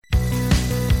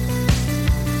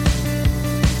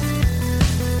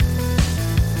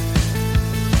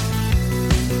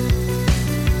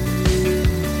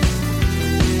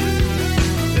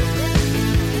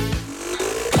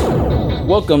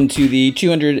Welcome to the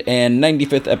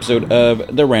 295th episode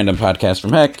of the Random Podcast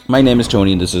from Heck. My name is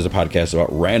Tony, and this is a podcast about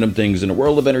random things in the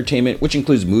world of entertainment, which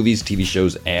includes movies, TV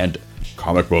shows, and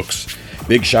comic books.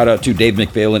 Big shout out to Dave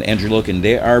McPhail and Andrew Loken.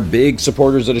 They are big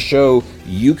supporters of the show.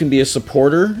 You can be a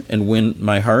supporter and win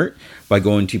my heart by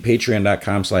going to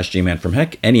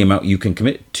patreon.com/jmanfromheck. Any amount you can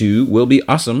commit to will be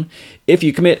awesome. If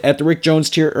you commit at the Rick Jones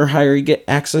tier or higher, you get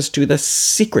access to the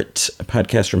Secret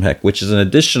Podcast from Heck, which is an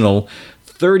additional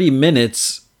 30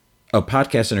 minutes of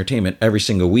podcast entertainment every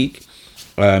single week.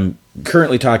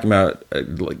 Currently talking about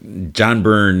like John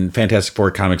Byrne, Fantastic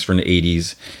Four comics from the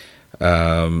 80s.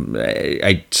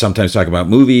 I sometimes talk about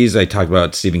movies. I talk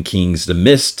about Stephen King's The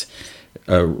Mist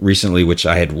recently, which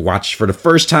I had watched for the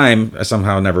first time. I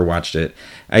somehow never watched it.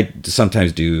 I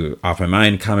sometimes do off my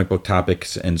mind comic book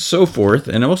topics and so forth,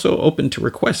 and I'm also open to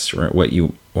requests for what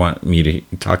you want me to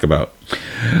talk about.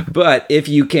 But if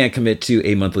you can't commit to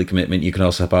a monthly commitment, you can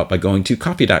also help out by going to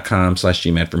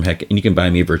coffee.com/gmanfromheck, and you can buy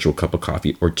me a virtual cup of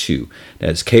coffee or two.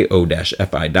 That's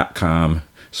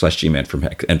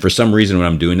ko-fi.com/gmanfromheck. And for some reason, when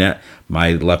I'm doing that,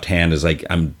 my left hand is like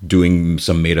I'm doing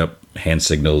some made up hand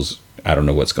signals. I don't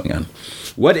know what's going on.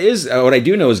 What I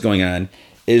do know is going on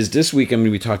is this week I'm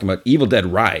going to be talking about Evil Dead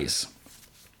Rise.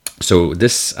 So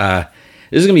this is going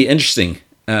to be interesting.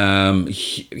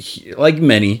 Like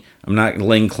many, I'm not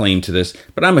laying claim to this,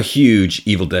 but I'm a huge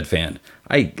Evil Dead fan.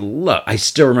 I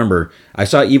still remember I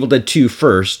saw Evil Dead 2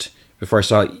 first before I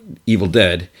saw Evil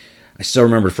Dead. I still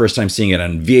remember the first time seeing it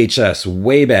on VHS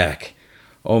way back.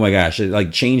 Oh my gosh, it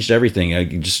like changed everything. I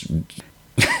just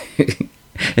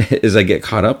as I get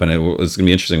caught up in it, it's going to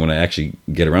be interesting when I actually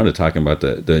get around to talking about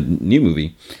the new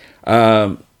movie.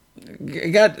 I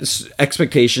got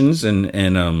expectations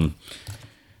and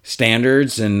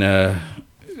standards, and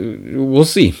we'll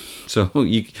see. So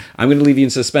I'm going to leave you in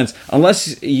suspense.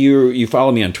 Unless you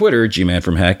follow me on Twitter, G-Man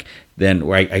from Heck, then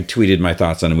I tweeted my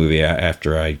thoughts on the movie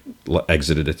after I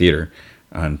exited the theater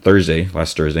on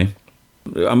last Thursday.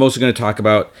 I'm also going to talk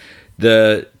about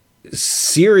the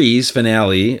series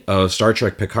finale of Star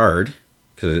Trek Picard,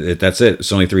 because that's it.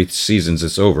 It's only 3 seasons.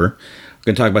 It's over. We're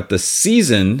going to talk about the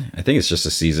season, I think it's just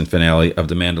a season finale of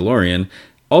The Mandalorian.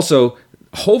 Also,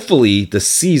 hopefully the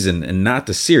season and not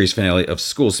the series finale of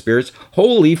School of Spirits.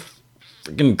 Holy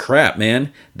freaking crap,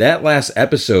 man. That last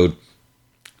episode,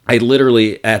 I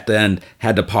literally at the end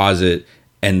had to pause it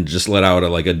and just let out a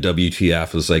WTF.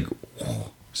 It was like,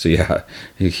 whoa. So yeah,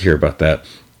 you hear about that.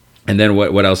 And then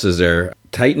what else is there?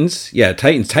 Titans. Yeah,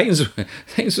 Titans. Titans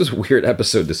was a weird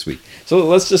episode this week. So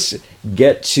let's just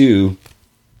get to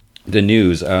the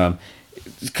news.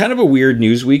 It's kind of a weird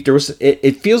news week.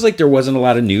 It feels like there wasn't a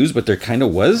lot of news, but there kind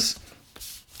of was.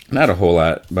 Not a whole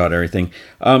lot about everything.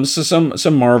 So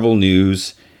some Marvel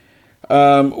news.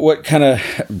 What kind of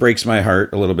breaks my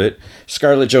heart a little bit.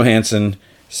 Scarlett Johansson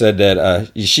said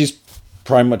that she's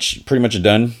pretty much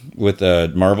done with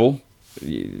Marvel.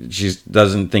 She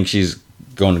doesn't think she's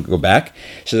going to go back,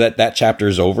 so that chapter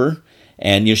is over.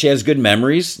 And she has good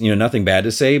memories, nothing bad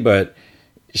to say, but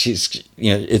she's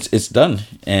it's done.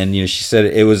 And she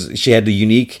said she had the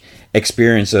unique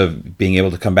experience of being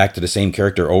able to come back to the same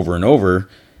character over and over,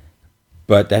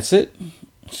 but that's it.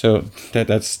 So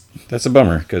that's a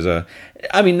bummer, because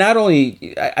not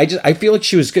only I feel like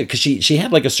she was good because she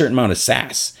had like a certain amount of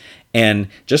sass. And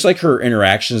just like her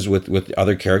interactions with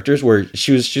other characters, where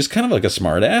she's kind of like a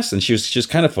smart ass, and she's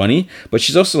kind of funny, but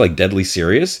she's also like deadly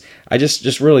serious. I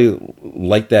just really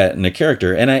like that in a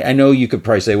character. And I know you could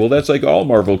probably say, well, that's like all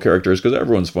Marvel characters because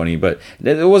everyone's funny, but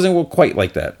it wasn't quite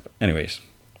like that. Anyways,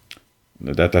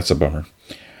 that's a bummer.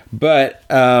 But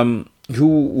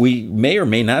who we may or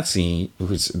may not see,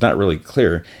 who's not really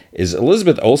clear, is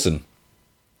Elizabeth Olsen.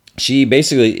 She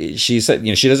said she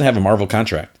doesn't have a Marvel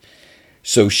contract.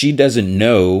 So she doesn't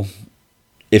know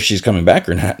if she's coming back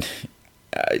or not.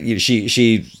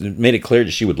 She made it clear that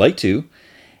she would like to,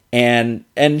 and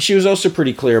she was also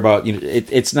pretty clear about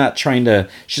she's not trying to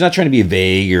be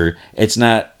vague, or it's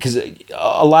not, because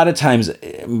a lot of times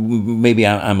maybe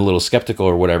I'm a little skeptical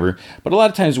or whatever, but a lot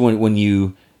of times when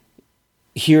you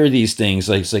hear these things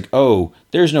like it's like, oh,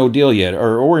 there's no deal yet,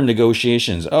 or we're in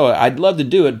negotiations. Oh, I'd love to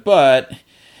do it, but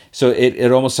so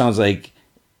it almost sounds like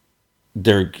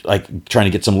they're like trying to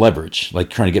get some leverage, like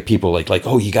trying to get people like,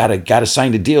 oh, you gotta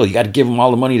sign the deal. You gotta give them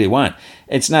all the money they want.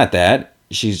 It's not that.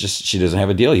 She doesn't have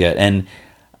a deal yet. And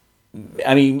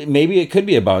I mean, maybe it could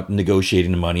be about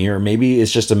negotiating the money, or maybe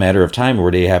it's just a matter of time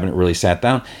where they haven't really sat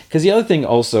down. Because the other thing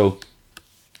also,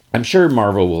 I'm sure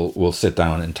Marvel will sit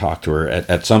down and talk to her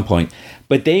at some point,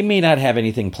 but they may not have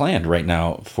anything planned right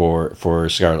now for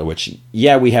Scarlet Witch.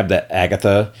 Yeah, we have that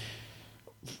Agatha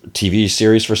TV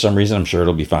series for some reason. I'm sure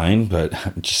it'll be fine, but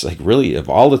I'm just like, really, of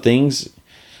all the things.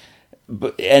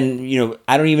 But, and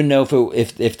I don't even know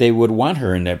if they would want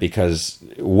her in there, because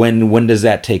when does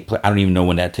that take place? I don't even know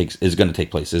when that is going to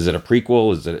take place. Is it a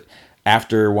prequel? Is it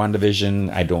after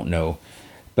WandaVision? I don't know.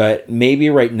 But maybe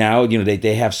right now,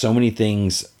 they have so many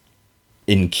things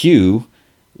in queue,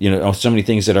 so many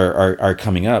things that are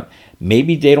coming up.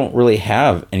 Maybe they don't really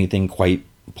have anything quite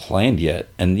planned yet.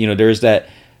 And there's that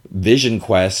Vision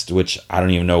Quest, which I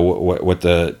don't even know what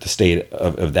the state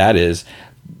of that is.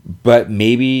 But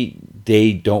maybe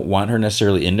they don't want her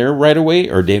necessarily in there right away,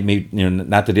 or they may,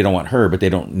 not that they don't want her, but they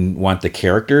don't want the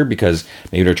character, because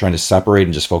maybe they're trying to separate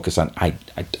and just focus on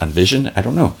Vision. I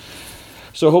don't know.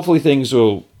 So hopefully things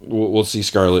we'll see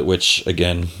Scarlet Witch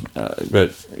again,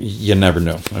 but you never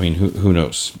know. I mean, who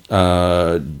knows?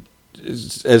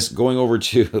 As going over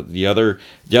to the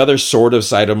other sort of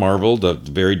side of Marvel, the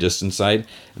very distant side,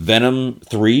 Venom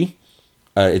 3.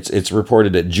 It's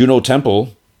reported that Juno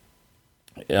Temple.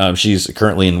 She's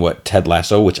currently in Ted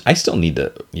Lasso, which I still need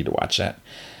to watch that.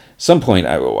 Some point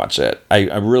I will watch that.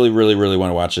 I really, really, really want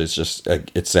to watch it. It's just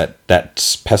it's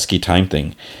that pesky time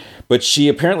thing. But she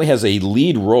apparently has a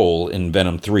lead role in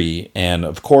Venom 3, and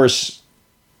of course,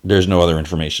 there's no other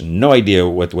information. No idea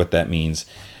what that means.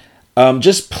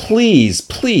 Just please,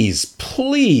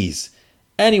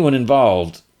 anyone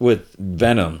involved with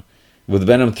Venom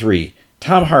 3,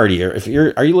 Tom Hardy,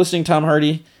 or are you listening, Tom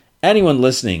Hardy? Anyone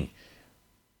listening?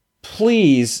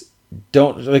 Please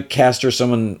don't cast her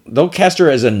don't cast her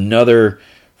as another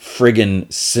friggin'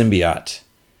 symbiote.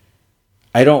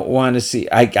 I don't want to see,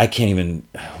 I can't even,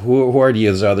 who are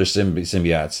these other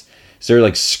symbiotes? Is there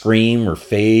like Scream or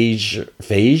Phage?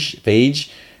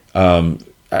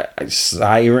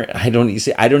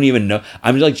 I don't even know.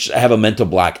 I'm like, I have a mental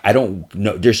block. I don't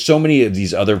know. There's so many of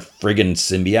these other friggin'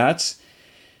 symbiotes.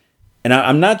 And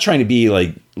I'm not trying to be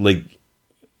like,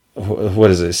 what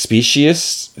is it?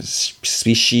 Speciesist.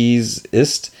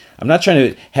 I'm not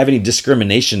trying to have any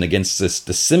discrimination against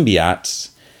the symbiotes,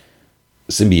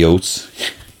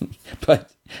 but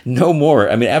no more.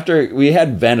 I mean, after we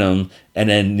had Venom, and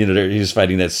then he was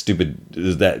fighting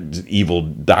that evil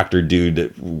doctor dude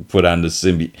that put on the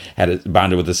symbiote, had it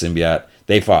bonded with the symbiote.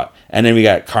 They fought, and then we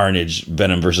got Carnage,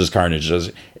 Venom versus Carnage.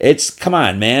 It's come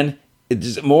on, man.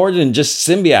 It's more than just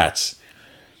symbiotes.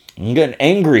 I'm getting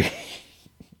angry.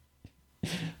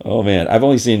 Oh man, I've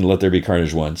only seen Let There Be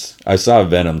Carnage once. I saw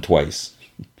Venom twice.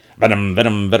 Venom.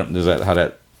 Is that how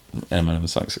that Eminem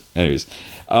song? Anyways,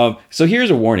 so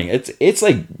here's a warning. It's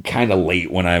like kind of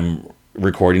late when I'm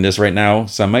recording this right now,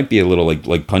 so I might be a little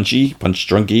like punch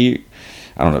drunky.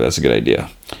 I don't know if that's a good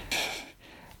idea.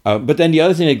 But then the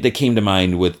other thing that came to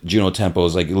mind with Juno Temple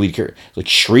is like lead character, like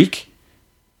Shriek.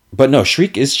 But no,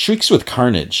 Shriek's with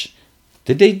Carnage.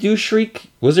 Did they do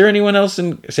Shriek? Was there anyone else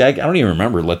in? See, I don't even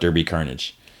remember Let There Be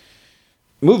Carnage.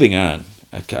 Moving on.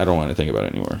 I don't want to think about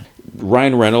it anymore.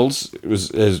 Ryan Reynolds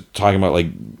is talking about like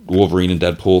Wolverine and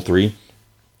Deadpool 3.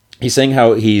 He's saying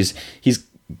how he's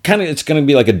kind of, it's going to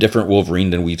be like a different Wolverine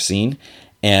than we've seen.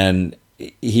 And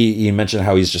he mentioned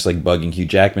how he's just like bugging Hugh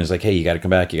Jackman. He's like, hey, you got to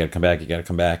come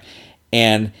back.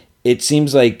 And it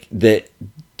seems like that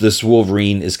this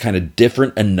Wolverine is kind of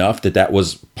different enough that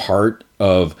was part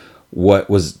of what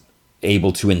was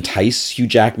able to entice Hugh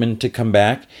Jackman to come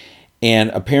back. And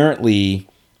apparently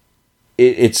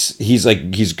he's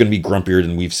going to be grumpier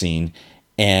than we've seen.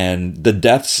 And the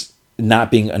death's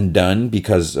not being undone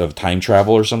because of time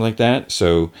travel or something like that.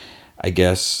 So I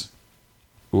guess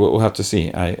we'll have to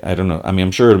see. I don't know. I mean,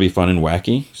 I'm sure it'll be fun and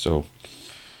wacky. So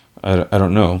I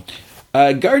don't know.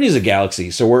 Guardians of the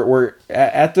Galaxy. So we're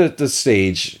at the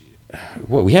stage.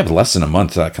 Well, we have less than a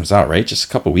month that comes out, right? Just a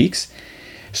couple weeks.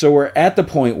 So we're at the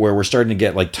point where we're starting to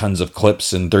get like tons of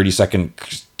clips and 30-second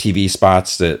TV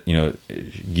spots that,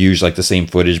 use like the same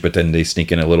footage, but then they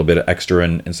sneak in a little bit of extra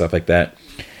and stuff like that.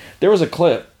 There was a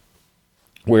clip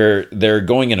where they're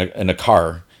going in a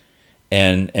car,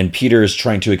 and Peter is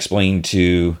trying to explain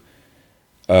to.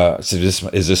 So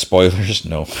is this spoilers?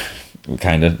 No,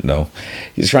 kind of no.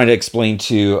 He's trying to explain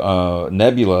to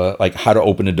Nebula like how to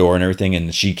open the door and everything,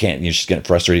 and she can't. She's getting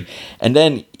frustrated, and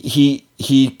then he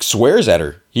swears at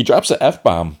her. He drops an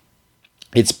F-bomb.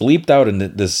 It's bleeped out in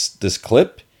this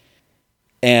clip,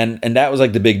 and that was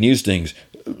like the big news things.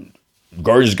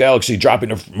 Guardians of the Galaxy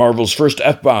dropping Marvel's first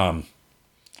F-bomb.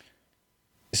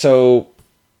 So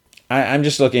I'm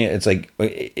just looking at, it's like,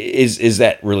 is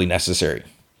that really necessary?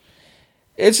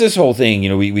 It's this whole thing,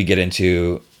 we get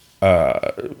into.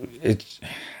 Is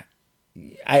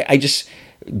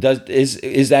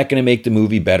that going to make the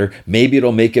movie better? Maybe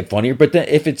it'll make it funnier. But then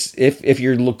if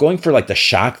you're going for like the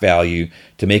shock value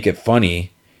to make it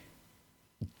funny,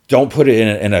 don't put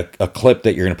it in a clip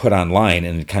that you're going to put online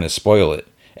and kind of spoil it.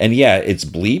 And yeah, it's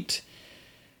bleeped.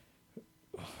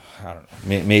 I don't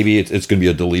know. Maybe it's going to be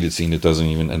a deleted scene that doesn't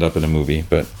even end up in a movie.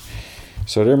 But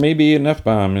so there may be an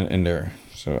F-bomb in there.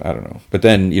 So I don't know. But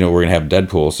then, we're going to have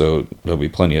Deadpool, so there'll be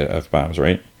plenty of F-bombs,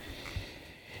 right?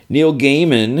 Neil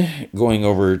Gaiman, going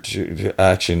over to,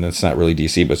 actually, that's not really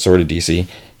DC, but sort of DC.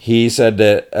 He said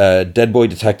that Dead Boy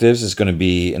Detectives is going to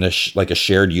be in a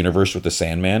shared universe with the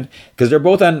Sandman, because they're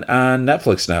both on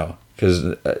Netflix now.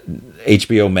 Because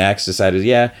HBO Max decided,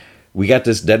 yeah, we got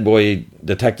this Dead Boy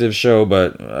Detective show,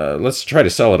 but let's try to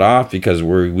sell it off because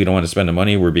we don't want to spend the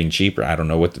money. We're being cheap, or I don't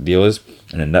know what the deal is.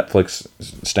 And then Netflix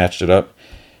snatched it up.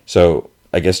 So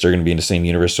I guess they're going to be in the same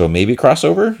universe, so maybe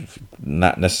crossover,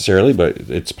 not necessarily, but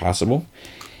it's possible.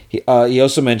 He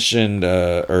also mentioned,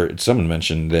 or someone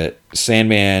mentioned that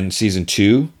Sandman season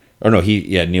 2, or no,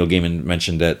 Neil Gaiman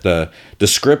mentioned that the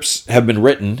scripts have been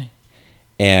written,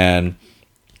 and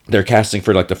they're casting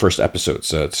for like the first episode,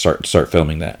 so start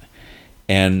filming that.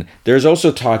 And there's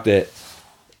also talk that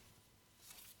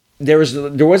there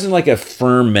wasn't like a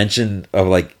firm mention of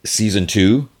like season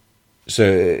 2.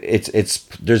 So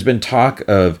there's been talk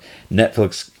of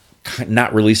Netflix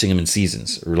not releasing them in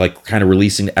seasons, or like kind of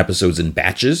releasing episodes in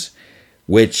batches,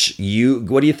 what do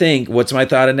you think? What's my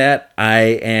thought on that? I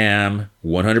am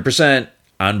 100%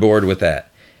 on board with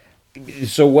that.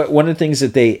 So one of the things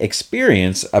that they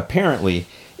experience apparently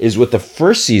is with the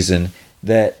first season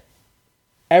that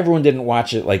everyone didn't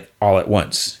watch it like all at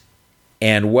once.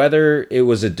 And whether it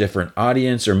was a different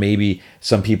audience, or maybe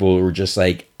some people were just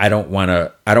like,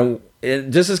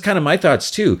 this is kind of my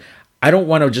thoughts too. I don't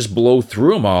want to just blow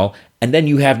through them all and then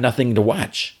you have nothing to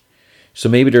watch. So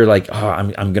maybe they're like, oh,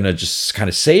 I'm going to just kind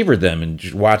of savor them and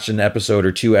just watch an episode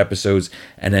or 2 episodes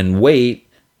and then wait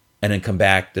and then come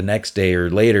back the next day or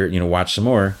later, watch some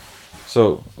more.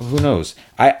 So who knows?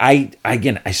 I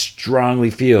strongly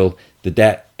feel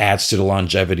that adds to the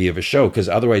longevity of a show, because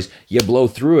otherwise you blow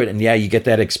through it and yeah, you get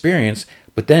that experience,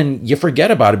 but then you forget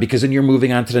about it because then you're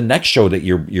moving on to the next show that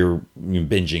you're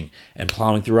binging and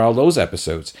plowing through all those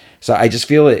episodes. So I just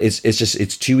feel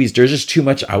it's too easy. There's just too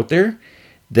much out there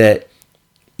that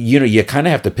you kind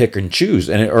of have to pick and choose,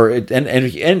 and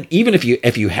even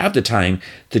if you have the time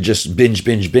to just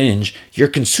binge, you're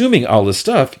consuming all this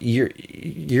stuff.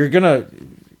 You're gonna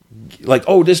like,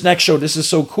 oh, this next show, this is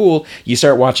so cool. You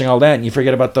start watching all that and you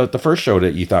forget about the first show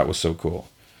that you thought was so cool.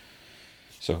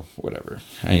 So whatever.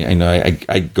 I know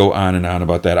I go on and on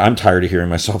about that. I'm tired of hearing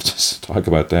myself just talk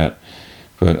about that,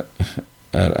 but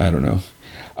I don't know.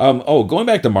 Going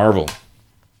back to Marvel.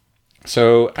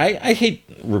 So I hate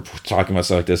talking about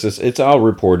stuff like this. It's all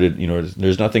reported.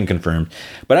 There's nothing confirmed.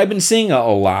 But I've been seeing a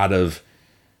lot of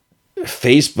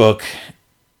Facebook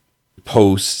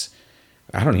posts.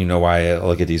 I don't even know why I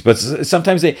look at these, but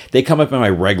sometimes they come up in my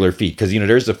regular feed, because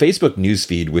there's the Facebook news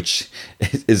feed, which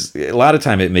is a lot of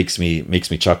time it makes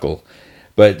me chuckle,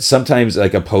 but sometimes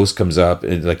like a post comes up,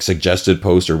 like suggested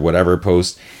post or whatever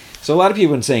post. So a lot of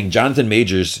people have been saying Jonathan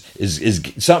Majors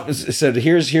said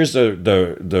here's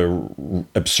the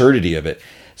absurdity of it.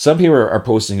 Some people are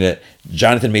posting that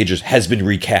Jonathan Majors has been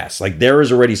recast, like there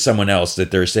is already someone else that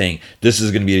they're saying this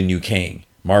is going to be a new Kang.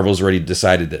 Marvel's already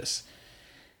decided this.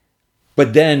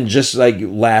 But then just like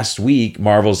last week,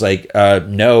 Marvel's like,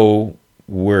 no,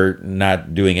 we're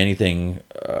not doing anything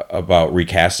about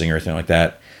recasting or anything like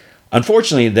that.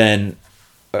 Unfortunately, then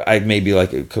maybe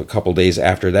like a couple days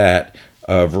after that,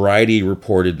 Variety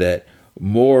reported that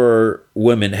more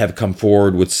women have come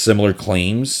forward with similar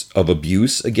claims of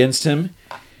abuse against him.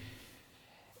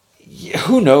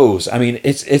 Who knows? I mean,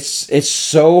 it's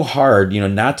so hard,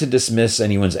 not to dismiss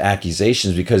anyone's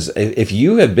accusations, because if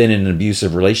you have been in an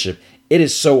abusive relationship, it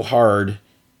is so hard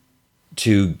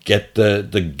to get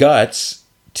the guts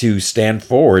to stand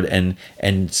forward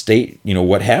and state,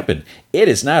 what happened. It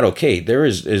is not okay. It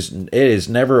is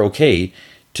never okay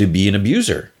to be an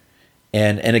abuser.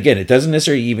 And again, it doesn't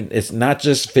necessarily it's not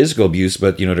just physical abuse,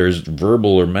 but there's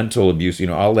verbal or mental abuse,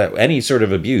 all that, any sort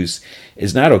of abuse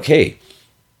is not okay.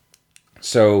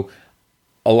 So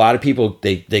a lot of people,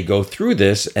 they go through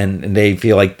this and they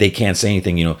feel like they can't say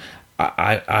anything,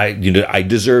 I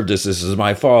deserve this. This is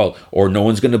my fault, or no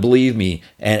one's going to believe me.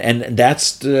 And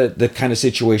that's the kind of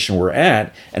situation we're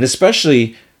at. And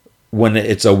especially when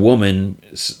it's a woman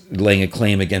laying a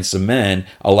claim against a man,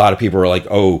 a lot of people are like,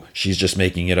 oh, she's just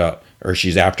making it up, or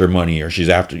she's after money, or she's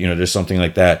after, there's something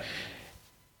like that.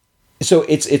 So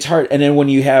it's hard. And then when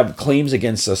you have claims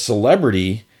against a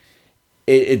celebrity,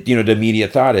 the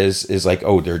immediate thought is like,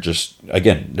 oh,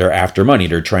 they're after money.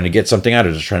 They're trying to get something out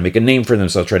of it. They're trying to make a name for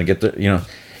themselves, trying to get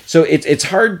so it's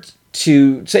hard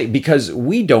to say, because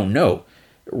we don't know.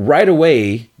 right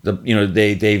away,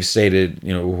 they've stated,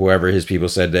 whoever his people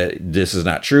said that this is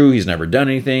not true. He's never done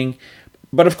anything.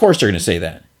 But of course they're going to say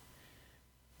that.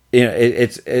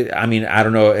 I mean, I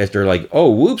don't know if they're like, oh,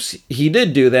 whoops, he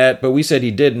did do that, but we said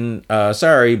he didn't.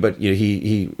 Sorry, but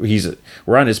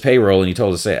we're on his payroll and he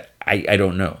told us that. I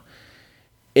don't know.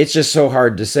 It's just so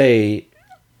hard to say.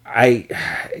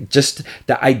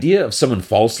 The idea of someone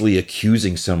falsely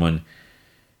accusing someone,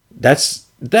 that's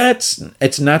not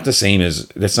the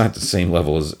same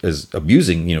level as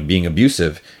abusing, being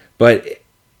abusive, but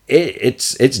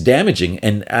it's damaging.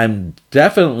 And I'm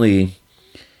definitely,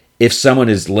 if someone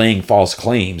is laying false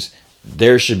claims,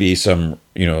 there should be some,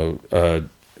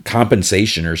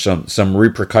 compensation or some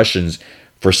repercussions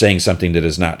for saying something that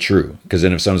is not true. Because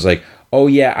then if someone's like, oh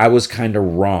yeah, I was kind of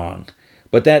wrong,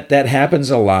 but that happens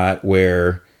a lot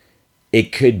where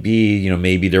it could be,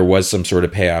 maybe there was some sort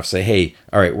of payoff. Say, hey,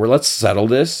 all right, let's settle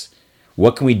this.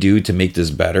 What can we do to make this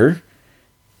better?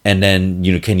 And then,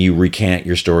 can you recant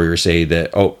your story or say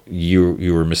that, oh,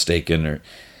 you were mistaken?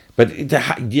 But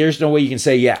there's no way you can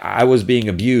say, yeah, I was being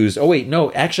abused. Oh, wait,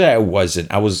 no, actually I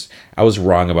wasn't. I was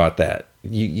wrong about that.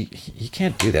 You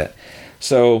can't do that.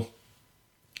 So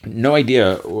no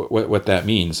idea what that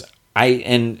means.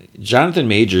 And Jonathan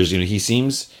Majors,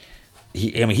 he's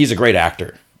a great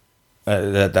actor.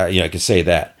 I could say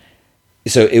that.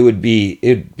 So it'd be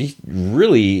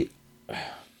really,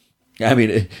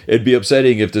 it'd be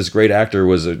upsetting if this great actor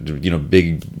was a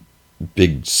big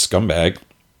scumbag.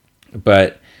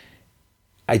 But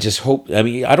I just hope. I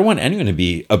don't want anyone to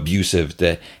be abusive,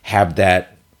 to have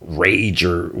that rage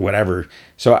or whatever.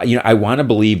 So I want to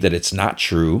believe that it's not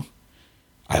true.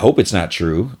 I hope it's not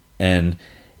true. And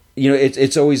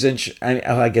it's always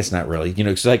I guess not really.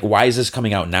 It's like, why is this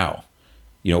coming out now?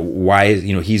 Why is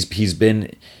he's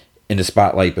been in the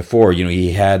spotlight before.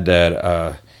 He had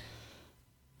that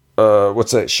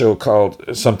what's that show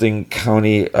called? Something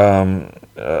County, the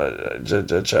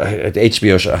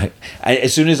HBO show.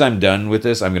 As soon as I'm done with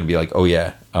this, I'm gonna be like, oh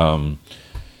yeah,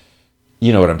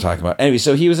 you know what I'm talking about. Anyway,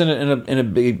 so he was in a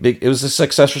big. It was a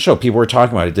successful show. People were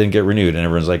talking about it. It didn't get renewed, and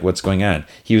everyone's like, what's going on?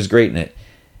 He was great in it.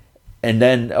 And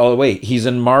then, oh wait, he's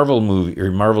in Marvel movie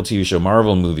or Marvel TV show,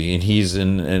 Marvel movie, and he's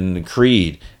in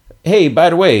Creed. Hey,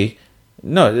 by the way,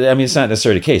 no, it's not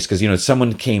necessarily the case, because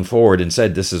someone came forward and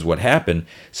said this is what happened.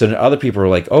 So then other people are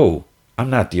like, oh, I'm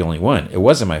not the only one. It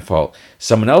wasn't my fault.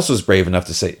 Someone else was brave enough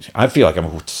to say. I feel like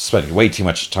I'm spending way too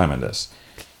much time on this.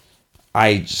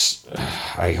 I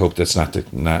hope that's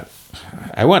not.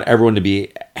 I want everyone to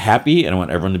be happy, and I want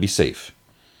everyone to be safe.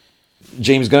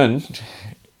 James Gunn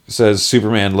says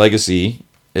Superman Legacy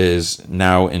is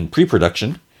now in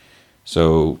pre-production,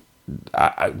 so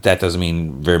that doesn't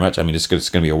mean very much. It's going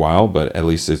to be a while, but at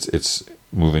least it's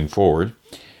moving forward.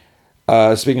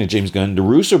 Speaking of James Gunn, the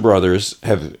Russo brothers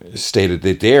have stated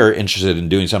that they're interested in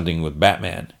doing something with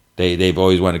Batman. They've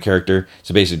always wanted a character,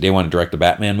 so basically they want to direct a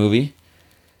Batman movie.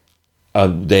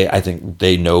 I think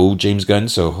they know James Gunn,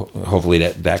 so hopefully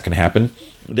that can happen.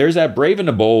 There's that Brave and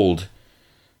the Bold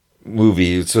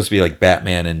movie. It's supposed to be like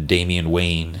Batman and Damian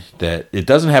Wayne, that it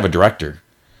doesn't have a director.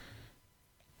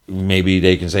 Maybe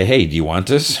they can say, hey, do you want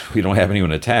this? We don't have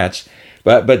anyone attached.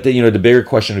 But the bigger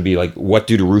question would be like, what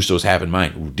do the Russos have in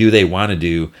mind? Do they want to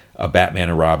do a Batman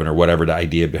and Robin, or whatever the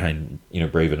idea behind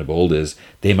Brave and the Bold is?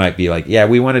 They might be like, yeah,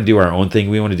 we want to do our own thing.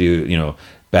 We want to do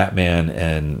Batman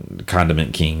and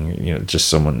Condiment King, just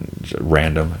someone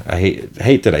random. I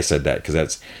hate that I said that, because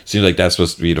that seems like that's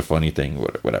supposed to be the funny thing.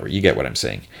 Whatever, you get what I'm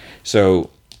saying. So,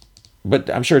 but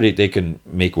I'm sure they can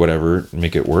make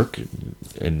it work,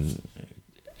 and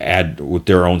add with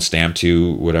their own stamp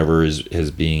to whatever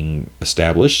is being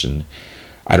established. And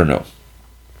I don't know.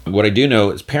 What I do know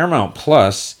is Paramount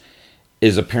Plus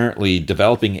is apparently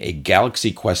developing a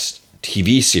Galaxy Quest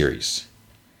TV series.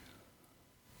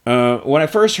 When I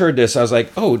first heard this, I was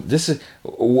like, "Oh, this is."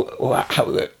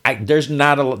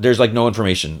 There's like no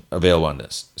information available on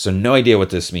this, so no idea what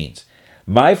this means.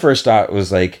 My first thought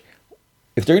was like,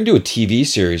 if they're gonna do a TV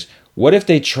series, what if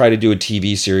they try to do a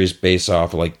TV series based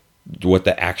off of like what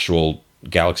the actual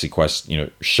Galaxy Quest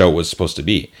show was supposed to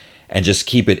be, and just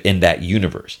keep it in that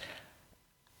universe?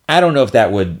 I don't know if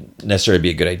that would necessarily be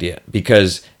a good idea,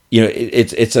 because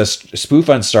it's a spoof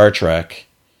on Star Trek.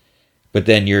 But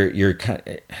then you're kind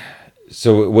of,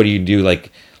 so what do you do,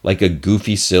 like a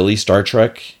goofy, silly Star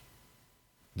Trek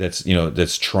that's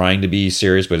trying to be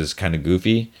serious but it's kind of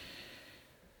goofy?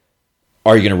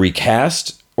 Are you going to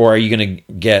recast, or are you going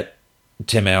to get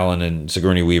Tim Allen and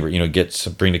Sigourney Weaver,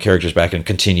 bring the characters back and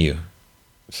continue?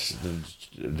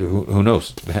 Who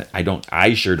knows?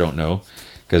 I sure don't know,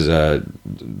 because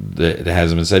that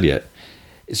hasn't been said yet.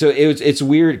 So it's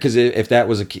weird because if that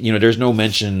was there's no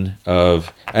mention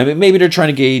of. I mean, maybe they're trying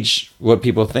to gauge what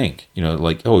people think.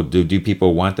 Like, oh, do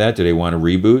people want that? Do they want a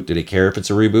reboot? Do they care if it's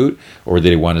a reboot, or do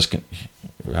they want us?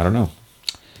 I don't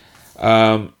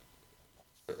know.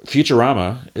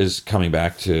 Futurama is coming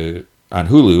back on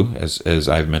Hulu, as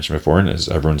I've mentioned before, and as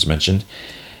everyone's mentioned.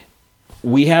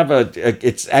 We have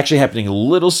it's actually happening a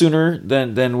little sooner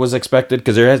than was expected,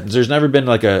 because there's never been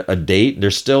like a date.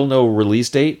 There's still no release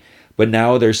date, but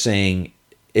now they're saying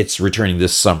it's returning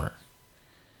this summer.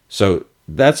 So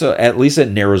that's at least it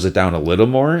narrows it down a little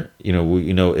more.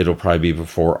 It'll probably be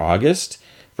before August,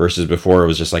 versus before it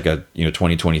was just like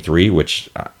 2023, which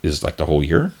is like the whole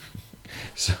year.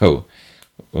 So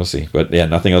we'll see. But yeah,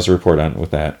 nothing else to report on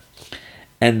with that.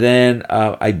 And then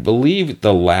I believe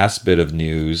the last bit of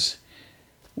news,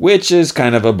 which is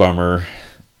kind of a bummer,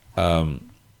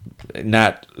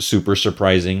 not super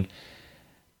surprising.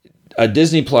 A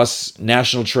Disney Plus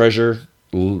National Treasure,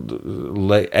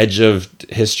 Edge of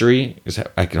History,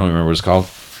 I can only remember what it's called.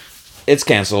 It's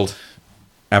canceled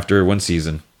after one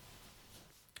season,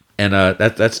 and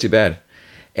that's too bad.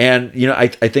 And I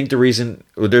think the reason,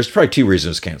 there's probably two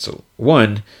reasons it's canceled.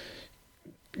 One,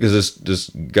 because this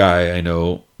guy I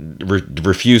know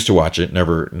refused to watch it,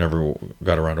 never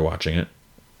got around to watching it.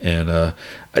 And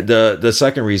the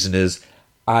second reason is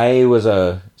I was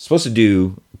supposed to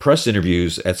do press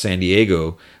interviews at San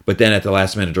Diego, but then at the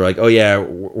last minute they're like, oh yeah,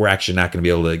 we're actually not going to be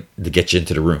able to get you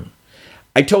into the room.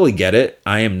 I totally get it.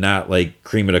 I am not like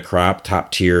cream of the crop,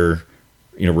 top tier,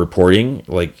 reporting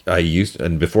like I used,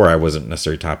 and before I wasn't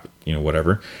necessarily top,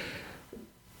 whatever.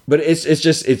 But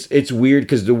it's weird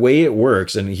because the way it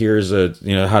works, and here's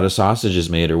how the sausage is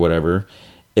made or whatever,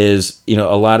 is a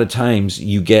lot of times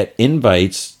you get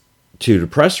invites to the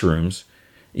press rooms,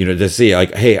 to say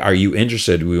like, hey, are you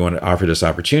interested? We want to offer this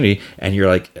opportunity, and you're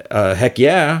like, heck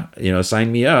yeah,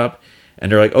 sign me up.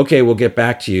 And they're like, okay, we'll get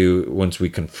back to you once we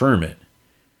confirm it.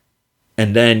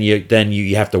 And then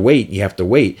you have to wait. You have to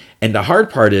wait. And the hard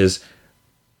part is,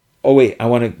 oh wait, I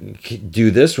want to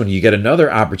do this one. You get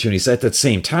another opportunity set at the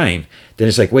same time. Then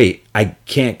it's like, wait, I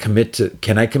can't commit to.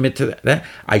 Can I commit to that?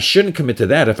 I shouldn't commit to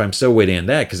that if I'm still waiting on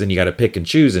that, because then you got to pick and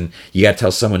choose, and you got to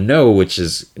tell someone no, which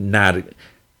is not.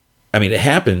 I mean, it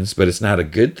happens, but it's not a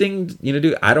good thing, to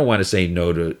do. I don't want to say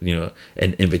no to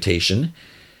an invitation.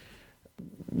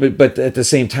 But at the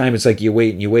same time, it's like you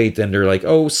wait and you wait. Then they're like,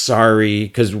 oh, sorry.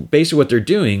 Because basically what they're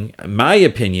doing, in my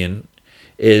opinion,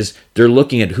 is they're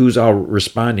looking at who's all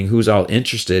responding, who's all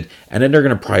interested, and then they're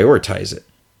going to prioritize it.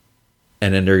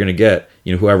 And then they're going to get,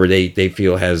 whoever they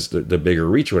feel has the bigger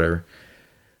reach, whatever.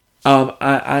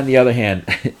 On the other hand,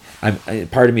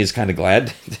 part of me is kind of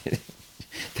glad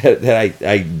that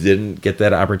I didn't get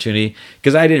that opportunity,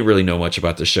 because I didn't really know much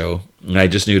about the show, and I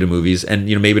just knew the movies, and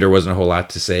maybe there wasn't a whole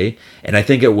lot to say. And I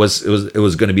think it was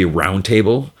going to be a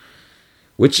roundtable,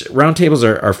 which roundtables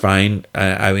are fine.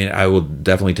 I mean, I will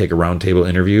definitely take a roundtable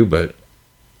interview, but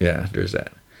yeah, there's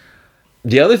that.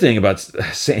 The other thing about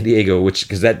San Diego,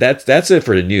 because that's it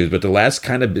for the news, but the last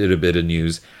kind of bit of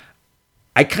news,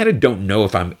 I kind of don't know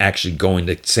if I'm actually going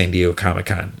to San Diego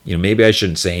Comic-Con. Maybe I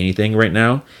shouldn't say anything right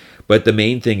now. But the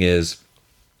main thing is,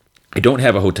 I don't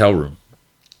have a hotel room,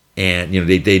 and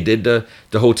they did the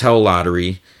hotel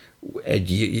lottery.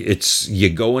 You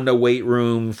go in the wait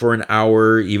room for an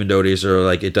hour, even though they are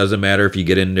like, it doesn't matter if you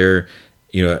get in there,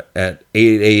 at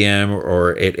 8 a.m.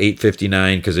 or at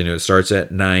 8:59, because it starts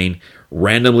at 9.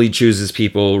 Randomly chooses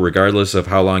people regardless of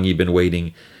how long you've been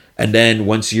waiting, and then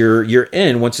once you're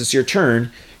in, once it's your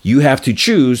turn, you have to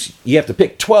choose. You have to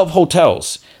pick 12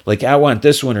 hotels. Like, I want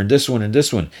this one or this one and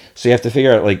this one. So you have to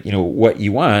figure out, like, what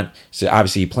you want. So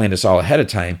obviously you plan this all ahead of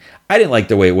time. I didn't like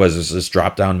the way it was. It was this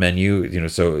drop-down menu,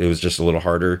 so it was just a little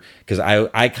harder, because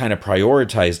I kind of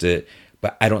prioritized it,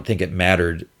 but I don't think it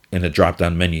mattered in a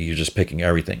drop-down menu. You're just picking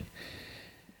everything.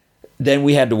 Then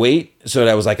we had to wait. So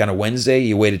that was like on a Wednesday.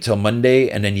 You waited till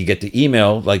Monday, and then you get the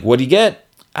email. Like, what do you get?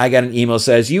 I got an email that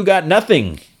says, you got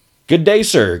nothing. Good day,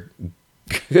 sir.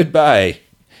 Goodbye.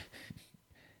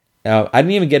 I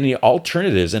didn't even get any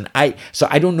alternatives, and I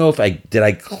don't know if I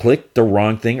click the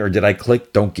wrong thing, or did I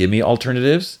click don't give me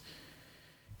alternatives,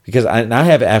 because I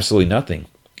have absolutely nothing.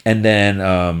 And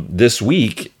then this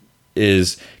week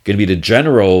is going to be the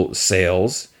general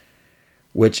sales,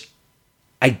 which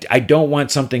I don't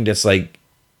want something that's like,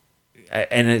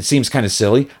 and it seems kind of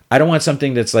silly, I don't want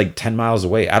something that's like 10 miles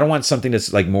away. I don't want something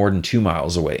that's like more than 2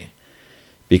 miles away,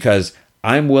 because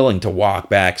I'm willing to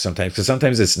walk back sometimes, because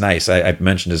sometimes it's nice. I've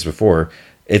mentioned this before.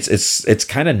 it's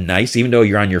kind of nice, even though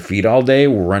you're on your feet all day,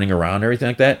 running around and everything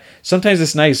like that. Sometimes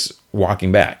it's nice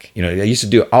walking back. I used to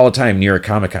do it all the time near a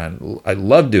Comic-Con. I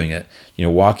love doing it.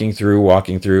 Walking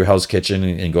through Hell's Kitchen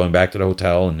and going back to the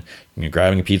hotel and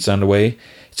grabbing a pizza on the way.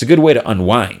 It's a good way to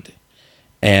unwind,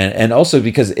 and also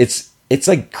because it's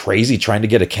like crazy trying to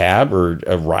get a cab or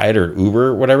a ride or Uber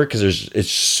or whatever, because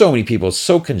it's so many people, it's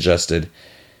so congested.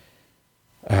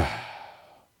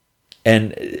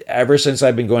 And ever since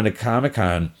I've been going to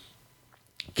Comic-Con,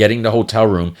 getting the hotel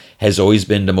room has always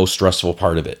been the most stressful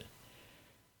part of it.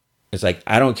 It's like,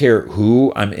 I don't care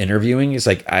who I'm interviewing. It's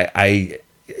like, I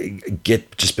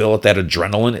just build up that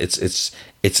adrenaline.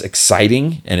 It's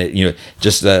exciting. And it,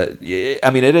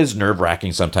 it is nerve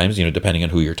wracking sometimes, depending on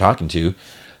who you're talking to,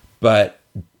 but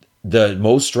the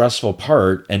most stressful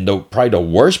part and probably the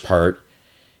worst part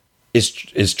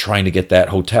is trying to get that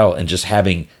hotel and just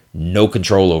having no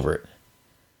control over it.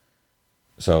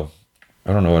 So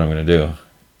I don't know what I'm going to do.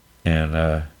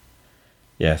 And,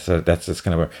 so that's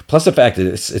kind of plus the fact that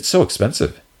it's so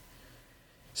expensive.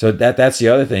 So that's the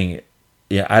other thing.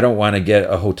 Yeah. I don't want to get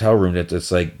a hotel room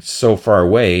that's like so far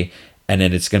away, and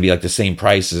then it's going to be like the same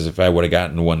price as if I would have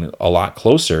gotten one a lot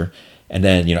closer. And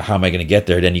then, how am I going to get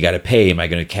there? Then you got to pay. Am I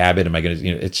going to cab it? Am I going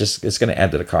to, it's going to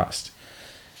add to the cost.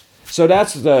 So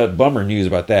that's the bummer news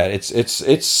about that.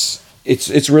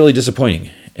 It's really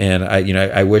disappointing. And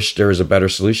I wish there was a better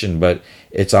solution, but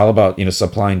it's all about,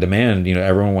 supply and demand.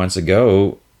 Everyone wants to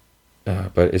go,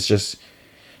 but it's just,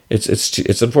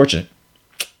 it's unfortunate.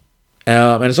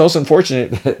 And it's also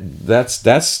unfortunate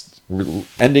that's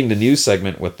ending the news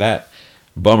segment with that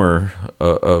bummer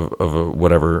of a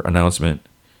whatever announcement.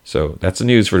 So that's the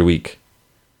news for the week.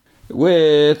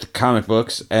 With comic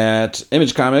books at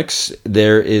Image Comics,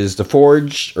 there's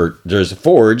Forged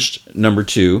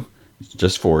 #2.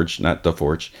 Just Forged, not The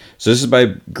Forge. So this is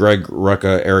by Greg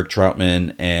Rucka, Eric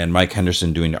Troutman, and Mike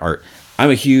Henderson doing the art.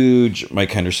 I'm a huge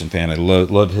Mike Henderson fan. I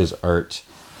love his art.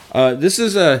 This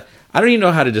is I don't even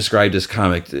know how to describe this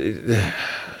comic.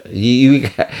 You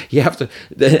have to,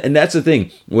 and that's the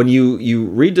thing. When you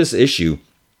read this issue,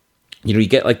 you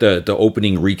get like the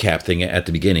opening recap thing at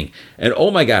the beginning. And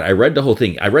oh my God, I read the whole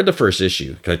thing. I read the first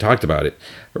issue because I talked about it.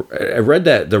 I read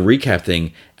the recap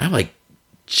thing. I'm like,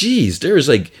 geez, there's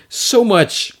like so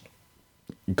much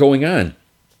going on.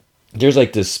 There's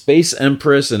like this space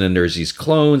empress, and then there's these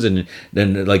clones, and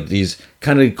then like these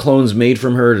kind of clones made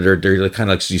from her. They're like kind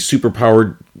of like these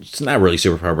superpowered. It's not really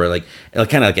superpowered, but like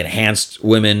kind of like enhanced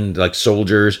women, like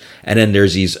soldiers. And then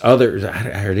there's these other.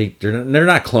 They're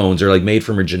not clones. They're like made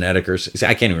from her genetic or.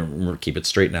 I can't even remember, keep it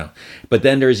straight now. But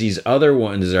then there's these other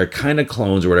ones that are kind of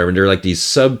clones or whatever. And they're like these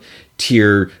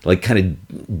sub-tier, like kind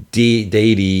of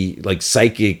deity, like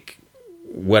psychic,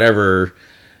 whatever.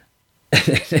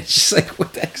 It's just like,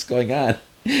 what the heck's going on?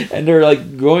 And they're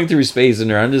like going through space, and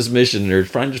they're on this mission, and they're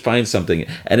trying to find something.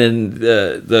 And then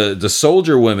the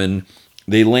soldier women,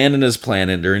 they land on this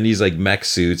planet. They're in these like mech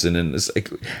suits, and then it's like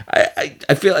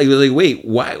I feel like wait,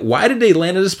 why did they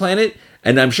land on this planet?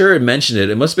 And I'm sure it mentioned it.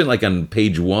 It must have been like on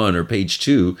page 1 or page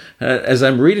 2. As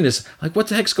I'm reading this, like, what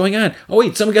the heck's going on? Oh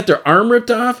wait, someone got their arm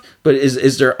ripped off, but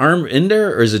is their arm in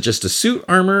there, or is it just a suit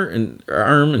armor and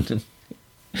arm and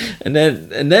And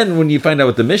then when you find out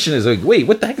what the mission is, like, wait,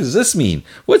 what the heck does this mean?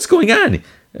 What's going on?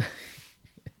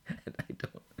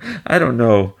 I don't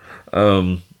know.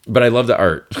 But I love the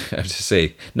art. I have to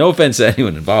say, no offense to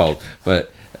anyone involved,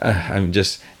 but I'm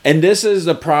just, and this is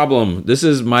the problem. This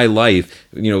is my life.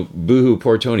 Boohoo,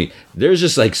 poor Tony. There's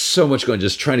just like so much going,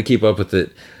 just trying to keep up with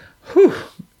it. Whew.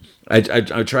 I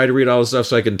try to read all the stuff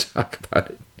so I can talk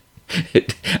about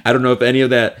it. I don't know if any of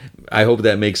that, I hope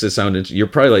that makes it sound, you're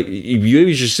probably like,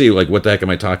 you should see like, what the heck am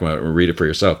I talking about, and read it for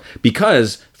yourself,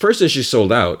 because first issue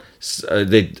sold out.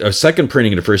 A second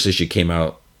printing of the first issue came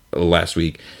out last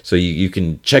week, so you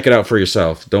can check it out for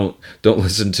yourself. Don't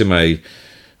listen to my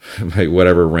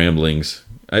whatever ramblings.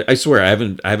 I swear I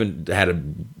haven't had a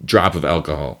drop of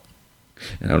alcohol.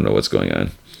 I don't know what's going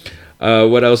on.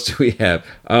 What else do we have?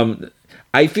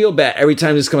 I feel bad every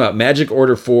time this comes out. Magic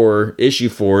Order 4, issue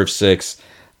 4 of 6.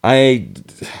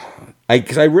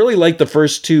 Because I really like the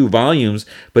first 2 volumes,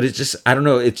 but it's just, I don't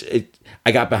know.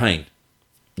 I got behind.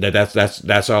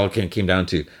 That's all it came down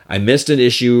to. I missed an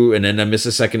issue, and then I missed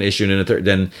a second issue, and then a third.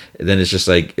 Then it's just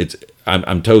like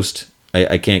I'm toast.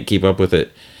 I can't keep up with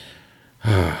it.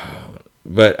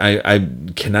 But I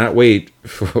cannot wait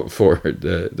for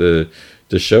the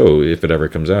show if it ever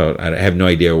comes out. I have no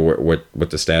idea what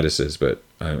the status is, but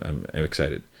I'm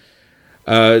excited.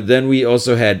 Then we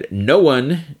also had No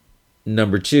One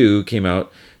 #2 came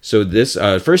out. So this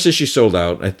first issue sold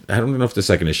out. I don't know if the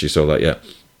second issue sold out yet.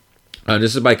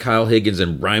 This is by Kyle Higgins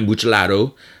and Brian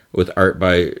Buccellato, with art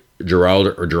by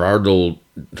Gerardo.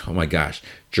 Oh my gosh,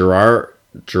 Geraldo.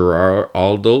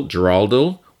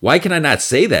 Why can I not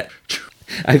say that?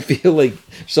 I feel like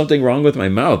something wrong with my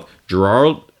mouth.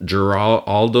 Geraldo.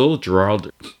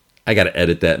 I gotta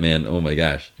edit that, man. Oh my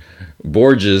gosh,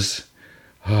 Borges.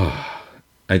 Oh,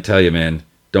 I tell you, man.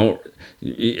 Don't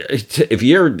if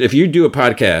you do a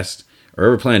podcast or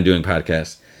ever plan on doing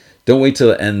podcasts, don't wait till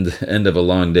the end of a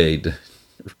long day.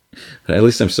 At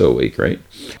least I'm so awake, right?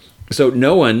 So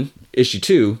No One, issue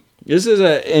 2. This is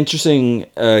an interesting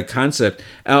concept.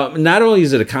 Not only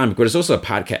is it a comic, but it's also a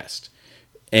podcast.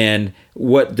 And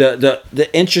what the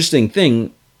interesting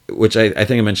thing, which I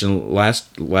think I mentioned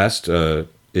last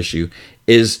issue,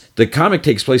 is the comic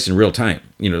takes place in real time.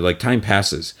 Like time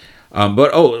passes.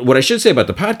 But what I should say about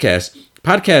the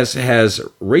podcast has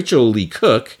Rachel Lee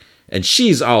Cook, and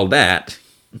she's all that.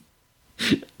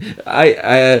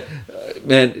 I don't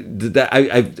know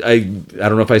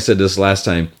if I said this last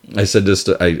time. I said this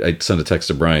I sent a text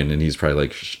to Brian, and he's probably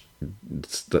like,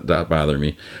 that bothering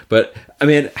me. But I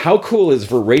mean, how cool is it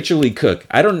for Rachel Lee Cook?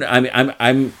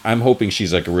 I'm hoping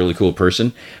she's like a really cool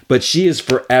person, but she is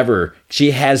forever. She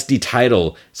has the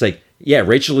title. It's like, yeah,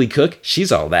 Rachel Lee Cook,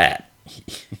 she's all that.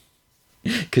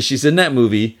 Because she's in that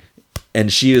movie,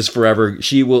 and she is forever.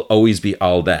 She will always be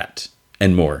all that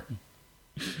and more.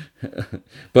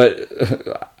 But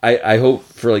I hope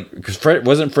for because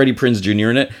wasn't Freddie Prinze Jr.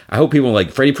 in it? I hope people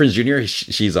like Freddie Prinze Jr.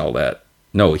 She's all that.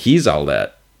 No, he's all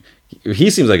that. He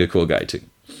seems like a cool guy too.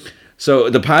 So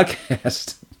the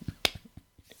podcast.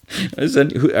 I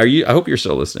said, are you? I hope you're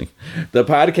still listening. The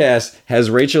podcast has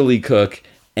Rachel Lee Cook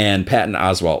and Patton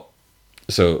Oswalt.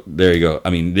 So there you go.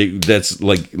 I mean, that's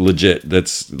like legit.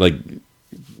 That's like,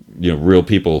 real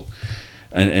people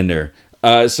in there.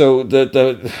 So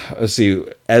let's see.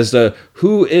 As the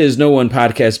Who Is No One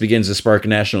podcast begins to spark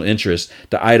national interest,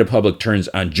 the eye of the public turns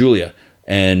on Julia.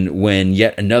 And when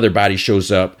yet another body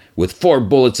shows up with 4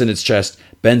 bullets in its chest,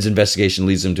 Ben's investigation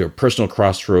leads him to a personal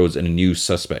crossroads and a new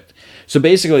suspect. So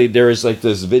basically, there is like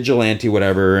this vigilante,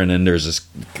 whatever, and then there's this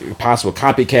possible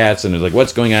copycats, and there's like,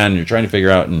 what's going on? And you're trying to figure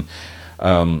out, and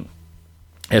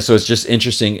so it's just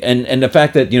interesting, and the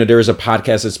fact that there is a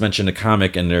podcast that's mentioned a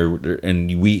comic,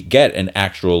 and we get an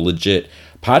actual legit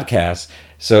podcast.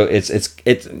 So it's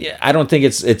I don't think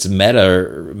it's meta,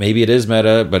 or maybe it is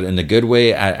meta, but in a good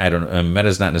way. I don't know. Meta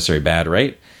is not necessarily bad,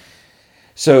 right?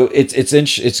 So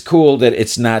it's cool that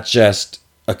it's not just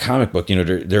a comic book.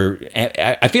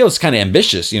 I feel it's kind of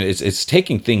ambitious. It's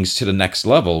taking things to the next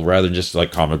level rather than just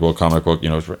like comic book.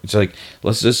 It's like,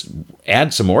 let's just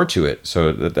add some more to it.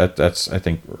 So that's I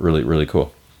think really, really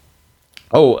cool.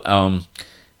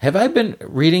 Have I been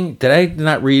reading? Did I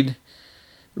not read?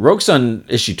 Rogue Sun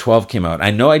issue 12 came out. I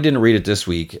know I didn't read it this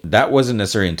week. That wasn't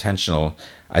necessarily intentional.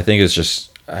 I think it's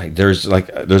just there's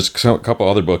a couple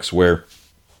other books where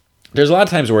there's a lot of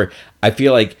times where I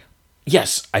feel like,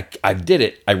 yes, I did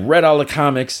it. I read all the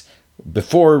comics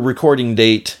before recording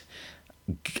date.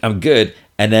 I'm good.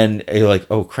 And then you're like,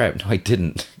 oh crap, no, I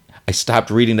didn't. I stopped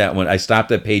reading that one. I stopped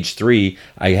at page 3.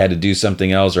 I had to do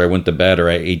something else, or I went to bed, or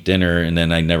I ate dinner, and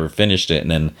then I never finished it.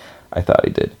 And then I thought I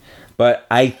did. But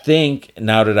I think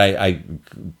now that I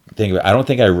think of it, I don't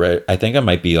think I read. I think I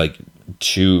might be like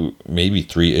 2, maybe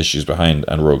 3 issues behind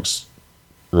on Rogue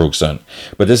Sun.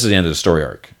 But this is the end of the story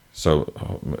arc. So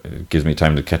it gives me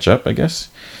time to catch up, I guess.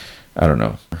 I don't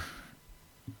know.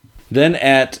 Then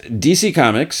at DC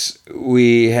Comics,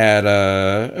 we had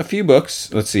a few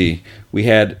books. Let's see. We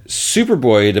had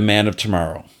Superboy, The Man of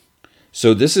Tomorrow.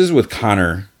 So this is with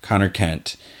Connor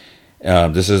Kent.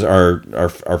 This is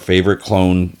our favorite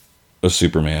clone of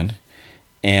Superman.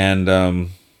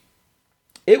 And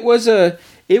it was a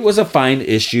fine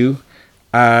issue.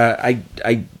 I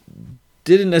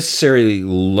didn't necessarily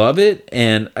love it,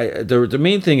 and the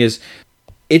main thing is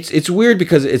it's weird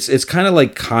because it's kind of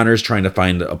like Connor's trying to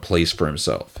find a place for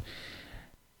himself,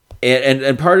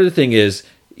 and part of the thing is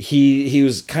he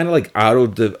was kind of like out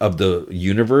of the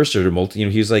universe or the multi.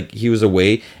 He was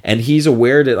away, and he's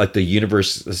aware that like the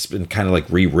universe has been kind of like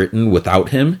rewritten without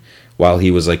him while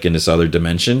he was like in this other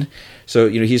dimension. So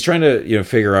he's trying to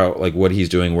figure out like what he's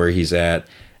doing, where he's at.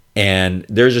 And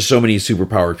there's just so many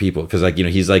superpowered people because like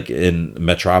he's like in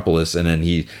Metropolis, and then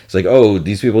he's like, oh,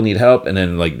 these people need help, and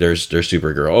then like there's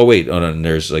Supergirl. Oh wait, no, and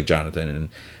there's like Jonathan, and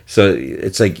so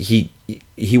it's like he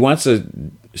wants to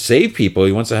save people,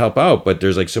 he wants to help out, but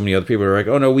there's like so many other people who are like,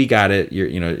 oh no, we got it,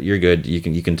 you're good, you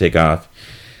can take off.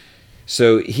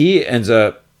 So he ends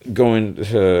up going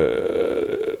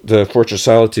to the Fortress of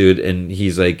Solitude, and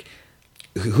he's like,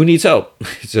 who needs help?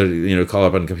 So call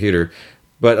up on the computer.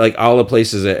 But like all the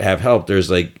places that have help,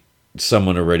 there's like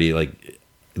someone already like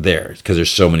there because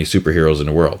there's so many superheroes in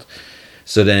the world.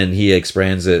 So then he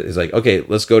expands it. He's like, okay,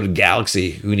 let's go to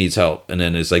Galaxy. Who needs help? And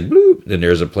then it's like, bloop. Then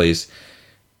there's a place.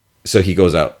 So he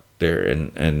goes out there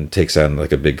and takes on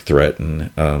like a big threat.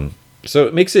 And so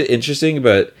it makes it interesting.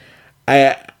 But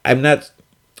I'm not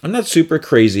super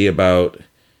crazy about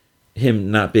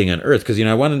him not being on Earth because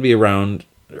I want him to be around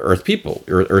Earth people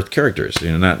or Earth characters.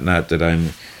 Not that I'm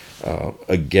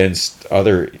against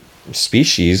other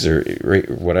species or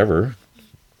whatever.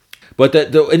 But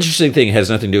the interesting thing has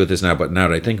nothing to do with this now, but now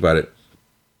that I think about it,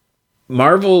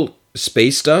 Marvel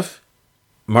space stuff,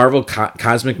 Marvel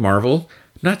Cosmic Marvel,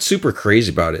 not super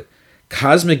crazy about it.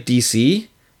 Cosmic DC,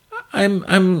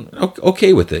 I'm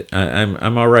okay with it.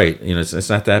 I'm all right. It's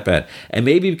not that bad. And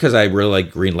maybe because I really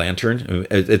like Green Lantern,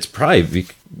 it's probably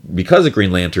because of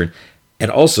Green Lantern, and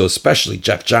also especially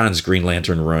Jeff Johns' Green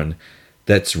Lantern run,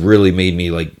 that's really made me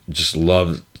like just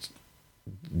love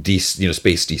DC,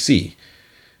 space DC.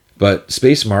 But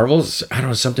Space Marvels, I don't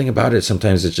know, something about it.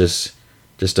 Sometimes it just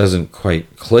doesn't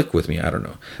quite click with me. I don't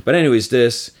know. But anyways,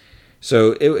 this.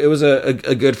 So it was a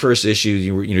good first issue.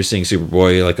 You're seeing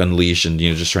Superboy like unleash and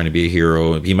just trying to be a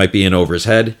hero. He might be in over his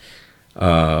head.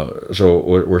 So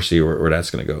we'll see where that's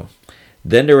going to go.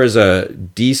 Then there was a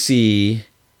DC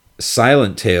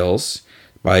Silent Tales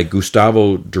by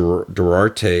Gustavo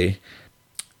Duarte.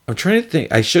 I'm trying to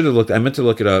think. I meant to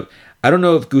look it up. I don't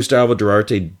know if Gustavo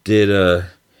Duarte did a.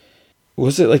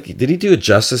 Was it like? Did he do a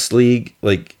Justice League?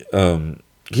 Like,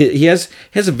 he has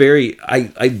a very.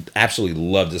 I absolutely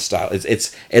love this style.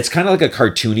 It's kind of like a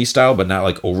cartoony style, but not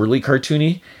like overly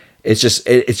cartoony. It's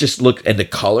just look, and the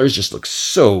colors just look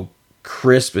so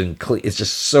crisp and clean. It's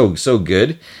just so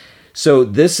good. So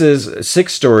this is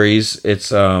 6 stories.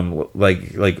 It's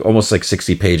like almost like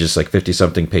 60 pages, like 50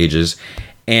 something pages,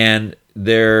 and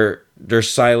they're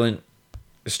silent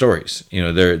stories.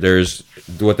 There's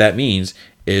what that means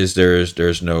is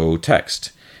there's no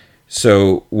text.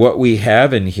 So what we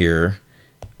have in here,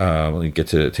 let me get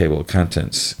to the table of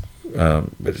contents. But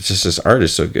it's just this art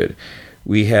is so good.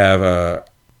 We have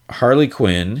Harley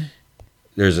Quinn.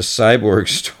 There's a cyborg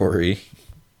story.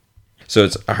 So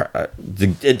it's to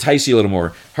entice you a little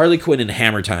more. Harley Quinn in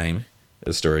Hammer Time,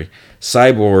 the story.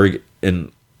 Cyborg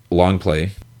in Long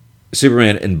Play.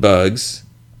 Superman in Bugs.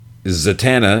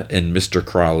 Zatanna in Mr.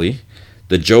 Crawley.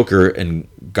 The Joker in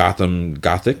Gotham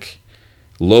Gothic.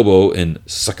 Lobo in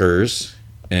Suckers.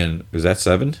 And was that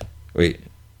 7? Wait,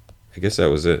 I guess that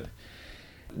was it.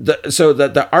 So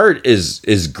the art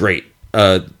is great.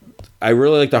 I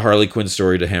really like the Harley Quinn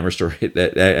story, the Hammer story.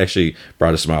 That actually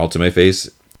brought a smile to my face.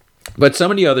 But some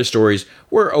of the other stories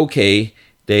were okay.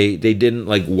 They didn't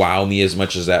like wow me as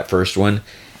much as that first one.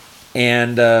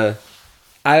 And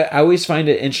I always find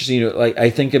it interesting. Like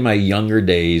I think in my younger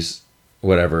days,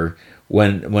 whatever,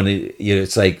 when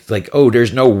it's like oh,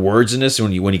 there's no words in this.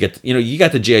 When you get you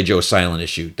got the G.I. Joe silent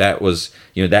issue. That was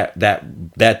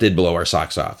that did blow our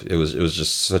socks off. It was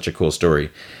just such a cool story.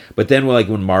 But then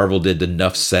when Marvel did the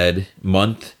Nuff Said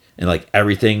month and like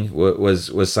everything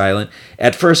was silent.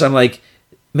 At first I'm like,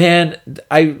 man,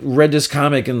 I read this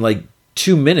comic in like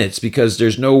 2 minutes because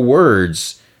there's no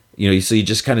words, so you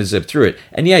just kind of zip through it.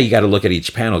 And yeah, you got to look at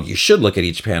each panel. You should look at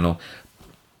each panel.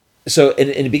 So in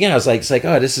the beginning, I was like, it's like,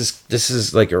 oh, this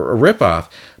is like a ripoff.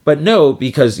 But no,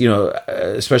 because,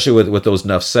 especially with those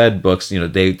Nuff Said books,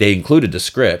 they included the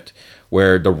script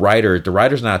where the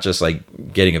writer's not just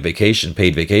like getting a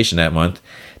paid vacation that month.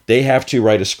 They have to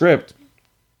write a script.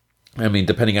 I mean,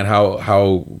 depending on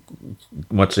how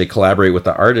much they collaborate with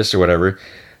the artist or whatever,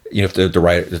 if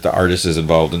the artist is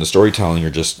involved in the storytelling or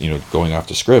just going off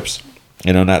the scripts.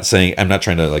 And I'm not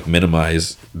trying to like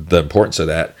minimize the importance of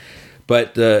that,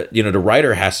 but the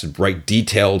writer has to write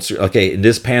detailed. Okay, in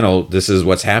this panel, this is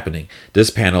what's happening. This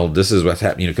panel, this is what's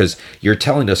happening. Because you're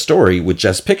telling a story with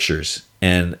just pictures,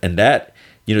 and that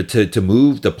to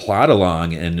move the plot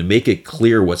along and to make it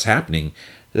clear what's happening.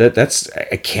 That's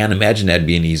I can't imagine that'd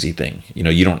be an easy thing.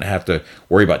 You don't have to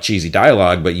worry about cheesy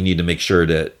dialogue, but you need to make sure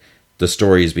that the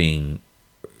story is being,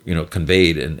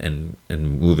 conveyed and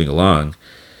moving along.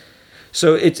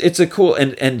 So it's a cool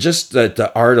and just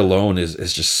the art alone is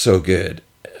just so good,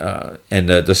 and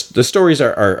the stories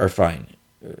are fine,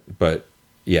 but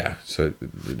yeah. So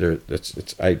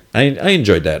I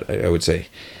enjoyed that. I would say,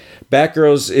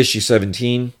 Batgirl's issue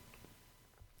 17.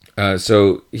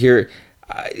 So here.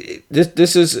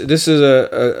 This is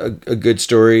a good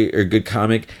story or good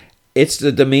comic. It's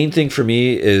the main thing for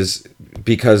me is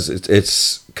because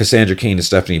it's Cassandra Cain and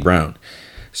Stephanie Brown.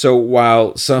 So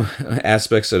while some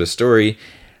aspects of the story,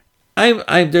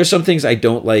 there's some things I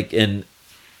don't like, and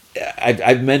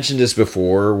I've mentioned this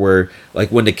before, where like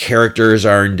when the characters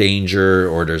are in danger,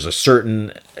 or there's a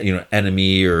certain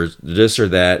enemy, or this or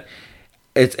that,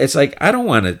 it's like I don't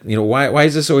want to. Why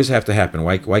does this always have to happen?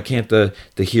 Why can't the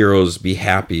heroes be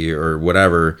happy or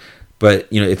whatever? But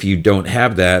if you don't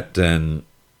have that, then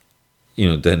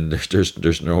then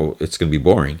there's no. It's going to be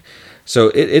boring. So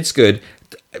it's good.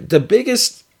 The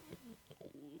biggest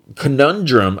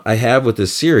conundrum I have with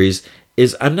this series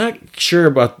is I'm not sure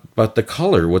about the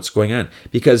color, what's going on,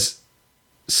 because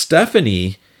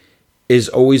Stephanie is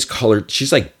always colored.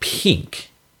 She's like pink,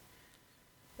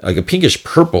 like a pinkish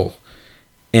purple,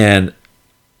 and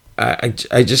I don't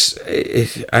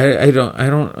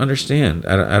understand.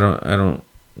 I don't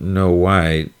know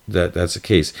why that's the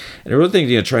case. And the real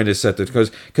thing, trying to set the,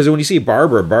 because when you see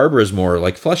Barbara is more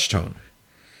like flesh tone,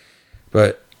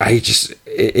 but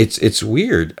it's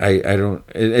weird. I don't.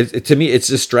 To me, it's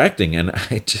distracting, and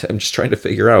I'm just trying to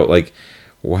figure out like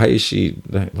why is she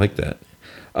like that.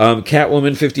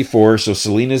 Catwoman 54. So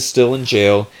Selina's still in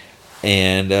jail,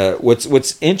 and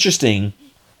what's interesting,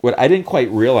 what I didn't quite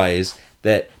realize,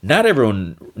 that not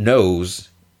everyone knows.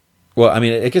 Well, I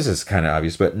mean, I guess it's kind of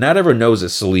obvious, but not everyone knows that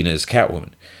Selina is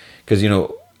Catwoman, because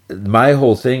my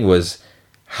whole thing was,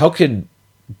 how could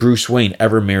Bruce Wayne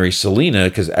ever marry Selina,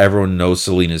 because everyone knows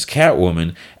Selina's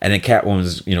Catwoman, and then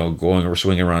Catwoman's going or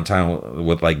swinging around town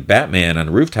with like Batman on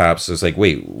rooftops. So it's like,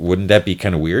 wait, wouldn't that be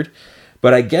kind of weird?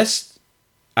 But I guess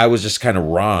I was just kind of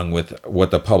wrong with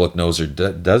what the public knows or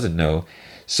doesn't know.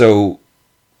 So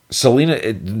Selina,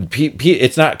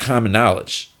 it's not common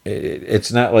knowledge.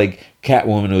 It's not like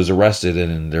Catwoman was arrested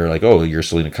and they're like, oh, you're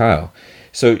Selina Kyle.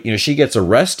 So, she gets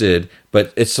arrested,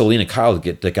 but it's Selina Kyle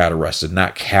that got arrested,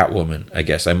 not Catwoman, I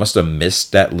guess. I must have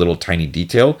missed that little tiny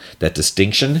detail, that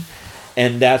distinction.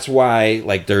 And that's why,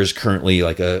 like, there's currently,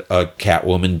 like, a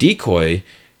Catwoman decoy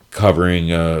covering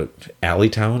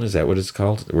Alleytown, is that what it's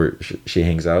called? Where she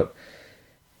hangs out.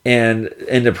 And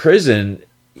in the prison,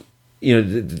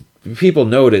 people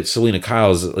know that Selina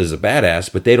Kyle is a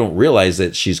badass, but they don't realize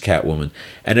that she's Catwoman.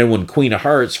 And then when Queen of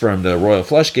Hearts from the Royal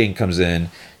Flush Gang comes in,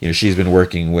 she's been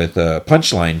working with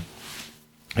Punchline,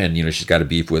 and she's got a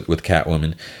beef with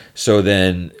Catwoman. So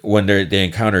then when they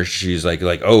encounter, she's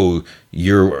like, oh,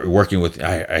 you're working with,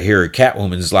 I hear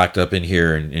Catwoman's locked up in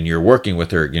here, and you're working with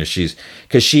her. She's,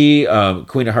 because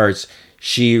Queen of Hearts,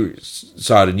 she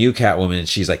saw the new Catwoman, and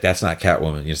she's like, that's not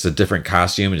Catwoman. It's a different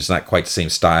costume, and it's not quite the same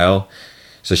style.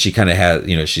 So she kind of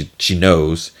has, she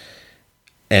knows.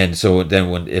 And so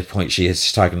then at the point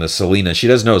she's talking to Selina, she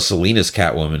doesn't know Selina's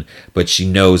Catwoman, but she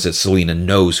knows that Selina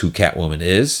knows who Catwoman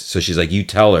is. So she's like, you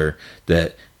tell her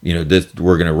that,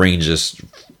 we're going to arrange this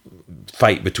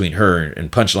fight between her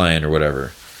and Punchline or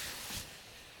whatever.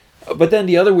 But then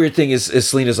the other weird thing is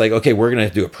Selina's like, okay, we're going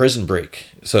to do a prison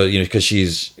break. So, because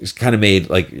she's kind of made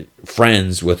like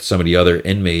friends with some of the other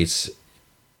inmates.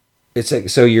 It's like,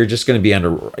 so you're just going to be you're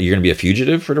going to be a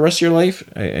fugitive for the rest of your life?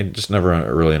 I just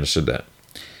never really understood that.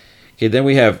 Okay, then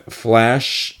we have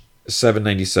Flash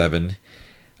 797.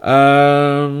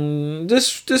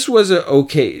 This was an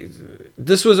okay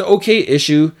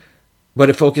issue, but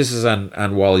it focuses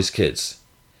on Wally's kids,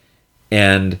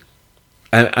 and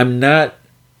I'm not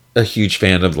a huge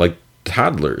fan of like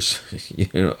toddlers,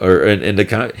 or in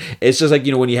the it's just like,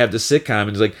 when you have the sitcom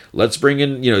and it's like, let's bring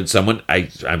in someone,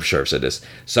 I'm sure I've said this,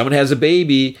 someone has a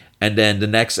baby, and then the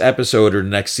next episode or the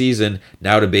next season,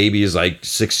 now the baby is like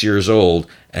 6 years old,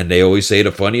 and they always say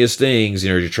the funniest things,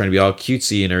 you're trying to be all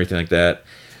cutesy and everything like that.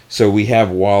 So we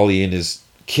have Wally and his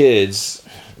kids,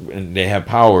 and they have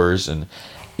powers, and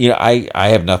I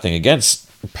have nothing against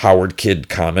powered kid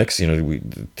comics.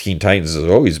 Teen Titans has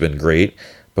always been great.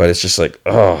 But it's just like,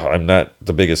 oh, I'm not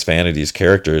the biggest fan of these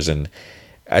characters. And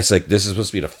it's like, this is supposed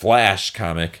to be the Flash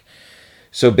comic.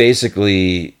 So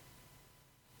basically,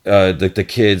 the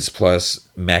kids plus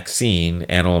Maxine,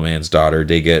 Animal Man's daughter,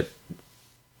 they get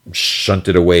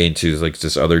shunted away into like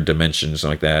this other dimension,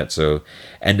 something like that. So,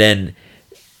 and then,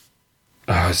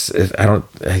 I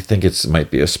think it might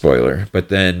be a spoiler. But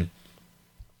then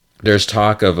there's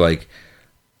talk of like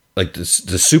the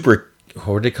super, what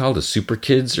were they called? The super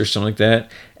kids or something like that.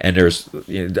 And there's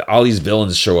all these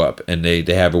villains show up, and they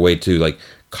have a way to like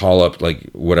call up like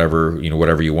whatever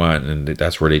you want, and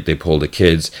that's where they pull the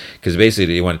kids, because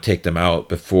basically they want to take them out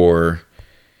before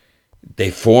they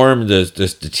form the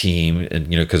team, and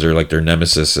because they're like their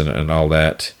nemesis and all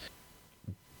that.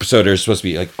 So there's supposed to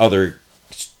be like other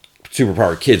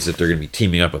superpowered kids that they're going to be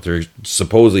teaming up with. They're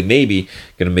supposedly maybe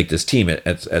going to make this team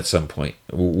at some point.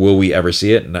 Will we ever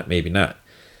see it? Not, maybe not.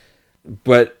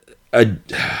 But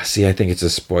see, I think it's a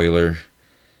spoiler.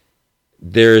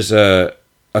 There's a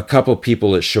couple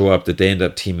people that show up that they end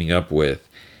up teaming up with,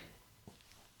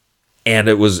 and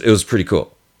it was pretty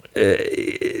cool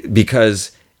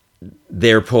because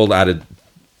they're pulled out of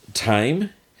time.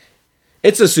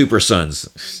 It's a Super Sons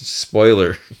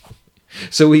spoiler.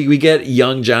 So we get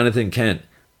young Jonathan Kent.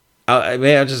 I'll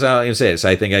even say it. So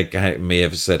I think I may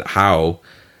have said how,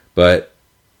 but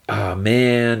oh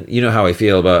man, you know how I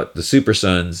feel about the Super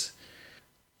Sons.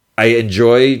 I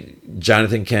enjoy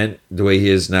Jonathan Kent the way he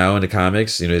is now in the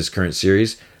comics, his current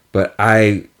series, but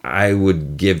I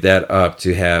would give that up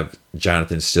to have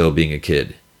Jonathan still being a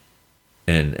kid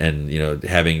and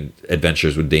having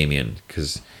adventures with Damien,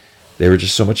 because they were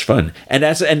just so much fun. And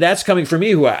that's coming from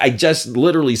me, who I just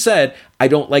literally said I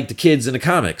don't like the kids in the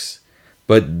comics,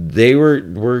 but they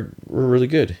were really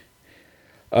good.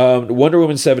 Wonder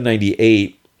Woman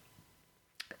 798,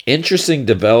 interesting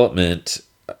development.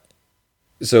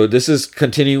 So this is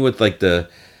continuing with like the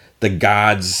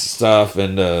gods stuff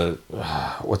and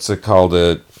what's it called?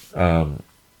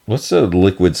 What's the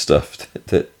liquid stuff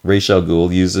that Ra's al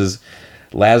Ghul uses?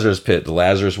 Lazarus Pit, the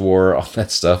Lazarus War, all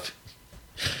that stuff.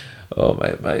 Oh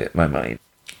my mind.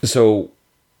 So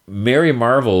Mary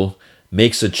Marvel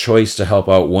makes a choice to help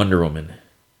out Wonder Woman,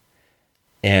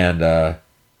 and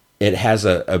it has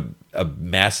a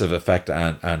massive effect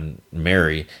on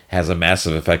Mary, has a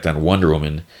massive effect on Wonder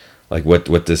Woman. Like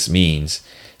what this means.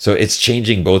 So it's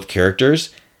changing both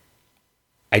characters.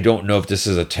 I don't know if this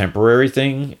is a temporary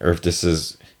thing or if this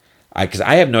is, because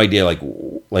I have no idea.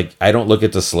 Like I don't look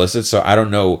at the solicits, so I don't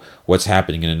know what's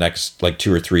happening in the next like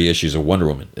 2 or 3 issues of Wonder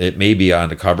Woman. It may be on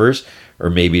the covers, or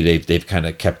maybe they've kind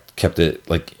of kept it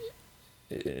like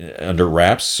under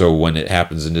wraps. So when it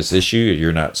happens in this issue,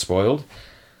 you're not spoiled.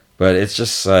 But it's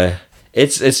just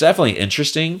it's definitely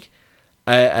interesting.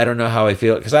 I don't know how I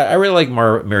feel, because I really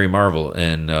like Mary Marvel,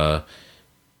 and so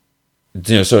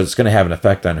it's going to have an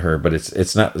effect on her, but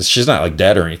it's not, she's not like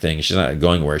dead or anything. She's not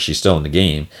going where, she's still in the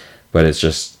game, but it's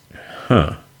just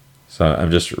so I'm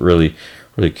just really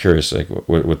curious like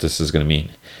what this is going to mean.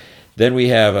 Then we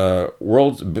have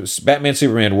Batman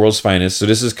Superman World's Finest. So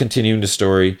this is continuing the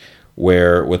story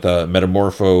where with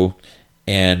Metamorpho,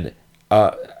 and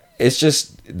it's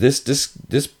just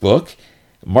this book.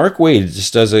 Mark Waid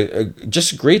just does a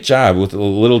great job with a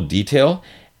little detail,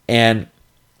 and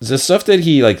the stuff that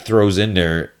he like throws in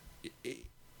there,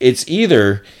 it's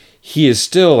either he is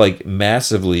still like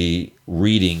massively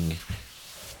reading,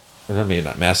 maybe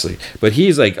not massively, but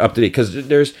he's like up to date,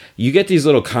 because you get these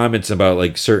little comments about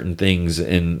like certain things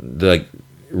in the like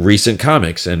recent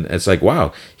comics, and it's like,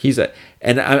 wow,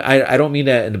 and I don't mean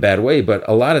that in a bad way, but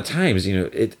a lot of times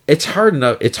it's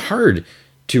hard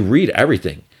to read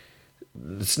everything.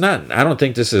 It's not, I don't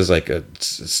think this is like a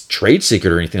trade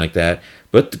secret or anything like that,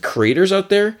 but the creators out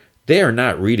there, they are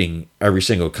not reading every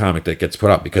single comic that gets put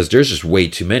out, because there's just way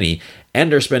too many, and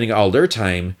they're spending all their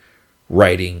time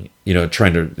writing,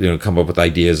 trying to come up with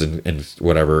ideas and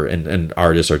whatever, and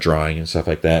artists are drawing and stuff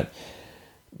like that.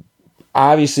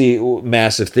 Obviously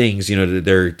massive things,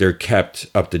 they're kept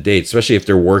up to date, especially if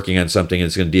they're working on something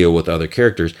that's going to deal with other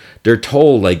characters. They're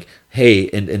told like, hey,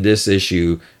 in this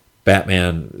issue,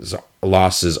 Batman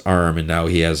lost his arm and now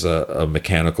he has a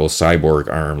mechanical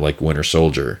cyborg arm like Winter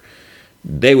Soldier.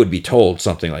 They would be told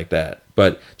something like that,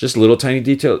 but just little tiny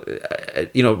detail.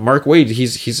 Mark Waid,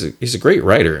 he's a great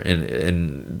writer,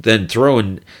 and then throw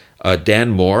in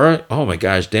Dan Mora. Oh my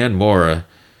gosh, Dan Mora,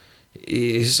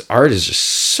 his art is just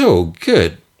so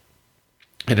good.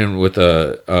 And then with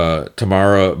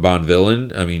Tamara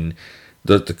Bonvillain, I mean,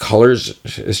 the colors,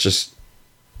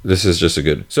 this is just a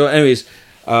good. So anyways,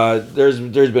 there's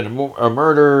been a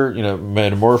murder.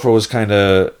 Metamorpho was kind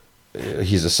of,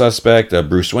 he's a suspect.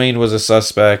 Bruce Wayne was a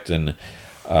suspect, and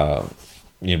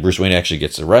Bruce Wayne actually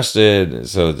gets arrested.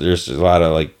 So there's a lot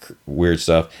of like weird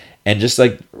stuff, and just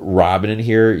like Robin in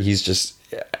here, he's just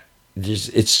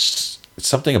it's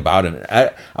something about him.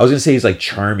 I was gonna say he's like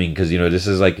charming, because this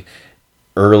is like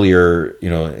earlier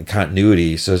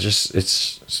continuity. So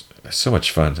it's so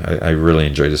much fun. I really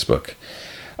enjoy this book.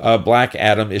 Black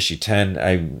Adam issue 10.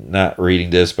 I'm not reading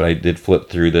this, but I did flip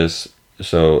through this.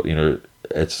 So,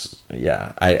 it's,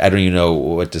 yeah, I don't even know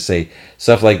what to say.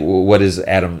 Stuff like, what is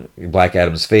Black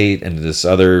Adam's fate? And this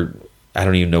other, I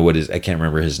don't even know I can't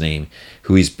remember his name,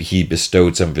 he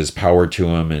bestowed some of his power to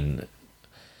him, and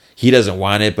he doesn't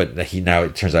want it, but now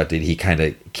it turns out that he kind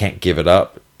of can't give it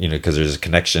up, because there's a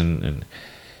connection, and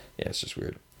yeah, it's just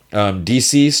weird.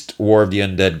 Deceased, War of the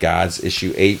Undead Gods,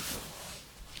 issue 8.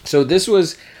 So this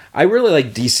was, I really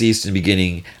liked Deceased in the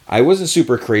beginning. I wasn't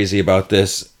super crazy about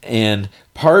this, and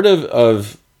part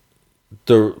of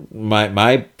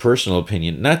my personal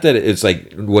opinion, not that it's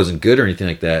like it wasn't good or anything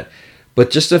like that, But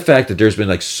just the fact that there's been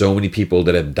like so many people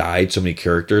that have died, so many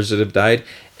characters that have died,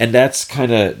 and that's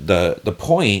kind of the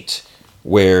point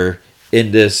where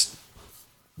in this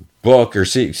book, or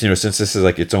see, since this is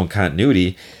like its own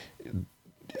continuity,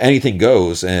 anything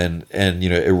goes, and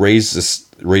it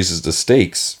raises the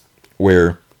stakes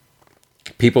where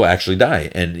people actually die,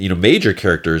 and major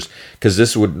characters, because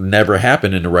this would never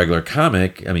happen in a regular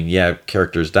comic. I mean, yeah,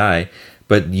 characters die,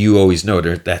 but you always know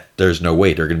that there's no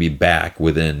way they're going to be back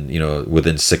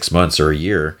within 6 months or a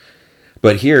year.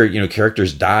 But here,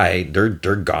 characters die, they're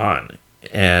gone,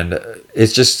 and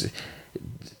it's just,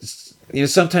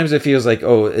 sometimes it feels like,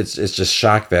 oh, it's just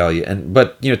shock value,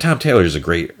 but Tom Taylor is a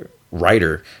great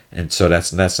writer, and so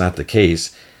that's not the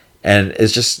case, and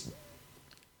it's just,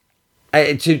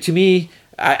 to me,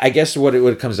 I guess what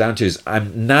it comes down to is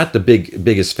I'm not the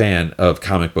biggest fan of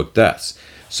comic book deaths.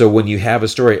 So when you have a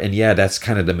story, and yeah, that's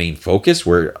kind of the main focus,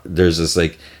 where there's this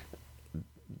like,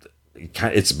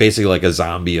 it's basically like a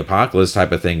zombie apocalypse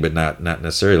type of thing, but not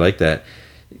necessarily like that.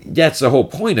 That's the whole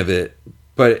point of it.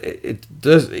 But it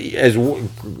does, as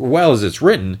well as it's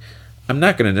written, I'm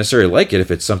not going to necessarily like it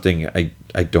if it's something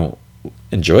I don't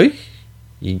enjoy.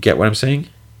 You get what I'm saying?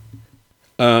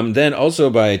 Then also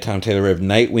by Tom Taylor, we have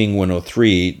Nightwing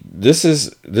 103. This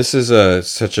is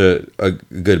such a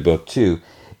good book too.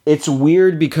 It's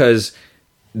weird because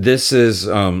this is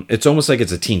it's almost like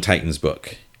it's a Teen Titans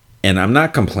book, and I'm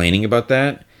not complaining about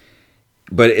that,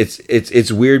 but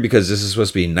it's weird because this is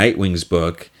supposed to be Nightwing's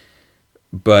book,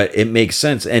 but it makes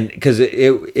sense, and because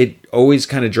it always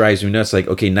kind of drives me nuts. Like,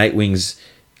 okay, Nightwing's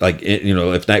like,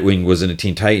 if Nightwing was in a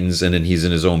Teen Titans and then he's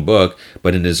in his own book,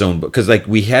 but in his own book, because like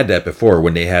we had that before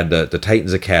when they had the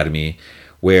Titans Academy,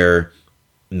 where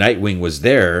Nightwing was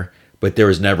there, but there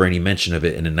was never any mention of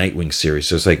it in a Nightwing series.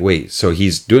 So it's like, wait, so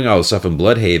he's doing all the stuff in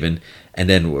Bloodhaven, and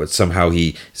then somehow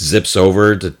he zips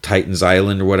over to Titan's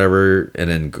Island or whatever, and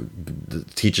then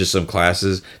teaches some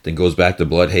classes, then goes back to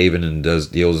Bloodhaven and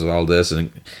deals with all this.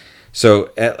 And so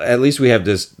at least we have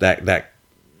that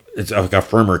it's like a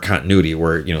firmer continuity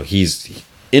where, he's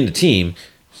in the team.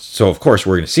 So of course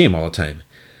we're going to see him all the time.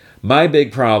 My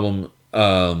big problem,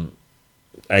 I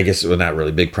guess, well, not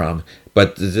really big problem,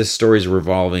 but this story is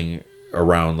revolving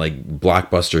around like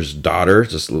Blockbuster's daughter,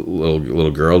 just a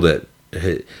little girl that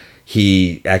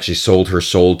he actually sold her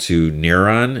soul to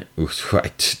Neron, who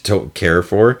I don't care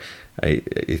for. I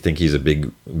think he's a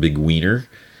big wiener,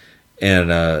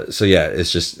 and so yeah,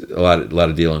 it's just a lot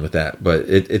of dealing with that. But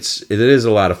it is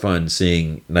a lot of fun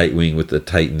seeing Nightwing with the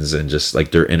Titans and just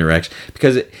like their interaction,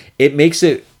 because it makes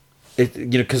it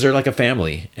because they're like a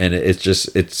family, and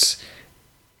it's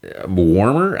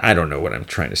warmer. I don't know what I'm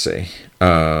trying to say.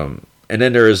 And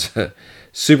then there's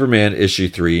Superman issue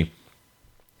 3.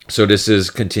 So this is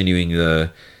continuing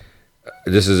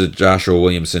this is a Joshua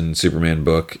Williamson Superman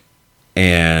book,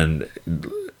 and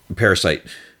Parasite.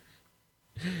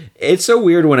 It's so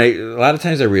weird when a lot of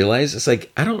times I realize it's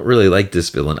like, I don't really like this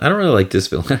villain. I don't really like this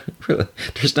villain.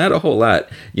 There's not a whole lot.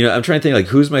 I'm trying to think like,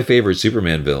 who's my favorite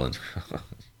Superman villain?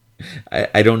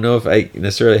 I don't know if I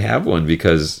necessarily have one,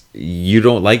 because you're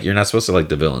not supposed to like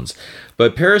the villains.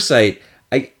 But Parasite,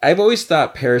 I've always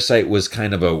thought Parasite was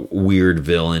kind of a weird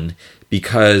villain,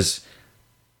 because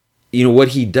what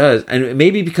he does, and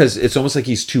maybe because it's almost like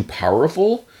he's too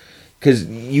powerful, because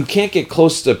you can't get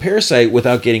close to Parasite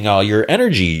without getting all your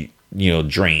energy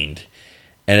drained,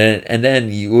 and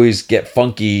then you always get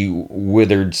funky,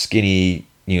 withered, skinny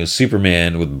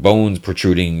Superman with bones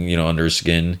protruding under his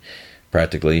skin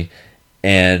practically,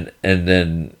 and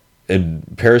then in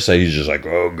Parasite he's just like,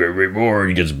 oh, give me more, and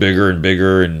he gets bigger and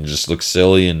bigger and just looks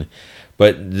silly.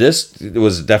 But this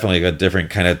was definitely a different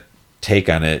kind of take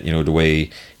on it, the way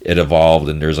it evolved,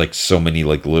 and there's like so many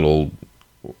like little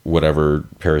whatever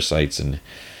parasites, and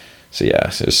so yeah,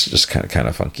 so it's just kind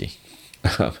of funky.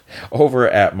 Over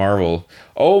at Marvel,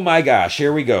 oh my gosh,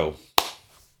 here we go.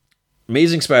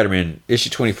 Amazing Spider-Man issue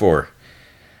 24.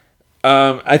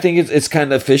 I think it's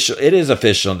kind of official. It is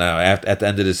official now at the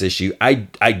end of this issue. I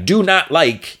do not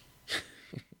like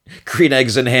green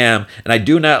eggs and ham, and I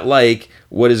do not like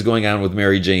what is going on with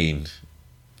Mary Jane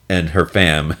and her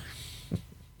fam.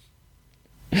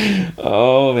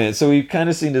 Oh man, so we've kind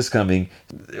of seen this coming.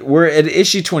 We're at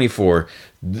issue 24.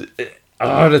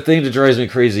 The thing that drives me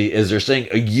crazy is they're saying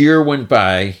a year went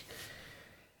by,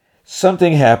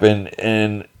 something happened,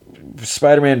 and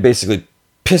Spider-Man basically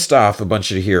pissed off a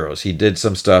bunch of heroes. He did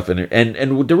some stuff, and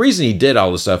the reason he did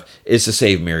all this stuff is to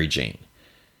save Mary Jane.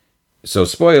 So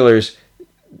spoilers,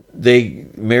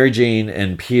 Mary Jane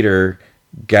and Peter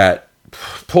got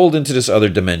pulled into this other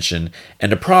dimension,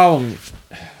 and the problem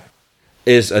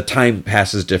is time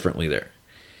passes differently there.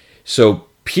 So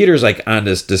Peter's like on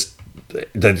this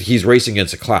that he's racing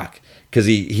against the clock because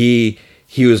he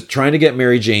was trying to get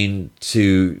Mary Jane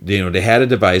to, they had a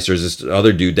device. There's this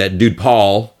other dude, that dude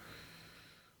Paul,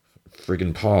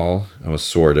 friggin' Paul. I was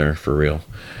sore there for real.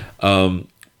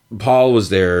 Paul was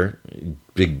there,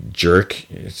 big jerk.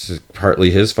 It's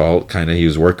partly his fault, kind of. He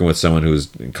was working with someone who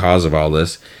was the cause of all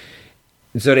this.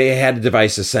 And so they had a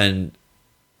device to send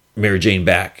Mary Jane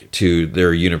back to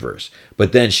their universe.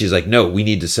 But then she's like, no, we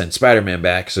need to send Spider-Man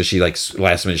back. So she, like,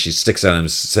 last minute, she sticks on him,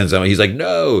 sends him. He's like,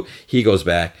 no. He goes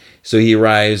back. So he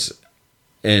arrives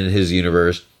in his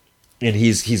universe, and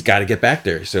he's got to get back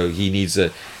there. So he needs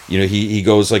to, he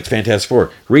goes like Fantastic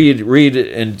Four. Reed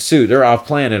and Sue, they're off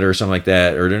planet or something like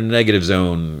that, or they're in a negative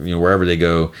zone, wherever they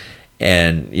go.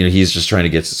 And, he's just trying to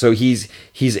get, so he's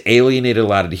alienated a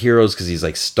lot of the heroes because he's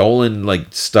like stolen like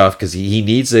stuff because he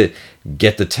needs to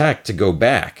get the tech to go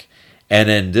back. And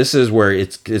then this is where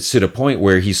it's to the point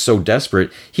where he's so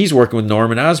desperate, he's working with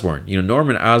Norman Osborn.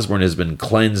 Norman Osborn has been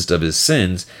cleansed of his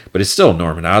sins, but it's still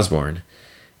Norman Osborn.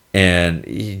 And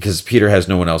because Peter has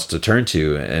no one else to turn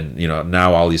to. And,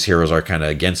 now all these heroes are kind of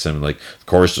against him. Like, of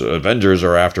course, Avengers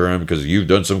are after him because you've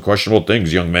done some questionable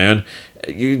things, young man.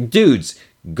 You dudes,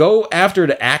 go after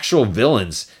the actual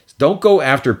villains. Don't go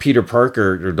after Peter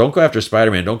Parker, or don't go after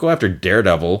Spider-Man. Don't go after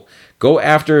Daredevil. Go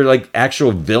after like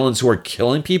actual villains who are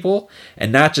killing people,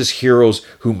 and not just heroes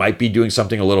who might be doing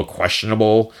something a little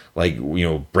questionable, like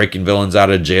breaking villains out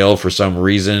of jail for some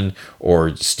reason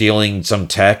or stealing some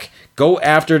tech. Go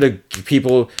after the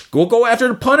people. Go after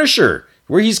the Punisher,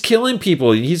 where he's killing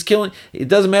people. He's killing. It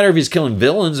doesn't matter if he's killing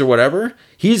villains or whatever.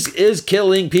 He is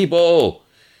killing people.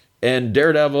 And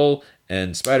Daredevil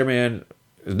and Spider-Man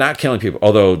is not killing people,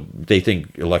 although they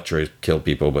think Elektra killed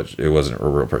people, but it wasn't a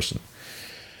real person.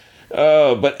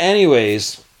 But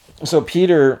anyways, so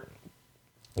Peter,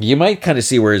 you might kind of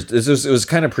see where it was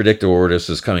kind of predictable where this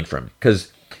was coming from.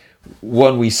 Because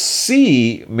when we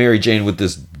see Mary Jane with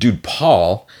this dude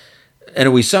Paul,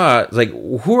 and we saw, like,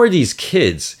 who are these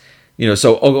kids?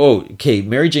 Okay,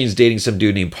 Mary Jane's dating some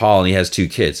dude named Paul, and he has 2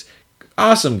 kids.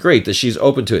 Awesome, great that she's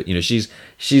open to it.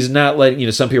 She's not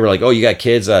letting, some people are like, oh, you got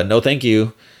kids? No, thank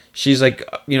you. She's like,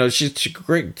 she's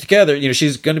great together.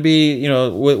 She's going to be,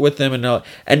 with them and all.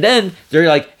 And then they're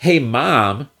like, hey,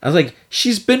 mom. I was like,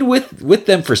 she's been with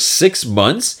them for 6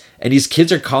 months and these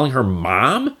kids are calling her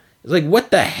mom? It's like,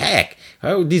 what the heck?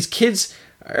 How, these kids,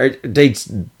 are they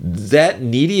that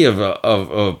needy of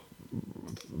a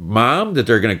mom that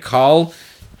they're going to call?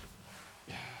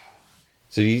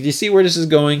 So you see where this is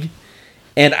going?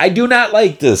 And I do not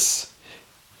like this.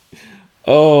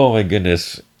 Oh, my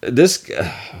goodness. This,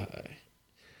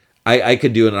 I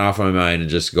could do it off my mind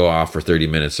and just go off for 30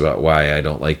 minutes about why I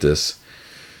don't like this.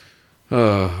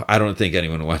 I don't think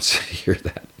anyone wants to hear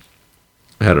that.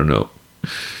 I don't know.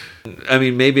 I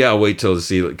mean, maybe I'll wait till to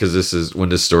see, because this is when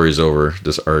this story's over,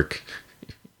 this arc.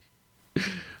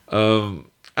 I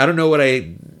don't know what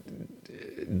I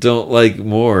don't like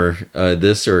more,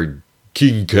 this or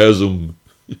King Chasm.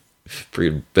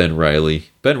 Freaking Ben Reilly.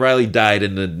 Ben Reilly died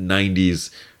in the 90s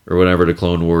or whatever the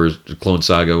Clone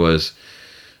Saga was.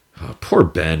 Oh, poor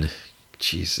Ben.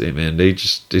 Jeez, man, they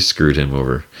screwed him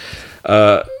over.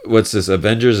 What's this?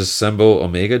 Avengers Assemble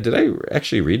Omega. Did I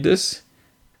actually read this?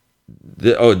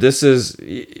 This is.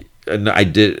 I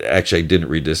didn't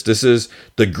read this. This is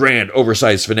the grand,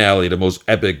 oversized finale, the most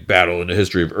epic battle in the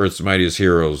history of Earth's mightiest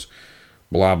heroes.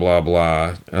 Blah blah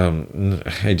blah.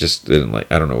 I just didn't like.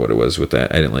 I don't know what it was with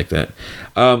that. I didn't like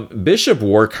that. Bishop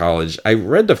War College. I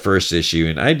read the first issue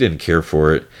and I didn't care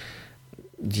for it.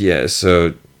 Yeah.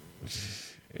 So,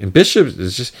 and Bishop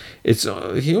is just.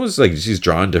 He was like he's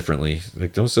drawn differently.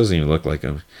 Like those doesn't even look like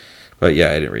him. But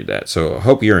yeah, I didn't read that. So I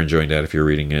hope you're enjoying that if you're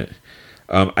reading it.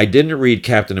 I didn't read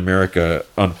Captain America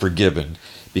Unforgiven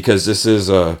because this is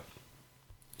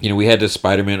we had this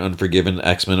Spider-Man Unforgiven,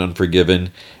 X-Men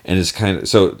Unforgiven, and it's kind of...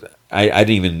 So, I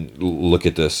didn't even look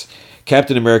at this.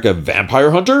 Captain America Vampire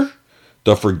Hunter?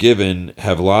 The Forgiven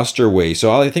have lost their way.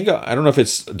 So, I don't know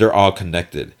if they're all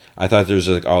connected. I thought there's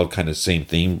like all kind of same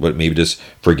theme, but maybe this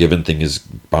Forgiven thing is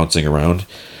bouncing around.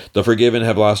 The Forgiven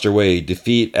have lost their way.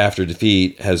 Defeat after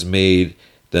defeat has made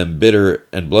them bitter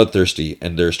and bloodthirsty,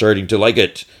 and they're starting to like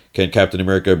it. Can Captain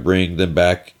America bring them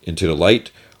back into the light?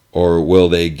 Or will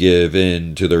they give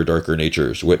in to their darker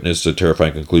natures? Witness the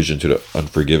terrifying conclusion to the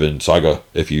Unforgiven saga,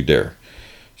 if you dare.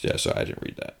 Yeah, so I didn't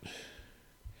read that.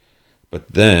 But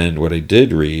then, what I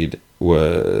did read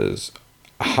was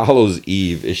Hallows'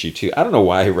 Eve, issue 2. I don't know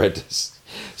why I read this.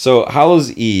 So,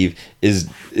 Hallows' Eve is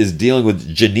dealing with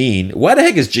Janine. Why the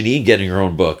heck is Janine getting her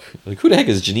own book? Like, who the heck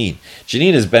is Janine?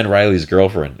 Janine is Ben Reilly's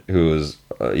girlfriend, who was,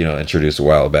 introduced a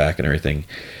while back and everything.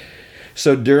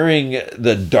 So during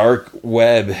the dark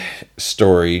web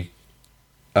story,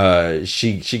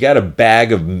 she got a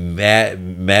bag of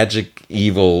magic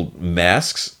evil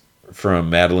masks from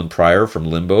Madeline Pryor from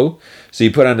Limbo. So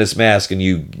you put on this mask and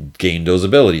you gain those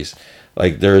abilities.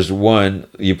 Like there's one,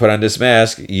 you put on this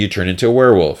mask, you turn into a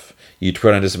werewolf. You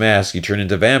put on this mask, you turn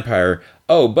into a vampire.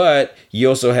 Oh, but you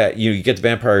also have, you get the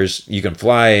vampires, you can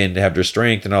fly and have their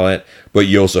strength and all that, but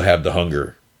you also have the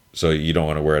hunger. So you don't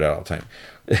want to wear it out all the time.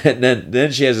 And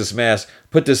then she has this mask.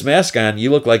 Put this mask on, you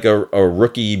look like a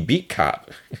rookie beat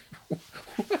cop.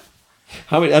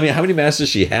 How many masks does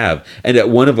she have? And that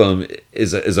one of them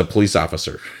is a police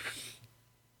officer.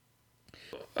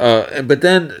 But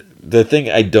then the thing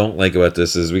I don't like about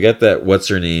this is we got that, what's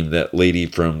her name, that lady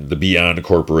from the Beyond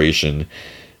Corporation,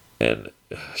 and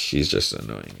she's just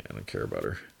annoying. I don't care about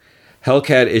her.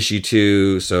 Hellcat issue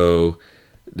 2. So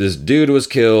this dude was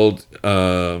killed.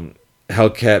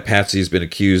 Hellcat Patsy's been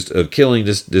accused of killing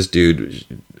this dude,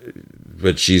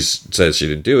 but she says she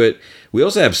didn't do it. We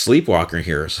also have Sleepwalker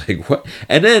here. It's like, what?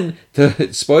 And then the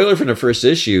spoiler from the first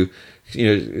issue,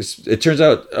 it turns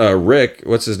out Rick,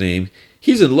 what's his name?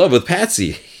 He's in love with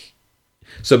Patsy.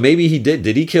 So maybe he did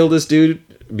he kill this dude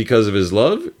because of his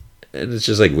love? And it's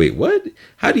just like, wait, what?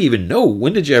 How do you even know?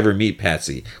 When did you ever meet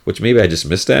Patsy? Which maybe I just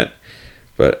missed that.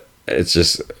 But it's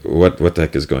just, what the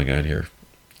heck is going on here?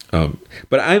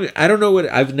 But I don't know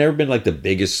I've never been like the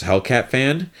biggest Hellcat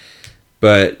fan,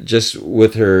 but just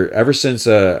with her ever since,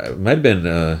 it might have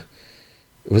been,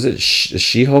 was it a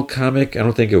She-Hulk comic? I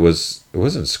don't think it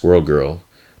wasn't Squirrel Girl,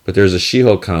 but there's a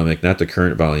She-Hulk comic, not the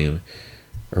current volume.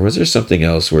 Or was there something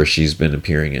else where she's been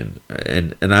appearing in?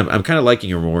 And I'm kind of liking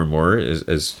her more and more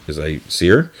as I see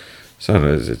her. So I don't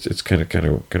know, it's kind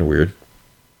of weird.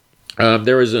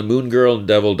 There was a Moon Girl and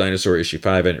Devil Dinosaur issue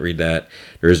 5. I didn't read that.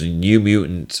 There's a New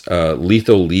Mutant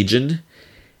Lethal Legion,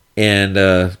 and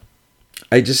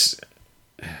I just,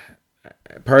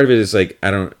 part of it is like,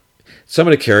 some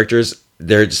of the characters,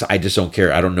 I just don't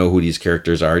care. I don't know who these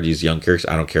characters are. These young characters,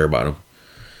 I don't care about them.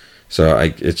 So I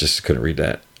just couldn't read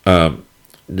that.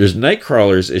 There's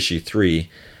Nightcrawlers issue 3.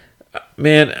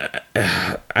 Man,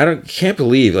 I can't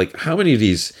believe like how many of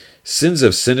these Sins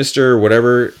of Sinister,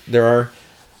 whatever there are.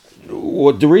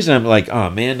 Well, the reason I'm like, oh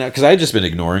man, because I've just been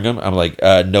ignoring them. I'm like,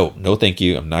 no, thank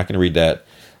you. I'm not going to read that.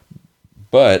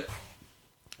 But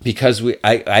because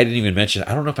I didn't even mention,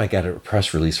 I don't know if I got a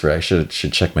press release for it. I should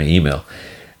check my email.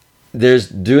 There's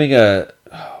doing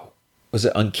was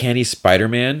it Uncanny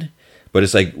Spider-Man? But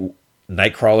it's like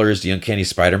Nightcrawler is the Uncanny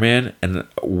Spider-Man. And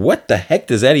what the heck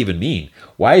does that even mean?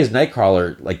 Why is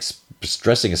Nightcrawler like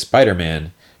dressing as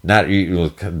Spider-Man, not a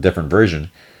different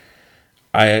version?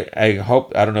 I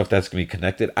hope, I don't know if that's going to be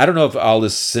connected. I don't know if all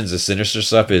this Sins of Sinister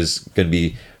stuff is going to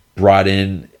be brought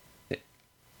in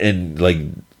like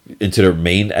into the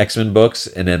main X-Men books,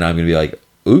 and then I'm going to be like,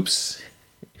 oops.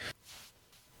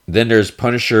 Then there's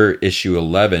Punisher issue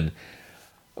 11.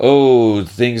 Oh,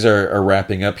 things are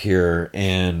wrapping up here,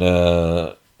 and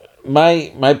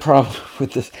my problem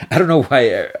with this, I don't know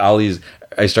why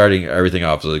I starting everything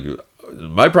off like,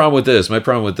 my problem with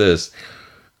this.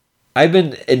 I've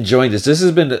been enjoying this. This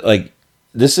has been like,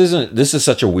 this is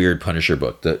such a weird Punisher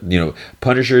book.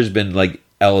 Punisher's been like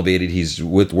elevated. He's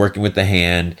working with the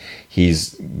hand.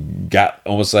 He's got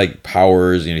almost like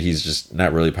powers. He's just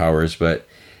not really powers, but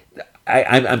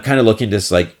I'm kind of looking at this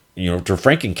like, to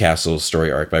Frankencastle story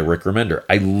arc by Rick Remender.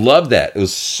 I love that. It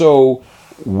was so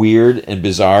weird and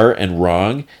bizarre and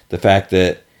wrong. The fact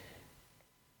that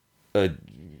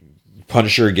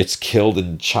Punisher gets killed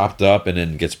and chopped up and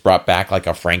then gets brought back like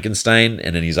a Frankenstein,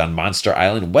 and then he's on Monster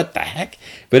Island. What the heck?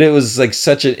 But it was like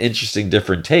such an interesting,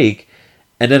 different take.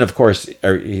 And then, of course,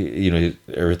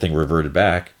 everything reverted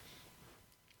back.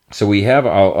 So we have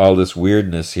all this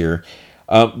weirdness here.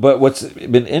 But what's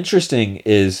been interesting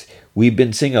is we've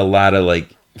been seeing a lot of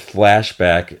like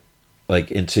flashback like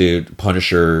into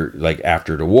Punisher, like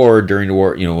after the war, during the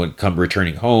war, when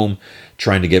returning home,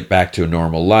 trying to get back to a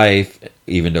normal life,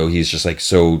 even though he's just like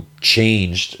so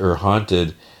changed or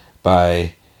haunted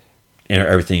by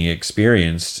everything he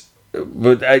experienced.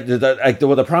 But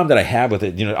the problem that I have with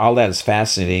it, all that is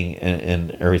fascinating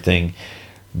and everything,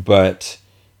 but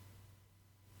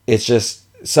it's just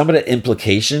some of the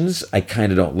implications I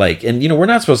kind of don't like. And, we're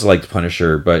not supposed to like the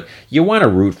Punisher, but you want to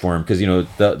root for him because,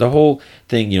 the whole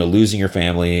thing, losing your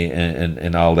family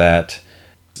and all that.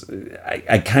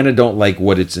 I kind of don't like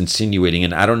what it's insinuating.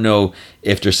 And I don't know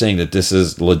if they're saying that this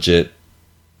is legit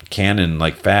canon,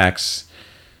 like facts,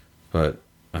 but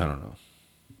I don't know.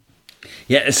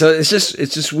 Yeah, so it's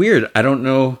just weird. I don't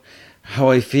know how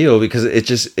I feel because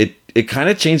it kind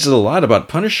of changes a lot about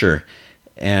Punisher.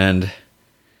 And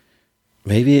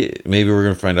maybe we're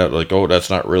gonna find out like, oh, that's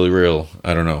not really real.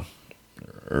 I don't know.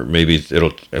 Or maybe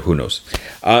it'll. Who knows?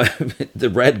 Uh, the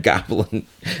Red Goblin.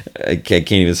 I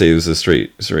can't even say this a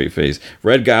straight face.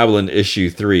 Red Goblin issue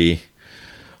 3.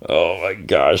 Oh my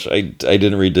gosh, I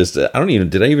didn't read this. Did I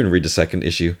even read the second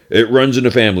issue? It runs in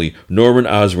the family. Norman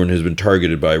Osborn has been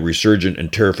targeted by a resurgent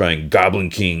and terrifying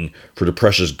Goblin King for the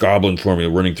precious Goblin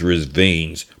formula running through his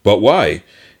veins. But why?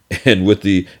 And with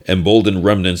the emboldened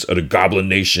remnants of the Goblin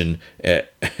Nation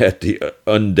at the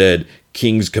undead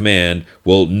King's command,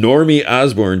 will Normie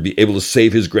Osborn be able to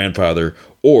save his grandfather,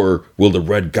 or will the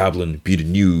Red Goblin be the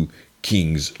new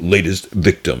King's latest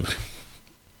victim?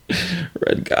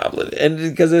 Red Goblin. And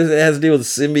because it has to deal with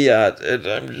symbiote, and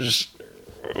I'm just...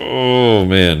 Oh,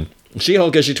 man.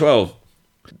 She-Hulk issue 12.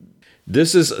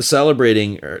 This is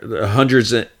celebrating the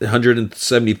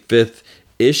 175th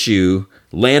issue,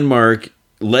 landmark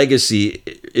legacy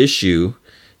issue,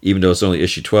 even though it's only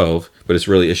issue 12, but it's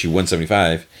really issue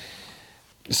 175.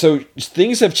 So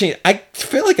things have changed. I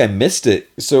feel like I missed it.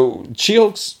 So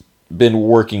She-Hulk's been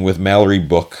working with Mallory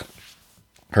Book,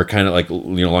 her kind of like,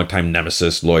 longtime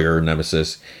lawyer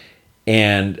nemesis,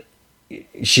 and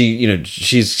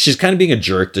she's kind of being a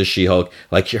jerk to She-Hulk.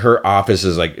 Like her office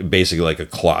is like basically like a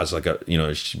closet,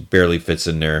 like she barely fits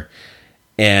in there.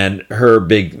 And her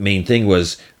big main thing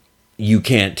was, you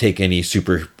can't take any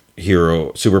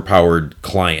superpowered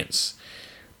clients.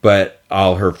 But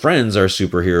all her friends are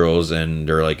superheroes, and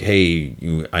they're like, hey,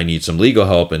 I need some legal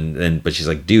help. But she's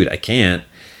like, dude, I can't.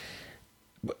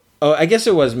 Oh, I guess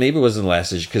maybe it was in the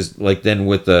last issue, because like then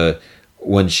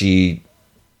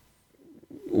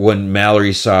when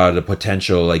Mallory saw the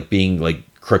potential, like being like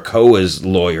Krakoa's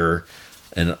lawyer,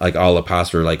 and like all the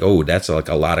possible, like, oh, that's like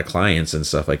a lot of clients and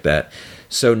stuff like that.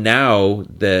 So now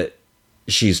that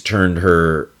she's turned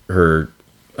her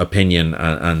opinion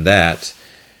on that,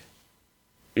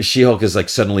 She-Hulk is like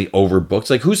suddenly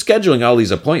overbooked. Like, who's scheduling all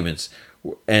these appointments?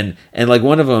 And like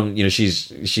one of them,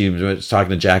 she was talking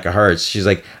to Jack of Hearts. She's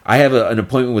like, I have an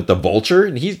appointment with the Vulture,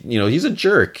 and he's a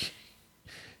jerk.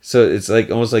 So it's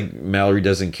like almost like Mallory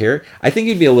doesn't care. I think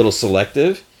he'd be a little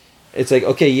selective. It's like,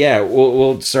 okay, yeah,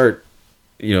 we'll start,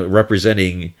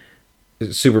 representing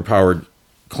superpowered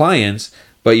clients,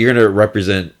 but you're going to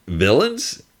represent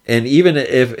villains. And even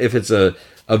if it's a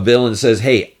villain that says,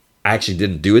 hey, I actually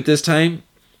didn't do it this time,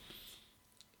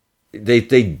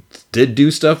 they did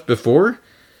do stuff before.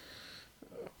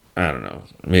 I don't know.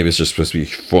 Maybe it's just supposed to be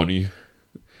funny.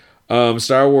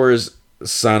 Star Wars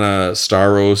Sana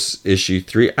Staros issue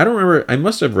 3. I don't remember. I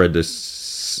must have read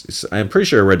this. I'm pretty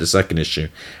sure I read the second issue.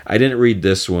 I didn't read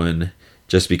this one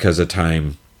just because of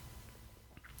time.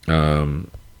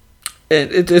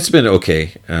 It's been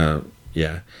okay.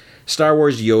 Yeah. Star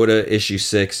Wars Yoda issue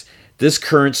 6. This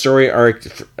current story arc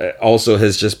also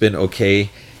has just been okay.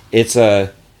 It's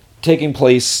taking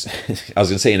place, I was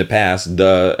going to say in the past.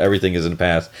 Everything is in the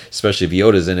past, especially if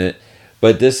Yoda's in it.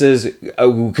 But this is,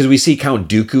 because we see Count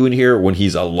Dooku in here when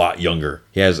he's a lot younger.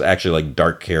 He has actually like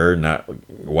dark hair, not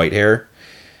white hair.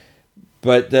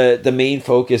 But the main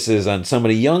focus is on some of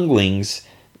the younglings.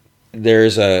 There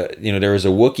was a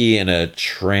Wookiee and a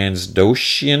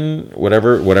Transdoshian,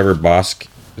 whatever Bosk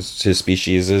his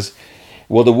species is.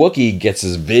 Well, the Wookiee gets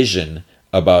his vision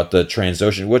about the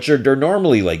Transdoshian, which they're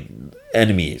normally like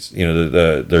enemies,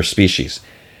 their species.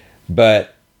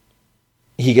 But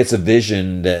he gets a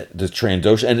vision that the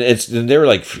Trandoshan, and they're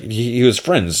like, he was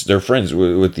friends. They're friends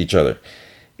with each other.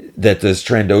 That this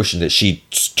Trandoshan, that she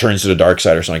turns to the dark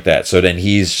side or something like that. So then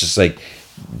he's just like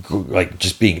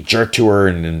just being jerked to her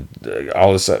and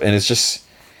all this stuff. And it's just,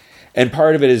 and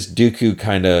part of it is Dooku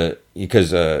kind of,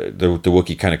 because the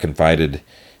Wookiee kind of confided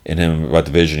in him about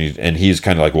the vision, and he's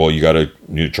kind of like, well, you gotta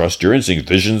trust your instincts.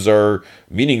 Visions are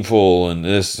meaningful, and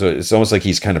this. So it's almost like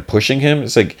he's kind of pushing him.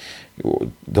 It's like,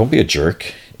 don't be a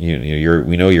jerk. We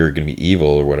know you're gonna be evil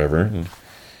or whatever.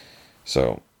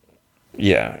 So,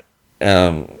 yeah,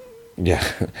 yeah.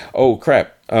 Oh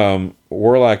crap.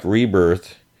 Warlock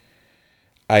Rebirth.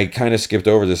 I kind of skipped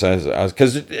over this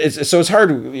because it's hard,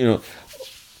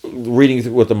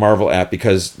 reading with the Marvel app,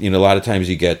 because a lot of times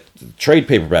you get trade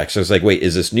paperbacks. So it's like, wait,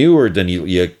 is this new? Or then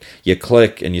you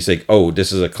click and you say, oh,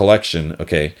 this is a collection.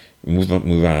 Okay,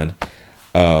 move on.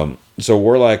 So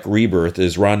Warlock Rebirth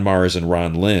is Ron Mars and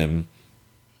Ron Lim.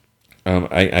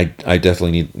 I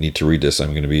definitely need to read this.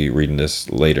 I'm going to be reading this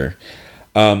later.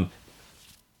 Actually,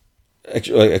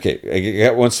 okay, I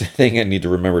got one thing I need to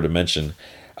remember to mention.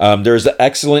 There's the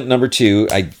excellent number 2.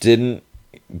 I didn't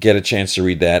get a chance to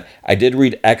read that. I did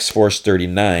read X-Force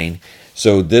 39.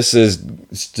 So this is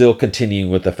still continuing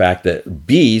with the fact that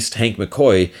Beast, Hank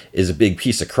McCoy, is a big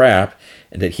piece of crap,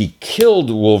 and that he killed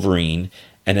Wolverine,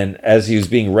 and then as he was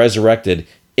being resurrected,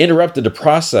 interrupted the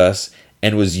process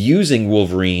and was using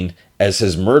Wolverine as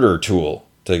his murder tool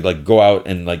to like go out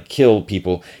and like kill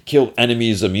people, kill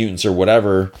enemies of mutants or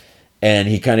whatever. And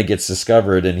he kind of gets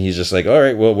discovered, and he's just like, all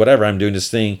right, well, whatever, I'm doing this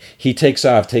thing. He takes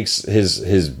his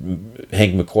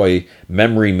Hank McCoy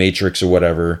memory matrix or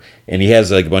whatever, and he has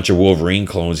like a bunch of Wolverine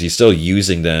clones. He's still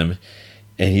using them,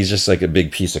 and he's just like a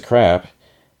big piece of crap.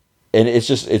 And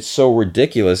it's so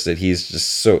ridiculous that he's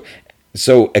just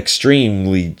so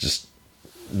extremely just,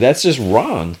 that's just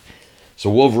wrong.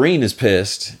 So Wolverine is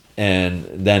pissed, and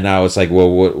then now it's like, well,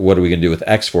 what are we gonna do with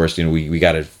X-Force? You know, we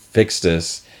got to fix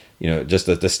this. You know, just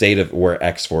the state of where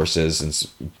X-Force is,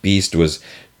 and Beast was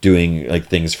doing like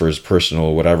things for his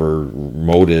personal whatever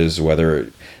motives,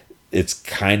 whether it's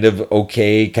kind of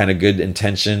okay, kind of good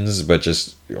intentions, but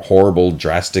just horrible,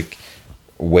 drastic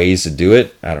ways to do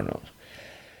it. I don't know.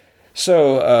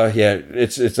 So yeah,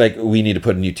 it's like we need to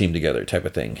put a new team together type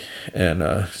of thing,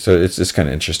 and so it's kind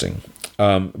of interesting.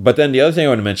 But then the other thing I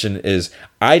want to mention is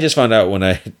I just found out when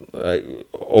I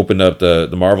opened up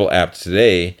the Marvel app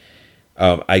today.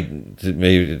 I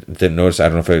maybe didn't notice. I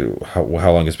don't know if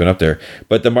how long it's been up there,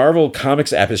 but the Marvel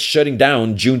Comics app is shutting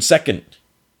down June 2nd.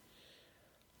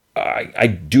 I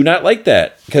do not like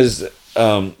that because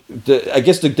I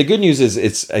guess the good news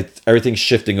is everything's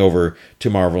shifting over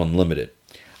to Marvel Unlimited.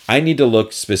 I need to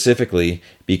look specifically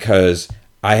because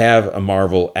I have a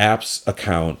Marvel apps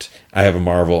account. I have a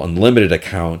Marvel Unlimited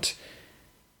account.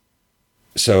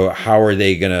 So how are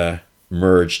they gonna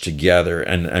merge together?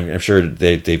 And I'm sure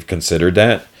they've considered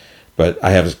that, but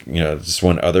I have just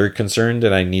one other concern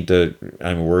that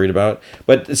I'm worried about.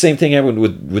 But the same thing happened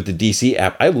with the DC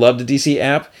app. I love the DC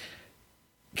app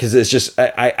because it's just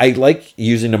I like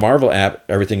using the Marvel app.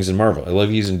 Everything's in Marvel. I love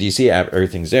using DC app.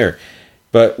 Everything's there.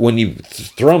 But when you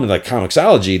throw them in like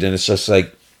Comixology, then it's just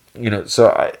like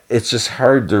it's just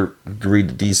hard to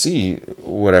read DC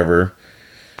whatever.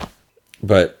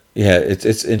 But yeah,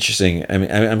 it's interesting. I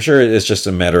mean, I'm sure it's just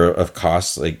a matter of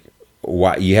cost. Like,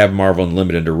 why you have Marvel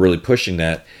Unlimited, they're really pushing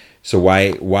that. So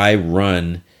why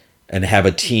run and have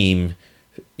a team,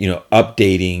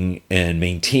 updating and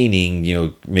maintaining,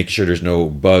 making sure there's no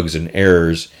bugs and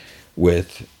errors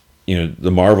with,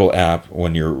 the Marvel app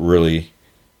when you're really,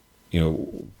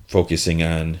 focusing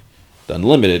on the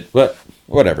Unlimited. But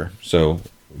whatever. So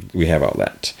we have all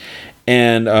that,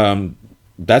 and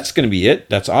that's going to be it.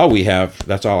 That's all we have.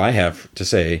 That's all I have to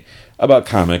say about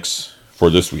comics for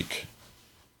this week.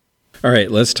 All right,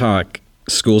 let's talk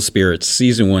School Spirits,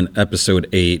 Season 1, Episode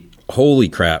 8. Holy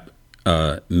crap.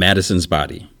 Madison's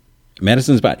body.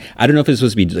 Madison's body. I don't know if it's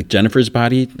supposed to be like Jennifer's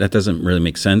body. That doesn't really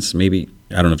make sense. Maybe,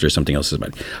 I don't know if there's something else's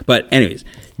body. But anyways,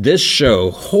 this show,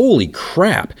 holy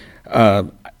crap.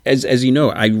 As you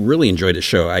know, I really enjoyed the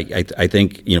show. I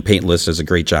think Peyton List does a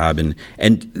great job, and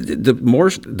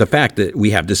the fact that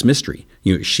we have this mystery.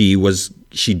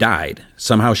 She died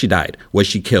somehow. She died. Was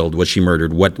she killed? Was she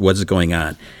murdered? What's going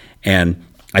on? And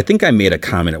I think I made a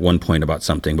comment at one point about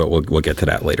something, but we'll get to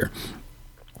that later.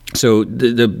 So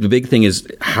the big thing is,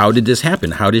 how did this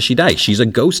happen? How did she die? She's a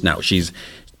ghost now. She's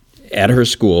at her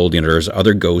school. There's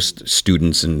other ghost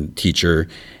students and teacher,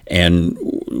 and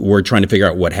we're trying to figure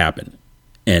out what happened.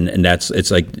 And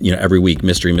it's like, every week,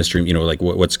 mystery, like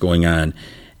what's going on.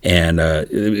 And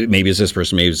maybe it's this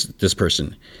person, maybe it's this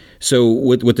person. So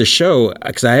with the show,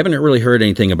 because I haven't really heard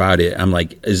anything about it, I'm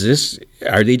like,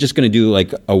 are they just going to do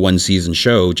like a 1-season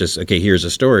show? Just, okay, here's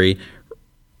a story,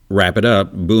 wrap it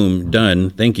up, boom, done,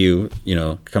 thank you,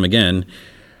 come again.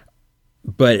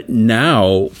 But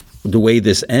now the way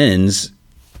this ends,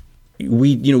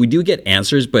 we do get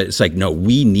answers, but it's like, no,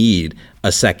 we need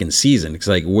a second season. It's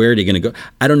like, where are they going to go?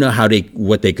 I don't know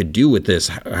what they could do with this,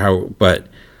 but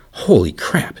holy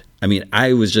crap. I mean,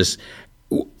 I was just,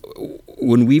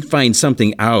 when we find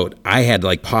something out, I had to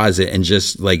like pause it and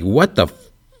just like, what the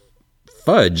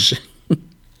fudge?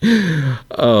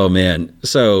 Oh man.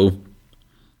 So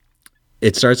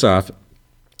it starts off,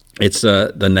 it's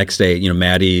the next day,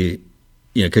 Maddie,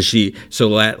 because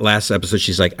last episode,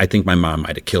 she's like, I think my mom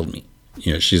might have killed me.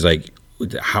 She's like,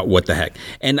 what the heck?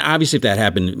 And obviously if that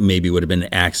happened, maybe it would have been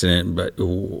an accident, but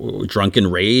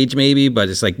drunken rage maybe, but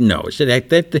it's like, no,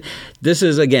 this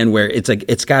is again where it's like,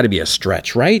 it's got to be a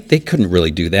stretch, right? They couldn't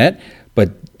really do that.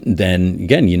 But then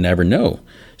again, you never know.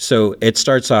 So it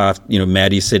starts off,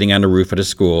 Maddie's sitting on the roof at a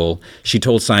school. She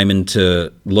told Simon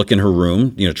to look in her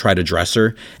room, try to dress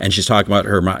her. And she's talking about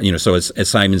her mom, so as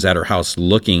Simon's at her house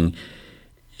looking,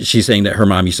 she's saying that her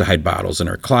mom used to hide bottles in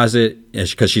her closet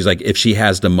because she's like, if she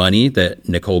has the money that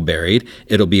Nicole buried,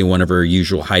 it'll be in one of her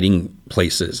usual hiding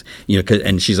places,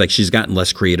 and she's like, she's gotten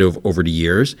less creative over the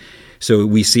years. So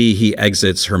we see he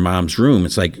exits her mom's room.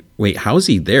 It's like, wait, how's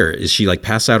he there? Is she like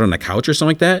passed out on the couch or something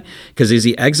like that? Because as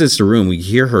he exits the room, we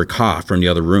hear her cough from the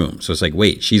other room. So it's like,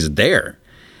 wait, she's there.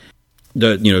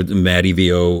 The Maddie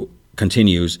VO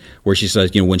continues where she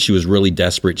says, when she was really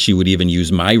desperate, she would even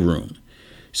use my room.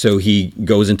 So he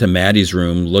goes into Maddie's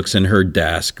room, looks in her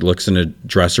desk, looks in a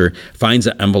dresser, finds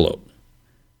an envelope.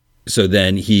 So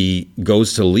then he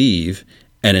goes to leave,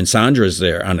 and then Sandra's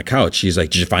there on the couch. She's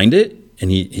like, did you find it? And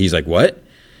he's like, what?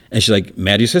 And she's like,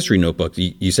 Maddie's history notebook.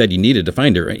 You said you needed to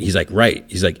find it, right? He's like, right.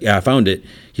 He's like, yeah, I found it.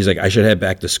 He's like, I should head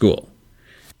back to school.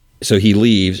 So he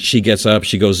leaves. She gets up.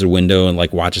 She goes to the window and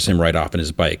like watches him ride off on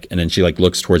his bike. And then she like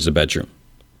looks towards the bedroom.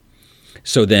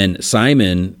 So then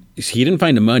Simon, he didn't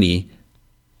find the money,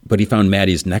 but he found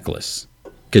Maddie's necklace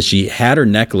because she had her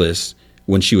necklace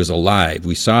when she was alive.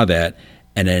 We saw that.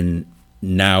 And then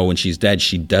now when she's dead,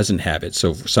 she doesn't have it.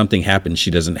 So if something happened, she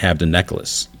doesn't have the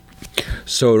necklace.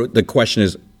 So the question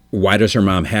is, why does her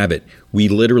mom have it? We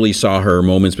literally saw her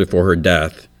moments before her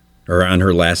death, or on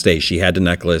her last day. She had the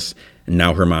necklace, and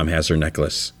now her mom has her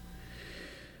necklace.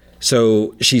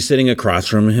 So she's sitting across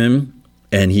from him,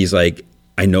 and he's like,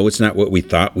 I know it's not what we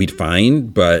thought we'd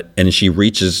find, and she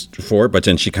reaches for it, but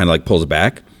then she kind of like pulls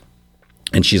back.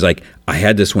 And she's like, I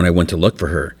had this when I went to look for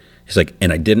her. He's like,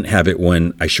 and I didn't have it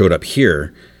when I showed up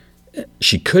here.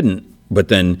 She couldn't, but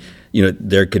then,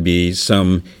 there could be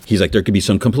some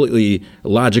completely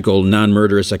logical,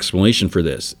 non-murderous explanation for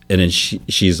this. And then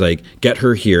she's like, get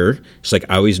her here. She's like,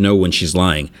 I always know when she's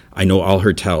lying. I know all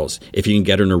her tells. If you can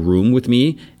get her in a room with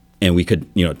me and we could,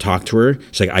 talk to her,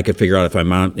 she's like, I could figure out if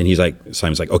I'm on. And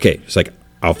Simon's like, okay. She's like,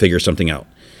 I'll figure something out.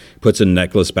 Puts a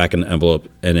necklace back in the envelope.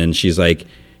 And then she's like,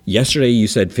 yesterday you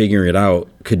said figuring it out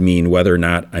could mean whether or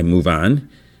not I move on.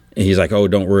 And he's like, oh,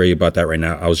 don't worry about that right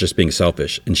now. I was just being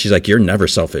selfish. And she's like, you're never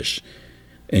selfish.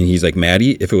 And he's like,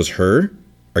 Maddie, if it was her,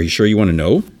 are you sure you want to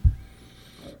know?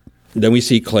 Then we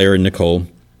see Claire and Nicole.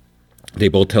 They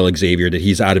both tell Xavier that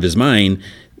he's out of his mind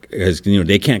because,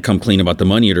 they can't come clean about the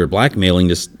money or blackmailing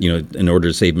this, in order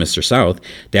to save Mr. South.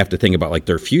 They have to think about like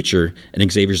their future. And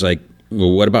Xavier's like,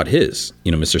 well, what about his,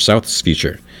 Mr. South's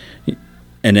future?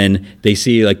 And then they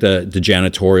see like the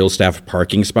janitorial staff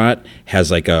parking spot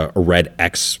has like a red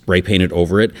X spray painted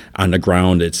over it. On the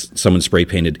ground, it's someone spray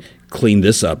painted, clean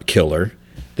this up, killer.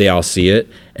 They all see it.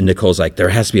 And Nicole's like, there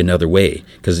has to be another way.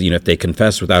 Because, if they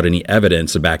confess without any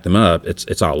evidence to back them up,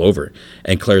 it's all over.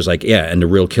 And Claire's like, yeah, and the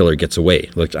real killer gets away.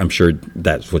 Like, I'm sure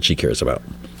that's what she cares about.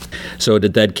 So the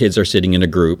dead kids are sitting in a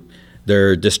group.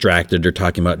 They're distracted. They're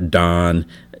talking about Dawn,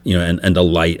 and the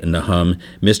light and the hum.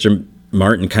 Mr.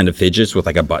 Martin kind of fidgets with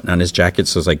like a button on his jacket,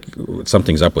 so it's like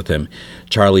something's up with him.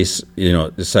 Charlie,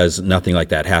 says nothing like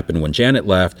that happened when Janet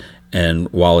left, and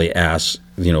Wally asks,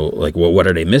 like, well, what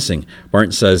are they missing?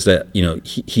 Martin says that,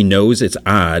 he knows it's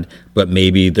odd, but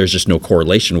maybe there's just no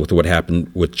correlation with what happened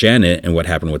with Janet and what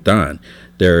happened with Don.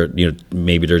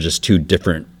 Maybe they're just two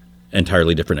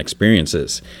entirely different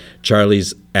experiences.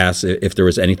 Charlie's asked if there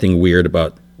was anything weird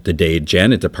about the day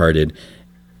Janet departed.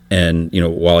 And,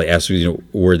 Wally asks,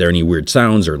 were there any weird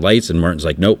sounds or lights? And Martin's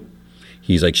like, nope.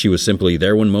 He's like, she was simply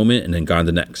there one moment and then gone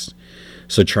the next.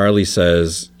 So Charlie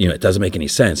says, it doesn't make any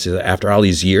sense. After all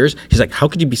these years, he's like, how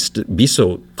could you be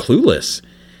so clueless?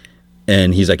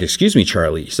 And he's like, excuse me,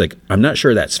 Charlie. He's like, I'm not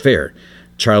sure that's fair.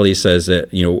 Charlie says that,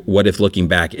 what if looking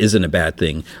back isn't a bad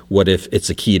thing? What if it's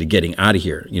a key to getting out of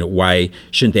here? Why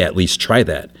shouldn't they at least try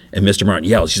that? And Mr. Martin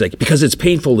yells, he's like, because it's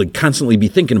painful to constantly be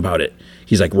thinking about it.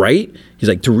 He's like, right? He's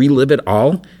like, to relive it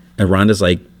all? And Rhonda's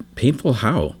like, painful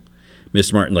how?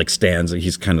 Mr. Martin like stands,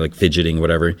 he's kind of like fidgeting,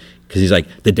 whatever. Because he's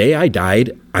like, the day I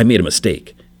died, I made a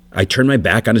mistake. I turned my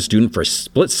back on a student for a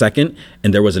split second,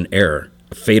 and there was an error,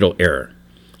 a fatal error.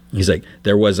 He's like,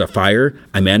 there was a fire.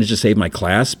 I managed to save my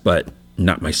class, but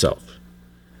not myself.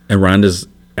 And Rhonda's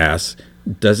asks,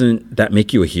 doesn't that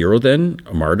make you a hero then?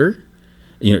 A martyr?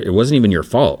 It wasn't even your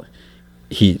fault.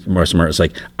 Martin's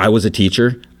like, I was a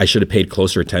teacher. I should have paid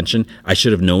closer attention. I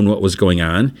should have known what was going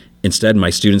on. Instead, my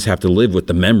students have to live with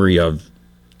the memory of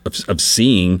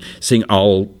seeing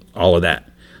all of that.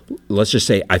 Let's just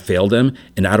say I failed them,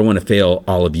 and I don't want to fail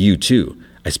all of you too.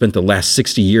 I spent the last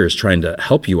 60 years trying to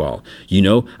help you all.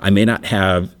 I may not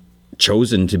have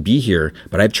chosen to be here,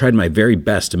 but I've tried my very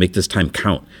best to make this time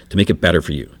count, to make it better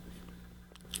for you.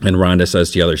 And Rhonda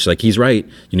says to the others, she's like, he's right.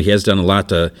 He has done a lot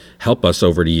to help us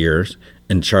over the years.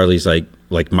 And Charlie's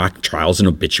like mock trials and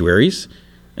obituaries.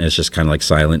 And it's just kind of like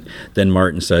silent. Then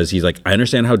Martin says, he's like, I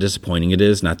understand how disappointing it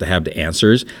is not to have the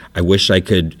answers. I wish I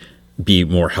could be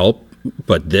more help,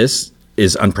 but this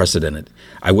is unprecedented.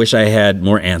 I wish I had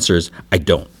more answers. I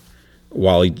don't.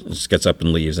 Wally just gets up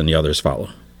and leaves, and the others follow.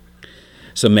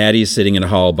 So Maddie's sitting in a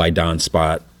hall by Don's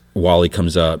spot. Wally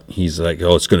comes up. He's like,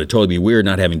 oh, it's going to totally be weird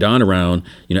not having Don around.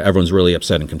 Everyone's really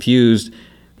upset and confused.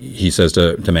 He says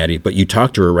to Maddie, but you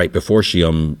talked to her right before she,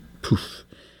 poof.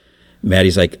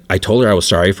 Maddie's like, I told her I was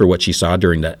sorry for what she saw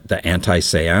during the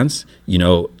anti-seance.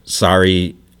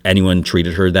 Sorry anyone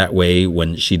treated her that way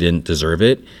when she didn't deserve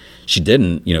it. She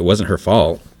didn't. It wasn't her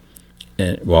fault.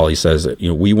 And Wally says,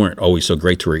 we weren't always so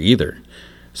great to her either.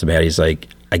 So Maddie's like,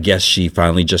 I guess she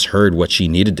finally just heard what she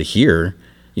needed to hear.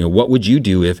 What would you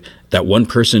do if that one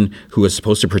person who was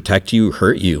supposed to protect you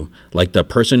hurt you? Like the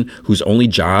person whose only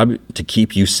job to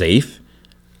keep you safe?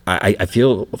 I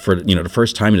feel for, the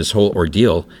first time in this whole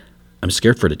ordeal, I'm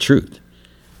scared for the truth.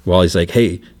 Wally's like,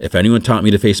 hey, if anyone taught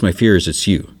me to face my fears, it's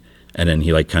you. And then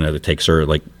he kind of takes her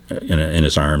in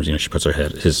his arms. She puts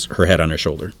her head on her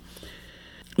shoulder.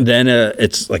 Then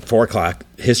it's 4:00.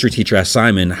 History teacher asks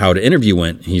Simon how the interview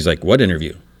went. He's like, what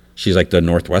interview? She's like, the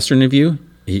Northwestern interview?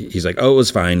 He's like, oh, it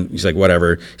was fine. He's like,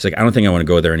 whatever. He's like, I don't think I want to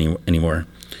go there anymore.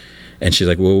 And she's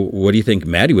like, well, what do you think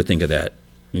Maddie would think of that?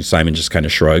 And Simon just kind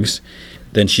of shrugs.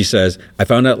 Then she says, I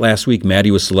found out last week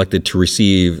Maddie was selected to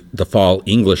receive the Fall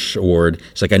English Award.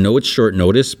 She's like, I know it's short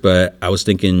notice, but I was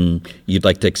thinking you'd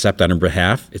like to accept on her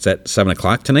behalf. It's at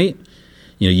 7:00 tonight.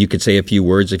 You could say a few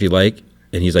words if you like.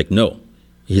 And he's like, no.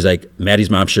 He's like, Maddie's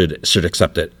mom should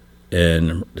accept it.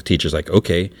 And the teacher's like,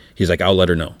 okay. He's like, I'll let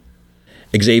her know.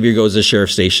 Xavier goes to the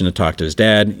sheriff's station to talk to his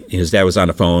dad. His dad was on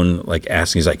the phone,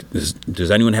 asking, he's like, does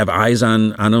anyone have eyes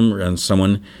on him or on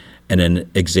someone? And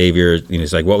then Xavier,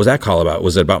 he's like, what was that call about?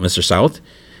 Was it about Mr. South?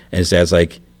 And his dad's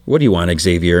like, what do you want,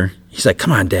 Xavier? He's like,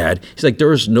 come on, Dad. He's like, there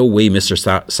was no way Mr.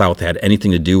 South had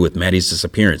anything to do with Maddie's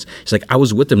disappearance. He's like, I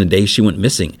was with him the day she went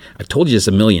missing. I've told you this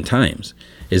a million times.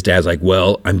 His dad's like,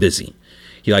 well, I'm busy.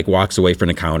 He walks away from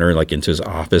the counter, into his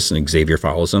office, and Xavier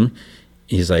follows him.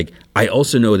 He's like, I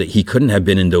also know that he couldn't have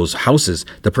been in those houses.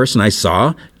 The person I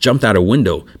saw jumped out a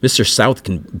window. Mr. South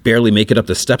can barely make it up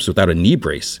the steps without a knee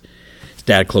brace. His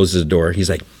dad closes the door. He's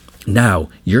like, now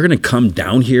you're going to come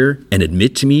down here and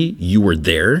admit to me you were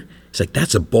there? He's like,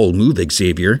 that's a bold move,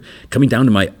 Xavier. Coming down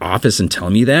to my office and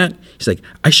telling me that? He's like,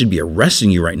 I should be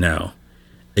arresting you right now.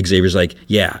 Xavier's like,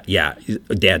 yeah,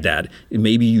 Dad,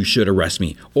 maybe you should arrest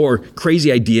me. Or,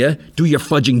 crazy idea, do your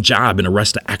fudging job and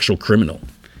arrest the actual criminal.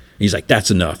 He's like,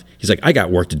 that's enough. He's like, I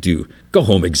got work to do. Go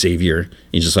home, Xavier.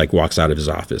 He just walks out of his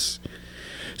office.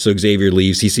 So Xavier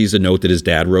leaves. He sees a note that his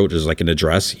dad wrote. There's an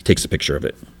address. He takes a picture of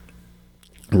it.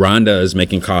 Rhonda is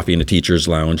making coffee in the teacher's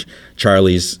lounge.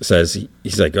 Charlie says,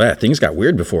 he's like, things got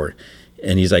weird before.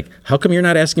 And he's like, how come you're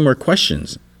not asking more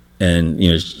questions? And,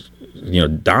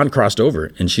 Dawn crossed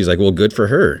over. And she's like, well, good for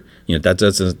her. That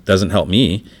doesn't help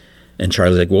me. And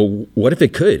Charlie's like, well, what if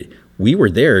it could? We were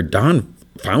there. Dawn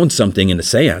found something in the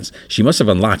seance. She must have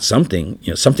unlocked something,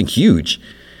 something huge.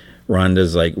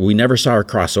 Rhonda's like, we never saw her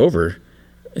cross over.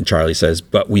 And Charlie says,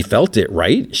 but we felt it,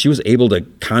 right? She was able to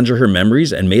conjure her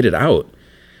memories and made it out.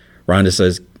 Rhonda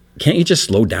says, can't you just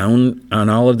slow down on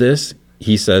all of this?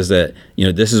 He says that,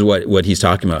 this is what he's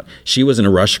talking about. She was in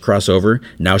a rush to cross over.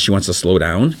 Now she wants to slow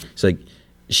down.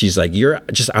 She's like, you're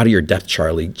just out of your depth,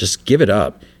 Charlie. Just give it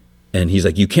up. And he's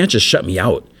like, you can't just shut me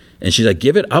out. And she's like,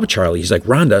 give it up, Charlie. He's like,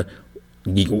 Rhonda,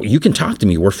 you can talk to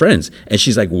me. We're friends. And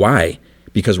she's like, why?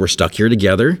 Because we're stuck here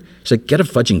together? She's like, get a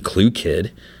fudging clue,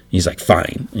 kid. He's like,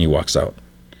 fine. And he walks out.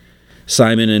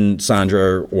 Simon and Sandra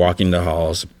are walking the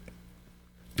halls.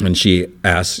 And she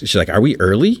asks, she's like, are we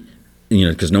early?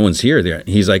 Because no one's here there.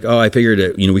 He's like, oh, I figured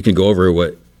that, we can go over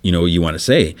what, you want to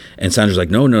say. And Sandra's like,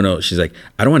 no. She's like,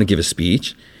 I don't want to give a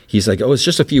speech. He's like, oh, it's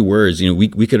just a few words.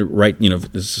 We could write,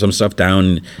 some stuff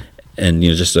down and,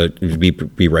 just to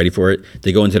be ready for it.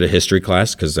 They go into the history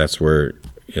class because that's where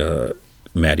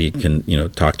Maddie can,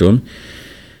 talk to him.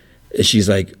 And she's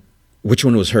like, which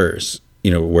one was hers?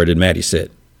 Where did Maddie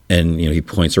sit? And, he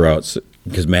points her out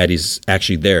because Maddie's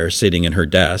actually there sitting in her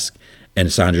desk. And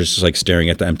Sandra's just staring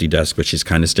at the empty desk, but she's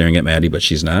kind of staring at Maddie, but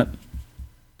she's not.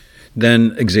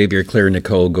 Then Xavier, Claire, and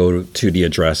Nicole go to the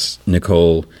address.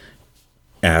 Nicole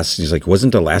asks, he's like,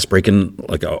 wasn't the last break-in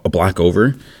a block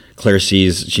over? Claire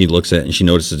sees, she looks at, and she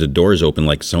notices the door is open,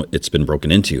 so it's been broken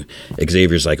into.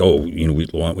 Xavier's like, oh,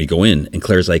 why don't we go in? And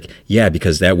Claire's like, yeah,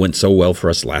 because that went so well for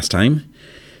us last time.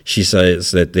 She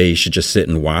says that they should just sit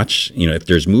and watch. If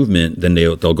there's movement, then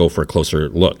they'll go for a closer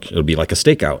look. It'll be like a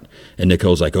stakeout. And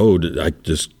Nicole's like, oh, I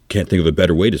just can't think of a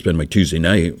better way to spend my Tuesday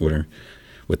night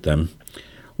with them.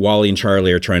 Wally and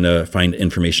Charlie are trying to find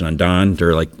information on Don.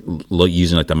 They're like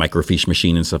using like the microfiche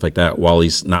machine and stuff like that.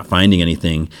 Wally's not finding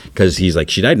anything because he's like,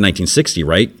 she died in 1960,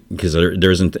 right? Because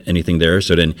there isn't anything there.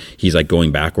 So then he's like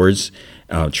going backwards,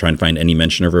 trying to find any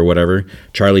mention of her or whatever.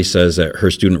 Charlie says that her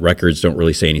student records don't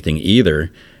really say anything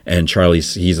either. And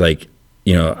he's like,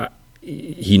 you know,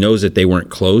 he knows that they weren't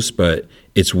close, but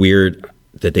it's weird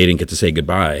that they didn't get to say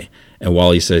goodbye. And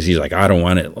Wally says, he's like, I don't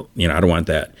want it. You know, I don't want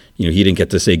that. You know, he didn't get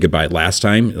to say goodbye last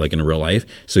time, like in real life.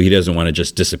 So he doesn't want to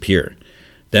just disappear.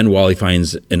 Then Wally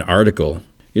finds an article.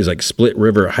 He's like, Split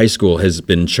River High School has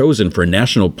been chosen for a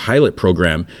national pilot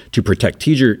program to protect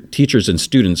teachers and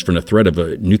students from the threat of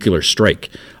a nuclear strike.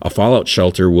 A fallout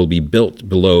shelter will be built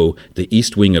below the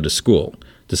east wing of the school,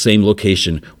 the same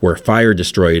location where fire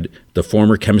destroyed the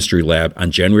former chemistry lab on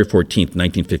January 14th,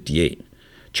 1958.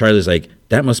 Charlie's like,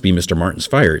 that must be Mr. Martin's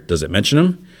fire. Does it mention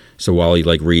him? So Wally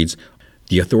like reads,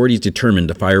 the authorities determined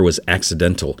the fire was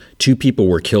accidental. 2 people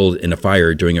were killed in a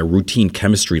fire during a routine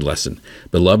chemistry lesson.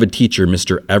 Beloved teacher,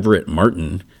 Mr. Everett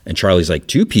Martin. And Charlie's like,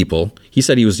 2 people? He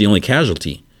said he was the only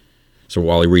casualty. So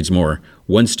Wally reads more.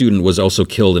 1 student was also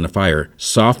killed in a fire.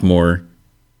 Sophomore.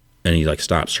 And he like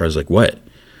stops. Charlie's like, what?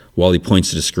 Wally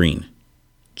points to the screen.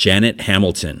 Janet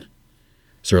Hamilton.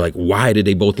 So they're like, why did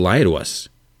they both lie to us?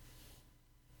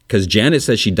 Because Janet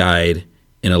says she died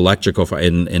in electrical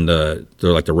in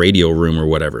the radio room or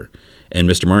whatever, and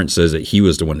Mr. Martin says that he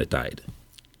was the one that died.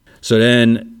 So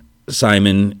then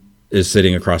Simon is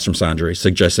sitting across from Sandra. He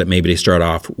suggests that maybe they start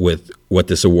off with what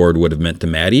this award would have meant to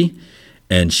Maddie,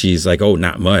 and she's like, "Oh,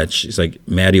 not much." She's like,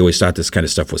 "Maddie always thought this kind of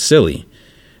stuff was silly,"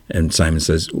 and Simon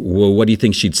says, "Well, what do you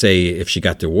think she'd say if she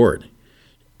got the award?"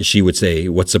 She would say,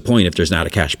 "What's the point if there's not a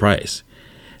cash prize?"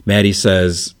 Maddie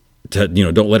says,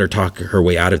 don't let her talk her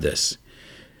way out of this.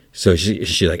 So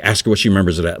she like, ask her what she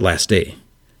remembers of that last day.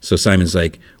 So Simon's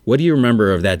like, what do you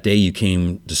remember of that day you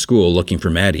came to school looking for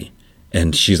Maddie?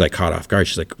 And she's like caught off guard.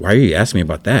 She's like, why are you asking me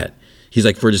about that? He's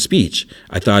like, for the speech.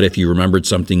 I thought if you remembered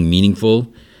something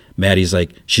meaningful. Maddie's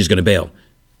like, she's going to bail.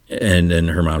 And then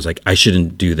her mom's like, I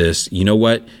shouldn't do this. You know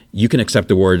what? You can accept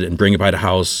the award and bring it by the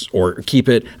house or keep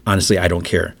it. Honestly, I don't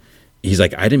care. He's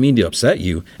like, I didn't mean to upset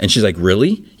you. And she's like,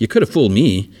 really? You could have fooled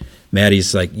me.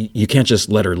 Maddie's like, you can't just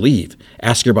let her leave.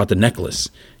 Ask her about the necklace.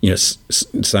 You know,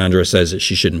 Sandra says that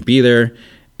she shouldn't be there.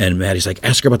 And Maddie's like,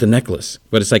 ask her about the necklace.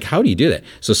 But it's like, how do you do that?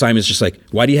 So Simon's just like,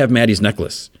 why do you have Maddie's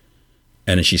necklace?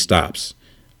 And then she stops.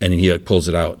 And then he like pulls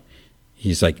it out.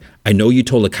 He's like, I know you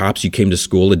told the cops you came to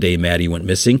school the day Maddie went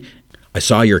missing. I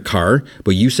saw your car,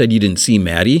 but you said you didn't see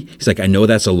Maddie. He's like, I know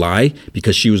that's a lie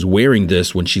because she was wearing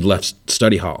this when she left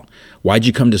study hall. Why'd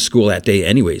you come to school that day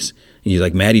anyways? And he's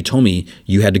like, Maddie told me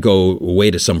you had to go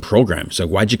away to some program. So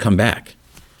why'd you come back?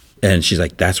 And she's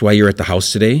like, that's why you're at the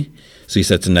house today? So he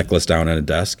sets the necklace down on a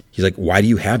desk. He's like, why do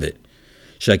you have it?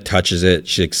 She like touches it.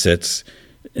 She like sits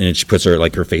and she puts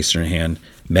her face in her hand.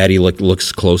 Maddie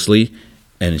looks closely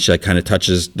and she like kind of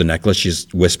touches the necklace. She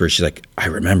whispers, she's like, I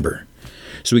remember.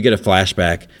 So we get a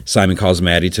flashback. Simon calls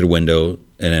Maddie to the window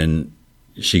and then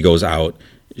she goes out.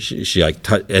 She like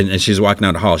and she's walking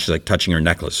down the hall. She's like touching her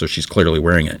necklace, so she's clearly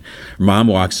wearing it. Her mom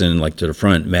walks in like to the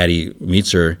front. Maddie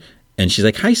meets her, and she's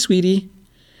like, "Hi, sweetie."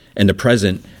 And the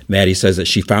present, Maddie says that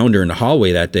she found her in the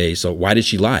hallway that day. So why did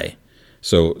she lie?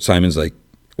 So Simon's like,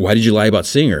 "Why did you lie about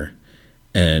seeing her?"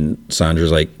 And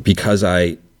Sandra's like, "Because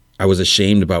I was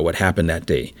ashamed about what happened that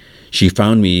day. She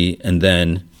found me, and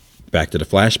then back to the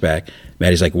flashback.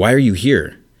 Maddie's like, "Why are you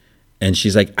here?" And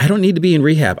she's like, I don't need to be in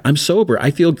rehab. I'm sober.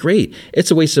 I feel great. It's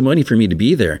a waste of money for me to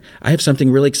be there. I have something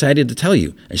really excited to tell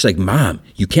you. And she's like, Mom,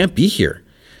 you can't be here.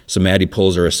 So Maddie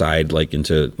pulls her aside like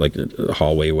into like a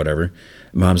hallway or whatever.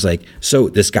 Mom's like, so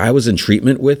this guy was in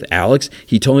treatment with Alex.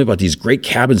 He told me about these great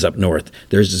cabins up north.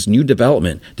 There's this new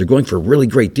development. They're going for a really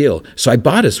great deal. So I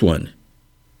bought us one.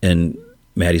 And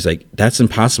Maddie's like, that's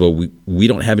impossible. We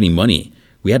don't have any money.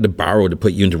 We had to borrow to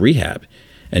put you into rehab.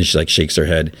 And she like shakes her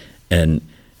head and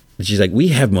she's like, we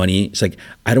have money. It's like,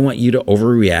 I don't want you to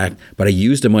overreact, but I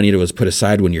used the money that was put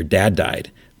aside when your dad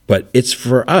died. But it's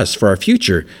for us, for our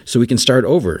future, so we can start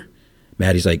over.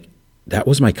 Maddie's like, that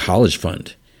was my college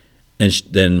fund. And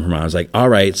then her mom's like, all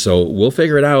right, so we'll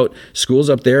figure it out.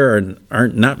 Schools up there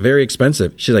aren't not very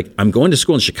expensive. She's like, I'm going to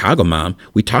school in Chicago, Mom.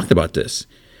 We talked about this.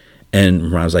 And her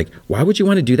mom's like, why would you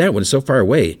want to do that when it's so far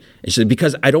away? And she said,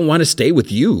 because I don't want to stay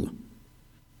with you.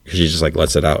 She just like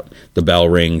lets it out. The bell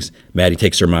rings. Maddie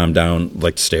takes her mom down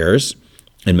like the stairs,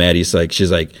 and Maddie's like,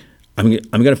 she's like, I'm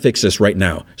gonna fix this right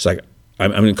now. She's like,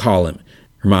 I'm gonna call him.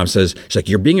 Her mom says, she's like,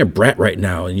 you're being a brat right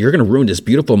now, and you're gonna ruin this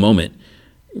beautiful moment.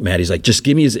 Maddie's like, just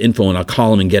give me his info, and I'll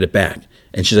call him and get it back.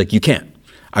 And she's like, you can't.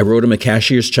 I wrote him a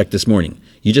cashier's check this morning.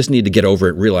 You just need to get over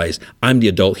it, realize I'm the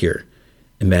adult here.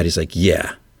 And Maddie's like,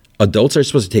 yeah, adults are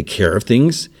supposed to take care of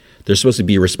things. They're supposed to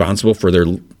be responsible for their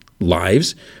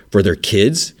lives, for their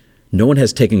kids. No one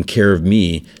has taken care of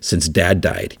me since Dad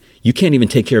died. You can't even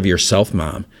take care of yourself,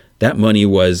 Mom. That money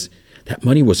was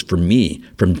for me,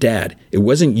 from Dad. It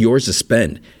wasn't yours to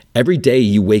spend. Every day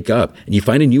you wake up and you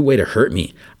find a new way to hurt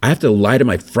me. I have to lie to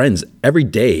my friends every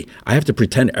day. I have to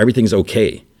pretend everything's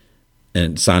okay.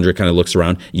 And Sandra kind of looks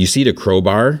around. You see the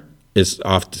crowbar is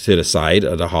off to the side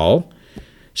of the hall.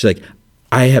 She's like,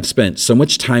 I have spent so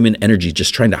much time and energy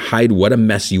just trying to hide what a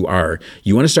mess you are.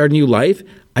 You want to start a new life?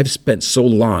 I've spent so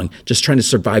long just trying to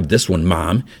survive this one,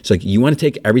 Mom. She's like, you want to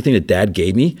take everything that Dad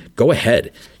gave me? Go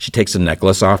ahead. She takes the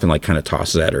necklace off and like kind of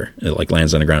tosses it at her. It like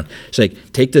lands on the ground. She's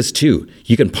like, take this too.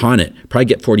 You can pawn it. Probably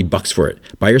get $40 for it.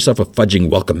 Buy yourself a fudging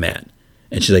welcome mat.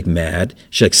 And she's like, Mad.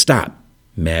 She's like, stop,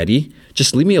 Maddie.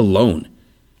 Just leave me alone.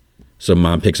 So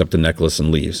Mom picks up the necklace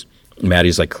and leaves.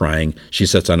 Maddie's like crying. She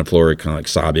sits on the floor, kind of like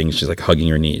sobbing. She's like hugging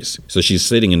her knees. So she's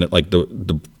sitting in like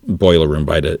the boiler room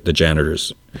by the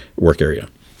janitor's work area.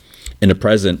 In the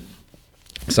present,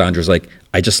 Sandra's like,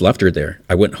 I just left her there.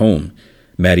 I went home.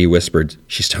 Maddie whispered,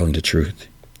 she's telling the truth.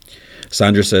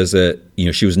 Sandra says that,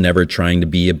 she was never trying to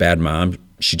be a bad mom.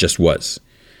 She just was.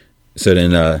 So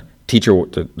then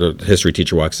the history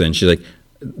teacher walks in. She's like,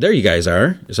 there you guys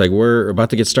are. It's like, we're about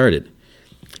to get started.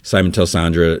 Simon tells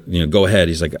Sandra, go ahead.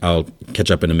 He's like, I'll catch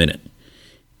up in a minute.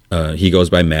 He goes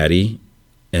by Maddie,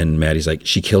 and Maddie's like,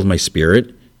 she killed my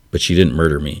spirit, but she didn't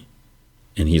murder me.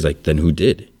 And he's like, then who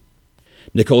did?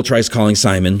 Nicole tries calling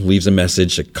Simon, leaves a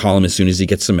message, to call him as soon as he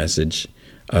gets the message.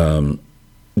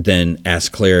 Then asks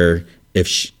Claire if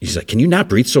he's like, can you not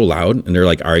breathe so loud? And they're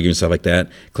like arguing, stuff like that.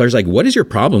 Claire's like, what is your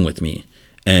problem with me?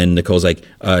 And Nicole's like,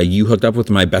 you hooked up with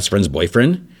my best friend's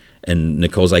boyfriend? And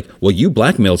Nicole's like, well, you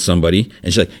blackmailed somebody.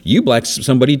 And she's like, you blacked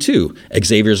somebody too.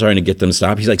 Xavier's trying to get them to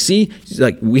stop. He's like, see,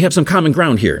 we have some common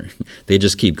ground here. They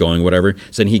just keep going, whatever.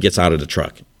 So then he gets out of the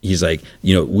truck. He's like,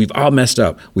 we've all messed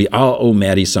up. We all owe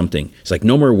Maddie something. He's like,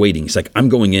 no more waiting. He's like, I'm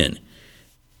going in.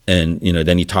 And,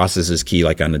 then he tosses his key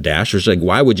like on the dash. She's like,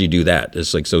 why would you do that?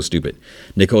 It's like so stupid.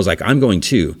 Nicole's like, I'm going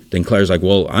too. Then Claire's like,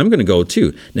 well, I'm going to go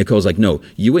too. Nicole's like, no,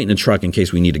 you wait in the truck in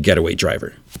case we need a getaway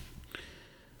driver.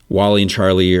 Wally and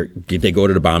Charlie, they go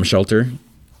to the bomb shelter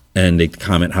and they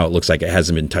comment how it looks like it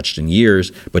hasn't been touched in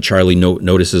years. But Charlie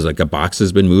notices like a box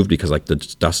has been moved because like the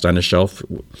dust on the shelf.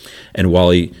 And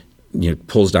Wally,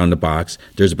 pulls down the box.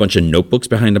 There's a bunch of notebooks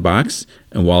behind the box.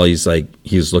 And Wally's like,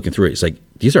 he's looking through it. He's like,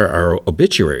 these are our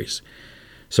obituaries.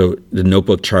 So the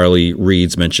notebook Charlie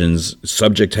reads mentions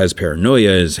subject has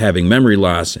paranoia, is having memory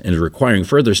loss, and is requiring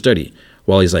further study.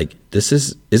 Wally's like,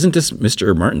 isn't this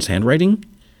Mr. Martin's handwriting?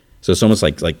 So it's almost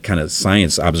like kind of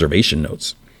science observation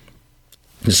notes.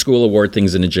 The school award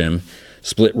things in the gym.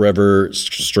 Split River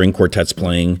string quartet's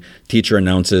playing. Teacher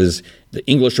announces the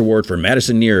English award for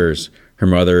Madison Nears. Her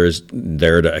mother is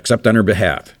there to accept on her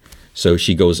behalf. So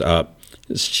she goes up.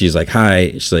 She's like,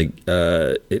 hi. She's like,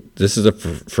 this is the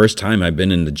first time I've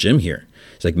been in the gym here.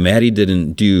 It's like Maddie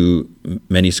didn't do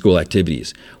many school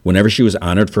activities. Whenever she was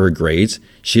honored for her grades,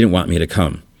 she didn't want me to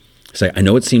come. So I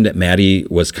know it seemed that Maddie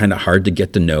was kind of hard to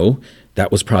get to know.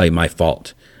 That was probably my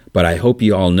fault. But I hope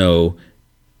you all know,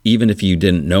 even if you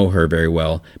didn't know her very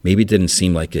well, maybe it didn't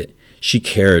seem like it. She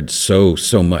cared so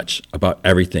much about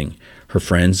everything. Her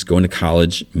friends, going to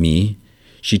college, me.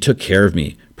 She took care of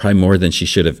me, probably more than she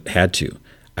should have had to.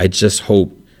 I just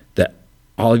hope that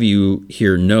all of you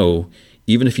here know,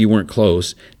 even if you weren't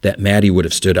close, that Maddie would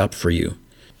have stood up for you.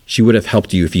 She would have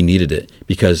helped you if you needed it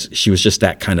because she was just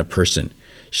that kind of person.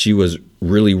 She was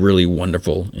really, really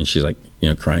wonderful. And she's like,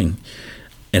 crying.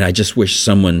 And I just wish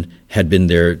someone had been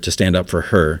there to stand up for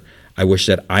her. I wish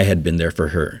that I had been there for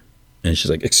her. And she's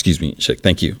like, excuse me. She's like,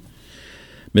 thank you.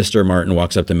 Mr. Martin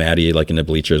walks up to Maddie, like in the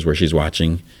bleachers where she's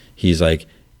watching. He's like,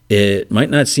 it might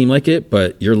not seem like it,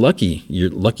 but you're lucky. You're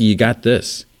lucky you got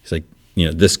this. He's like,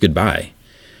 this goodbye.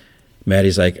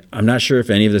 Maddie's like, I'm not sure if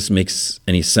any of this makes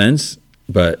any sense,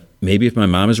 but maybe if my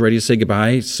mom is ready to say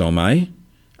goodbye, so am I.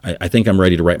 I think I'm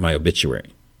ready to write my obituary.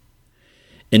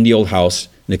 In the old house,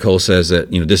 Nicole says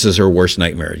that, this is her worst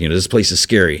nightmare. This place is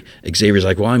scary. Xavier's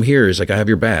like, well, I'm here. He's like, I have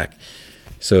your back.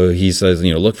 So he says,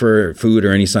 look for food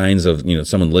or any signs of,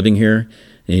 someone living here.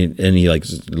 And he like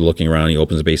looking around, he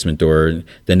opens the basement door.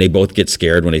 Then they both get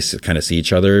scared when they kind of see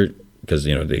each other because,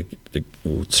 they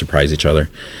surprise each other.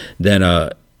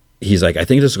 Then he's like, I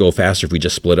think this will go faster if we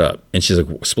just split up. And she's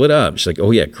like, split up? She's like,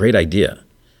 oh yeah, great idea.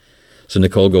 So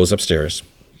Nicole goes upstairs.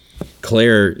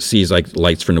 Claire sees like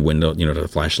lights from the window, the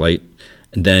flashlight.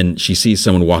 And then she sees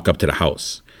someone walk up to the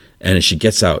house. And as she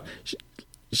gets out,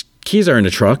 she keys are in the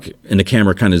truck, and the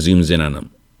camera kind of zooms in on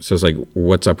them. So it's like,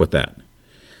 what's up with that?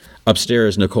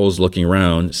 Upstairs, Nicole's looking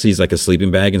around, sees like a sleeping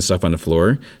bag and stuff on the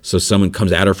floor. So someone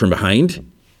comes at her from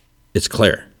behind. It's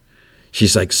Claire.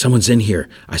 She's like, someone's in here.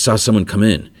 I saw someone come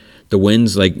in. The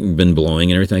wind's like been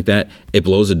blowing and everything like that. It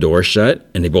blows the door shut,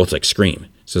 and they both like scream.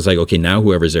 So it's like, okay, now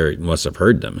whoever's there must have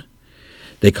heard them.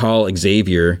 They call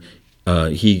Xavier.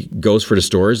 He goes for the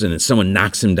stores, and then someone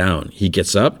knocks him down. He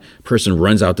gets up. Person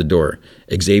runs out the door.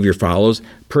 Xavier follows.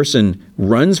 Person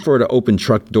runs for the open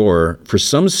truck door for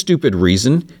some stupid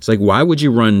reason. It's like, why would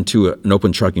you run to an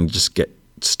open truck and just get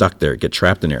stuck there, get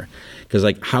trapped in there? Because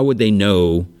like, how would they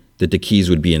know that the keys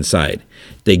would be inside?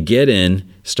 They get in,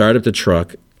 start up the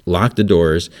truck, lock the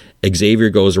doors. Xavier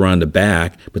goes around the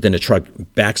back, but then the truck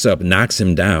backs up, knocks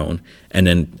him down, and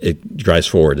then it drives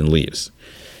forward and leaves.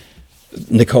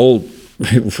 Nicole,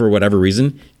 for whatever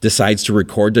reason, decides to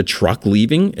record the truck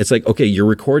leaving. It's like, okay, you're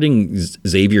recording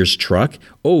Xavier's truck.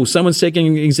 Oh, someone's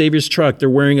taking Xavier's truck. They're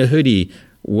wearing a hoodie.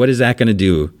 What is that going to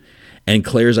do? And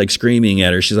Claire's like screaming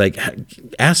at her. She's like,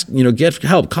 ask, get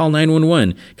help, call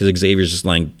 911. Because Xavier's just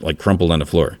lying like crumpled on the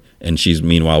floor. And she's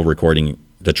meanwhile recording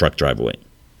the truck drive away.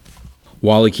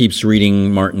 Wally keeps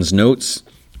reading Martin's notes.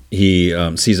 He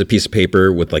sees a piece of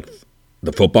paper with like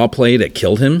the football play that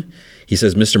killed him. He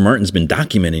says, Mr. Martin's been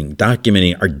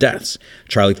documenting our deaths.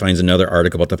 Charlie finds another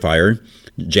article about the fire.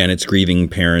 Janet's grieving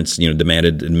parents,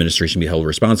 demanded administration be held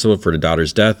responsible for the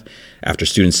daughter's death after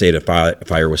students say the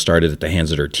fire was started at the hands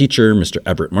of their teacher, Mr.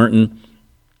 Everett Martin.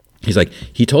 He's like,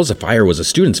 he told us the fire was a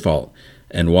student's fault.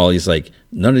 And Wally's like,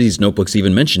 none of these notebooks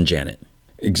even mention Janet.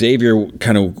 Xavier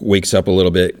kind of wakes up a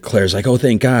little bit. Claire's like, oh,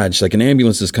 thank God. She's like, an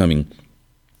ambulance is coming.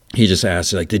 He just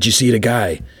asks, like, did you see the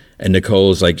guy? And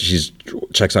Nicole's like,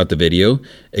 checks out the video.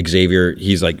 Xavier,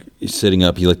 he's like sitting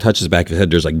up. He like touches the back of his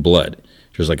head. There's like blood.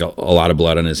 There's like a lot of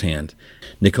blood on his hand.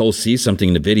 Nicole sees something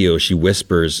in the video. She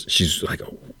whispers. She's like,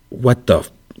 what the?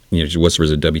 She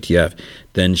whispers at WTF.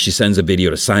 Then she sends a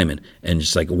video to Simon. And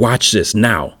she's like, watch this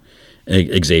now.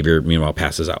 And Xavier, meanwhile,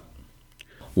 passes out.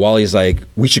 Wally's like,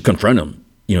 we should confront him.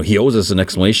 He owes us an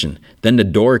explanation. Then the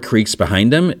door creaks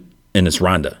behind them, and it's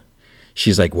Rhonda.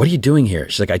 She's like, what are you doing here?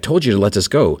 She's like, I told you to let us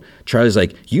go. Charlie's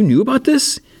like, you knew about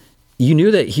this? You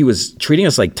knew that he was treating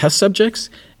us like test subjects?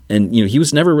 And, he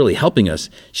was never really helping us.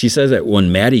 She says that when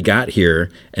Maddie got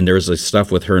here and there was like stuff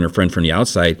with her and her friend from the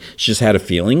outside, she just had a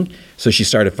feeling. So she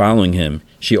started following him.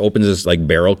 She opens this like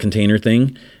barrel container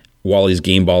thing. Wally's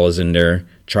game ball is in there.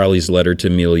 Charlie's letter to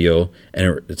Emilio.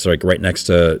 And it's like right next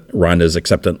to Rhonda's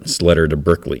acceptance letter to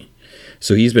Berkeley.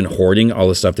 So he's been hoarding all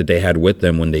the stuff that they had with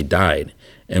them when they died.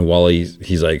 And Wally,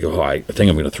 he's like, oh, I think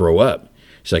I'm going to throw up.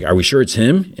 She's like, are we sure it's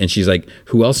him? And she's like,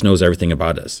 who else knows everything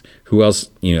about us? Who else,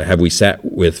 have we sat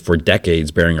with for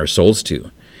decades bearing our souls to?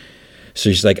 So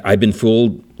she's like, I've been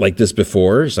fooled like this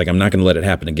before. She's like, I'm not going to let it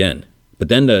happen again. But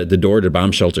then the door to the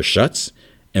bomb shelter shuts,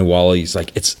 and Wally's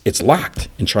like, it's locked.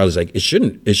 And Charlie's like, it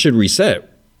should reset,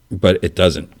 but it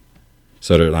doesn't.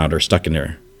 So they're stuck in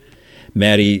there.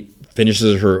 Maddie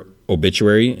finishes her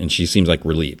obituary, and she seems like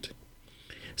relieved.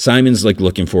 Simon's like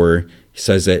looking for her. He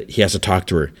says that he has to talk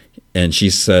to her, and she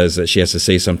says that she has to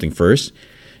say something first.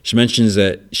 She mentions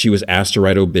that she was asked to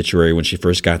write an obituary when she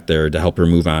first got there to help her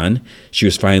move on. She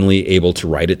was finally able to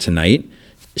write it tonight.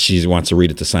 She wants to read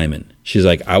it to Simon. She's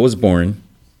like, I was born.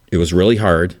 It was really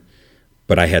hard,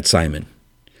 but I had Simon.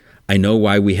 I know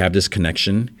why we have this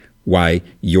connection, why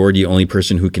you're the only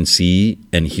person who can see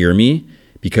and hear me,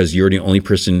 because you're the only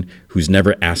person who's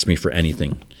never asked me for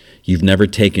anything. You've never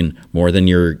taken more than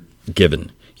you're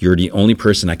given. You're the only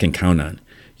person I can count on.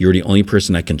 You're the only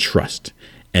person I can trust.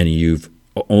 And you've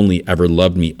only ever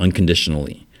loved me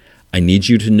unconditionally. I need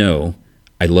you to know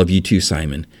I love you too,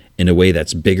 Simon, in a way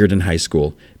that's bigger than high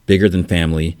school, bigger than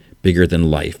family, bigger than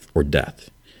life or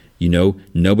death.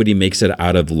 Nobody makes it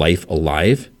out of life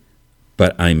alive,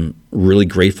 but I'm really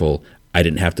grateful I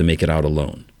didn't have to make it out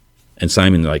alone. And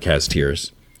Simon like has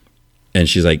tears. And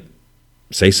she's like,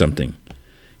 say something.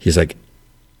 He's like,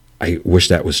 I wish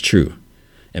that was true.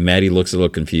 And Maddie looks a little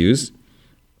confused.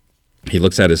 He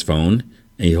looks at his phone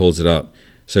and he holds it up.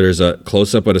 So there's a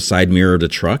close-up of the side mirror of the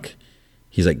truck.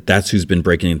 He's like, that's who's been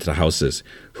breaking into the houses,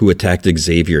 who attacked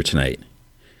Xavier tonight.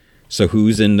 So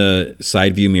who's in the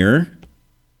side view mirror?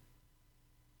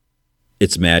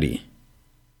 It's Maddie.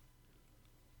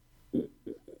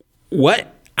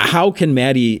 What? How can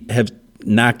Maddie have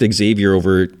knocked Xavier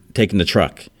over taking the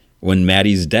truck when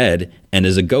Maddie's dead and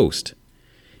is a ghost?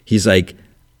 He's like,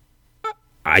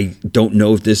 I don't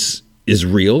know if this is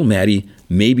real, Maddie.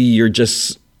 Maybe you're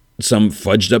just some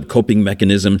fudged up coping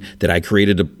mechanism that I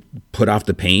created to put off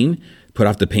the pain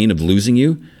of losing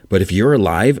you. But if you're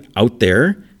alive out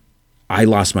there, I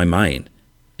lost my mind.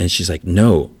 And she's like,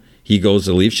 no. He goes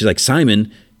to leave. She's like,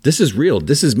 Simon, this is real.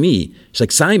 This is me. She's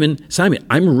like, Simon,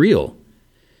 I'm real.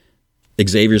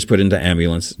 Xavier's put into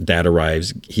ambulance. Dad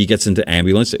arrives. He gets into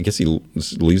ambulance. I guess he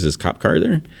leaves his cop car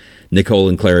there. Nicole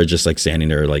and Clara just like standing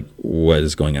there like, what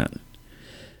is going on?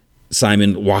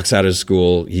 Simon walks out of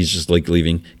school. He's just like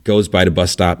leaving, goes by the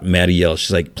bus stop. Maddie yells.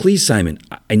 She's like, please, Simon,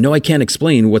 I know I can't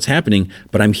explain what's happening,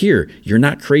 but I'm here. You're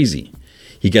not crazy.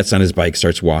 He gets on his bike,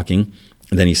 starts walking,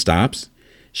 and then he stops.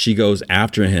 She goes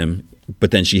after him,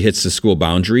 but then she hits the school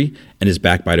boundary and is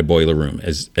back by the boiler room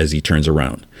as he turns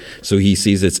around. So he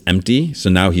sees it's empty. So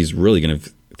now he's really going to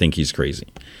think he's crazy.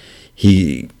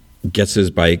 He gets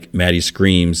his bike. Maddie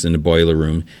screams in the boiler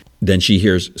room. Then she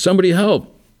hears, somebody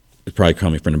help. It's probably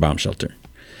coming from the bomb shelter.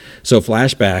 So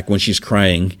flashback, when she's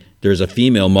crying, there's a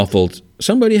female muffled,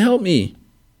 somebody help me.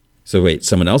 So wait,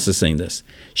 someone else is saying this.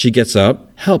 She gets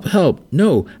up, help.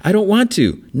 No, I don't want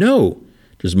to. No.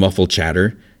 There's muffled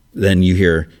chatter. Then you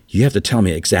hear, you have to tell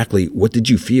me exactly, what did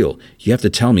you feel? You have to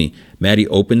tell me. Maddie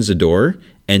opens the door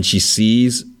and she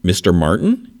sees Mr.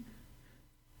 Martin.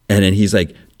 And then he's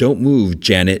like, don't move,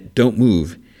 Janet, don't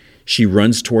move. She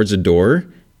runs towards the door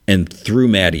and through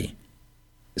Maddie,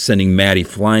 sending Maddie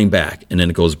flying back, and then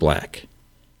it goes black.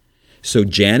 So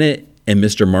Janet and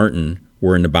Mr. Martin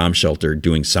were in the bomb shelter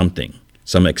doing something,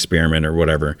 some experiment or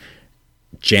whatever.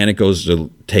 Janet goes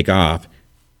to take off,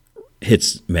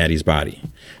 hits Maddie's body.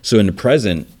 So in the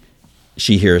present,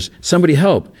 she hears, somebody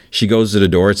help. She goes to the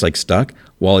door, it's like stuck.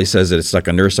 Wally says that it's stuck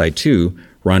on her side too.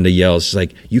 Rhonda yells, she's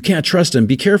like, you can't trust him,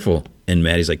 be careful. And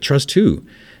Maddie's like, trust who?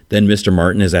 Then Mr.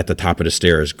 Martin is at the top of the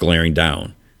stairs glaring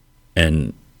down.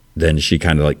 And then she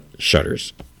kind of like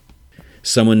shudders.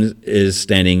 Someone is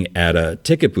standing at a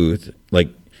ticket booth, like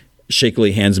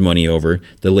shakily hands money over.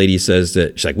 The lady says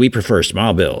that, she's like, we prefer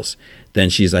small bills. Then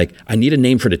she's like, I need a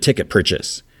name for the ticket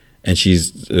purchase. And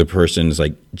the person's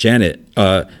like, Janet,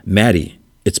 Maddie,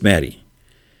 it's Maddie.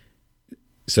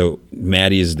 So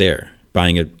Maddie is there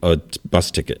buying a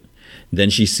bus ticket. Then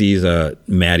she sees a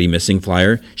Maddie missing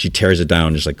flyer. She tears it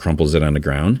down, just like crumples it on the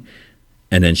ground.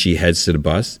 And then she heads to the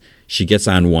bus. She gets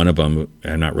on one of them.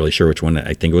 I'm not really sure which one.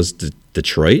 I think it was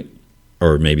Detroit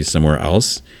or maybe somewhere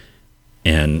else.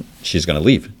 And she's going to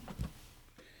leave.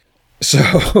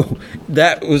 So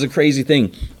that was a crazy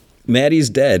thing. Maddie's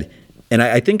dead. And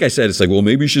I think I said, it's like, well,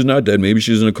 maybe she's not dead. Maybe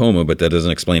she's in a coma, but that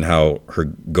doesn't explain how her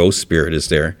ghost spirit is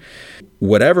there.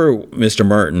 Whatever Mr.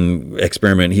 Martin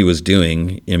experiment he was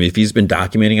doing, I mean, if he's been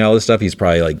documenting all this stuff, he's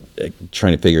probably like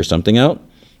trying to figure something out.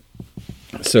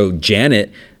 So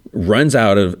Janet runs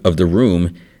out of the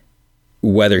room,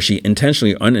 whether she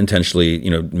intentionally or unintentionally,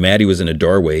 Maddie was in a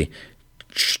doorway,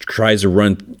 tries to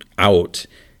run out,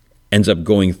 ends up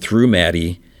going through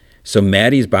Maddie. So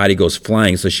Maddie's body goes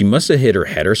flying. So she must have hit her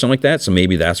head or something like that. So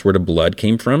maybe that's where the blood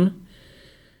came from.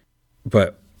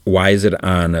 But why is it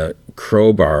on a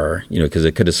crowbar? Because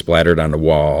it could have splattered on the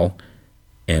wall.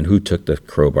 And who took the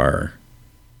crowbar?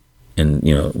 And,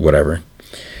 whatever.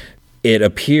 It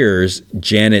appears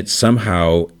Janet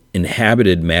somehow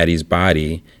inhabited Maddie's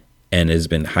body and has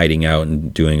been hiding out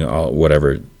and doing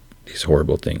these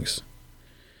horrible things.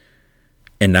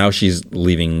 And now she's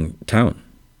leaving town.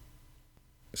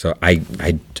 So I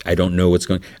don't know what's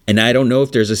going, and I don't know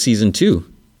if there's a season 2.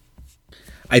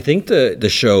 I think the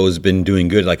show has been doing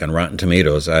good, like on Rotten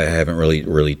Tomatoes. I haven't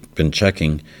really been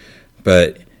checking,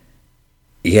 but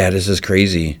yeah, this is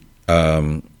crazy.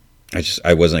 I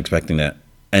wasn't expecting that,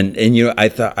 and I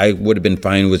thought I would have been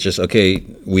fine with just, okay,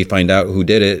 we find out who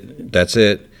did it, that's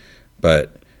it.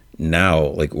 But now,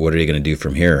 like, what are you going to do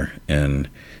from here? And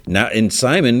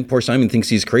poor Simon thinks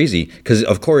he's crazy because,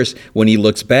 of course, when he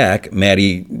looks back,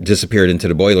 Maddie disappeared into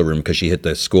the boiler room because she hit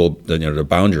the school, the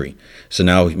boundary. So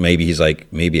now maybe he's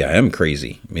like, maybe I am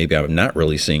crazy. Maybe I'm not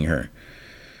really seeing her.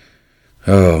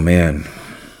 Oh man.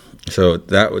 So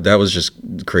that was just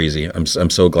crazy. I'm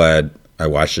so glad I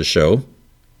watched the show,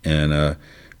 and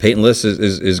Peyton List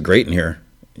is great in here.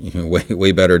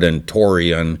 Way better than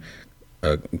Tori on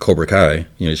Cobra Kai.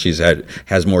 She's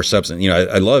has more substance.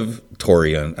 I love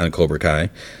Tori on Cobra Kai,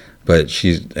 but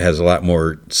she has a lot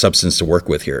more substance to work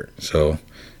with here. So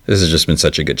this has just been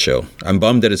such a good show. I'm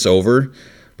bummed that it's over,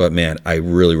 but man, I'm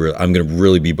going to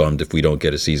really be bummed if we don't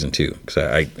get a season 2, because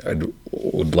I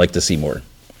would like to see more.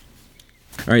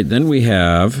 All right, then we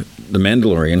have The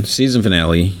Mandalorian season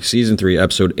finale, season 3,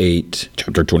 episode 8,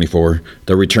 chapter 24,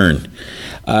 The Return.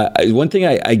 One thing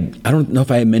I don't know if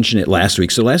I mentioned it last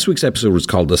week. So last week's episode was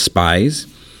called The Spies,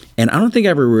 and I don't think I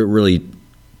ever really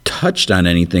touched on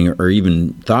anything or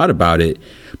even thought about it.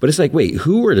 But it's like, wait,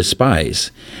 who were the spies?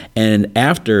 And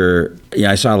after,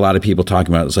 I saw a lot of people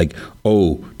talking about it. It's like,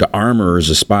 oh, the armorer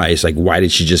is a spy. It's like, why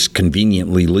did she just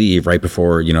conveniently leave right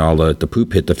before, all the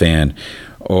poop hit the fan?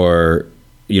 Or,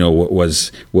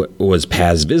 was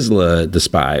Paz Vizsla the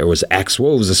spy? Or was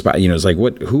Axwov the spy? It's like,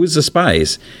 who is the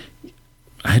spies?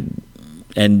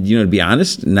 And to be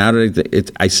honest, now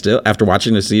that I still, after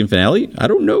watching the season finale, I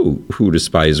don't know who the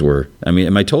spies were. I mean,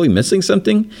 am I totally missing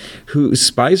something? Who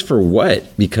spies for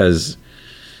what? Because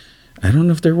I don't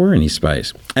know if there were any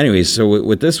spies. Anyways, so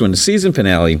with this one, the season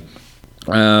finale,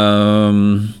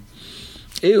 it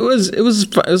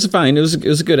was fine. It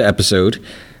was a good episode.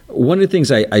 One of the things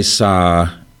I saw,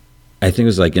 I think it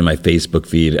was like in my Facebook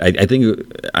feed. I think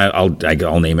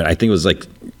I'll name it. I think it was like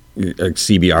a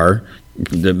CBR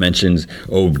that mentions,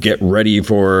 get ready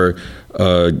for,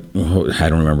 I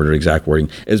don't remember the exact wording.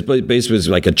 It's basically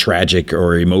like a tragic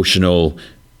or emotional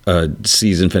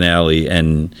season finale.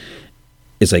 And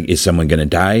it's like, is someone going to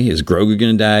die? Is Grogu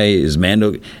going to die? Is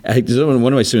Mando?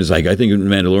 One of my students like, I think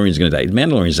Mandalorian's going to die.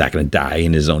 Mandalorian's not going to die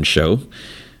in his own show.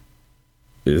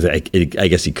 I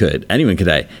guess he could. Anyone could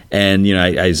die. And,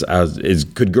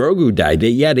 could Grogu die?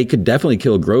 They could definitely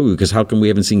kill Grogu, because how come we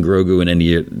haven't seen Grogu in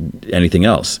anything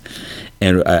else?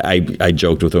 And I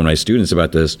joked with one of my students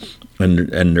about this, and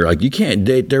they're like, you can't,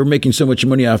 they're making so much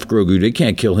money off Grogu, they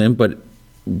can't kill him, but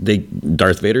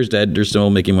Darth Vader's dead, they're still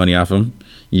making money off him.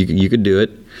 You could do it.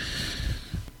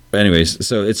 Anyways,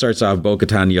 so it starts off,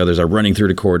 Bo-Katan and the others are running through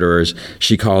the corridors.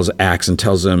 She calls Axe and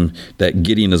tells them that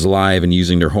Gideon is alive and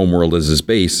using their homeworld as his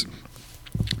base.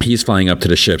 He's flying up to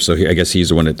the ship, so I guess he's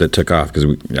the one that took off,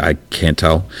 because I can't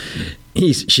tell.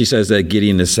 She says that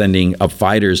Gideon is sending up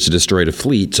fighters to destroy the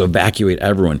fleet, so evacuate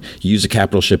everyone. Use the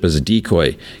capital ship as a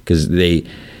decoy, because they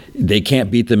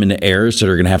can't beat them in the air, so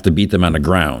they're going to have to beat them on the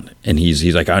ground. And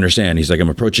he's like, I understand. He's like, I'm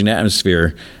approaching the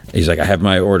atmosphere. He's like, I have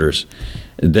my orders.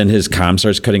 Then his comm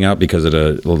starts cutting out because of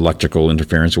the electrical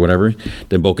interference or whatever.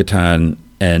 Then Bo-Katan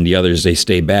and the others, they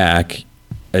stay back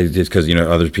because,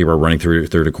 other people are running through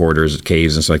the corridors,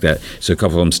 caves and stuff like that. So a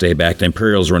couple of them stay back. The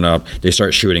Imperials run up. They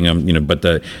start shooting them, but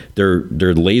their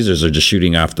lasers are just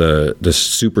shooting off the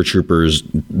Super Troopers'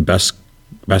 Beskar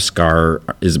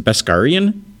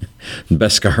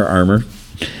armor.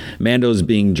 Mando's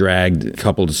being dragged. A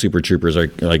couple of Super Troopers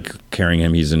are like carrying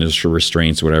him. He's in his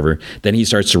restraints, whatever. Then he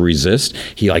starts to resist.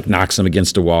 He like knocks him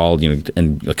against the wall,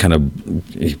 and kind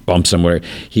of bumps somewhere.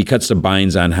 He cuts the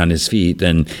binds on his feet.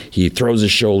 Then he throws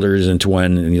his shoulders into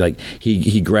one, and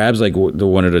he grabs like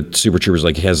one of the Super Troopers,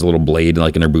 like has a little blade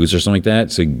like in their boots or something like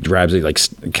that. So he grabs it, like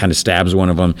kind of stabs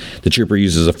one of them. The trooper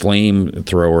uses a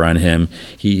flamethrower on him.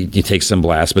 He takes some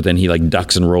blast, but then he like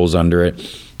ducks and rolls under it.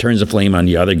 Turns a flame on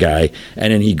the other guy,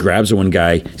 and then he grabs one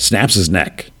guy, snaps his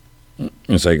neck.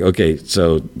 It's like, okay,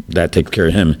 so that takes care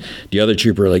of him. The other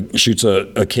trooper like shoots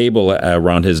a cable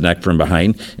around his neck from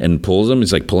behind and pulls him.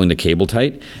 He's like pulling the cable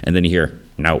tight, and then you hear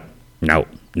no.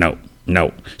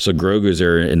 So Grogu's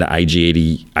there in the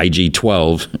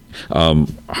IG-12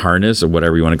 harness or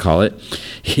whatever you want to call it.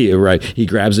 He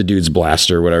grabs the dude's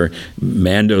blaster or whatever.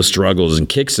 Mando struggles and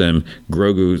kicks him.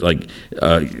 Grogu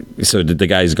so the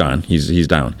guy's gone. He's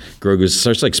down. Grogu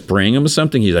starts like spraying him with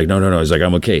something. He's like, no. He's like,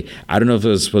 I'm okay. I don't know if it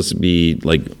was supposed to be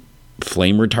like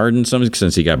flame retardant something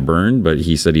since he got burned, but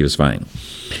he said he was fine.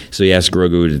 So he asked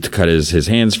Grogu to cut his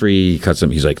hands free. He cuts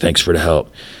him. He's like, thanks for the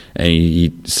help. And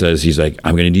he says, he's like,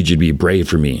 I'm going to need you to be brave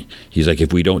for me. He's like,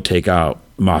 if we don't take out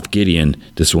Moff Gideon,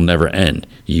 this will never end.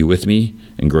 Are you with me?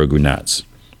 And Grogu nods.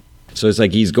 So it's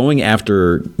like he's going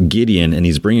after Gideon, and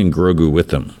he's bringing Grogu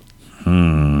with him.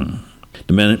 The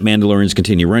Mandalorians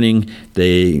continue running.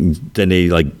 They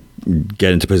like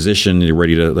get into position. They're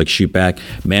ready to like shoot back.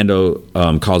 Mando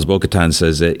calls Bo-Katan,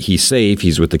 says that he's safe.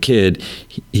 He's with the kid.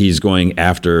 He's going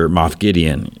after Moff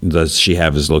Gideon. Does she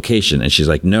have his location? And she's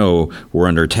like, no, we're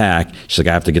under attack. She's like,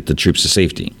 I have to get the troops to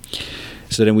safety.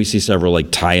 So then we see several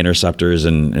like TIE interceptors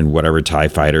and whatever, TIE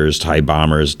fighters, TIE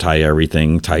bombers, TIE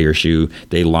everything, TIE your shoe.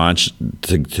 They launch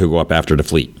to go up after the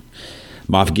fleet.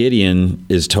 Moff Gideon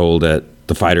is told that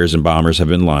the fighters and bombers have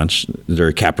been launched.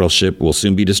 Their capital ship will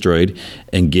soon be destroyed.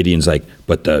 And Gideon's like,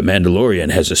 but the Mandalorian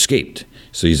has escaped.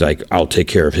 So he's like, I'll take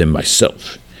care of him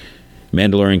myself.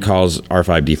 Mandalorian calls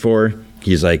R5-D4.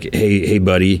 He's like, hey,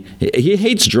 buddy. He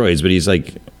hates droids, but he's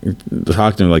like,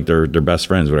 talk to him like they're best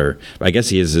friends, whatever. I guess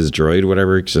he is his droid,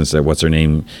 whatever, since what's her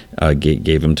name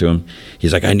gave him to him.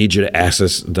 He's like, I need you to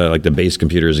access the base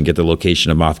computers and get the location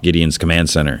of Moff Gideon's command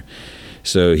center.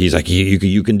 So he's like,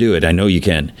 you can do it. I know you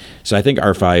can. So I think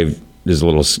R5 is a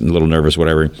little nervous,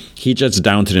 whatever. He jets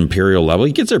down to the Imperial level.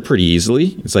 He gets there pretty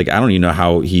easily. It's like, I don't even know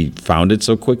how he found it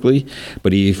so quickly,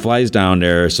 but he flies down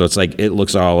there. So it's like, it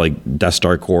looks all like Death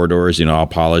Star corridors, you know, all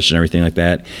polished and everything like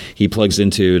that. He plugs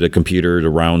into the computer, the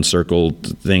round circle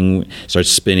thing,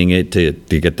 starts spinning it to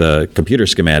get the computer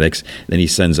schematics. Then he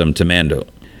sends them to Mando.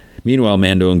 Meanwhile,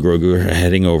 Mando and Grogu are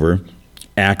heading over.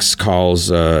 Axe calls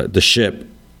the ship,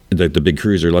 the big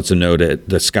cruiser, lets them know that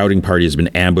the scouting party has been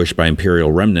ambushed by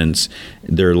Imperial remnants.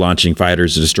 They're launching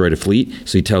fighters to destroy the fleet.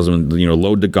 So he tells them, you know,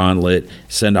 load the gauntlet,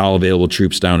 send all available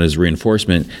troops down as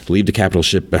reinforcement, leave the capital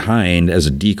ship behind as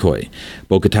a decoy.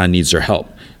 Bo-Katan needs their help.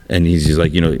 And he's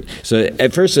like, you know, so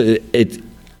at first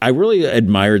I really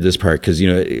admired this part because,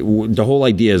 you know, the whole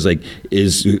idea is like,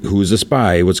 who's a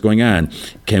spy? What's going on?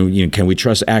 Can we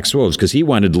trust Axe Woves? Because he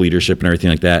wanted leadership and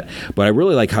everything like that. But I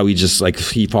really like how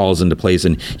he falls into place,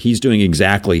 and he's doing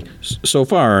exactly so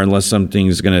far, unless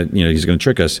something's he's gonna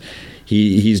trick us.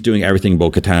 He's doing everything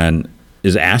Bo-Katan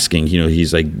is asking. You know,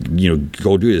 he's like, you know,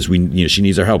 go do this. She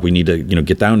needs our help. We need to, you know,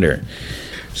 get down there.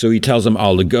 So he tells them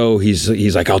all to go.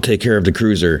 He's like, I'll take care of the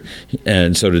cruiser.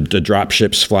 And so the drop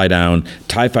ships fly down.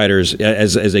 TIE fighters,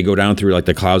 as they go down through like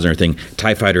the clouds and everything,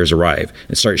 TIE fighters arrive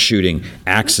and start shooting.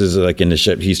 Axe is like in the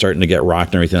ship. He's starting to get rocked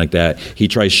and everything like that. He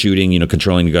tries shooting, you know,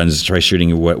 controlling the guns, tries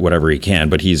shooting whatever he can,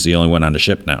 but he's the only one on the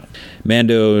ship now.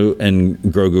 Mando and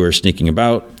Grogu are sneaking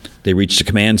about. They reach the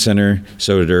command center,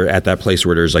 so they're at that place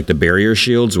where there's like the barrier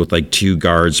shields with like 2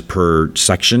 guards per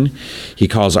section. He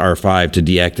calls R5 to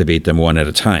deactivate them one at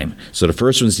a time. So the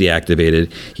first one's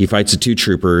deactivated. He fights the 2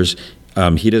 troopers.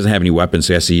 He doesn't have any weapons,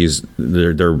 so he has to use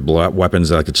their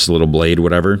weapons, like it's a little blade,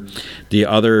 whatever. The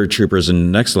other troopers in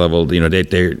the next level, you know,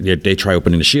 they try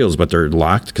opening the shields, but they're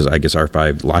locked because I guess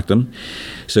R5 locked them.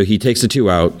 So he takes the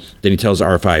 2 out. Then he tells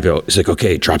R5, he's like,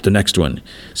 okay, drop the next one.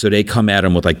 So they come at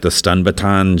him with like the stun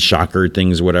baton, shocker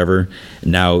things, whatever.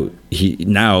 Now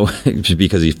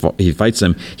because he fights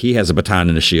them, he has a baton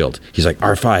and a shield. He's like,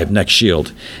 R5, next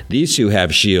shield. These 2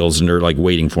 have shields and they're like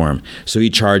waiting for him. So he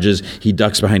charges, he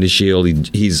ducks behind his shield.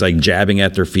 He's like jabbing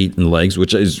at their feet and legs,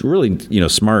 which is really, you know,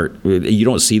 smart. You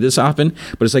don't see this often,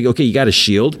 but it's like, okay, you got a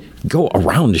shield, go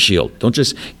around the shield. Don't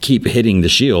just keep hitting the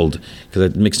shield because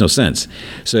it makes no sense.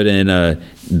 So then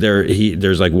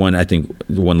there's like one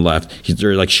left.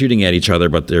 They're like shooting at each other,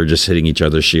 but they're just hitting each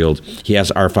other's shield. He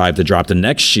asks R5 to drop the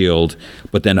next shield,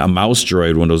 but then a mouse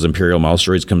droid, one of those Imperial mouse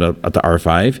droids, comes up at the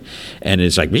R5, and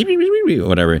it's like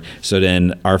whatever. So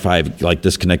then R5 like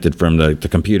disconnected from the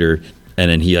computer,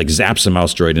 and then he like zaps the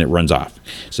mouse droid and it runs off.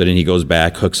 So then he goes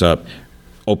back, hooks up,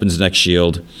 opens the next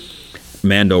shield.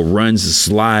 Mando runs,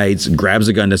 slides, grabs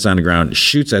a gun that's on the ground,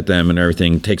 shoots at them and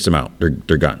everything, takes them out. They're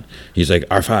gone. He's like,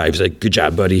 R5. He's like, good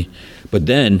job, buddy. But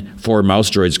then 4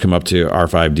 mouse droids come up to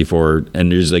R5-D4,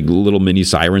 and there's like little mini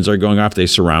sirens are going off. They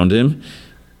surround him.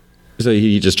 So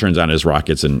he just turns on his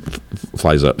rockets and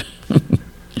flies up.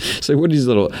 So what these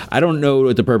little, I don't know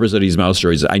what the purpose of these mouse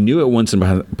droids. I knew it once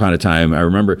upon a time, I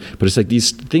remember, but it's like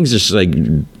these things just like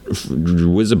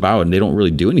whiz about and they don't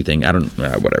really do anything. I don't,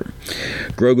 whatever.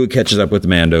 Grogu catches up with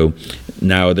Mando.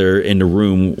 Now they're in the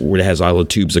room where it has all the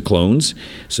tubes of clones.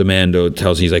 So Mando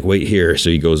tells him, he's like, wait here. So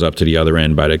he goes up to the other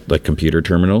end by the like computer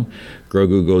terminal.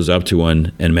 Grogu goes up to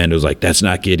one and Mando's like, that's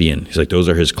not Gideon. He's like, those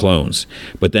are his clones.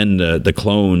 But then the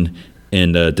clone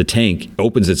and the tank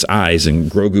opens its eyes and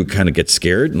Grogu kind of gets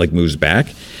scared and like moves back.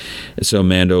 And so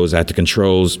Mando's at the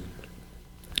controls.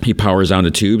 He powers on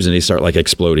the tubes and they start like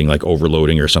exploding, like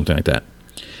overloading or something like that.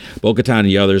 Bo-Katan and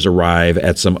the others arrive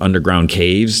at some underground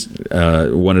caves.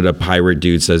 One of the pirate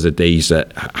dudes says that they used to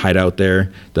hide out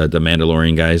there, the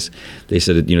Mandalorian guys. They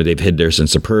said that, you know, they've hid there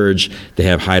since the Purge. They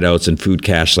have hideouts and food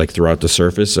cache like throughout the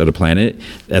surface of the planet.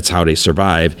 That's how they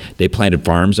survive. They planted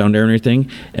farms down there and everything.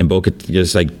 And Bo-Katan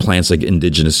just like plants like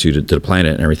indigenous to the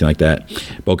planet and everything like that.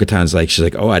 Bo-Katan's like, she's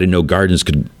like, oh, I didn't know gardens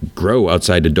could grow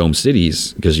outside the dome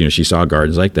cities because, you know, she saw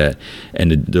gardens like that. And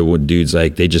the dude's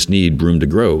like, they just need room to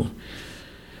grow.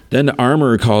 Then the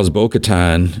armorer calls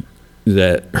Bo-Katan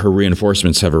that her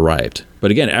reinforcements have arrived. But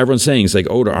again, everyone's saying, it's like,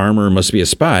 oh, the armorer must be a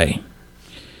spy.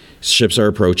 Ships are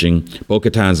approaching.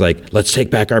 Bo-Katan's like, let's take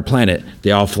back our planet.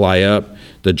 They all fly up.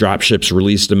 The drop ships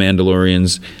release the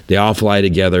Mandalorians. They all fly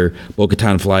together.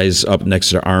 Bo-Katan flies up next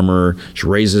to the armorer. She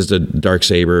raises the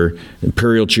Darksaber.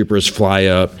 Imperial troopers fly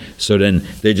up. So then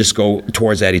they just go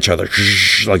towards at each other,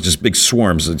 like just big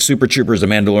swarms. The super troopers, the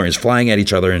Mandalorians flying at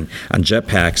each other on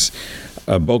jetpacks.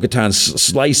 Bo-Katan's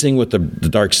slicing with the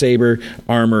Darksaber.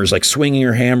 Armor is like swinging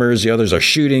her hammers. The others are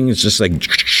shooting. It's just like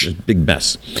big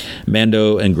mess.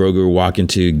 Mando and Grogu walk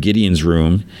into Gideon's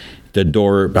room. The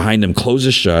door behind them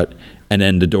closes shut, and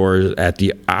then the door at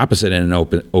the opposite end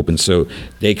opens. So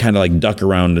they kind of like duck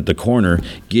around at the corner.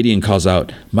 Gideon calls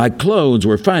out, "My clothes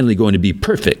were finally going to be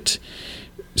perfect."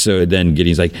 So then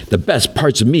Gideon's like, "The best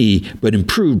parts of me, but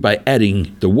improved by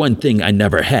adding the one thing I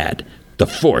never had, the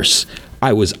Force.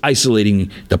 I was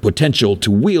isolating the potential to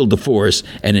wield the Force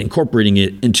and incorporating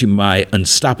it into my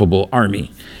unstoppable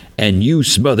army. And you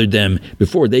smothered them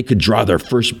before they could draw their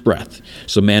first breath."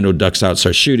 So Mando ducks out,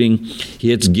 starts shooting. He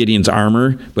hits Gideon's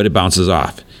armor, but it bounces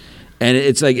off. And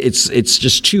it's like it's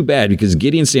just too bad because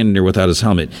Gideon's standing there without his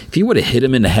helmet. If he would have hit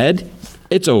him in the head,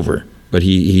 it's over. But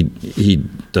he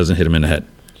doesn't hit him in the head.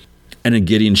 And then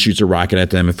Gideon shoots a rocket at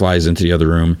them and flies into the other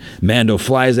room. Mando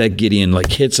flies at Gideon,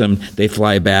 like hits him. They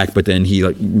fly back, but then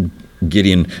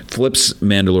Gideon flips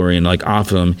Mandalorian like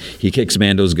off him. He kicks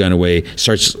Mando's gun away,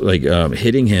 starts like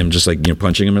hitting him, just like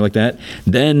punching him like that.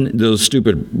 Then those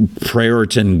stupid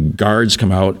Praetorian guards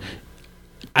come out.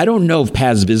 I don't know if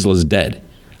Paz Vizsla's dead.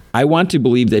 I want to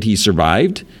believe that he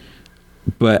survived,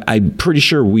 but I'm pretty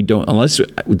sure we don't, unless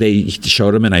they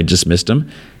showed him and I just missed him.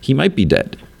 He might be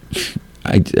dead.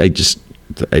 I don't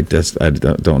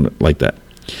like that.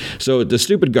 So the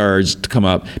stupid guards come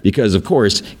up because, of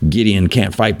course, Gideon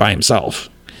can't fight by himself.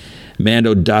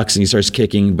 Mando ducks and he starts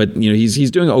kicking, but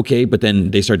he's doing okay. But then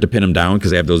they start to pin him down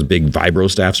because they have those big vibro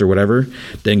staffs or whatever.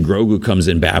 Then Grogu comes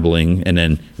in babbling, and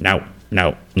then no.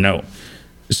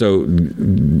 So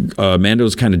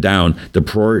Mando's kind of down.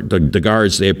 The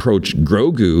guards, they approach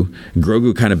Grogu.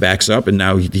 Grogu kind of backs up, and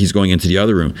now he's going into the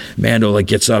other room. Mando like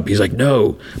gets up. He's like,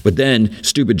 no. But then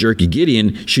stupid jerky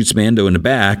Gideon shoots Mando in the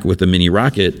back with a mini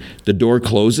rocket. The door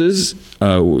closes.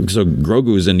 So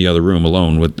Grogu is in the other room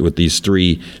alone with these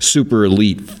three super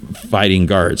elite fighting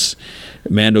guards.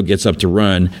 Mando gets up to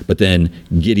run, but then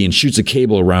Gideon shoots a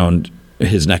cable around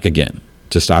his neck again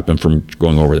to stop him from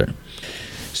going over there.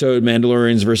 So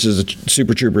Mandalorians versus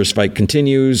Super Troopers fight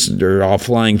continues. They're all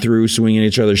flying through, swinging at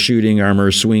each other, shooting, armor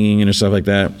swinging and stuff like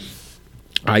that.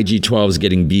 IG-12 is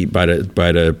getting beat by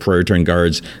the Praetorian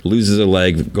guards, loses a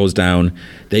leg, goes down.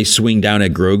 They swing down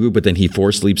at Grogu, but then he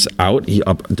force leaps out.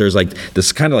 There's like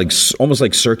this kind of like almost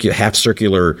like half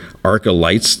circular arc of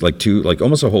lights, like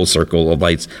almost a whole circle of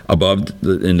lights above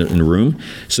in the room.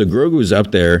 So Grogu's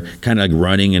up there, kind of like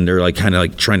running, and they're like kind of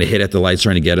like trying to hit at the lights,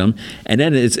 trying to get him. And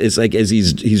then it's like as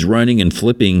he's running and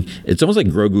flipping, it's almost like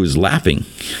Grogu is laughing.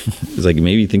 It's like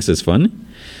maybe he thinks it's fun.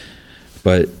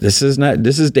 But this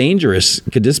is dangerous.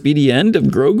 Could this be the end of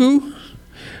Grogu?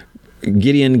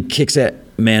 Gideon kicks at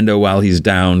Mando while he's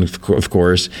down, of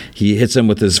course. He hits him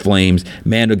with his flames.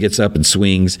 Mando gets up and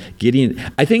swings.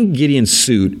 I think Gideon's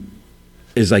suit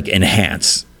is like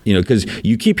enhanced, because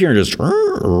you keep hearing just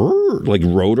like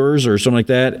rotors or something like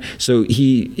that. So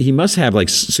he must have like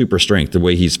super strength the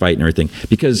way he's fighting everything,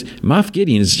 because Moff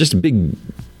Gideon is just a big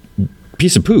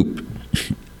piece of poop.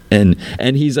 And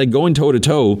he's like going toe to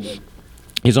toe.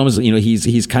 He's almost,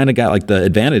 he's kind of got like the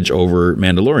advantage over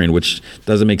Mandalorian, which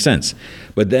doesn't make sense.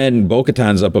 But then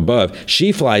Bo-Katan's up above.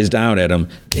 She flies down at him,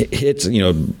 hits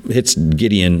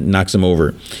Gideon, knocks him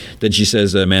over. Then she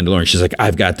says, Mandalorian, she's like,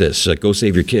 "I've got this." She's like, "Go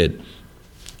save your kid."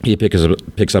 He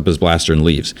picks up his blaster and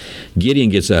leaves.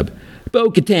 Gideon gets up.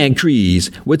 "Bo-Katan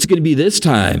Kryze, what's it going to be this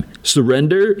time?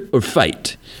 Surrender or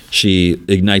fight?" She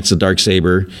ignites the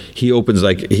Darksaber. He opens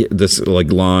this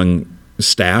long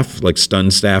staff, like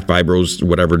stun staff, vibros,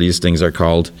 whatever these things are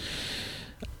called.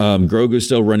 Grogu's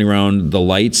still running around the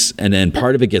lights, and then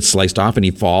part of it gets sliced off, and he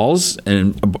falls,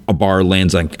 and a bar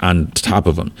lands on top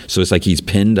of him. So it's like he's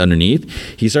pinned underneath.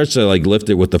 He starts to like lift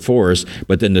it with the Force,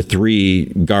 but then the three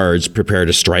guards prepare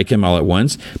to strike him all at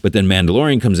once. But then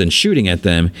Mandalorian comes in shooting at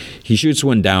them. He shoots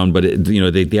one down, but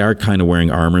they are kind of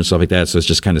wearing armor and stuff like that, so it's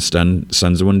just kind of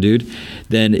stuns one dude.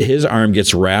 Then his arm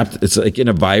gets wrapped. It's like in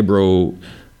a vibro.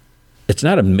 It's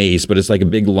not a mace, but it's like a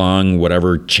big, long,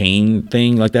 whatever chain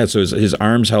thing like that. So his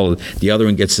arm's held. The other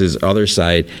one gets his other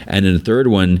side. And then the third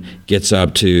one gets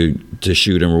up to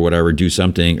shoot him or whatever, do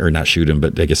something. Or not shoot him,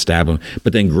 but they can stab him.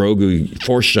 But then Grogu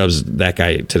force shoves that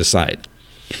guy to the side.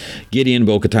 Gideon and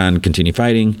Bo-Katan continue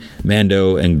fighting.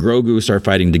 Mando and Grogu start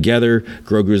fighting together.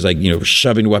 Grogu's like,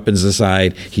 shoving weapons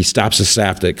aside. He stops the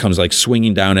staff that comes like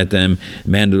swinging down at them.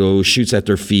 Mando shoots at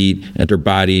their feet, at their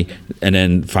body. And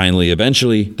then finally,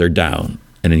 eventually, they're down.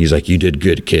 And then he's like, "You did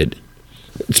good, kid."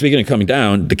 Speaking of coming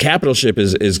down, the capital ship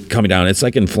is coming down. It's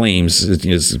like in flames.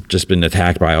 It's just been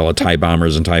attacked by all the TIE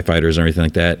bombers and TIE fighters and everything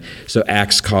like that. So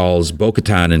Axe calls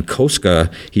Bo-Katan and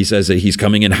Koska. He says that he's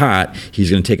coming in hot.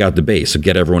 He's going to take out the base, so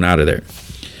get everyone out of there.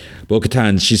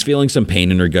 Bo-Katan, she's feeling some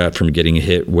pain in her gut from getting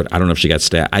hit. I don't know if she got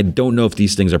stabbed. I don't know if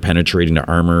these things are penetrating the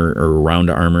armor or around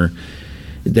the armor.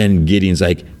 Then Gideon's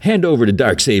like, "Hand over the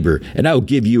Darksaber, and I'll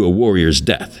give you a warrior's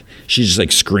death." She just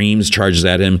like screams, charges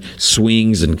at him,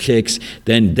 swings and kicks.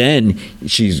 Then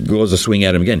she goes to swing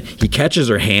at him again. He catches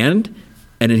her hand,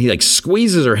 and then he like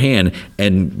squeezes her hand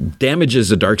and damages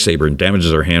the Darksaber and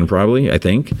damages her hand probably, I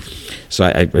think. So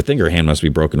I think her hand must be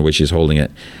broken the way she's holding it.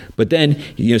 But then,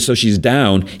 so she's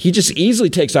down. He just easily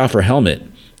takes off her helmet.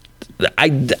 I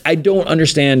don't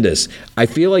understand this. I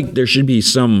feel like there should be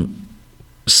some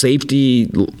safety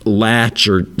latch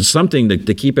or something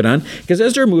to keep it on, because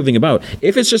as they're moving about,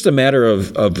 if it's just a matter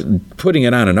of putting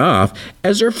it on and off,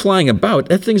 as they're flying about,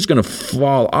 that thing's going to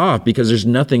fall off because there's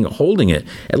nothing holding it.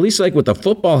 At least like with the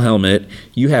football helmet,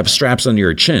 you have straps under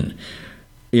your chin.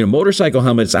 Motorcycle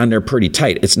helmets on there pretty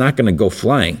tight. It's not going to go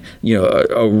flying.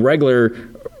 A regular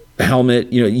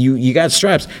helmet, you got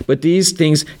straps, but these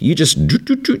things you just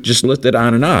lift it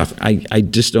on and off. I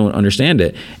just don't understand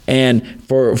it. And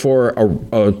for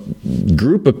a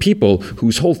group of people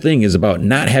whose whole thing is about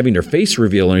not having their face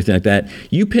revealed or anything like that,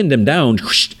 you pin them down,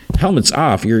 whoosh, helmet's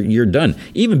off, you're done.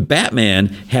 Even Batman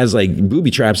has like booby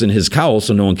traps in his cowl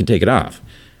so no one can take it off.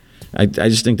 I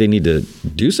just think they need to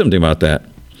do something about that.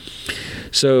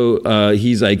 So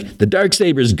he's like, the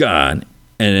Darksaber's gone.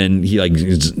 And then he like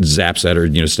zaps at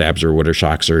her, stabs her or whatever,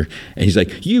 shocks her. And he's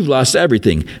like, you've lost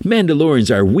everything.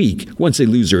 Mandalorians are weak once they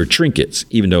lose their trinkets,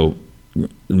 even though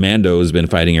Mando has been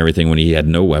fighting everything when he had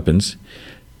no weapons.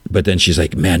 But then she's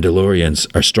like,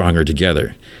 Mandalorians are stronger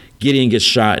together. Gideon gets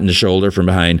shot in the shoulder from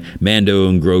behind. Mando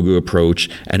and Grogu approach.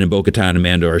 And then Bo-Katan and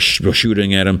Mando are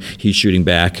shooting at him. He's shooting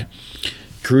back.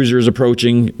 Cruiser is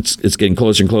approaching. It's getting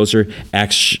closer and closer.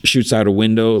 Axe shoots out a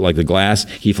window, like the glass.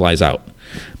 He flies out.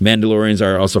 Mandalorians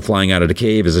are also flying out of the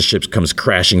cave as the ship comes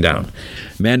crashing down.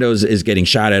 Mando is getting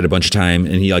shot at a bunch of time,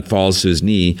 and he like falls to his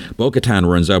knee.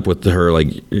 Bo-Katan runs up with her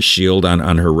like shield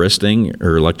on her wrist thing,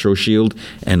 her electro shield,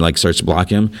 and like starts to block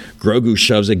him. Grogu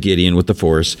shoves at Gideon with the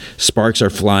Force. Sparks are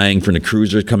flying from the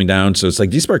cruiser coming down, so it's like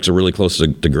these sparks are really close to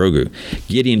Grogu.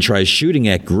 Gideon tries shooting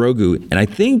at Grogu, and I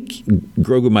think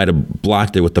Grogu might have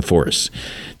blocked it with the Force.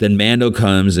 Then Mando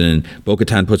comes, and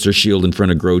Bo-Katan puts her shield in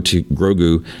front of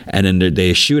Grogu, and then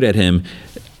they shoot at him.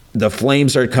 The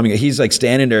flames start coming. He's like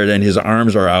standing there, then his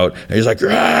arms are out. And he's like,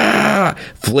 Rah!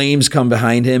 Flames come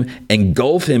behind him,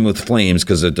 engulf him with flames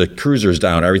because the cruiser's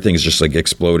down. Everything's just like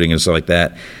exploding and stuff like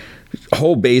that.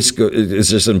 Whole base is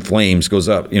just in flames, goes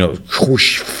up,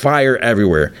 whoosh, fire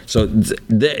everywhere. So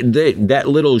that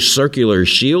little circular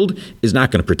shield is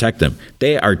not going to protect them.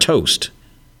 They are toast.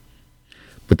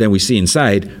 But then we see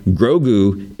inside,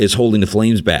 Grogu is holding the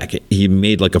flames back. He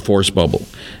made like a force bubble.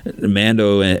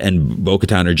 Mando and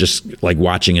Bo-Katan are just like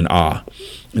watching in awe.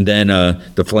 And then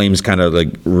the flames kind of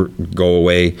like go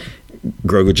away.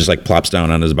 Grogu just like plops down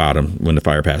on his bottom when the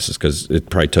fire passes because it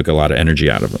probably took a lot of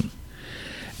energy out of him.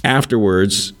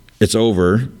 Afterwards, it's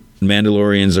over.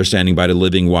 Mandalorians are standing by the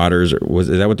living waters. Is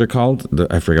that what they're called?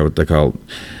 I forgot what they're called.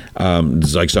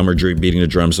 It's like some are beating the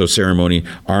drum. So ceremony.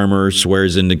 Armor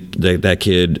swears in that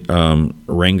kid,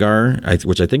 Rengar,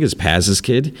 which I think is Paz's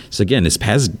kid. So again, is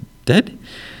Paz dead?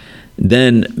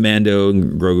 Then Mando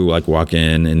and Grogu like walk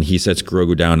in, and he sets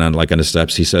Grogu down on the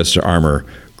steps. He says to Armor,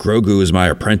 Grogu is my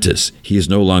apprentice. He is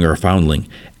no longer a foundling.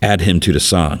 Add him to the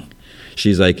song.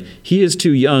 She's like, he is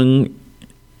too young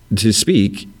to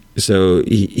speak, so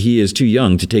he is too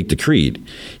young to take the creed.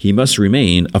 He must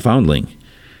remain a foundling.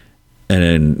 And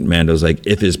then Mando's like,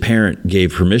 if his parent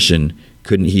gave permission,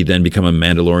 couldn't he then become a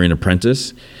Mandalorian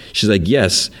apprentice? She's like,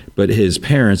 yes, but his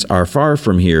parents are far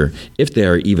from here, if they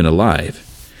are even alive.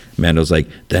 Mando's like,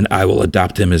 then I will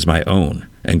adopt him as my own.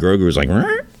 And Grogu is like,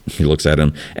 Rrr. He looks at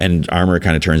him, and Armor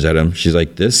kind of turns at him. She's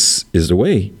like, this is the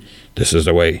way. This is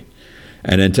the way.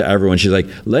 And then to everyone, she's like,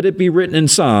 let it be written in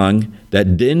song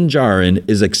that Din Djarin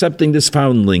is accepting this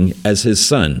foundling as his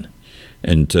son.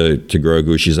 And to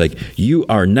Grogu, she's like, you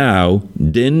are now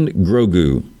Din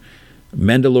Grogu,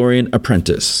 Mandalorian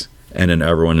apprentice. And then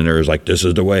everyone in there is like, this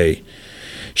is the way.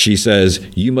 She says,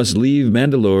 you must leave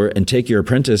Mandalore and take your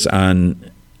apprentice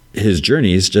on his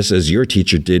journeys just as your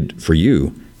teacher did for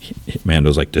you.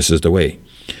 Mando's like, this is the way.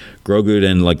 Grogu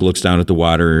then looks down at the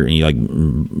water and he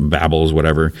babbles,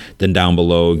 whatever. Then down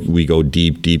below, we go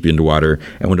deep, deep into water.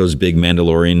 And one of those big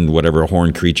Mandalorian, whatever,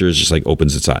 horned creatures just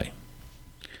opens its eye.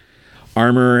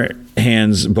 Armor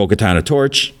hands Bo-Katan a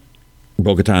torch.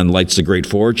 Bo-Katan lights the great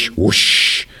forge.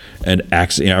 Whoosh! And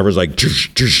Axios like, tsh,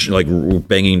 tsh,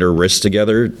 banging their wrists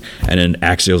together. And then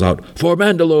Axios out, for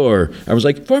Mandalore. I was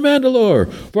like, for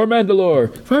Mandalore, for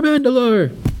Mandalore, for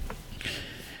Mandalore.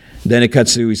 Then it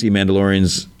cuts to, we see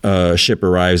Mandalorians ship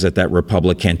arrives at that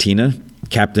Republic cantina.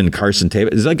 Captain Carson Teva.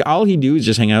 It's like all he do is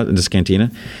just hang out in this cantina.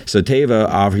 So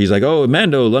Teva he's like, "Oh,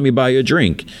 Mando, let me buy you a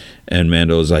drink." And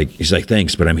Mando's like, he's like,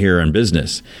 "Thanks, but I'm here on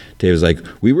business." Teva's like,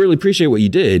 "We really appreciate what you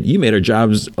did. You made our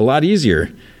jobs a lot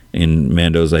easier." And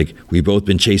Mando's like, "We've both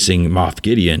been chasing Moff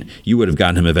Gideon. You would have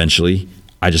gotten him eventually.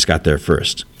 I just got there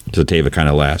first." So Teva kind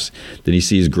of laughs. Then he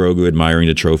sees Grogu admiring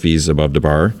the trophies above the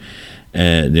bar.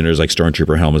 And then there's like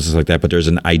stormtrooper helmets and stuff like that. But there's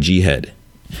an IG head.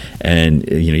 And,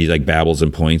 he like babbles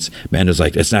and points. Mando's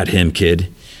like, "It's not him, kid."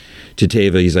 To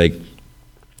Teva, he's like,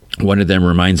 one of them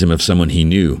reminds him of someone he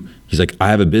knew. He's like, "I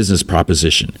have a business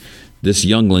proposition. This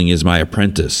youngling is my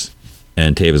apprentice."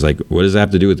 And Teva's like, "What does that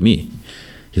have to do with me?"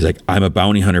 He's like, "I'm a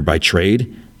bounty hunter by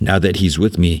trade. Now that he's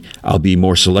with me, I'll be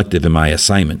more selective in my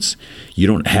assignments. You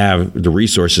don't have the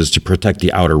resources to protect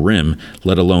the Outer Rim,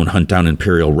 let alone hunt down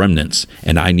Imperial remnants,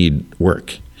 and I need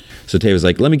work." So Teva's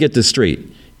like, "Let me get this straight.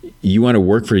 You want to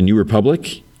work for the New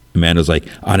Republic?" Amando's like,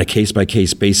 "On a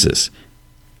case-by-case basis,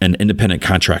 an independent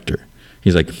contractor."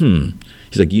 He's like,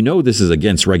 He's like, "This is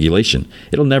against regulation.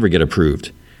 It'll never get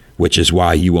approved, which is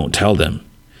why you won't tell them."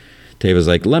 Teva's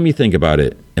like, "Let me think about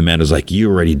it." Amando's like,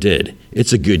 "You already did.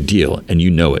 It's a good deal, and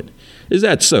you know it. Is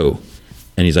that so?"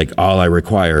 And he's like, "All I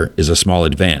require is a small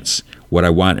advance. What I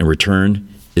want in return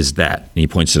is that." And he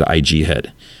points to the IG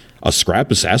head. "A scrap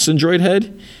assassin droid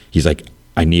head?" He's like,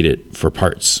 "I need it for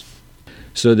parts."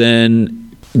 So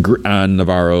then on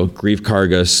Navarro, Grief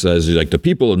Karga says, he's like, "The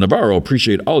people of Navarro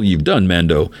appreciate all you've done,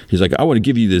 Mando." He's like, "I want to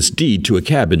give you this deed to a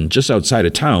cabin just outside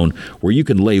of town where you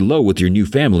can lay low with your new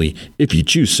family if you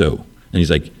choose so." And he's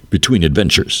like, "Between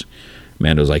adventures."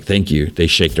 Mando's like, "Thank you." They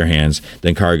shake their hands.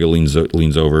 Then Karga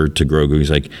leans over to Grogu. He's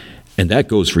like, "And that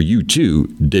goes for you too,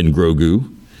 Din Grogu."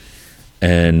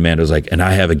 And Mando's like, "And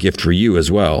I have a gift for you as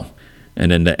well."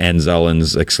 And then the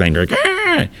Anzellans exclaim, like,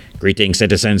 "Ah! Greetings,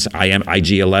 citizens. I am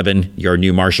IG-11, your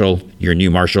new marshal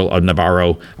of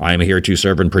Navarro. I am here to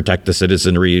serve and protect the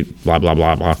citizenry, blah, blah,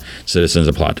 blah, blah." Citizens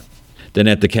applaud. Then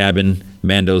at the cabin,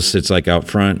 Mando sits like out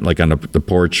front, like on the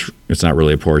porch. It's not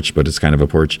really a porch, but it's kind of a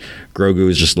porch. Grogu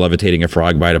is just levitating a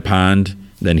frog by the pond.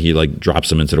 Then he like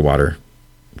drops him into the water.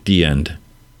 The end.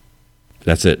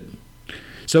 That's it.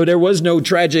 So there was no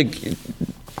tragic...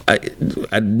 I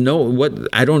don't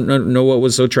know what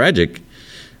was so tragic.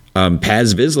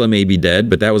 Paz Vizsla may be dead,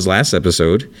 but that was last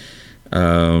episode.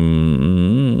 Everyone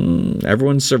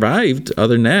survived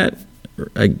other than that,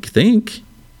 I think.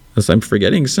 Unless I'm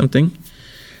forgetting something.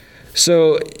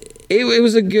 So it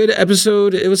was a good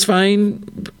episode. It was fine.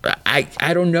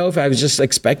 I don't know if I was just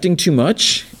expecting too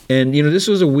much. And, this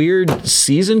was a weird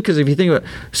season because if you think about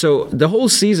so the whole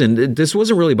season, this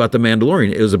wasn't really about the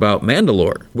Mandalorian. It was about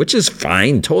Mandalore, which is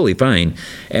fine, totally fine.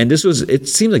 And it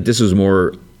seemed like this was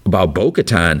more about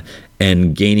Bo-Katan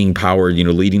and gaining power,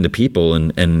 leading the people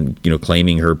and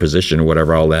claiming her position or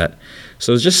whatever, all that.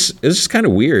 So it's just kind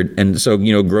of weird. And so,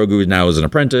 Grogu now is an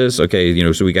apprentice.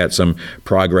 Okay, so we got some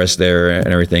progress there and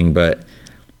everything, but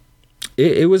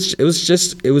it was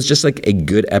just like a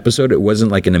good episode. It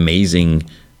wasn't like an amazing,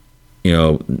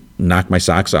 knock my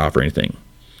socks off or anything.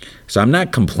 So I'm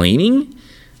not complaining,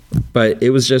 but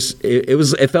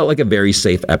it felt like a very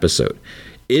safe episode.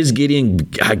 Is Gideon,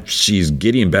 God,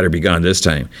 Gideon better be gone this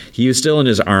time. He was still in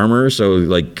his armor, so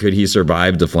like, could he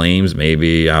survive the flames?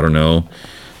 Maybe, I don't know.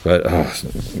 But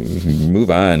move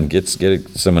on, get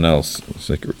someone else. It's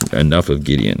like enough of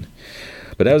Gideon.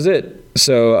 But that was it.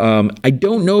 So I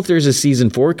don't know if there's a season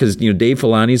 4 because Dave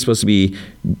Filoni is supposed to be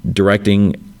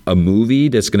directing a movie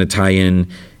that's going to tie in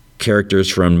characters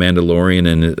from Mandalorian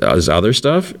and his other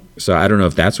stuff. So I don't know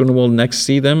if that's when we'll next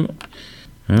see them.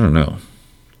 I don't know.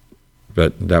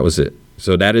 But that was it.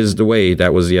 So that is the way.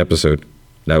 That was the episode.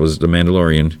 That was The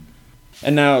Mandalorian.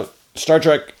 And now Star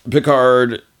Trek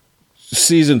Picard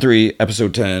Season 3,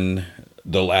 Episode 10,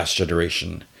 The Last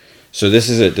Generation. So this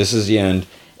is it. This is the end.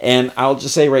 And I'll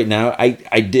just say right now,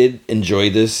 I did enjoy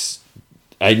this.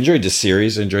 I enjoyed this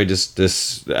series. I enjoyed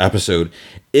this episode.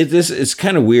 It's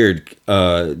kind of weird.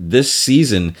 This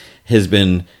season has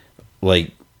been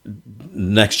like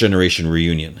Next Generation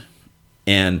reunion.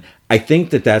 And I think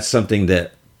that that's something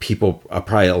that people,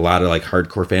 probably a lot of like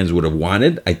hardcore fans would have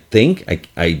wanted. I think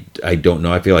I don't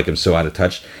know. I feel like I'm so out of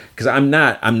touch because I'm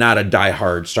not a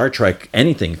diehard Star Trek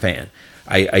anything fan.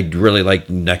 I really like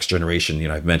Next Generation.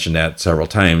 I've mentioned that several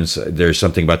times. There's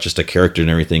something about just a character and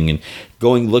everything, and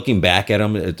looking back at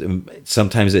them,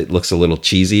 sometimes it looks a little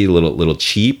cheesy, a little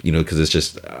cheap, because it's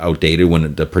just outdated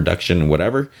when the production and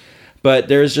whatever. But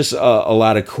there's just a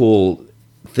lot of cool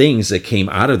things that came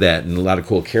out of that and a lot of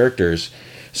cool characters.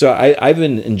 So I've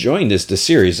been enjoying this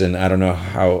series, and I don't know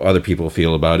how other people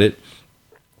feel about it.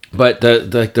 But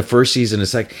the first season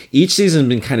is like each season has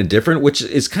been kind of different, which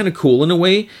is kind of cool in a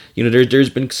way. You know, there's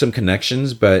been some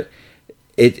connections, but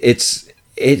it's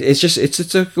just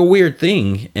it's a weird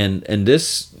thing, and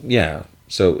this, yeah.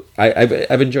 So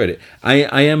I've enjoyed it.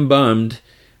 I am bummed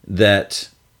that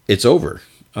it's over.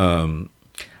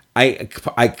 I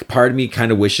part of me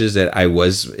kind of wishes that I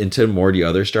was into more of the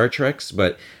other Star Treks,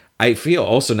 but I feel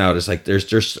also now it's like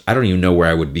there's I don't even know where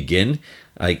I would begin.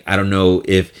 Like I don't know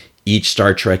if each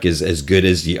Star Trek is as good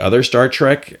as the other Star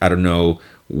Trek. I don't know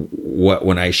what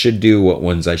one I should do, what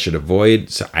ones I should avoid.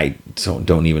 So I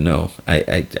don't even know.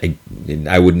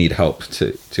 I would need help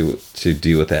to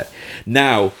deal with that.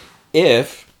 Now,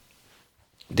 if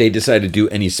they decide to do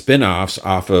any spin-offs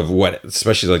off of what,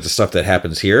 especially like the stuff that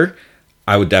happens here,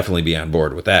 I would definitely be on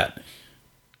board with that.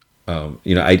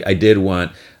 You know, I did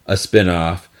want a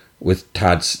spin-off with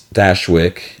Todd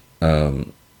Stashwick,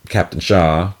 Captain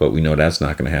Shaw, but we know that's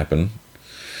not going to happen.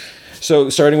 So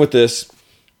starting with this,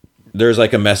 there's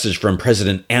like a message from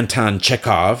President Anton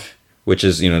Chekhov, which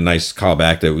is, you know, a nice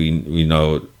callback that we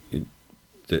know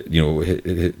that, you know,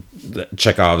 the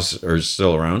Chekhovs are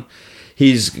still around.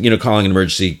 He's, you know, calling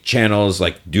emergency channels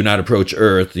like do not approach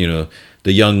Earth. You know,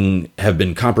 the young have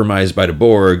been compromised by the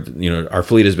Borg. You know, our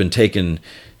fleet has been taken.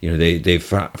 You know, they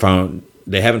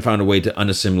haven't found a way to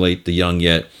unassimilate the young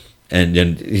yet. And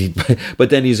then,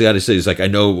 but then he's got to say, he's like, I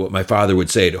know what my father would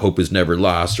say, hope is never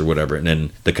lost or whatever. And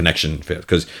then the connection fails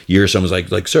because you hear someone's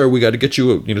like, sir, we got to get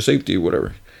you, you know, safety or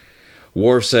whatever.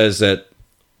 Worf says that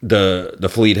the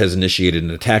fleet has initiated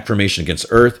an attack formation against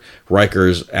Earth.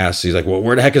 Riker's asks, he's like, well,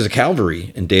 where the heck is the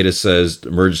cavalry? And Data says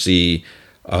emergency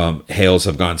hails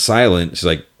have gone silent. She's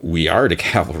like, we are the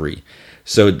cavalry.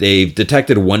 So they've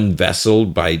detected one vessel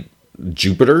by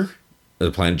Jupiter, the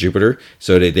planet Jupiter.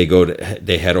 So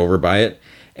they head over by it,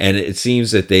 and it seems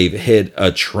that they've hit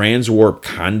a transwarp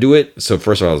conduit. So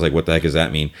first of all, I was like, what the heck does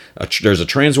that mean? There's a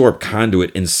transwarp conduit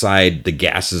inside the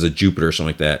gases of Jupiter or something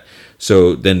like that.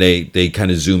 So then they kind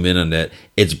of zoom in on that.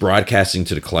 It's broadcasting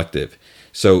to the collective.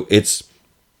 So it's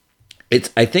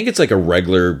I think it's like a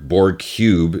regular Borg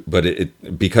cube, but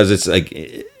it because it's like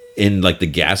in like the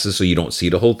gases, so you don't see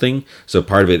the whole thing. So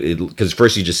part of it, because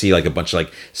first you just see like a bunch of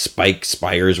like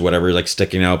spires, whatever, like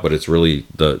sticking out, but it's really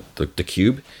the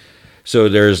cube. So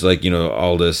there's like, you know,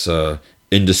 all this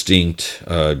indistinct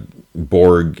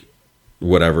Borg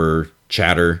whatever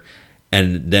chatter,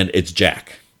 and then it's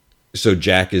Jack. So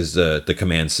Jack is the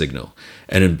command signal,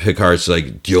 and then Picard's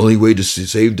like, the only way to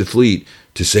save the fleet,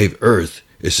 to save Earth,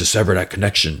 is to sever that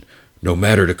connection, no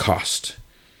matter the cost.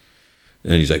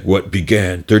 And he's like, what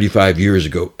began 35 years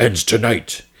ago ends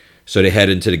tonight. So they head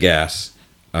into the gas.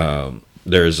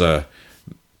 There's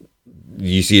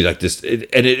you see like this,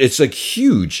 it's like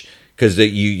huge because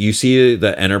you see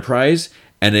the Enterprise,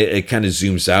 and it kind of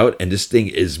zooms out, and this thing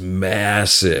is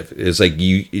massive. It's like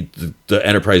the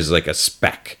Enterprise is like a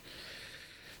speck.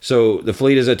 So the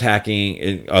fleet is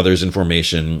attacking others in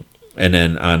formation, and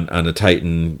then on the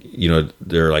Titan, you know,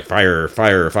 they're like fire,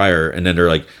 and then they're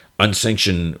like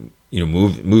unsanctioned, you know,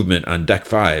 movement on deck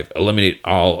 5, eliminate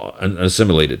all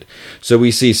unassimilated. So we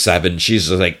see Seven.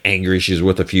 She's like angry. She's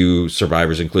with a few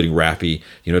survivors, including Raffi.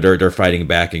 You know, they're fighting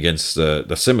back against the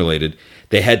assimilated.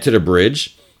 They head to the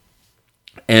bridge,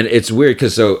 and it's weird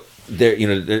because so they're, you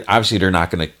know, obviously they're not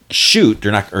going to shoot.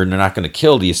 They're not going to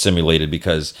kill the assimilated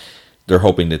because they're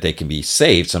hoping that they can be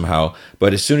saved somehow.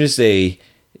 But as soon as they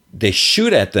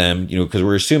shoot at them, you know, because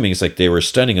we're assuming it's like they were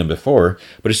stunning them before.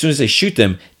 But as soon as they shoot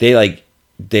them, they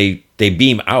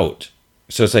beam out.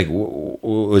 So it's like,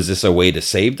 was this a way to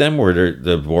save them, or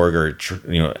the Borg are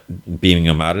you know, beaming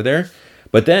them out of there?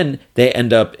 But then they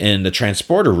end up in the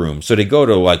transporter room. So they go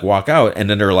to like walk out, and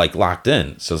then they're like locked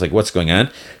in. So it's like, what's going on?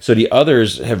 So the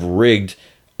others have rigged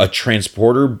a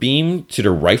transporter beam to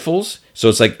their rifles. So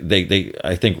it's like they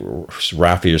I think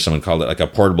Raffi or someone called it like a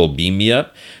portable beam me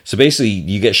up. So basically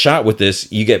you get shot with this,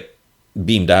 you get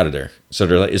beamed out of there. So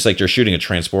it's like they're shooting a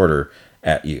transporter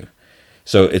at you.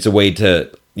 So it's a way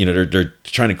to, you know, they're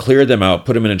trying to clear them out,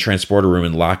 put them in a transporter room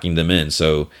and locking them in.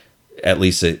 So at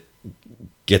least it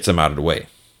gets them out of the way.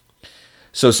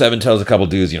 So Seven tells a couple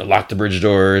dudes, you know, lock the bridge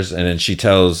doors. And then she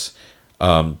tells,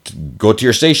 go to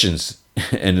your stations.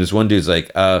 And this one dude's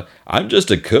like, I'm just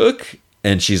a cook.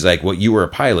 And she's like, well, you were a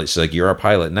pilot. She's like, you're a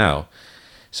pilot now.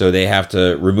 So they have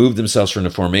to remove themselves from the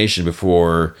formation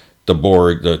before the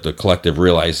Borg, the collective,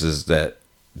 realizes that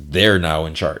they're now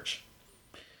in charge.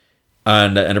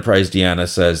 On the Enterprise, Deanna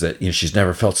says that, you know, she's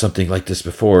never felt something like this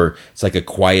before. It's like a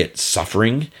quiet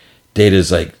suffering.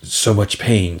 Data's like, so much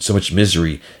pain, so much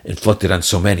misery inflicted on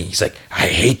so many. He's like, I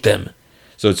hate them.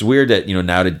 So it's weird that, you know,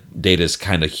 now that Data's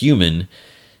kind of human,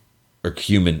 or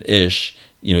human-ish,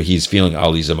 he's feeling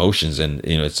all these emotions, and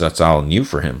that's all new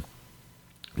for him.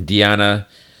 Deanna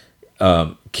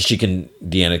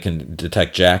can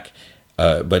detect Jack,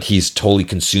 but he's totally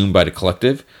consumed by the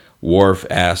collective. Worf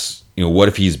asks, what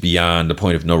if he's beyond the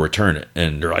point of no return?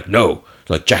 And they're like, no,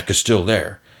 like Jack is still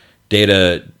there.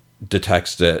 Data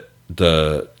detects that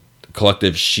the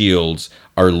collective shields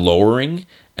are lowering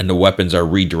and the weapons are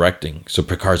redirecting. So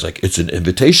Picard's like, it's an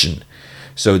invitation.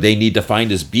 So they need to find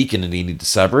his beacon and they need to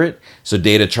sever it. So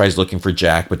Data tries looking for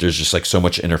Jack, but there's just like so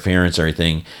much interference and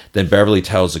everything. Then Beverly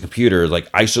tells the computer, like,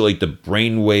 isolate the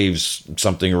brain waves,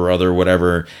 something or other,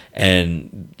 whatever.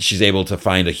 And she's able to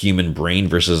find a human brain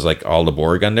versus like all the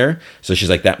Borg on there. So she's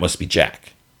like, that must be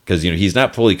Jack. Because, he's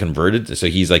not fully converted. So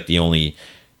he's like the only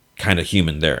kind of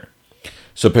human there.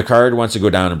 So Picard wants to go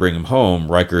down and bring him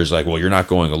home. Riker's like, well, you're not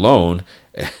going alone.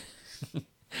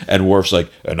 And Worf's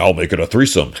like, and I'll make it a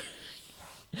threesome.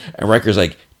 And Riker's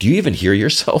like, do you even hear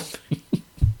yourself?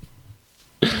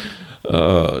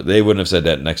 They wouldn't have said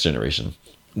that in Next Generation.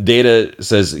 Data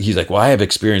says, he's like, well, I have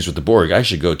experience with the Borg. I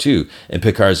should go too. And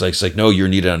Picard's like, no, you're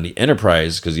needed on the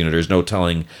Enterprise because, there's no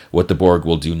telling what the Borg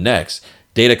will do next.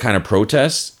 Data kind of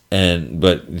protests,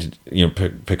 but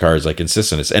Picard's like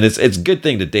insistent. And it's a good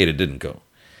thing that Data didn't go.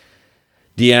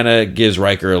 Deanna gives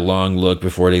Riker a long look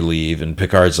before they leave, and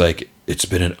Picard's like, it's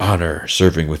been an honor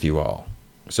serving with you all.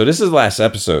 So this is the last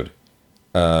episode.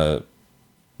 So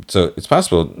it's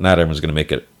possible not everyone's going to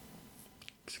make it.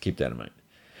 Just keep that in mind.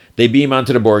 They beam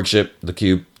onto the Borg ship, the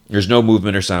cube. There's no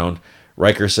movement or sound.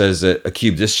 Riker says that a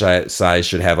cube this size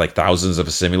should have like thousands of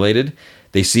assimilated.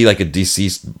 They see like a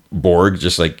deceased Borg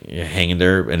just like hanging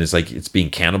there, and it's like it's being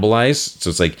cannibalized. So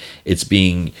it's like it's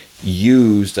being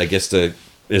used, I guess,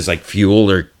 as like fuel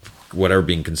or whatever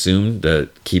being consumed to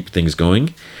keep things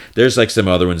going. There's like some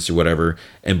other ones or whatever.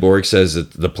 And Borg says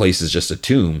that the place is just a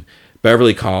tomb.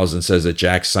 Beverly calls and says that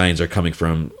Jack's signs are coming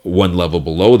from one level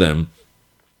below them.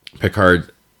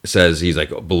 Picard says he's like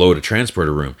below the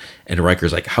transporter room. And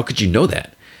Riker's like, how could you know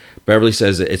that? Beverly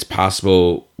says that it's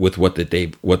possible with what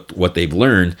they've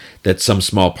learned that some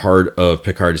small part of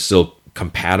Picard is still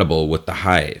compatible with the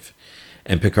hive.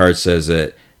 And Picard says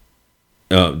that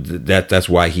that's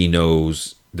why he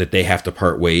knows that they have to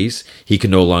part ways. He can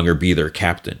no longer be their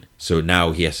captain. So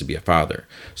now he has to be a father.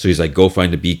 So he's like, go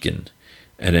find a beacon.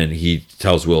 And then he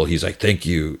tells Will, he's like, thank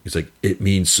you. He's like, it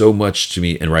means so much to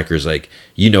me. And Riker's like,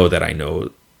 you know that I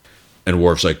know. And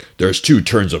Worf's like, there's two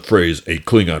turns of phrase a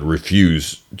Klingon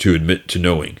refuse to admit to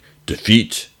knowing: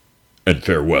 defeat and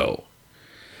farewell.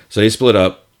 So they split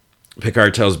up.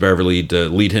 Picard tells Beverly to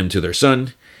lead him to their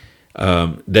son.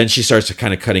 Then she starts to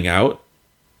kind of cutting out.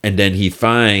 And then he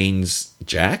finds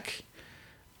Jack.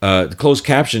 The closed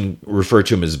caption referred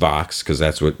to him as Vox because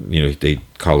that's what they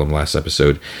call him last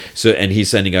episode. So, and he's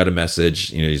sending out a message.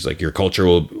 He's like, your culture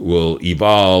will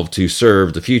evolve to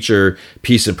serve the future.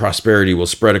 Peace and prosperity will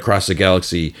spread across the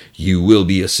galaxy. You will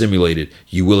be assimilated.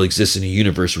 You will exist in a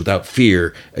universe without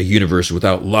fear, a universe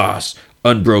without loss,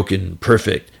 unbroken,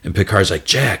 perfect. And Picard's like,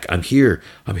 Jack, I'm here.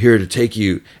 I'm here to take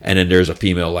you. And then there's a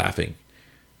female laughing.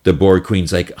 The Borg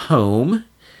Queen's like, home.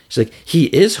 She's like, he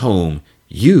is home.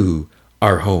 You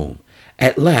are home.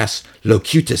 At last,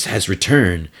 Locutus has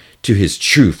returned to his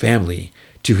true family,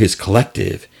 to his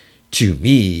collective, to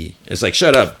me. It's like,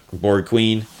 shut up, Borg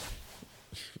Queen.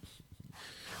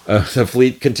 The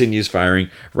fleet continues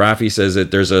firing. Rafi says that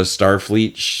there's a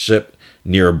Starfleet ship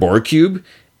near a Borg cube,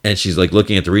 and she's like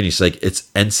looking at the reading. She's like,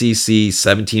 it's NCC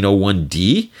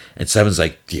 1701D. And Seven's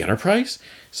like, the Enterprise?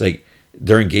 It's like,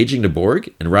 they're engaging the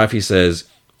Borg. And Rafi says,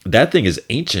 that thing is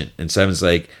ancient. And Seven's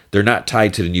like, they're not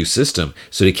tied to the new system,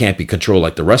 so they can't be controlled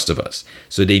like the rest of us.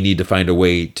 So they need to find a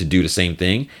way to do the same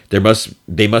thing. They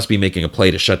must be making a play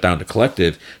to shut down the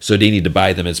collective, so they need to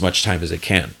buy them as much time as they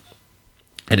can.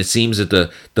 And it seems that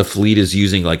the fleet is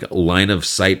using like line of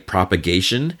sight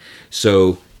propagation.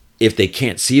 So if they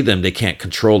can't see them, they can't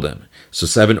control them. So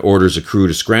Seven orders a crew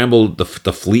to scramble the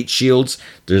fleet shields.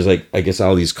 There's like, I guess,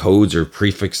 all these codes or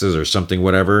prefixes or something,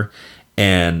 whatever.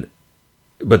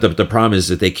 But the problem is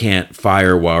that they can't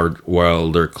fire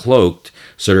while they're cloaked,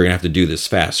 so they're gonna have to do this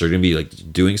fast. So they're gonna be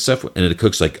like doing stuff, and the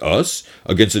cook's like, us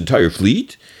against the entire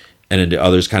fleet, and then the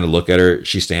others kind of look at her.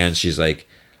 She stands. She's like,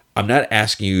 I'm not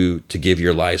asking you to give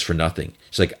your lives for nothing.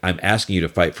 She's like, I'm asking you to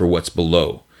fight for what's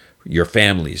below, your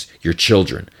families, your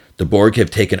children. The Borg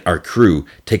have taken our crew,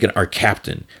 taken our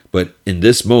captain, but in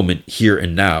this moment, here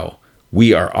and now,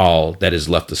 we are all that is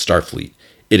left of Starfleet.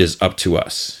 It is up to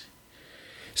us.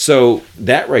 So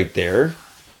that right there,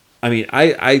 I mean,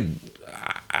 I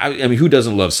mean, who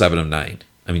doesn't love Seven of Nine?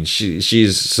 I mean,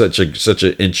 she's such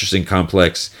an interesting,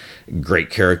 complex, great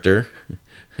character,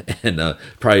 and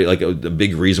probably like a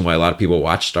big reason why a lot of people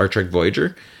watch Star Trek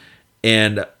Voyager.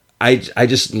 And I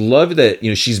just love that,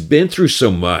 she's been through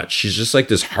so much. She's just like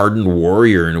this hardened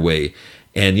warrior in a way.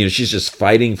 And, she's just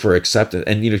fighting for acceptance.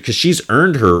 And, because she's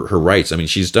earned her rights. I mean,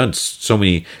 she's done so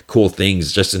many cool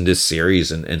things just in this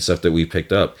series and stuff that we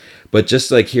picked up. But just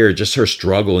like here, just her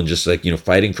struggle and just like,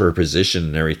 fighting for her position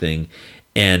and everything.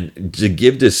 And to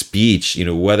give this speech,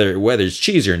 whether it's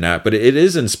cheesy or not, but it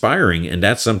is inspiring. And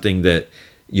that's something that,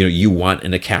 you want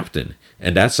in a captain.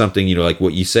 And that's something, like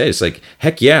what you say, it's like,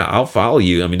 heck yeah, I'll follow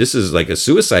you. I mean, this is like a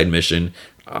suicide mission.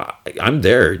 I'm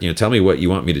there. Tell me what you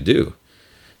want me to do.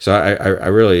 So I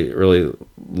really, really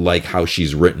like how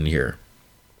she's written here.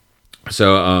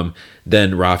 So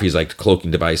then Rafi's like, the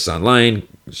cloaking device online.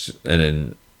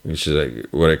 And then she's like,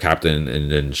 what a captain.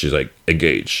 And then she's like,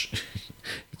 engage.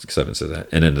 Seven says that.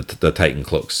 And then the Titan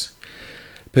cloaks.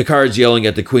 Picard's yelling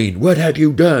at the Queen, what have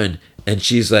you done? And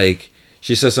she's like,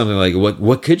 she says something like,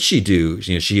 what could she do?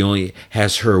 She only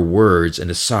has her words and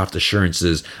the soft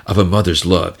assurances of a mother's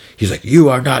love. He's like, you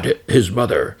are not his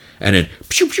mother. And then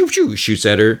pew, pew, pew, shoots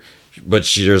at her. But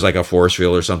there's like a force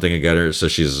field or something against her. So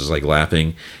she's just like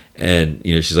laughing. And,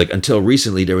 she's like, until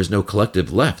recently, there was no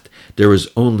collective left. There was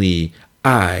only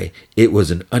I. It was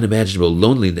an unimaginable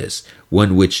loneliness,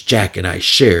 one which Jack and I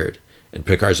shared. And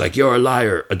Picard's like, you're a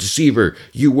liar, a deceiver.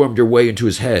 You wormed your way into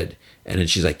his head. And then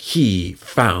she's like, he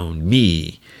found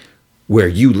me where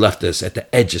you left us at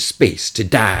the edge of space to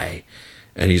die.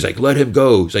 And he's like, let him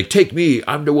go. He's like, take me.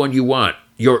 I'm the one you want.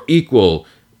 You're equal.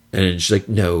 And she's like,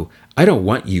 no, I don't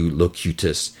want you,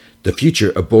 Locutus. The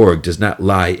future of Borg does not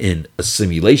lie in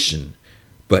assimilation,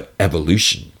 but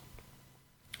evolution.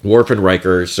 Worf and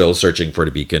Riker are still searching for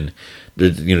the beacon.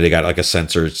 They got like a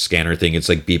sensor scanner thing. It's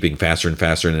like beeping faster and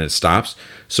faster, and then it stops.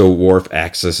 So Worf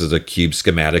accesses the cube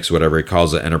schematics, whatever it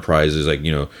calls the Enterprise, is like,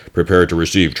 prepare to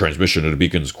receive transmission of the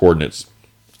beacon's coordinates.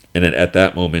 And then at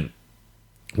that moment,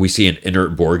 we see an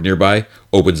inert Borg nearby,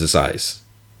 opens its eyes.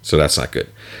 So that's not good.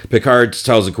 Picard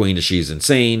tells the Queen that she's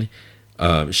insane.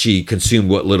 She consumed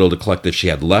what little the collective she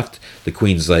had left. The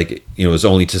Queen's like, it was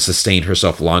only to sustain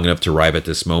herself long enough to arrive at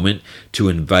this moment, to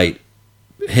invite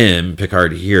him,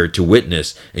 Picard, here to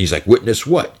witness. And he's like, witness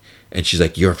what? And she's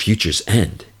like, your future's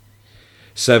end.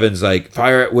 Seven's like,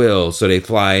 fire at will. So they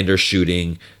fly and they're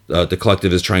shooting. The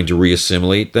collective is trying to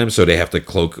reassimilate them, so they have to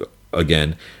cloak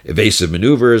again. Evasive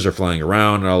maneuvers are flying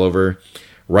around all over.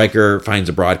 Riker finds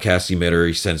a broadcast emitter.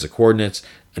 He sends the coordinates.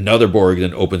 Another Borg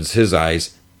then opens his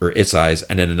eyes, or its eyes,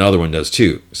 and then another one does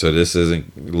too. So this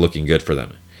isn't looking good for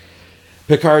them.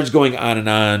 Picard's going on and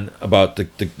on about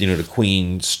the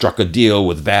Queen struck a deal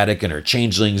with Vadic and her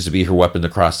changelings to be her weapon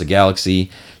across the galaxy.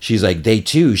 She's like, they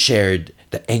too shared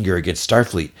the anger against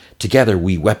Starfleet. Together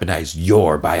we weaponize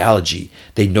your biology.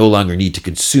 They no longer need to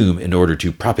consume in order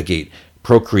to propagate,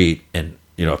 procreate, and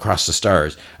across the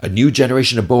stars. A new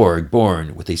generation of Borg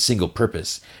born with a single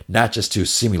purpose, not just to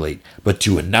assimilate, but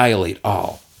to annihilate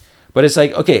all. But it's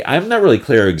like, okay, I'm not really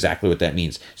clear exactly what that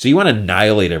means. So you want to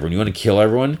annihilate everyone, you want to kill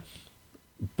everyone,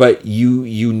 but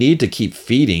you need to keep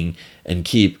feeding and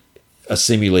keep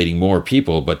assimilating more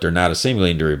people, but they're not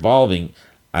assimilating, they're evolving.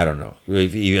 I don't know.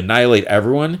 If you annihilate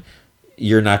everyone,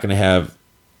 you're not going to have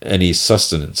any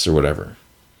sustenance or whatever.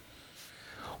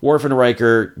 Worf and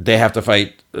Riker, they have to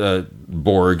fight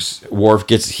Borgs. Worf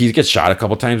gets shot a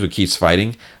couple times, but keeps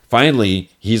fighting. Finally,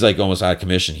 he's like almost out of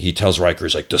commission. He tells Riker,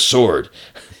 he's like, the sword.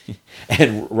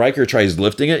 And Riker tries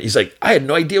lifting it. He's like, I had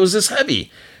no idea it was this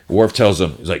heavy. Worf tells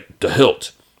him, he's like, the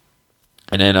hilt.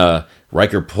 And then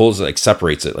Riker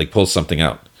separates it, pulls something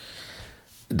out.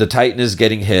 The Titan is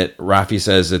getting hit. Rafi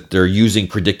says that they're using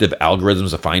predictive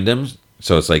algorithms to find him.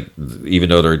 So it's like, even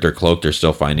though they're cloaked, they're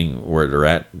still finding where they're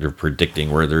at. They're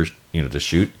predicting where they're, to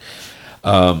shoot.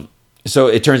 So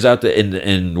it turns out that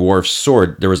in Worf's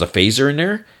sword, there was a phaser in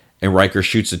there, and Riker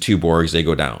shoots the two Borgs. They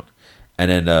go down. And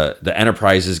then the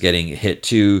Enterprise is getting hit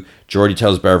too. Geordi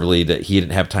tells Beverly that he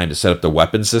didn't have time to set up the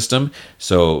weapon system,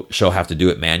 so she'll have to do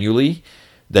it manually.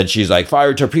 Then she's like,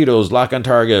 fire torpedoes, lock on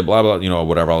target, blah, blah,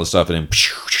 whatever, all this stuff. And then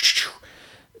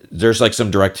there's like some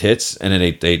direct hits, and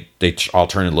then they all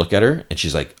turn and look at her, and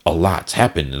she's like, a lot's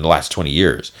happened in the last 20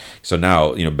 years. So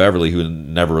now, Beverly, who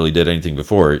never really did anything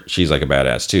before, she's like a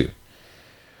badass too.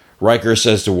 Riker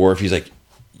says to Worf, he's like,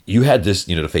 you had this,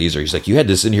 the phaser. He's like, you had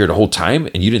this in here the whole time,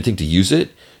 and you didn't think to use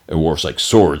it? And Worf's like,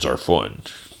 swords are fun.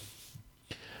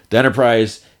 The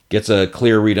Enterprise gets a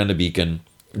clear read on the beacon.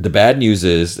 The bad news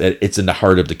is that it's in the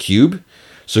heart of the cube.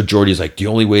 So Geordi's like, the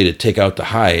only way to take out the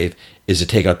hive is to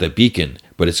take out the beacon,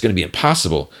 but it's going to be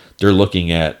impossible. They're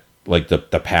looking at like the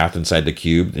path inside the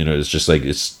cube. It's just like,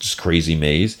 it's just crazy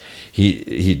maze.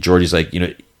 Geordi's like,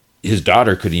 his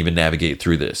daughter couldn't even navigate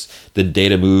through this. Then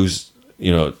Data moves,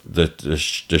 to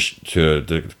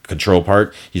the control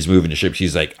part. He's moving the ship.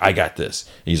 He's like, I got this.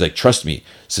 And he's like, trust me,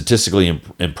 statistically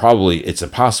and probably it's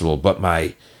impossible, but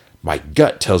my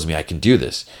gut tells me I can do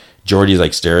this. Geordi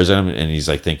like stares at him and he's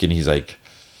like thinking, he's like,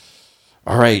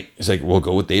 all right. He's like, we'll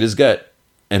go with Data's gut.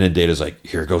 And then Data's like,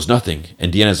 here goes nothing.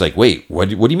 And Deanna's like, wait, what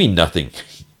do you mean nothing?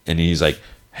 And he's like,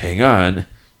 hang on.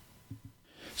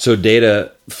 So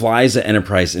Data flies the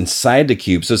Enterprise inside the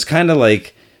cube. So it's kind of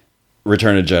like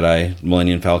Return of Jedi,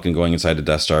 Millennium Falcon going inside the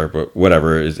Death Star, but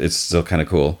whatever, it's still kind of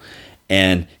cool.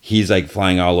 And he's like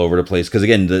flying all over the place because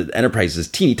again, the Enterprise is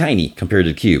teeny tiny compared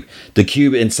to the cube. The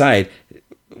cube inside,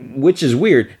 which is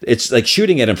weird, it's like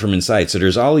shooting at him from inside. So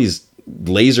there's all these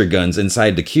laser guns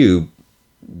inside the cube.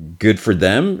 Good for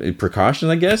them, precaution,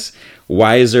 I guess.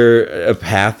 Why is there a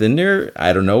path in there?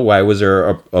 I don't know. Why was there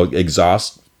a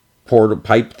exhaust portal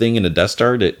pipe thing in the Death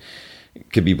Star that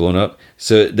could be blown up?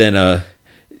 So then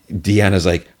Deanna's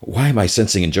like, why am I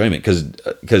sensing enjoyment?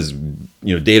 Because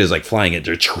Data's like flying it,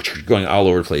 they're going all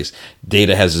over the place.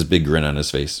 Data has this big grin on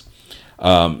his face.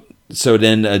 So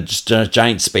then a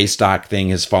giant space dock thing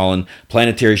has fallen.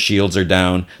 Planetary shields are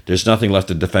down. There's nothing left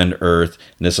to defend Earth.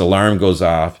 And this alarm goes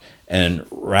off. And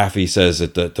Raffi says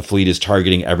that the fleet is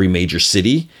targeting every major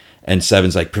city. And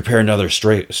Seven's like, prepare another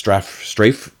strafe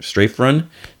run.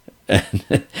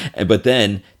 But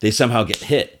then they somehow get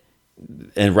hit.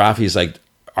 And Raffi's like,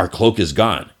 our cloak is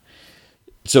gone.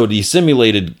 So the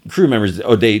simulated crew members,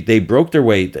 they broke their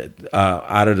way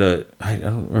out of the, I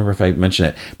don't remember if I mentioned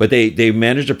it, but they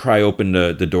managed to pry open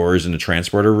the doors in the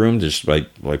transporter room just by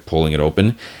like pulling it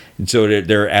open. And so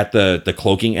they're at the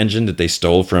cloaking engine that they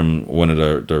stole from one of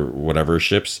the whatever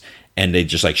ships, and they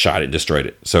just like shot it and destroyed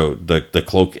it. So the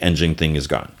cloak engine thing is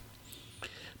gone.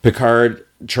 Picard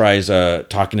tries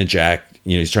talking to Jack.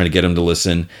 He's trying to get him to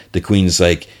listen. The Queen's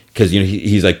like, because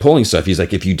he's like pulling stuff. He's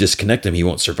like, if you disconnect him, he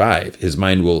won't survive. His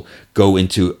mind will go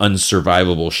into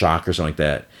unsurvivable shock or something like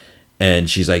that. And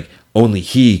she's like, only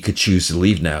he could choose to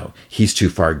leave now. He's too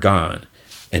far gone.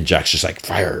 And Jack's just like,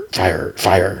 fire, fire,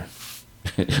 fire.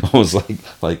 Almost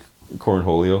like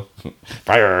Cornholio.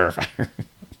 Fire, fire.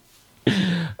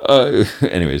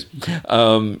 Anyways,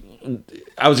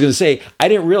 I was gonna say I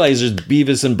didn't realize there's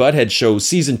Beavis and Butthead show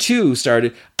season 2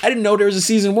 started. I didn't know there was a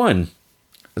season 1.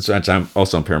 That's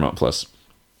also on Paramount Plus.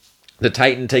 The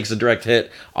Titan takes a direct hit.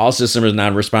 All systems are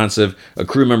non-responsive. A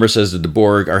crew member says that the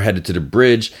Borg are headed to the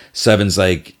bridge. Seven's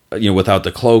like, without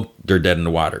the cloak, they're dead in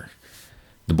the water.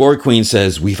 The Borg Queen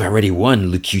says, we've already won,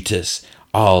 Locutus.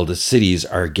 All the cities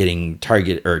are getting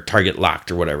target locked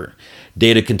or whatever.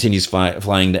 Data continues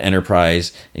flying the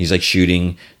Enterprise, and he's like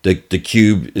shooting. The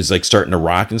cube is like starting to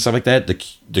rock and stuff like that.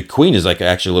 The Queen is like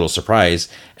actually a little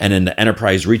surprised, and then the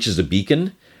Enterprise reaches a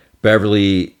beacon.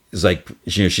 Beverly is like,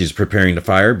 she's preparing to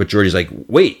fire, but Geordi's like,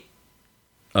 wait.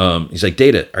 He's like,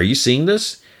 Data, are you seeing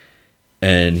this?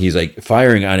 And he's like,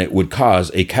 firing on it would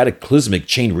cause a cataclysmic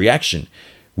chain reaction.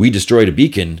 We destroyed a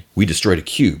beacon, we destroyed a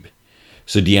cube.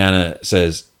 So Deanna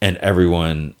says, and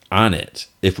everyone on it.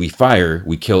 If we fire,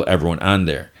 we kill everyone on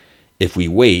there. If we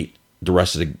wait, the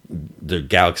rest of the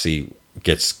galaxy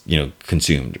gets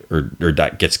consumed or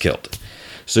gets killed.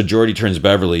 So Geordi turns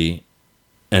Beverly,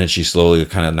 and she slowly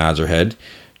kind of nods her head.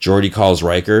 Geordi calls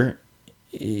Riker.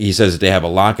 He says that they have a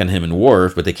lock on him and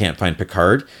Worf, but they can't find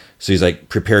Picard. So he's like,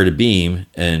 prepare to beam.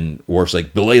 And Worf's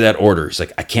like, belay that order. He's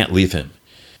like, I can't leave him.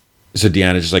 So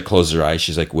Deanna just like closes her eyes.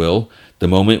 She's like, Will, the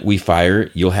moment we fire,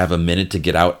 you'll have a minute to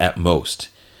get out at most.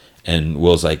 And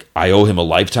Will's like, I owe him a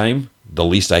lifetime. The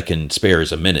least I can spare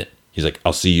is a minute. He's like,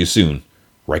 I'll see you soon.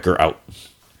 Riker out.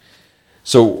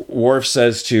 So Worf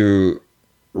says to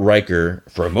Riker,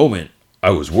 for a moment, I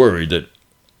was worried that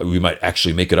we might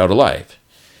actually make it out alive.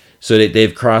 So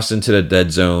they've crossed into the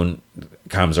dead zone.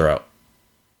 Comms are out.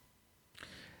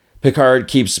 Picard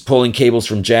keeps pulling cables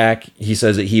from Jack. He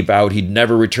says that he vowed he'd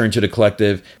never return to the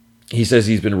collective. He says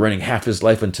he's been running half his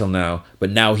life until now, but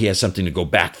now he has something to go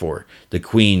back for. The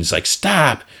Queen's like,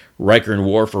 stop! Riker and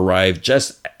Worf arrive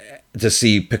just to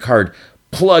see Picard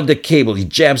plug the cable. He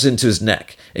jabs into his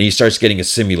neck, and he starts getting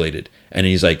assimilated. And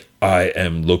he's like, I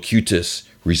am Locutus.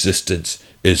 Resistance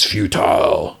is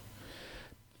futile.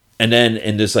 And then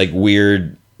in this like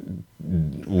weird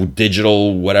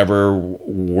digital whatever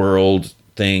world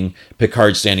thing,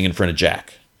 Picard's standing in front of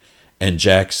Jack. And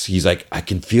he's like, I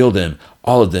can feel them,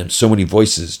 all of them, so many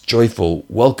voices, joyful,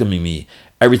 welcoming me.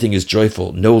 Everything is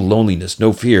joyful, no loneliness,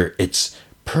 no fear. It's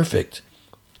perfect.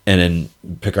 And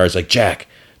then Picard's like, Jack,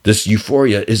 this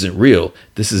euphoria isn't real.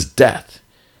 This is death.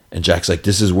 And Jack's like,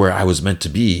 this is where I was meant to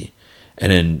be.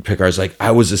 And then Picard's like,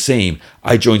 I was the same.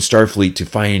 I joined Starfleet to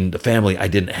find the family I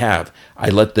didn't have. I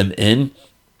let them in,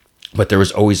 but there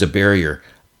was always a barrier.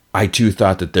 I too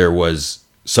thought that there was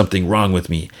something wrong with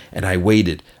me, and I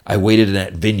waited. I waited in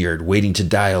that vineyard, waiting to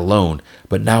die alone.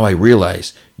 But now I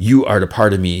realize you are the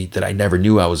part of me that I never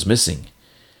knew I was missing.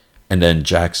 And then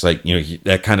Jack's like,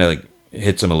 that kind of like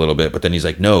hits him a little bit. But then he's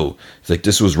like, no. He's like,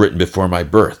 this was written before my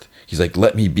birth. He's like,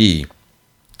 let me be.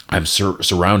 I'm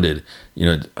surrounded.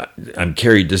 I'm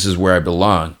carried. This is where I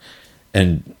belong.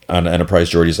 And on Enterprise,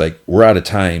 Geordi's like, we're out of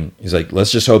time. He's like,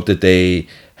 let's just hope that they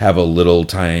have a little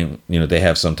time. They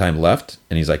have some time left.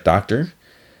 And he's like, Doctor.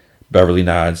 Beverly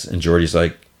nods. And Geordi's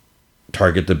like,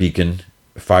 target the beacon,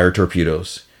 fire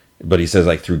torpedoes. But he says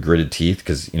like through gritted teeth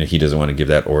because he doesn't want to give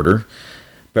that order.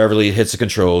 Beverly hits the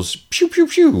controls. Pew, pew,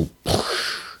 pew.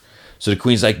 So the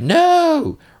Queen's like,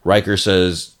 no. Riker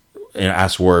says, and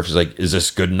asks Worf, he's like, is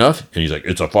this good enough? And he's like,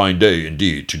 it's a fine day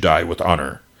indeed to die with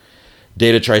honor.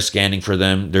 Data tries scanning for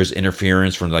them. There's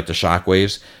interference from like the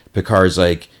shockwaves. Picard's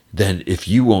like, then if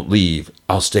you won't leave,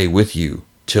 I'll stay with you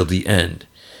till the end.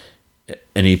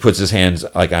 And he puts his hands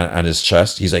like on his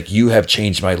chest. He's like, you have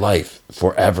changed my life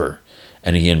forever.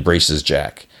 And he embraces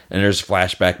Jack. And there's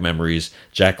flashback memories.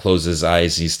 Jack closes his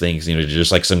eyes. These things,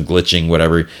 just like some glitching,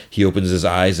 whatever. He opens his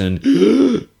eyes and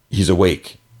he's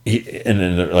awake. And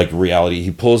in like reality,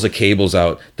 he pulls the cables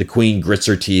out. The Queen grits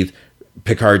her teeth.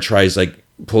 Picard tries like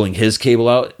pulling his cable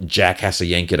out. Jack has to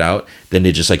yank it out. Then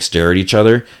they just like stare at each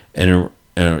other. And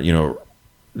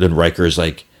then Riker's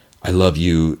like, I love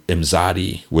you,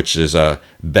 Imzadi, which is a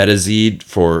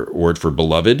Betazid word for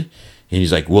beloved. And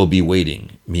he's like, we'll be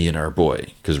waiting, me and our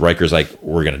boy. Because Riker's like,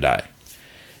 we're going to die.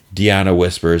 Deanna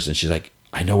whispers, and she's like,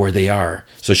 I know where they are.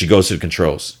 So she goes to the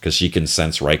controls because she can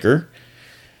sense Riker.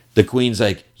 The Queen's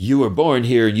like, you were born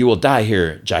here and you will die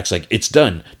here. Jack's like, it's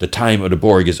done. The time of the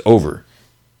Borg is over.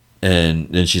 And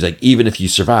then she's like, even if you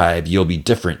survive, you'll be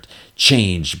different,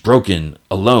 changed, broken,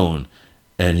 alone.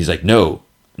 And he's like, no,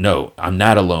 I'm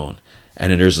not alone.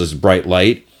 And then there's this bright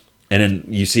light. And then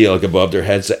you see like above their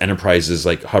heads, the Enterprise is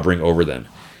like hovering over them.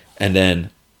 And then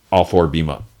all four beam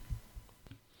up.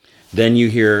 Then you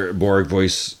hear Borg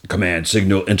voice, command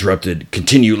signal interrupted,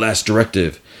 continue last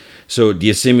directive. So the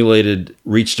assimilated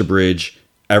reach the bridge.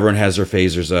 Everyone has their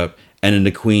phasers up. And then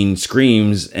the Queen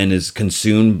screams and is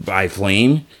consumed by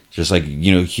flame. Just like,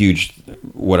 huge,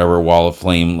 whatever wall of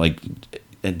flame, like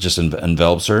it just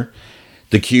envelops her.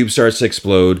 The cube starts to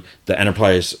explode. The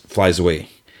Enterprise flies away.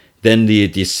 Then the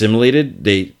assimilated,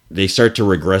 they start to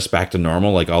regress back to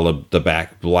normal, like all of the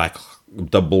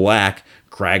black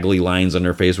craggly lines on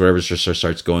their face, whatever, just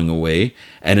starts going away.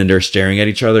 And then they're staring at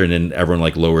each other, and then everyone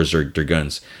like lowers their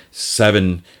guns.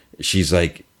 Seven, she's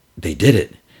like, they did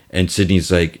it. And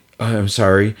Sydney's like, oh, I'm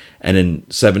sorry. And then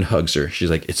Seven hugs her.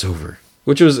 She's like, it's over.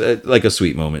 Which was like a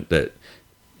sweet moment that,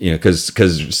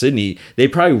 because Sydney, they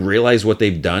probably realize what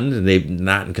they've done and they're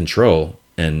not in control.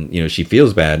 And, she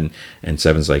feels bad. And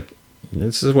Seven's like,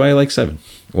 this is why I like Seven.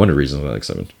 One of the reasons why I like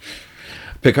Seven.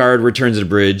 Picard returns to the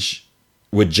bridge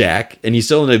with Jack. And he's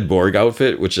still in a Borg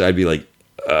outfit, which I'd be like,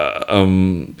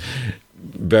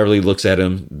 Beverly looks at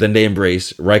him. Then they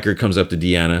embrace. Riker comes up to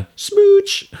Deanna.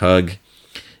 Smooch. Hug.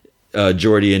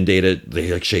 Geordi and Data,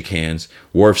 they like shake hands.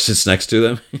 Worf sits next to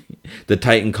them. The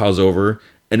Titan calls over.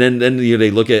 And then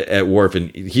they look at Worf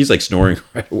and he's like snoring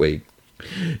right away.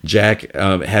 Jack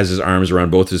has his arms around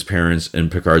both his parents,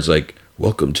 and Picard's like,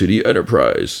 welcome to the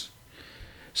Enterprise.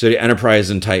 So the Enterprise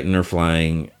and Titan are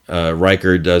flying.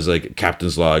 Riker does like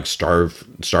captain's log,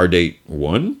 Stardate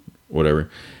 1, whatever.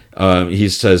 He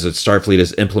says that Starfleet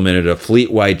has implemented a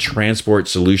fleet-wide transport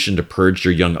solution to purge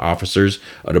their young officers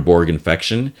of the Borg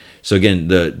infection. So again,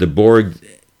 the Borg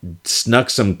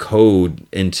snuck some code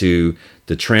into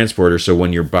the transporter. So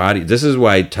when your body, this is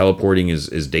why teleporting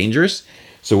is dangerous.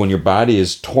 So when your body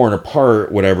is torn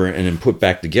apart, whatever, and then put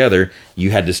back together,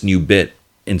 you had this new bit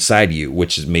inside you,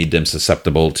 which has made them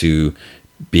susceptible to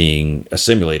being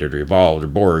assimilated or evolved or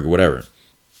Borg or whatever.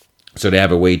 So they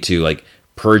have a way to like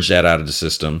purge that out of the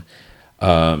system.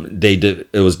 It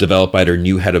was developed by their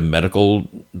new head of medical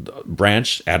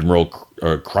branch, Admiral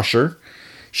Crusher.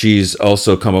 She's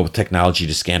also come up with technology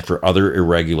to scan for other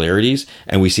irregularities,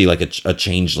 and we see like a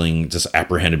changeling just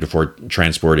apprehended before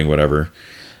transporting whatever.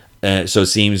 So it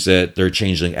seems that their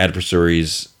changeling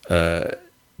adversaries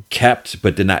kept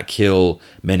but did not kill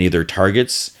many of their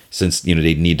targets, since they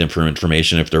need them for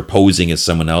information. If they're posing as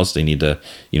someone else, they need to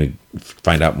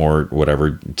find out more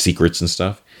whatever secrets and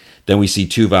stuff. Then we see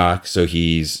Tuvok, so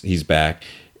he's back.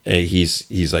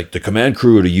 He's like, the command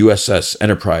crew of the USS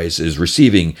Enterprise is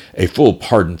receiving a full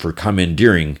pardon for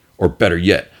commandeering, or better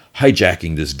yet,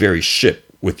 hijacking this very ship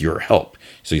with your help.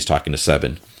 So he's talking to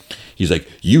Seven. He's like,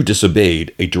 you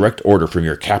disobeyed a direct order from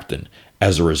your captain.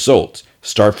 As a result,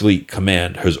 Starfleet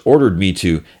Command has ordered me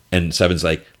to, and Seven's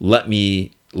like, let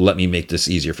me make this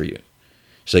easier for you.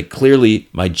 She's like, clearly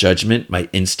my judgment, my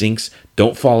instincts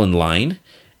don't fall in line,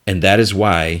 and that is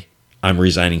why I'm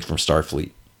resigning from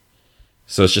Starfleet.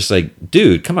 So it's just like,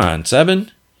 dude, come on,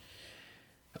 Seven.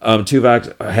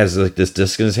 Tuvok has like this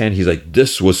disc in his hand. He's like,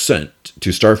 this was sent to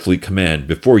Starfleet Command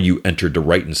before you entered the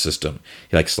Righton system.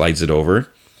 He like slides it over.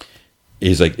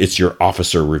 He's like, it's your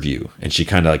officer review. And she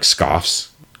kind of like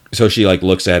scoffs. So she like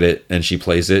looks at it and she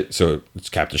plays it. So it's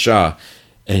Captain Shaw.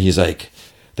 And he's like,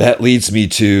 that leads me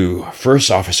to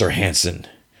First Officer Hansen.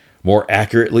 More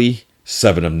accurately,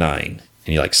 7 of 9. And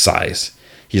he like sighs.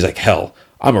 He's like, hell,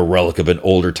 I'm a relic of an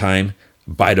older time.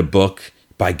 By the book,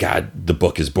 by God, the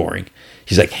book is boring.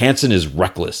 He's like, Hansen is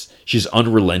reckless. She's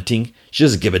unrelenting. She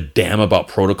doesn't give a damn about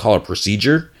protocol or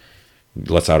procedure.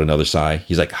 Lets out another sigh.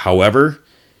 He's like, however,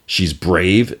 she's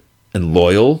brave and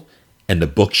loyal, and the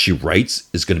book she writes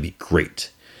is going to be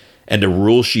great. And the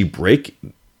rules she break,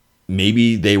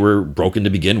 maybe they were broken to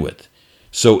begin with.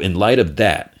 So in light of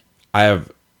that, I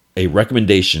have a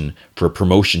recommendation for a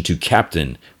promotion to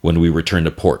captain when we return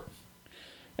to port.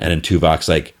 And then Tuvok's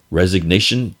like,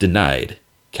 resignation denied,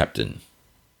 Captain.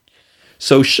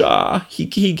 So Shaw, he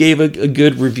gave a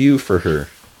good review for her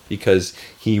because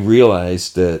he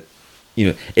realized that,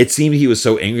 it seemed he was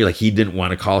so angry, like he didn't want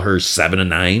to call her 7 of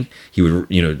 9. He would,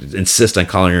 insist on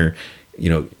calling her,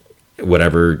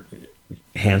 whatever,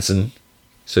 Hansen.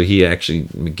 So he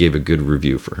actually gave a good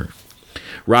review for her.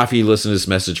 Rafi listened to this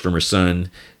message from her son,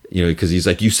 because he's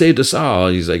like, you saved us all.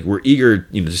 He's like, we're eager,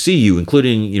 to see you,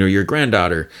 including, your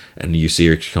granddaughter. And you see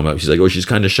her come up. She's like, oh, she's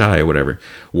kind of shy or whatever.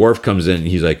 Worf comes in and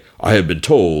he's like, I have been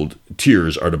told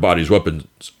tears are the body's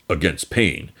weapons against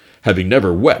pain. Having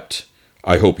never wept,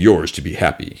 I hope yours to be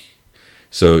happy.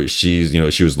 So she's,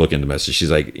 she was looking at the message. She's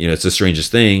like, it's the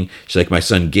strangest thing. She's like, my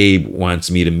son Gabe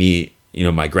wants me to meet,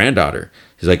 my granddaughter.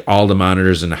 He's like, all the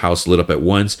monitors in the house lit up at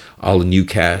once. All the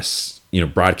newscasts,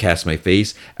 broadcast my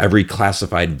face, every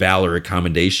classified valor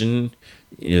accommodation,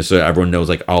 so everyone knows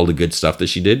like all the good stuff that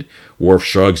she did. Worf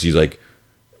shrugs. He's like,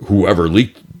 whoever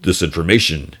leaked this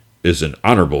information is an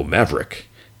honorable maverick.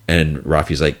 And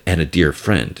Rafi's like, and a dear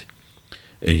friend.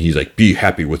 And he's like, be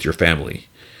happy with your family.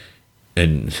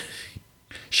 And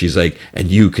she's like, and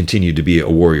you continue to be a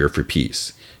warrior for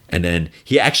peace. And then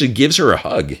he actually gives her a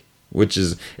hug,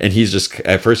 and he's just,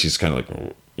 at first he's kind of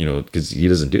like, because he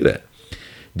doesn't do that.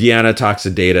 Deanna talks to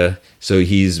Data, so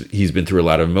he's been through a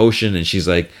lot of emotion, and she's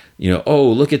like,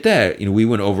 oh, look at that. We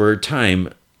went over time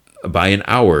by an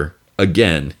hour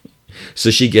again.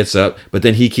 So she gets up, but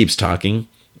then he keeps talking,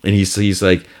 and he's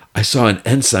like, I saw an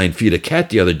ensign feed a cat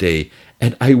the other day,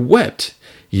 and I wept.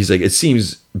 He's like, it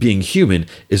seems being human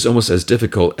is almost as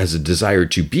difficult as a desire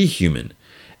to be human,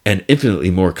 and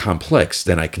infinitely more complex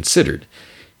than I considered.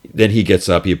 Then he gets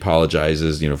up, he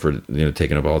apologizes, for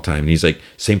taking up all the time. And he's like,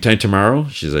 same time tomorrow?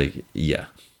 She's like, yeah.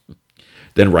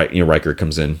 Then Riker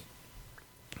comes in,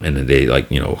 and then they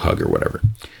hug or whatever.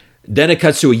 Then it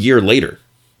cuts to a year later.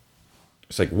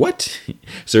 It's like, what?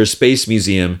 So there's Space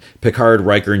Museum. Picard,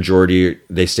 Riker, and Geordi,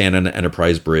 they stand on the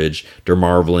Enterprise bridge. They're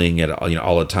marveling at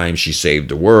all the time she saved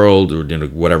the world or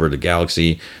whatever, the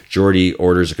galaxy. Geordi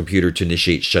orders a computer to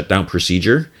initiate shutdown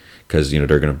procedure, because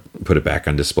they're going to put it back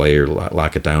on display or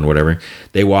lock it down, whatever.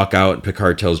 They walk out, and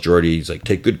Picard tells Geordi, he's like,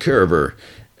 take good care of her.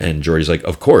 And Geordi's like,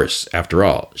 of course, after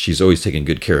all, she's always taking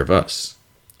good care of us.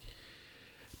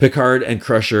 Picard and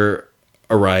Crusher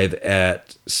arrive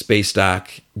at space dock.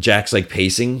 Jack's like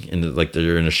pacing, and like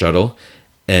they're in a shuttle,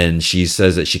 and she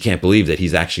says that she can't believe that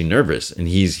he's actually nervous, and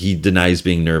he denies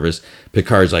being nervous.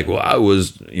 Picard's like, well, I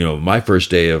was, my first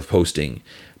day of posting.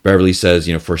 Beverly says,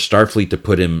 for Starfleet to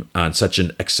put him on such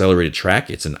an accelerated track,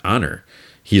 it's an honor.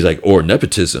 He's like, or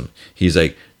nepotism. He's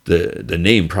like, the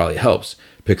name probably helps.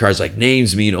 Picard's like,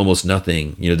 names mean almost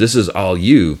nothing. This is all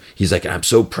you. He's like, I'm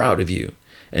so proud of you.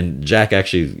 And Jack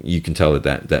actually, you can tell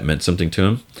that meant something to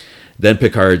him. Then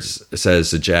Picard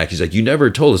says to Jack, he's like, you never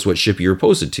told us what ship you were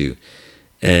posted to.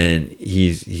 And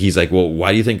he's like, well,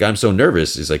 why do you think I'm so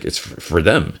nervous? He's like, it's for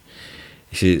them.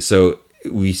 So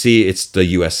we see it's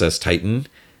the USS Titan.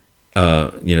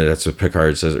 That's what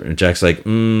Picard says. And Jack's like,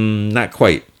 not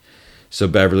quite. So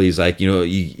Beverly's like,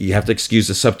 you have to excuse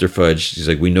the subterfuge. She's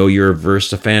like, we know you're averse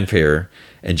to fanfare.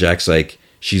 And Jack's like,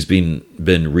 she's been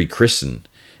rechristened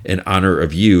in honor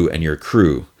of you and your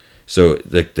crew. So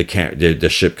the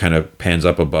ship kind of pans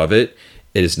up above it.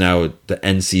 It is now the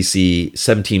NCC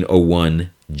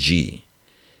 1701G.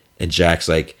 And Jack's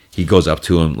like, he goes up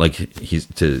to him like he's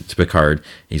to Picard.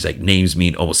 He's like, names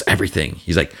mean almost everything.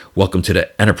 He's like, welcome to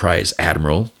the Enterprise,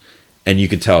 Admiral. And you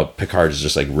can tell Picard is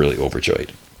just like really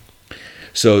overjoyed.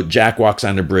 So Jack walks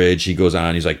on the bridge. He goes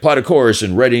on. He's like, plot a course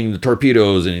and readying the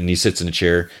torpedoes. And he sits in a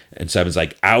chair. And Seven's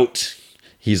like, out.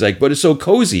 He's like, but it's so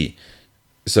cozy.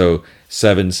 So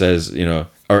Seven says,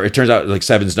 or it turns out like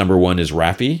Seven's number one is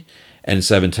Raffi. And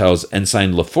Seven tells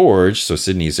Ensign LaForge, so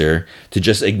Sydney's there, to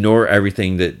just ignore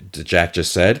everything that Jack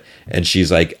just said. And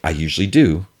she's like, I usually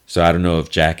do. So I don't know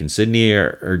if Jack and Sydney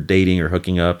are dating or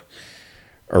hooking up,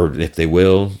 or if they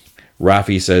will.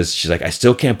 Raffi says, she's like, I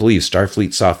still can't believe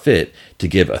Starfleet saw fit to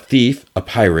give a thief, a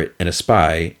pirate, and a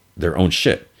spy their own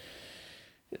ship.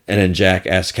 And then Jack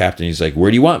asks Captain, he's like,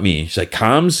 where do you want me? She's like,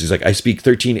 comms? He's like, I speak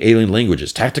 13 alien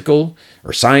languages. Tactical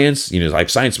or science? I've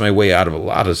scienced my way out of a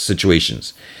lot of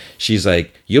situations. She's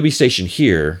like, you'll be stationed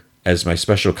here as my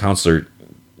special counselor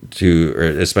to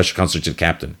the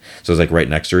captain. So it's like right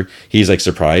next to her. He's like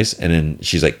surprised. And then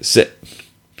she's like, sit.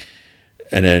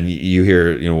 And then you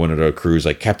hear, one of the crews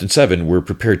like, Captain Seven, we're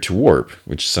prepared to warp,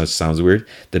 which sounds weird.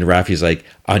 Then Raffi's like,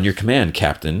 on your command,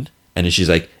 Captain. And then she's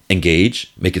like,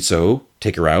 engage, make it so,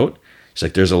 take her out. She's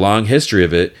like, there's a long history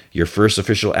of it. Your first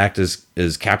official act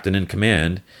is captain in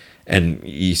command. And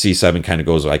you see Seven kind of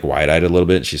goes like wide-eyed a little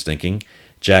bit. And she's thinking.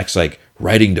 Jack's like,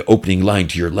 writing the opening line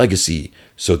to your legacy.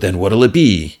 So then what'll it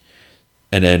be?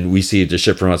 And then we see the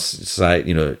ship from outside,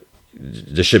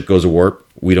 the ship goes to warp.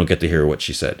 We don't get to hear what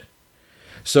she said.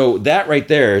 So that right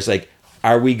there is like,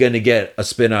 are we going to get a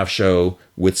spin-off show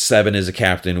with Seven as a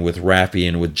captain, with Raffi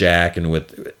and with Jack and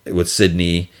with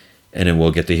Sydney, and then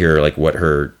we'll get to hear like what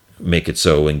her make it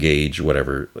so, engage,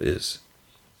 whatever is.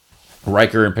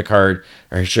 Riker and Picard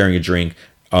are sharing a drink.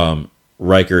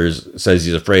 Riker says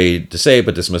he's afraid to say,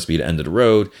 but this must be the end of the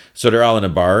road. So they're all in a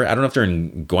bar. I don't know if they're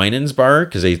in Guinan's bar,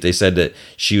 because they said that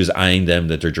she was eyeing them,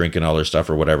 that they're drinking all their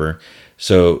stuff or whatever.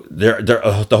 So they're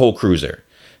the whole crew's there.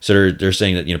 So they're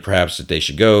saying that, perhaps that they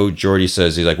should go. Geordi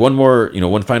says, he's like, one more,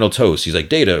 one final toast. He's like,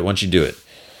 Data, why don't you do it?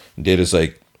 And Data's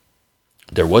like,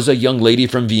 there was a young lady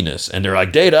from Venus. And they're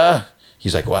like, Data.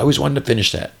 He's like, well, I always wanted to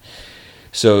finish that.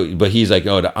 So, but he's like,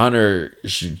 oh, the honor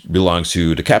belongs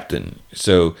to the captain.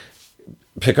 So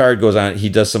Picard goes on, he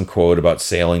does some quote about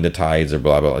sailing the tides or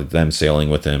blah, blah, blah, them sailing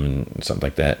with him and something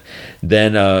like that.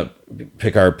 Then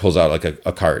Picard pulls out like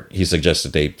a card. He suggests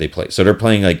that they play. So they're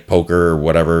playing like poker or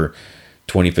whatever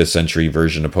 25th century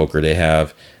version of poker they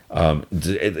have.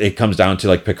 It comes down to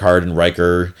like Picard and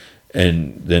Riker,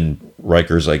 and then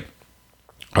Riker's like,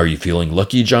 are you feeling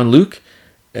lucky, Jean-Luc?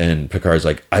 And Picard's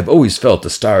like, I've always felt the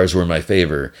stars were in my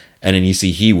favor. And then you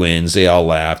see he wins. They all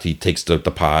laughed. He takes the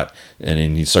pot, and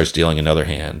then he starts dealing another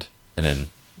hand. And then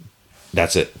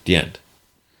that's it, the end.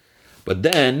 But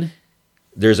then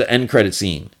there's an end credit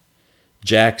scene.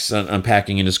 Jack's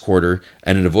unpacking in his quarter,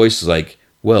 and then a voice is like,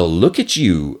 well, look at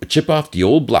you, a chip off the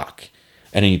old block.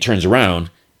 And then he turns around,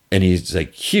 and he's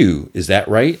like, Q, is that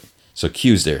right? So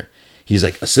Q's there. He's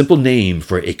like, a simple name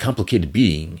for a complicated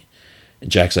being. And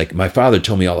Jack's like, my father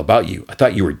told me all about you. I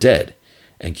thought you were dead.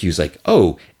 And Q's like,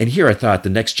 oh, and here I thought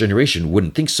the next generation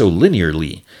wouldn't think so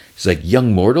linearly. He's like,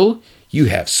 young mortal, you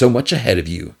have so much ahead of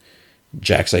you.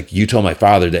 Jack's like, you told my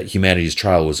father that humanity's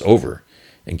trial was over.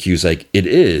 And Q's like, it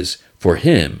is, for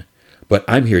him. But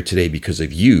I'm here today because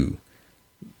of you.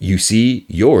 You see,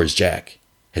 yours, Jack,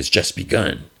 has just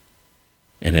begun.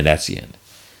 And then that's the end.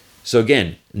 So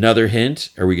again, another hint.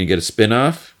 Are we going to get a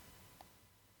spin-off?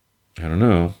 I don't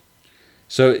know.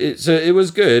 So it was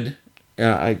good.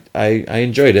 I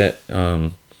enjoyed it. Yeah,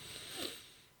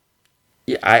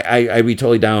 I'd be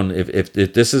totally down if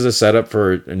this is a setup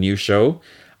for a new show.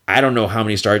 I don't know how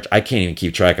many I can't even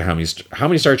keep track of how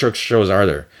many Star Trek shows are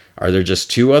there. Are there just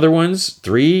 2 other ones?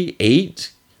 3?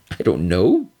 8? I don't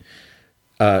know.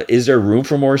 Is there room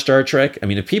for more Star Trek? I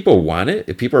mean, if people want it,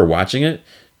 if people are watching it,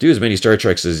 do as many Star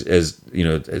Treks as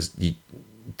the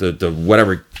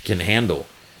whatever can handle.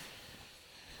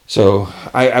 So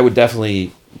I would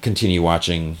definitely continue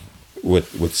watching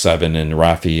with Seven and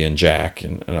Raffi and Jack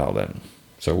and all that.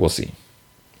 So we'll see.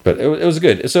 But it was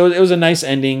good. So it was a nice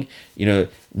ending.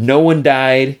 No one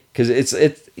died, because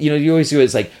it's you always do it.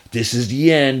 It's like, this is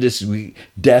the end.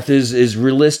 Death is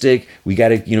realistic. We got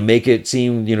to make it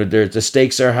seem the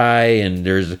stakes are high and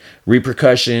there's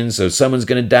repercussions. So someone's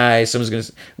gonna die.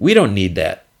 We don't need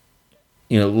that.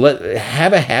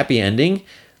 Have a happy ending.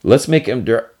 Let's make them.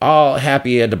 They're all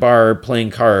happy at the bar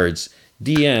playing cards.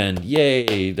 The end.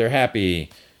 Yay! They're happy.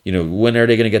 When are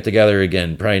they going to get together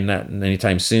again? Probably not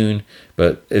anytime soon.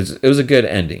 But it was a good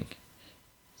ending.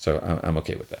 So I'm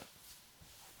okay with that.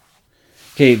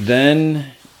 Okay,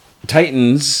 then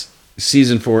Titans,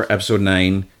 Season 4, Episode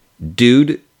 9,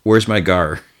 Dude Where's My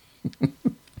Gar?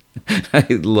 I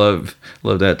love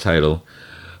that title.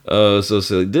 Oh, so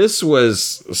silly. This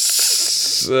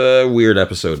was a weird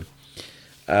episode.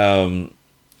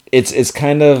 It's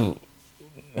kind of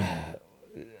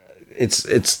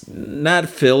it's not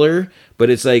filler, but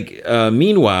it's like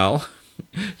meanwhile,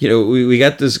 we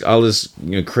got all this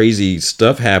crazy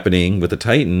stuff happening with the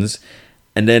Titans,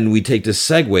 and then we take this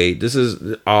segue. This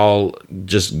is all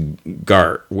just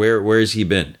Gar. Where has he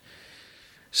been?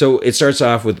 So it starts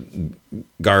off with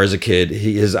Gar as a kid.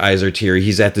 His eyes are teary.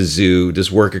 He's at the zoo.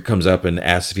 This worker comes up and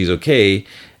asks if he's okay.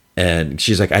 And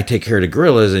she's like, I take care of the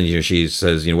gorillas. And she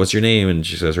says, what's your name? And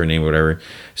she says her name, whatever.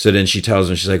 So then she tells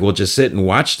him, she's like, well, just sit and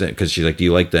watch them. Because she's like, do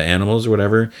you like the animals or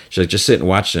whatever? She's like, just sit and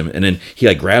watch them. And then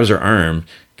he grabs her arm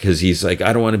because he's like,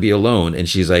 I don't want to be alone. And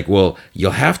she's like, well,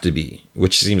 you'll have to be,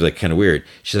 which seems like kind of weird.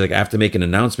 She's like, I have to make an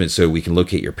announcement so we can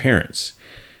locate your parents.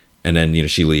 And then,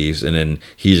 she leaves, and then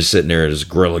he's just sitting there at his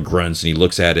gorilla grunts, and he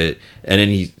looks at it, and then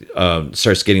he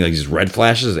starts getting these red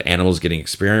flashes, the animals getting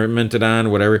experimented on,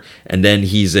 whatever, and then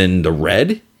he's in the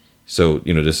red. So,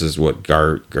 this is what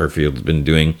Garfield's been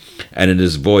doing. And in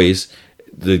his voice,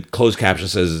 the closed caption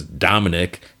says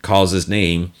Dominic, calls his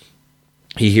name.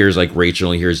 He hears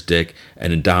Rachel, he hears Dick,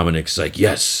 and then Dominic's like,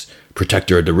 yes,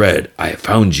 protector of the red, I have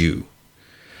found you.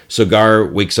 So Gar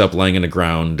wakes up lying on the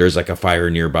ground. There's a fire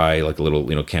nearby, a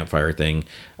little, campfire thing.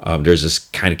 There's this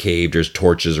kind of cave. There's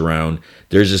torches around.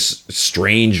 There's this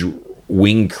strange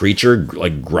winged creature,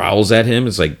 growls at him.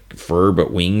 It's fur,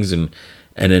 but wings. And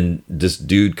then this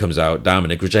dude comes out,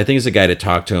 Dominic, which I think is the guy that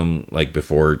talked to him,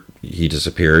 before he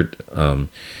disappeared. I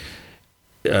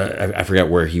forgot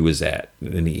where he was at.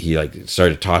 And he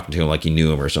started talking to him like he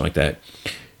knew him or something like that.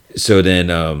 So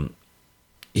then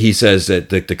he says that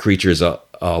the creature is a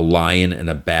lion and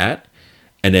a bat,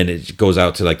 and then it goes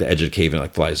out to the edge of the cave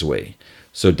and flies away.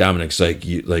 So Dominic's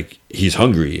he's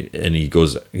hungry, and he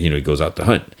goes out to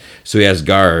hunt. So he asks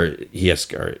Gar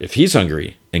if he's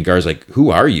hungry, and Gar's like, who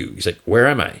are you? He's like, where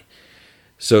am I?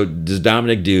 So this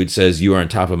Dominic dude says, you are on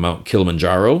top of Mount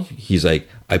Kilimanjaro. He's like,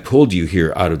 I pulled you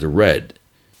here out of the red.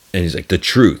 And he's like, the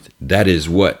truth, that is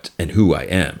what and who I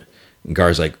am. And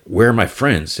Gar's like, where are my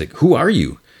friends? Like, who are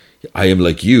you? I am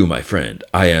like you, my friend.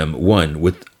 I am one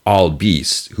with all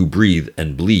beasts who breathe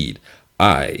and bleed.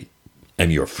 I am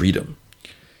your freedom.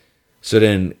 So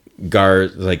then Gar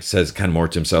says kind of more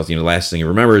to himself. The last thing he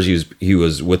remembers, he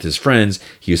was with his friends.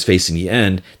 He was facing the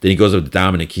end. Then he goes up to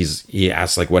Dominic. He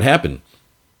asks what happened,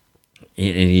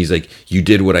 and he's like, you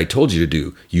did what I told you to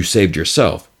do. You saved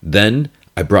yourself. Then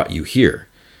I brought you here.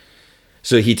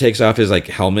 So he takes off his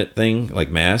helmet thing,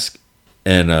 mask,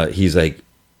 and he's like.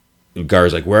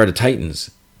 Gar's like, where are the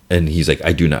Titans? And he's like,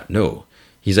 I do not know.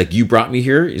 He's like, you brought me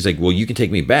here? He's like, well, you can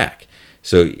take me back.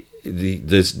 So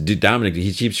this dude, Dominic,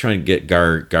 he keeps trying to get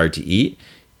Gar to eat.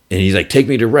 And he's like, take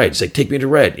me to red. He's like, take me to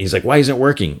red. And he's like, why isn't it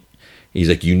working? He's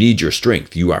like, you need your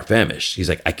strength. You are famished. He's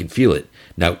like, I can feel it.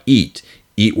 Now eat.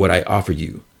 Eat what I offer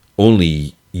you.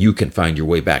 Only you can find your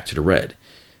way back to the red.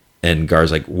 And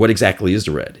Gar's like, what exactly is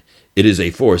the red? It is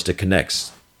a force that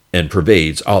connects and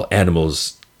pervades all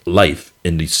animals' life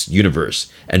in this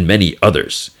universe and many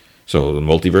others. So the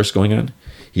multiverse going on.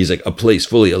 He's like, a place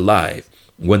fully alive,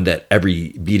 one that every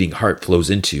beating heart flows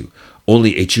into.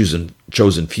 Only a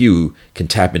chosen few can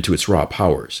tap into its raw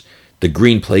powers. The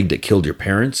green plague that killed your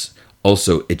parents,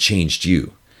 also it changed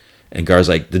you. And Gar's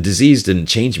like, the disease didn't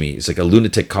change me. It's like a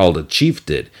lunatic called a chief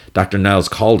did. Dr. Niles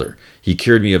Calder. He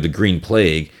cured me of the green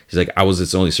plague. He's like, I was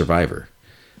its only survivor.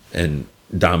 And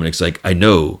Dominic's like, I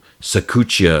know,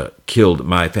 Sakucha killed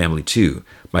my family too,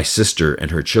 my sister and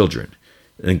her children.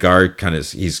 And Gar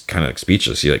he's kind of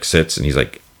speechless. He sits and he's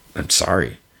like, I'm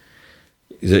sorry.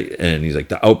 He's like,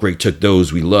 the outbreak took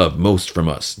those we love most from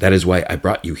us. That is why I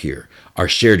brought you here. Our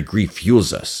shared grief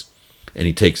fuels us.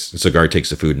 And Gar takes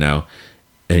the food now,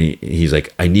 and he's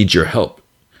like, I need your help.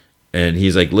 And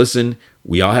he's like, listen,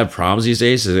 we all have problems these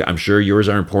days. I'm sure yours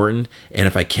are important. And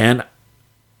if I can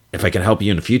help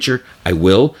you in the future, I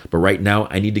will. But right now,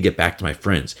 I need to get back to my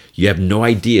friends. You have no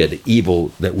idea the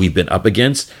evil that we've been up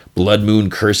against. Blood moon,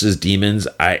 curses, demons.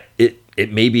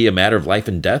 It may be a matter of life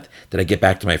and death that I get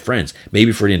back to my friends.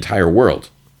 Maybe for the entire world.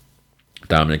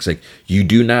 Dominic's like, you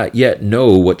do not yet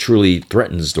know what truly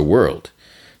threatens the world.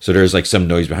 So there's some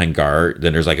noise behind Gar.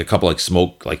 Then there's a couple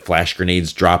smoke, flash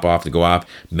grenades drop off to go off.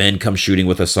 Men come shooting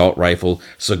with assault rifle.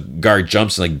 So Gar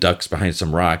jumps and ducks behind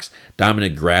some rocks.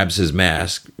 Dominic grabs his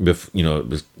mask,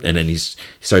 and then he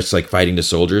starts like fighting the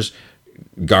soldiers.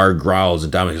 Gar growls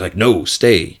and Dominic's like, no,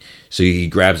 stay. So he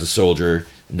grabs the soldier.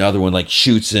 Another one like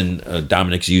shoots, and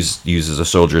Dominic uses a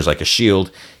soldier as like a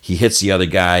shield. He hits the other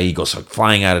guy. He goes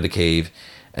flying out of the cave,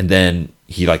 and then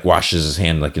he like washes his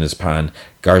hand like in his pond.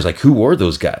 Gar's like, who were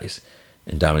those guys?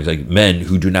 And Dominic's like, men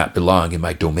who do not belong in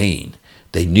my domain.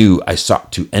 They knew I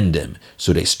sought to end them,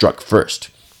 so they struck first.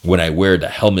 When I wear the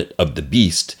helmet of the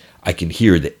beast, I can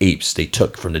hear the apes they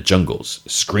took from the jungles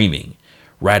screaming,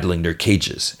 rattling their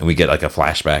cages. And we get like a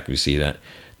flashback. We see that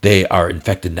they are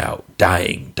infected now,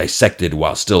 dying, dissected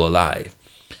while still alive.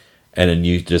 And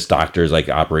then this doctor is like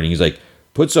operating. He's like,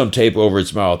 put some tape over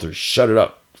its mouth or shut it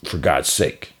up, for God's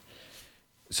sake.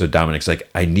 So Dominic's like,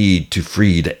 I need to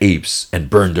free the apes and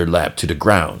burn their lab to the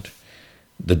ground.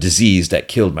 The disease that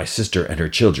killed my sister and her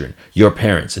children, your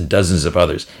parents and dozens of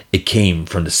others, it came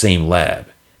from the same lab.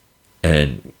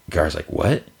 And Gar's like,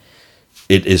 what?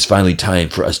 It is finally time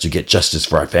for us to get justice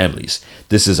for our families.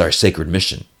 This is our sacred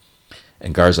mission.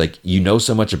 And Gar's like, you know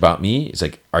so much about me? He's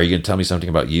like, are you going to tell me something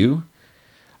about you?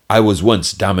 I was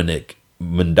once Dominic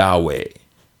Mandawe.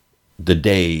 The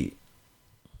day...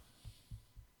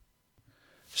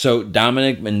 So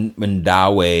Dominic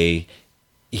Mandawe,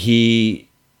 he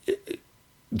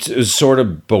was sort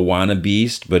of Bwana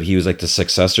Beast, but he was like the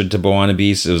successor to Bwana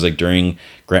Beast. It was like during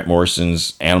Grant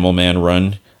Morrison's Animal Man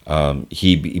run.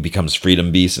 He becomes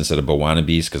Freedom Beast instead of Bwana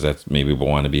Beast, because that's maybe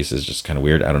Bwana Beast is just kind of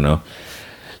weird. I don't know.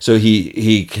 So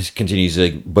he continues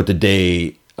like, but the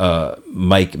day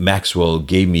Mike Maxwell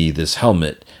gave me this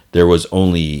helmet, there was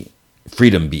only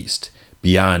Freedom Beast.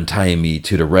 Beyond tying me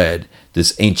to the red,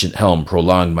 this ancient helm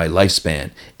prolonged my lifespan.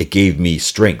 It gave me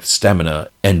strength, stamina,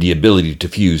 and the ability to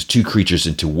fuse two creatures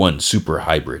into one super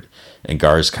hybrid. And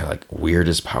Gar's kind of like,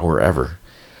 weirdest power ever.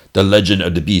 The legend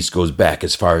of the beast goes back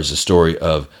as far as the story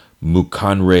of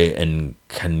Mukanre and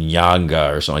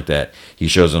Kanyanga or something like that. He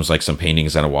shows them like some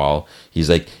paintings on a wall.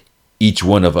 He's like, each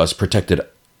one of us protected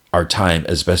our time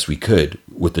as best we could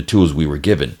with the tools we were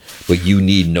given. But you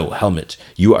need no helmet.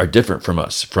 You are different from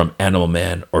us, from Animal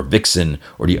Man or Vixen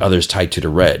or the others tied to the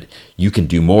red. You can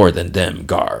do more than them,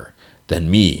 Gar.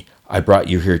 Than me. I brought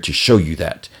you here to show you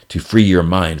that, to free your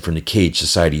mind from the cage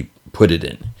society put it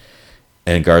in.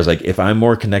 And Gar's like, if I'm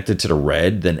more connected to the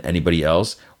red than anybody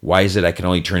else, why is it I can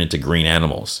only turn into green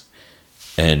animals?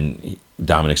 And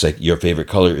Dominic's like, your favorite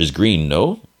color is green,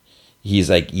 no?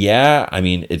 He's like, yeah, I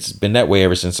mean, it's been that way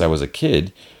ever since I was a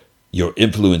kid. Your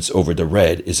influence over the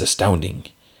red is astounding.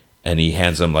 And he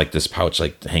hands him like this pouch,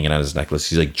 like hanging on his necklace.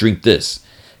 He's like, drink this.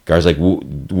 Gar's like,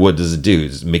 what does it do?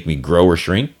 Does it make me grow or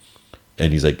shrink?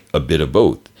 And he's like, a bit of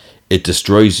both. It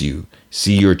destroys you.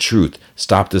 See your truth.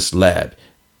 Stop this lab.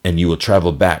 And you will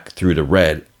travel back through the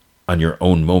red on your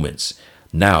own moments.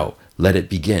 Now, let it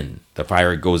begin. The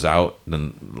fire goes out,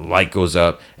 then the light goes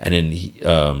up, and then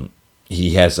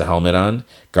he has the helmet on.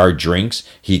 Gar drinks.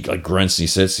 He like grunts and he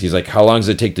sits. He's like, how long does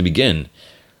it take to begin?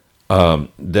 Then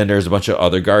there's a bunch of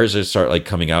other guards that start like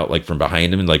coming out like from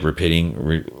behind him and like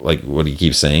repeating like what he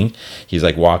keeps saying. He's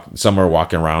like some are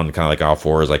walking around kind of like all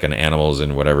fours like on animals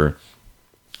and whatever.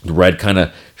 The red kind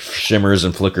of shimmers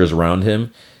and flickers around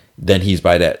him. Then he's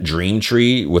by that dream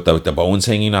tree with the bones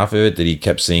hanging off of it that he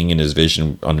kept seeing in his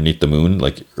vision underneath the moon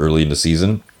like early in the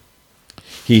season.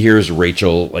 He hears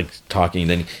Rachel like talking,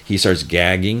 then he starts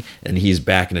gagging, and he's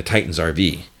back in the Titans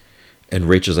RV. And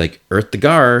Rachel's like, Earth to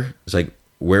Gar. It's like,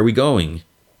 where are we going?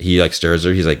 He like stares at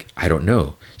her. He's like, I don't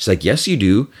know. She's like, yes, you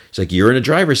do. She's like, you're in a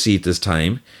driver's seat this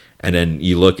time. And then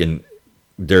you look and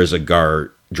there's a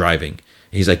Gar driving.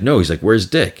 And he's like, no. He's like, where's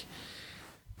Dick?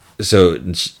 So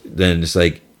then it's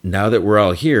like, now that we're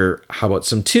all here, how about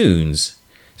some tunes?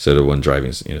 So the one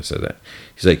driving, said that.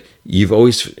 He's like,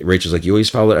 Rachel's like, you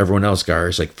always follow everyone else, Gar.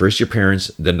 It's like, first your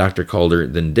parents, then Dr. Calder,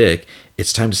 then Dick.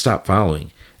 It's time to stop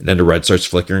following. And then the red starts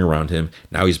flickering around him.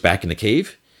 Now he's back in the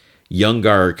cave. Young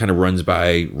Gar kind of runs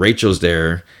by. Rachel's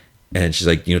there. And she's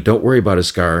like, don't worry about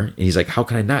us, Gar. And he's like, how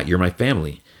can I not? You're my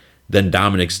family. Then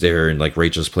Dominic's there in like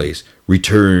Rachel's place.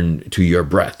 Return to your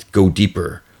breath. Go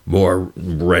deeper. More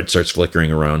red starts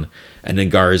flickering around. And then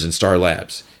Gar is in Star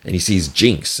Labs. And he sees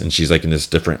Jinx. And she's like in this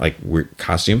different like weird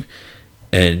costume.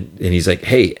 And he's like,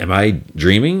 hey, am I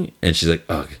dreaming? And she's like,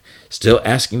 ugh, still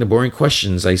asking the boring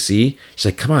questions, I see. She's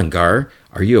like, come on, Gar.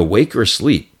 Are you awake or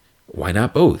asleep? Why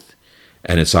not both?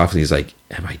 And then softly he's like,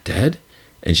 am I dead?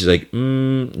 And she's like,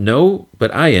 no,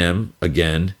 but I am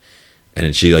again. And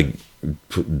then she like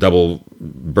double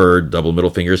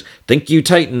middle fingers. Thank you,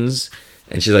 Titans.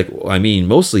 And she's like, well, I mean,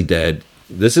 mostly dead.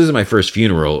 This isn't my first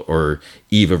funeral or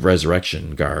eve of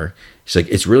resurrection, Gar. She's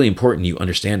like, it's really important you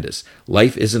understand this.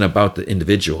 Life isn't about the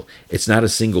individual. It's not a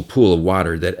single pool of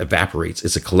water that evaporates.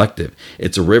 It's a collective.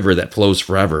 It's a river that flows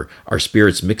forever. Our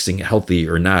spirits mixing healthy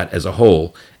or not as a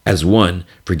whole, as one.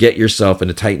 Forget yourself and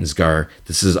the Titans, Gar.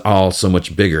 This is all so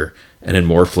much bigger. And then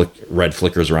more red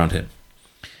flickers around him.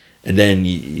 And then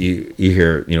you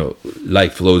hear,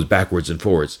 life flows backwards and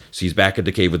forwards. So he's back at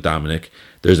the cave with Dominic.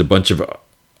 There's a bunch of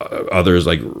others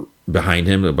like behind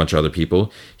him, a bunch of other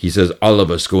people. He says, all of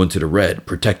us go into the red,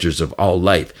 protectors of all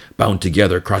life, bound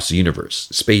together across the universe,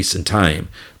 space and time.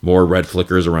 More red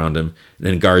flickers around him. And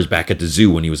then Gar's back at the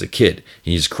zoo when he was a kid.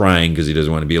 He's crying because he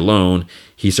doesn't want to be alone.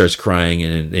 He starts crying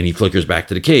and then he flickers back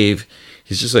to the cave.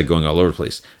 He's just like going all over the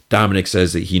place. Dominic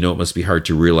says that it must be hard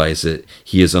to realize that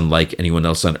he is unlike anyone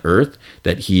else on Earth,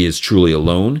 that he is truly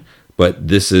alone, but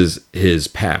this is his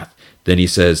path. Then he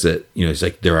says that, he's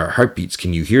like, there are heartbeats.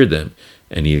 Can you hear them?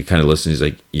 And he kind of listens. He's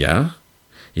like, yeah.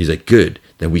 He's like, good.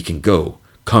 Then we can go.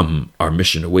 Come, our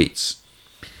mission awaits.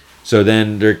 So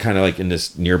then they're kind of like in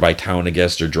this nearby town, I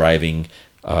guess. They're driving.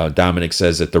 Dominic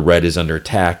says that the red is under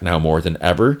attack now more than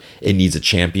ever. It needs a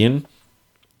champion.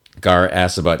 Gar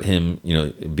asks about him,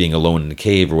 being alone in the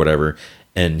cave or whatever.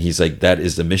 And he's like, that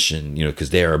is the mission,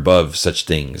 because they are above such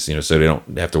things, so they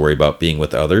don't have to worry about being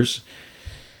with others.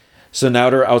 So now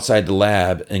they're outside the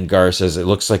lab, and Gar says, it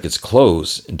looks like it's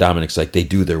closed. And Dominic's like, they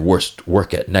do their worst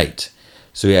work at night.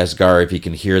 So he asks Gar if he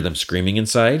can hear them screaming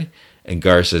inside. And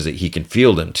Gar says that he can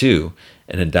feel them too.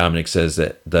 And then Dominic says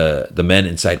that the men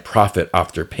inside profit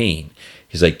off their pain.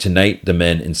 He's like, tonight the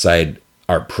men inside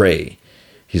are prey.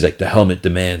 He's like, the helmet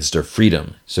demands their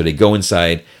freedom. So they go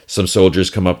inside. Some soldiers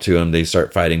come up to him. They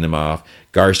start fighting them off.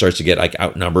 Gar starts to get like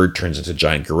outnumbered, turns into a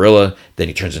giant gorilla. Then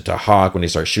he turns into a hawk when they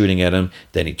start shooting at him.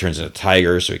 Then he turns into a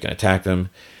tiger so he can attack them.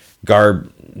 Gar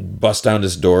busts down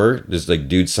this door. This like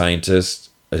dude scientist.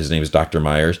 His name is Dr.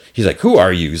 Myers. He's like, who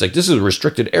are you? He's like, this is a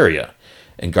restricted area.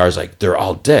 And Gar's like, they're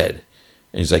all dead.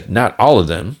 And he's like, not all of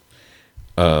them.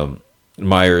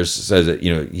 Myers says that,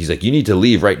 he's like, you need to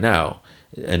leave right now.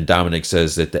 And Dominic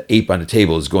says that the ape on the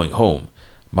table is going home.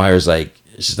 Myers like,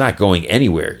 she's not going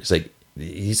anywhere. He's like,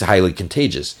 he's highly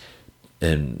contagious.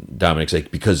 And Dominic's like,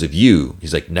 because of you.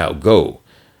 He's like, now go.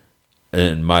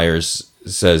 And Myers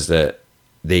says that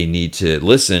they need to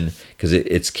listen because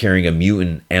it's carrying a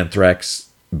mutant anthrax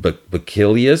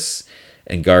bacillus.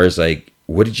 And Gar's like,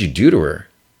 what did you do to her?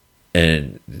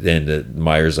 And then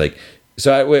Myers like,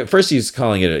 so at first he's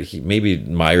calling it maybe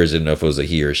Myers didn't know if it was a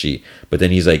he or she, but then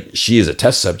he's like, she is a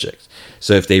test subject.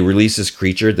 So if they release this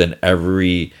creature, then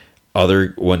every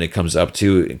other one it comes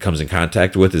in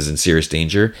contact with is in serious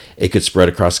danger. It could spread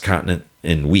across the continent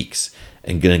in weeks.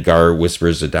 And then Gar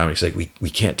whispers to Dominic, he's like, we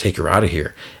can't take her out of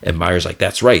here. And Myers like,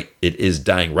 that's right. It is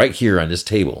dying right here on this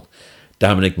table.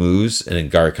 Dominic moves and then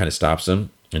Gar kind of stops him.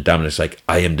 And Dominic's like,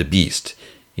 I am the beast.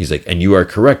 He's like, and you are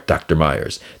correct, Dr.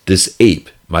 Myers. This ape,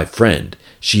 my friend,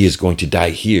 she is going to die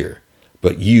here,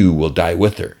 but you will die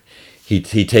with her. He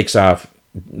takes off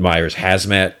Myers'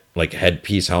 hazmat, like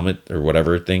headpiece, helmet, or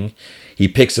whatever thing. He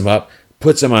picks him up,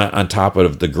 puts him on top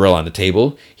of the grill on the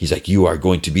table. He's like, you are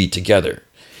going to be together.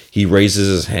 He raises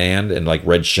his hand and like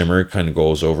red shimmer kind of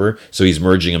goes over. So he's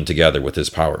merging them together with his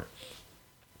power.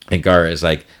 And Gar is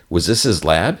like, was this his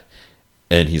lab?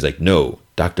 And he's like, no,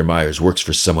 Dr. Myers works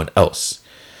for someone else.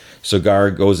 So Gar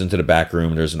goes into the back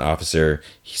room. There's an officer.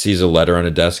 He sees a letter on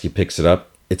a desk. He picks it up.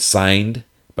 It's signed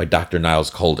by Dr. Niles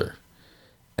Calder.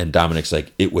 And Dominic's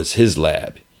like, it was his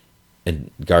lab. And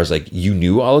Gar's like, you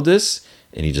knew all of this?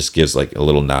 And he just gives like a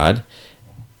little nod.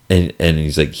 And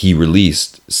he's like, he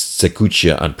released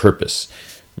Sekuchia on purpose.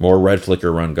 More red flicker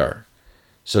around Gar.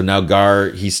 So now Gar,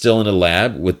 he's still in the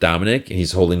lab with Dominic. And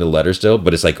he's holding the letter still.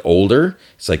 But it's like older.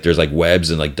 It's like there's like webs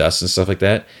and like dust and stuff like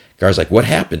that. Gar's like, what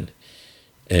happened?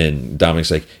 And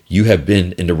Dominic's like, you have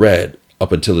been in the red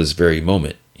up until this very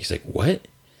moment. He's like, what?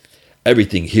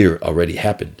 Everything here already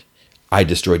happened. I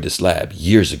destroyed this lab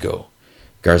years ago.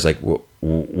 Gar's like,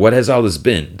 what has all this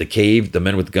been? The cave, the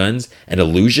men with guns, an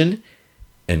illusion?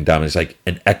 And Dominic's like,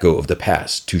 an echo of the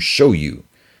past to show you.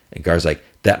 And Gar's like,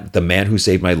 that the man who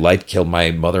saved my life killed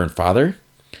my mother and father?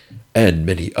 And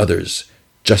many others,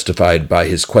 justified by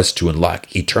his quest to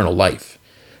unlock eternal life.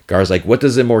 Gar's like, what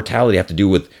does immortality have to do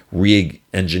with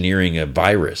re-engineering a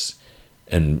virus?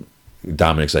 And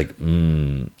Dominic's like,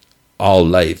 all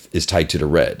life is tied to the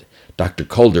red. Dr.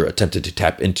 Calder attempted to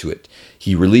tap into it.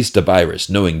 He released the virus,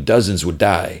 knowing dozens would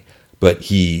die, but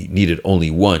he needed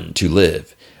only one to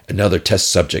live. Another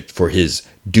test subject for his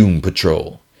Doom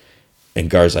Patrol. And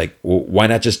Gar's like, well, why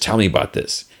not just tell me about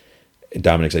this? And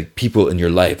Dominic's like, people in your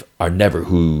life are never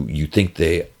who you think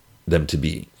them to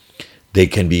be. They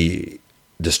can be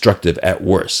destructive at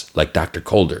worst, like Dr.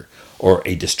 Calder, or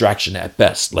a distraction at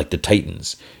best, like the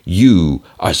Titans. You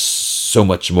are so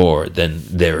much more than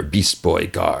their beast boy,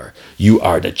 Gar. You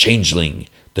are the changeling,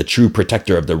 the true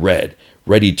protector of the red,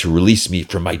 ready to release me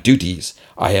from my duties.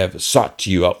 I have sought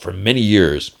you out for many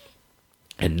years,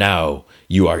 and now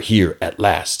you are here at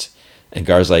last. And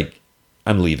Gar's like,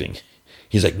 I'm leaving.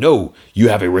 He's like, no, you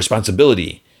have a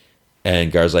responsibility.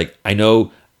 And Gar's like, I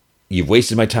know you've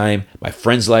wasted my time. My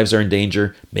friends' lives are in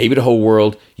danger. Maybe the whole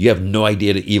world. You have no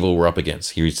idea the evil we're up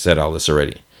against. He said all this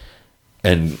already.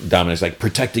 And Dominic's like,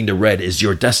 protecting the red is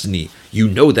your destiny. You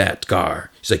know that, Gar.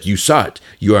 He's like, you saw it.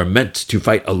 You are meant to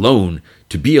fight alone,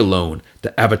 to be alone.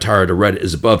 The avatar of the red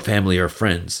is above family or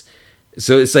friends.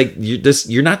 So it's like,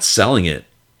 you're not selling it.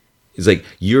 He's like,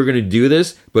 you're going to do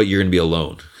this, but you're going to be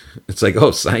alone. It's like,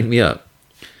 oh, sign me up.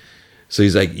 So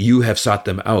he's like, you have sought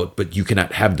them out, but you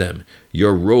cannot have them.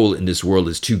 Your role in this world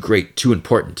is too great, too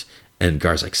important. And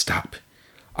Gar's like, stop.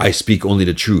 I speak only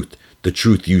the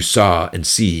truth you saw and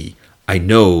see. I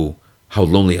know how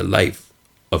lonely a life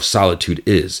of solitude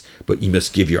is, but you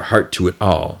must give your heart to it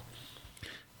all.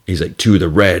 He's like, to the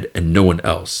red and no one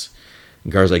else.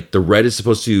 And Gar's like, the red is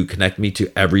supposed to connect me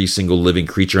to every single living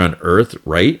creature on Earth,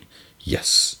 right?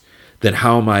 Yes. Then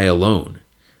how am I alone?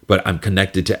 But I'm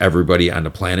connected to everybody on the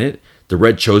planet. The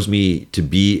red chose me to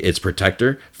be its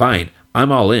protector. Fine,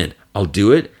 I'm all in. I'll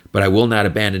do it, but I will not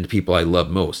abandon the people I love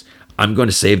most. I'm going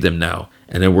to save them now,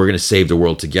 and then we're going to save the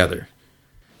world together.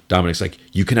 Dominic's like,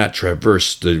 you cannot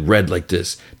traverse the red like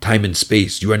this. Time and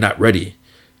space, you are not ready.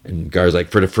 And Gar's like,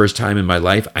 for the first time in my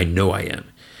life, I know I am.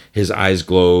 His eyes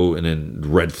glow, and then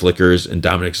red flickers, and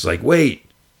Dominic's like, wait.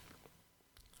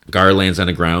 Gar lands on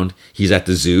the ground. He's at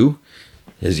the zoo.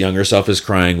 His younger self is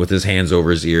crying with his hands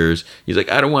over his ears. He's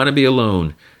like, I don't want to be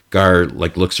alone. Gar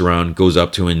like looks around, goes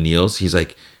up to him and kneels. He's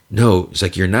like, no. He's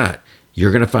like, you're not.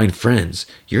 You're going to find friends.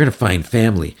 You're going to find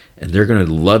family. And they're going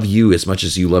to love you as much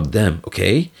as you love them,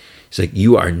 okay? He's like,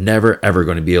 you are never, ever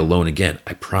going to be alone again.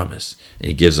 I promise. And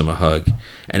he gives him a hug.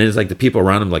 And it's like the people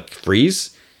around him like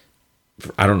freeze.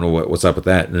 I don't know what's up with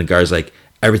that. And the guy's like,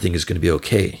 everything is going to be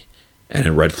okay. And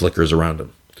then red flickers around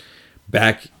him.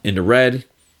 Back into red,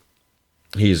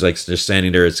 he's like just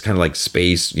standing there. It's kind of like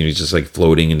space. He's just like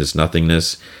floating in this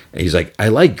nothingness. And he's like, I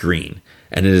like green.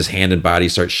 And then his hand and body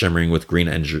start shimmering with green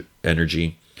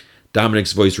energy.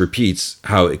 Dominic's voice repeats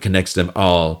how it connects them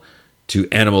all to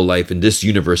animal life in this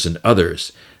universe and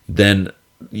others. Then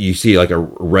you see like a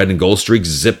red and gold streak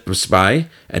zips by,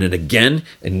 and then again,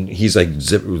 and he's like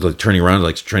turning around,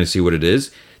 like trying to see what it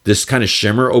is. This kind of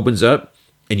shimmer opens up,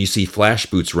 and you see Flash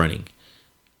boots running.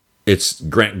 It's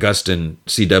Grant Gustin,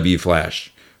 CW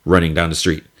Flash, running down the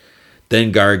street.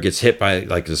 Then Gar gets hit by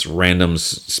like this random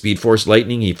Speed Force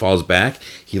lightning. He falls back.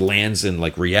 He lands in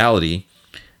like reality.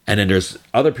 And then there's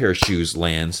other pair of shoes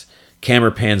lands.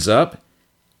 Camera pans up.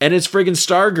 And it's friggin'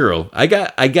 Stargirl.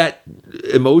 I got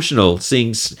emotional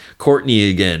seeing Courtney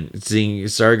again, seeing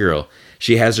Stargirl.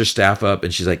 She has her staff up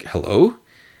and she's like, hello?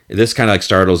 And this kind of like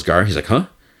startles Gar. He's like, huh?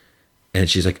 And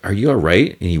she's like, are you all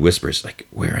right? And he whispers like,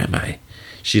 where am I?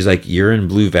 She's like, you're in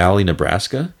Blue Valley,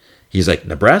 Nebraska? He's like,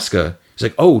 Nebraska? He's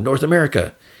like, oh, North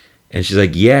America. And she's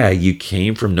like, yeah, you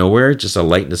came from nowhere, just a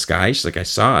light in the sky. She's like, I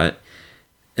saw it.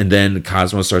 And then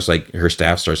Cosmo starts like, her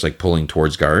staff starts like pulling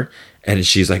towards Gar. And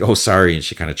she's like, oh, sorry. And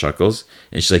she kind of chuckles.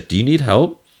 And she's like, do you need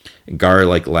help? And Gar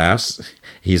like laughs.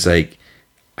 He's like,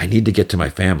 I need to get to my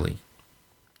family.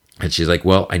 And she's like,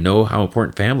 well, I know how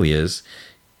important family is.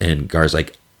 And Gar's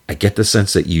like, I get the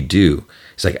sense that you do.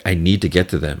 He's like, I need to get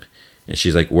to them. And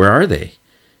she's like, where are they?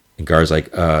 And Gar's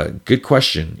like, good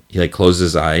question. He like closes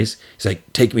his eyes. He's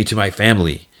like, take me to my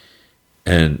family.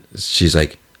 And she's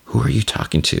like, who are you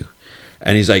talking to?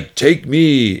 And he's like, take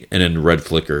me. And then red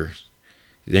flickers.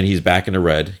 Then he's back in the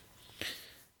red.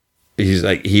 He's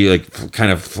like, he like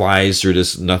kind of flies through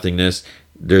this nothingness.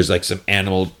 There's like some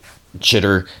animal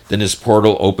chitter. Then this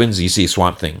portal opens. You see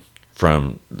Swamp Thing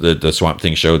from the Swamp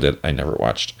Thing show that I never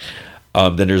watched.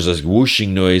 Then there's this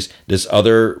whooshing noise. This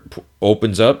other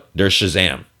opens up. There's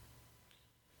Shazam.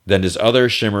 Then this other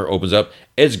shimmer opens up.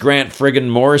 It's Grant friggin'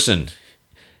 Morrison.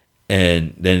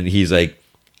 And then he's like,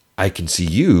 I can see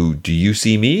you. Do you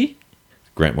see me?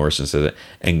 Grant Morrison says it.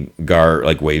 And Gar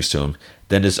like waves to him.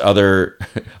 Then this other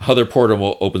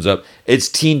portal opens up. It's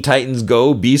Teen Titans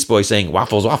Go Beast Boy saying,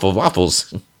 waffles, waffles,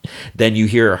 waffles. Then you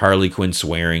hear Harley Quinn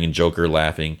swearing and Joker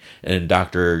laughing. And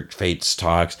Dr. Fates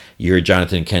talks. You hear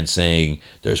Jonathan Kent saying,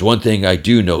 there's one thing I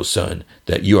do know, son,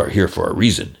 that you are here for a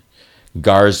reason.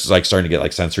 Gar's like starting to get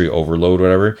like sensory overload,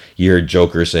 whatever. You hear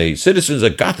Joker say, citizens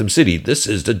of Gotham City, this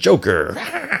is the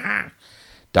Joker.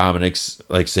 Dominic's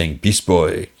like saying, Beast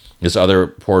Boy. This other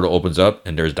portal opens up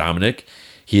and there's Dominic.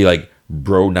 He like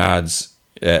bro nods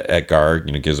at Gar,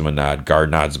 gives him a nod. Gar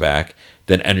nods back.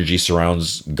 Then energy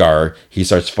surrounds Gar. He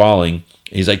starts falling.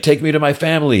 He's like, take me to my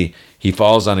family. He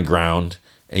falls on the ground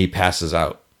and he passes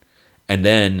out. And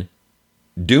then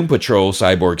Doom Patrol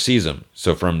Cyborg sees him.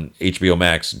 So from HBO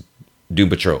Max, Doom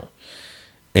Patrol.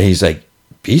 And he's like,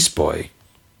 Beast Boy.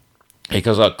 He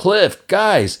goes, Cliff,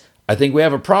 guys, I think we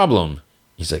have a problem.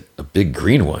 He's like, a big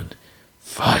green one.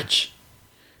 Fudge.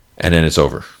 And then it's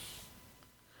over.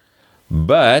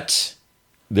 But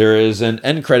there is an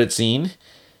end credit scene.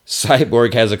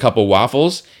 Cyborg has a couple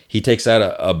waffles. He takes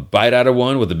out a bite out of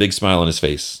one with a big smile on his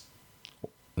face.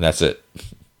 And that's it.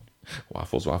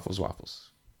 Waffles, waffles, waffles.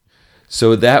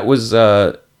 So that was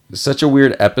such a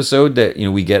weird episode that,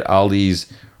 we get all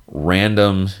these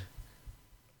random,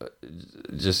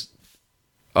 just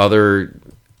other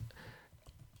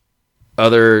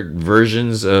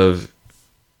versions of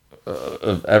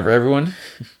everyone.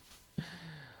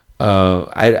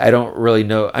 I don't really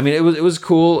know. I mean, it was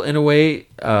cool in a way.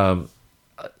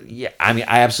 Yeah, I mean,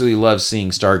 I absolutely love seeing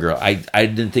Stargirl. I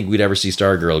didn't think we'd ever see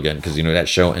Stargirl again because that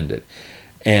show ended,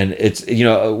 and it's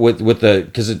with the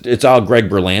because it's all Greg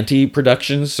Berlanti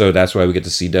productions, so that's why we get to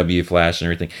see W Flash and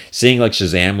everything. Seeing like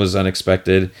Shazam was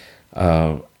unexpected.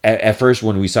 At first,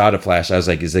 when we saw the Flash, I was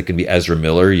like, "Is it gonna be Ezra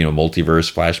Miller?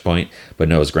 Multiverse Flashpoint?" But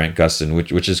no, it's Grant Gustin,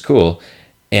 which is cool,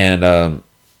 and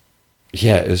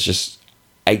yeah, it was just.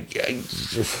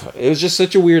 It was just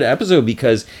such a weird episode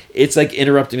because it's like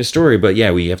interrupting a story, but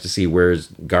yeah, we have to see where's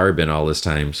Gar been all this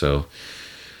time. So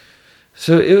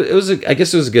it was I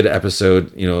guess it was a good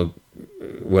episode,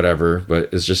 whatever, but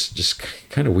it's just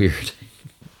kind of weird.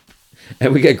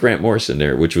 And we got Grant Morrison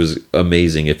there, which was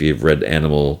amazing if you've read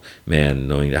Animal Man,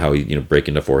 knowing how he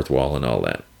breaking the fourth wall and all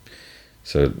that.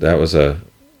 So that was a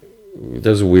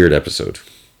weird episode.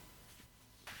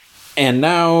 And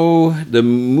now the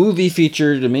movie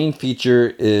feature, the main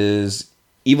feature is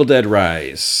Evil Dead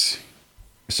Rise.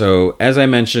 So as I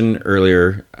mentioned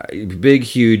earlier, big,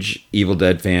 huge Evil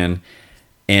Dead fan.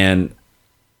 And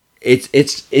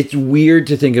it's weird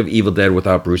to think of Evil Dead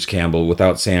without Bruce Campbell,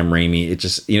 without Sam Raimi. It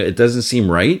just, it doesn't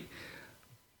seem right.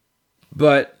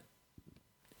 But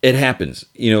it happens.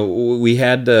 We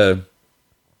had the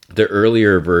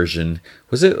earlier version.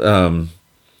 Was it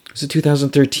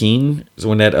 2013 is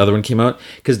when that other one came out?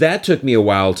 Because that took me a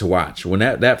while to watch. When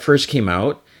that first came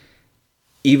out,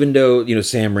 even though,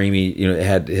 Sam Raimi,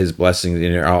 had his blessings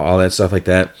and all that stuff like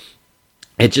that,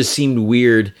 it just seemed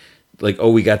weird. Like,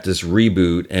 oh, we got this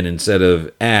reboot, and instead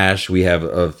of Ash, we have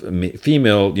a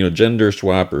female, gender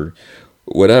swap or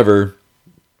whatever.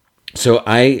 So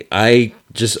I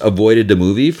just avoided the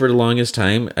movie for the longest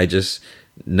time. I just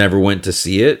never went to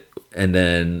see it. And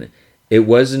then it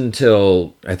wasn't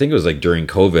until, I think it was like during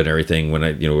COVID and everything, when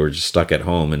we were just stuck at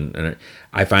home, and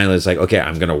I finally was like, okay,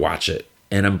 I'm going to watch it.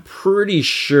 And I'm pretty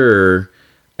sure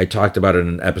I talked about it in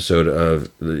an episode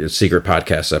of the Secret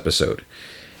Podcast episode.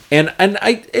 And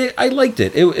I liked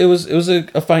it. It was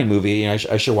a fine movie. I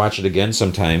should watch it again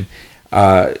sometime.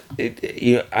 I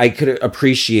could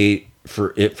appreciate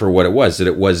for what it was, that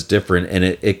it was different, and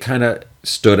it kind of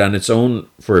stood on its own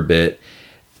for a bit.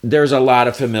 There's a lot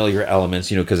of familiar elements,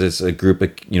 because it's a group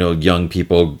of, young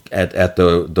people at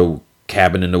the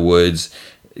cabin in the woods,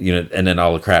 and then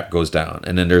all the crap goes down.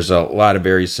 And then there's a lot of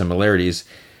very similarities.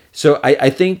 So I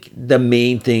think the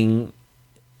main thing,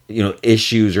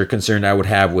 issues or concern I would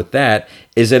have with that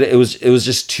is that it was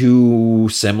just too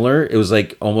similar. It was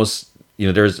like almost,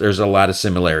 there's a lot of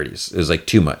similarities. It was like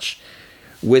too much.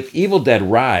 With Evil Dead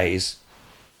Rise,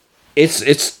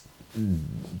 it's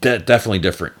definitely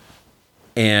different.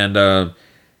 And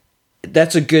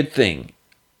that's a good thing.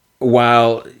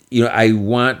 While, I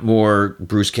want more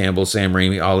Bruce Campbell, Sam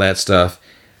Raimi, all that stuff.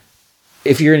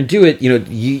 If you're going to do it,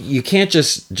 you can't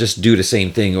just do the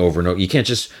same thing over and over. You can't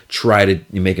just try to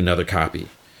make another copy.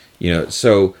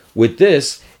 So with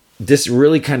this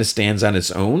really kind of stands on its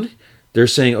own. They're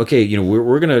saying, okay,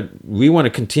 we want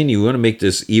to continue. We want to make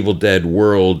this Evil Dead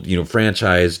world,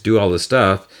 franchise, do all this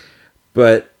stuff,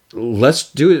 but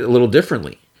let's do it a little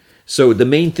differently. So the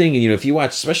main thing, if you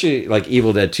watch, especially like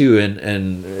Evil Dead 2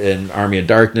 and Army of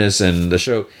Darkness and the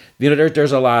show,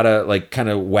 there's a lot of like kind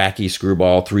of wacky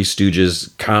screwball Three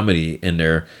Stooges comedy in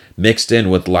there, mixed in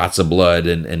with lots of blood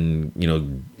and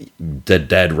the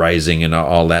dead rising and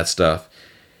all that stuff.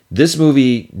 This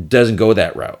movie doesn't go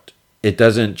that route. It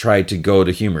doesn't try to go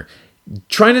to humor.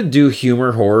 Trying to do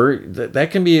humor horror,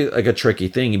 that can be like a tricky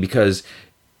thing because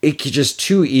it could just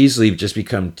too easily just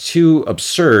become too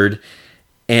absurd.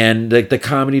 And like the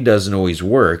comedy doesn't always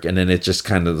work, and then it's just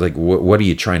kind of like, what are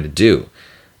you trying to do?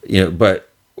 But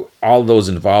all those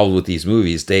involved with these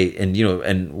movies,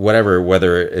 and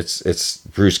whether it's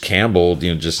Bruce Campbell,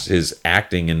 just his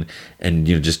acting and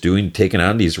just taking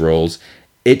on these roles,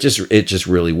 it just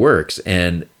really works.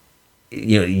 And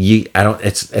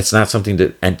it's not something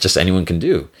that just anyone can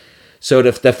do. So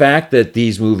the fact that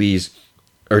these movies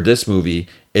or this movie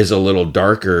is a little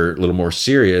darker, a little more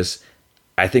serious,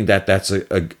 I think that's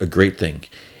a great thing.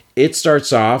 It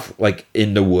starts off like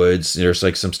in the woods. There's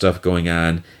like some stuff going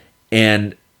on,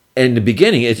 and in the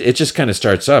beginning, it just kind of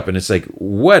starts up, and it's like,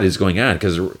 what is going on?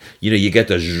 Because you get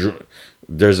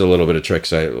there's a little bit of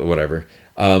tricks, whatever.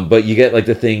 But you get like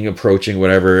the thing approaching,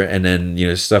 whatever, and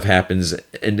then stuff happens,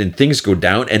 and then things go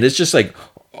down, and it's just like,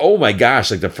 oh my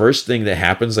gosh! Like the first thing that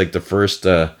happens, like the first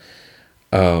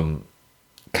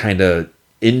kind of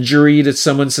injury that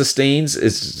someone sustains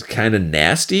is kind of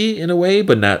nasty in a way,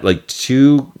 but not like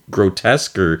too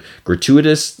grotesque or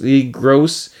gratuitously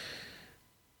gross.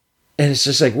 And it's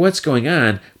just like, what's going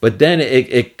on? But then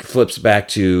it flips back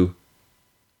to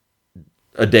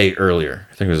a day earlier.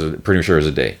 I think pretty sure it was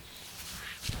a day.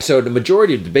 So the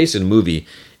majority of the base of the movie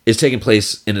is taking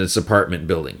place in this apartment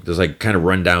building. There's like kind of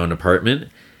rundown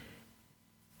apartment.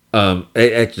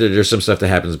 Actually, there's some stuff that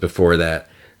happens before that,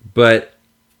 but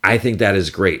I think that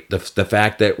is great. The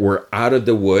fact that we're out of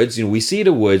the woods, we see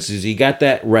the woods, is you got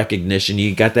that recognition,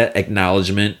 you got that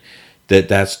acknowledgement that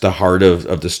that's the heart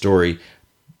of the story.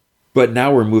 But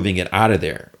now we're moving it out of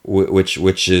there,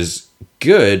 which is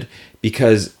good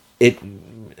because it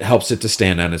helps it to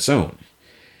stand on its own.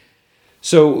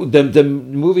 So the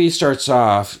movie starts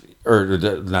off,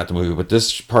 not the movie, but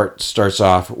this part starts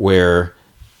off where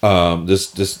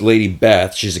this lady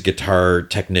Beth, she's a guitar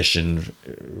technician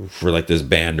for like this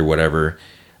band or whatever.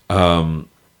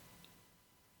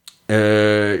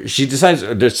 She decides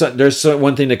there's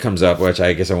one thing that comes up, which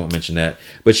I guess I won't mention that,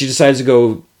 but she decides to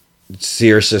go see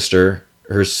her sister.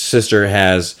 Her sister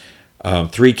has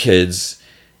 3 kids,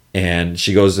 and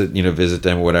she goes to visit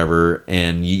them or whatever,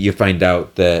 and you find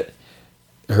out that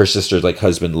her sister's like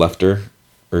husband left her,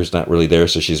 or is not really there,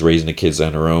 so she's raising the kids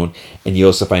on her own. And you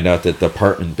also find out that the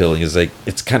apartment building is like,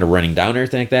 it's kind of running down or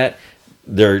anything like that.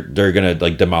 They're gonna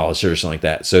like demolish it or something like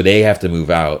that, so they have to move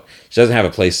out. She doesn't have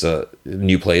a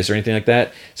new place or anything like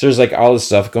that. So there's like all this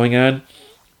stuff going on,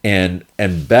 and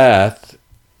Beth,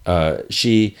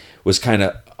 she was kind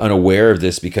of unaware of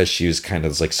this because she was kind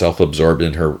of like self-absorbed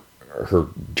in her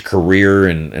career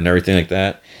and everything like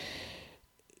that.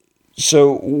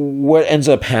 So what ends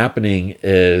up happening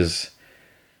is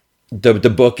the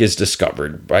book is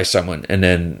discovered by someone, and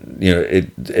then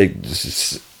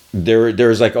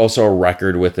there's like also a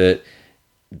record with it.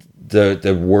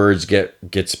 The words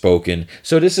get spoken.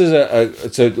 So this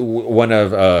is one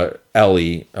of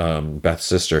Ellie, Beth's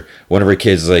sister, one of her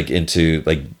kids, like into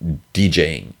like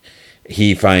DJing.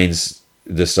 He finds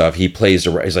this stuff. He plays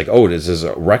he's like, oh, this is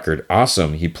a record,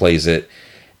 awesome. He plays it,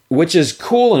 which is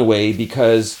cool in a way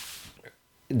because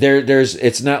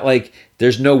it's not like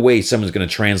there's no way someone's going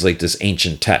to translate this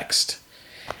ancient text.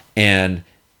 And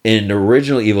in the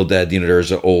original Evil Dead,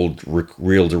 there's an old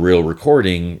reel-to-reel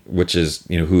recording, which is,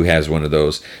 who has one of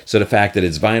those. So the fact that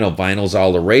it's vinyl's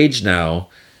all the rage now,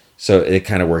 so it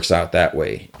kind of works out that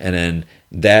way. And then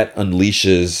that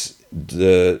unleashes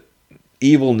the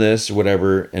evilness,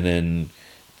 whatever, and then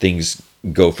things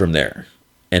go from there.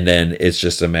 And then it's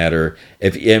just a matter,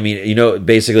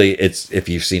 basically it's, if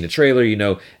you've seen the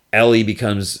trailer, Ellie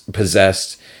becomes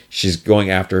possessed. She's going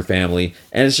after her family,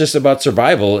 and it's just about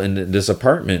survival in this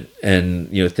apartment. And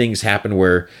things happen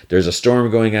where there's a storm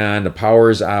going on, the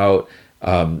power's out.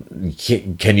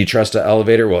 Can you trust the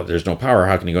elevator? Well, there's no power.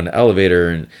 How can you go in the elevator?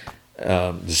 And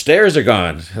the stairs are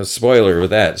gone. A spoiler with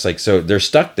that. It's like, so they're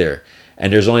stuck there,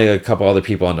 and there's only a couple other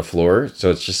people on the floor.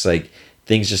 So it's just like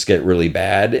things just get really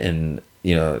bad, and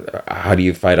how do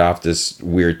you fight off this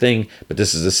weird thing? But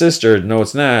this is a sister. No,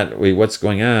 it's not. Wait, what's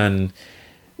going on?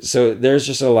 So there's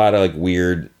just a lot of like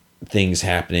weird things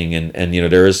happening, and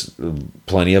there is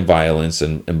plenty of violence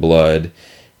and blood,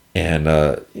 and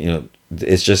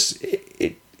it's just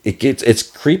it's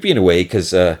creepy in a way because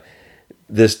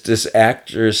this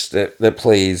actress that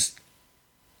plays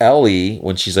Ellie,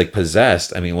 when she's like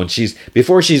possessed,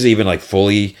 before she's even like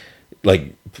fully,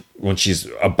 like when she's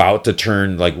about to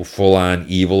turn like full on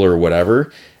evil or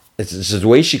whatever, it's just the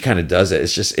way she kind of does it.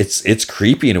 It's just it's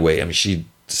creepy in a way. She's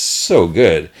so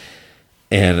good,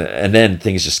 and then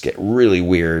things just get really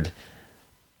weird.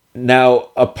 Now,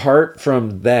 apart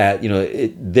from that,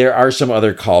 there are some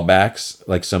other callbacks,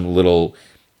 like some little,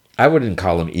 I wouldn't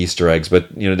call them Easter eggs, but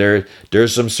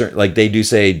there's some certain, like they do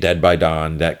say "Dead by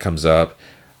Dawn" that comes up.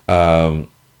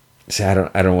 See, I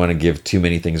don't want to give too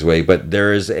many things away, but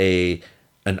there is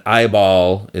an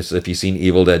eyeball. Is, if you've seen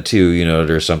Evil Dead 2,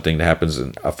 there's something that happens,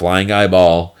 a flying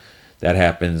eyeball that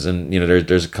happens, and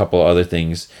there's a couple other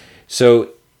things. So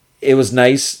it was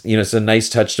nice, it's a nice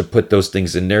touch to put those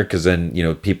things in there, because then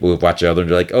people who watch the other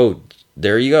and they're like, oh,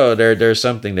 there you go, there's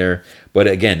something there. But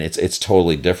again, it's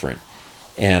totally different,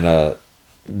 and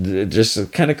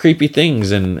just kind of creepy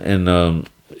things, and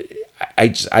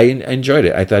I enjoyed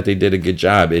it. I thought they did a good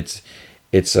job. It's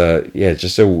just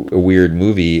a weird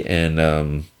movie,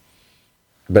 and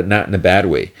but not in a bad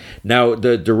way. Now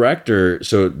the director,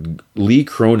 so Lee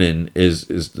Cronin is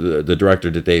the director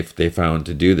that they found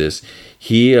to do this.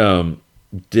 He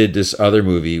did this other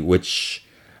movie, which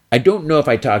I don't know if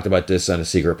I talked about this on a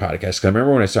secret podcast. 'Cause I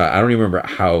remember when I saw it, I don't even remember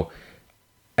how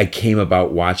I came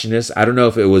about watching this. I don't know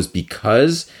if it was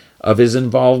because of his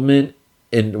involvement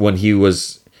in when he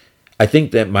was. I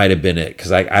think that might have been it,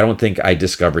 because I don't think I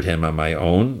discovered him on my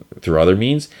own through other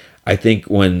means. I think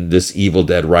when this Evil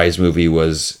Dead Rise movie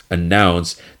was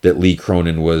announced that Lee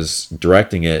Cronin was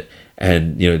directing it,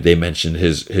 and they mentioned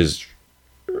his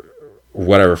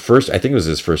whatever first, I think it was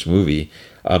his first movie.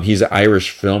 He's an Irish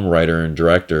film writer and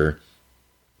director,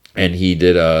 and he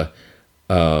did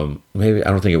maybe,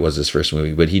 I don't think it was his first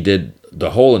movie, but he did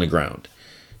The Hole in the Ground.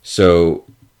 So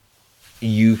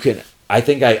you can, I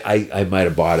think I might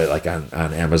have bought it like on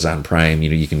Amazon Prime.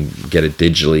 You can get it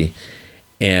digitally,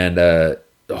 and The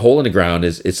Hole in the Ground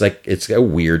it's a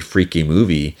weird, freaky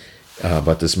movie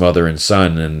about this mother and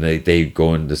son, and they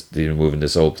go in this, they move in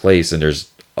this old place, and there's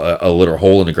a little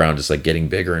hole in the ground just like getting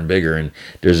bigger and bigger, and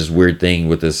there's this weird thing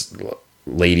with this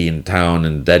lady in town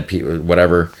and dead people,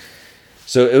 whatever.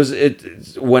 So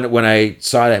when I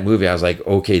saw that movie, I was like,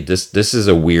 okay, this is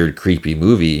a weird, creepy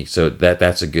movie. So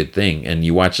that's a good thing. And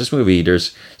you watch this movie,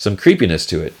 there's some creepiness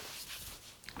to it.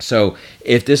 So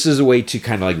if this is a way to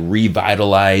kind of like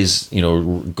revitalize,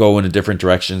 go into different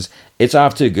directions, it's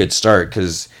off to a good start.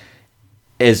 Because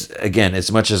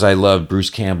as much as I love Bruce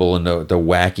Campbell and the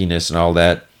wackiness and all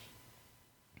that,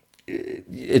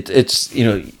 it's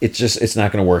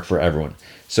not going to work for everyone.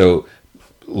 So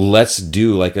let's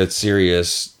do like a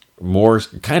serious, more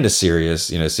kind of serious,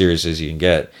 serious as you can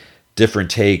get, different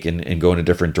take and go in a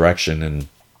different direction. And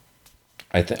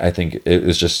I think it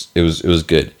was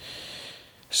good.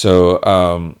 So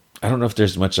I don't know if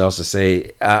there's much else to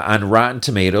say. On Rotten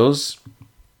Tomatoes,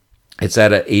 it's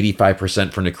at a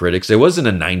 85% from the critics. It was in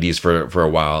the 90s for a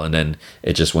while, and then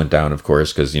it just went down, of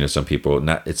course, because some people,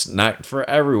 it's not for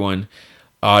everyone.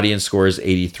 Audience score is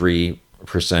 83%.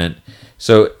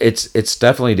 So it's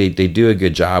definitely, they do a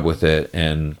good job with it,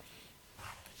 and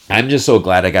I'm just so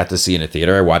glad I got to see it in a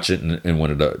theater. I watched it in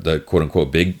one of the quote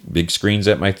unquote big screens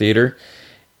at my theater,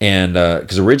 and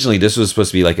because originally this was supposed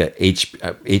to be like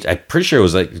I'm pretty sure it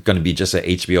was like going to be just a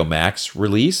HBO Max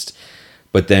released,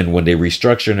 but then when they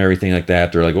restructured and everything like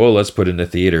that, they're like, well, let's put it in the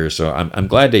theater. So I'm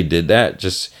glad they did that,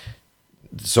 just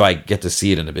so I get to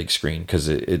see it in a big screen, because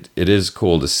it is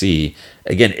cool to see.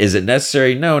 Again, is it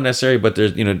necessary? No, necessary, but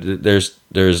there's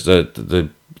the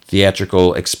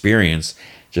theatrical experience.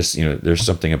 Just there's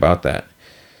something about that.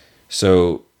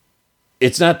 So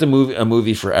it's not a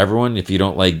movie for everyone if you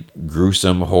don't like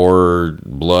gruesome horror,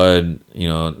 blood,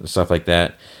 stuff like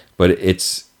that. But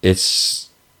it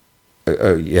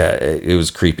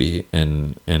was creepy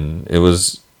and it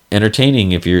was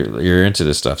entertaining if you're into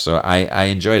this stuff. So I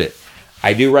enjoyed it.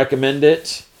 I do recommend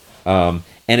it. And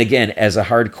again, as a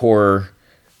hardcore,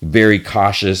 very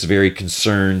cautious, very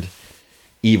concerned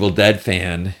Evil Dead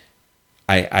fan,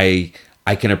 I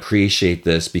can appreciate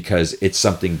this because it's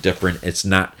something different. It's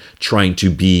not trying to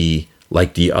be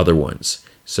like the other ones.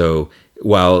 So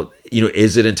while,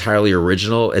 is it entirely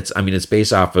original? It's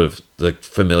based off of the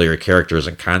familiar characters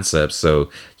and concepts.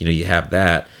 So, you have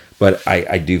that. But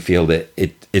I do feel that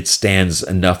it stands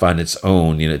enough on its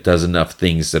own. It does enough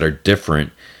things that are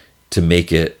different to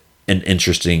make it an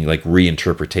interesting like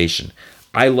reinterpretation.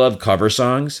 I love cover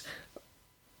songs.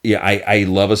 Yeah, I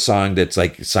love a song that's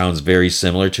like sounds very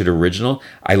similar to the original.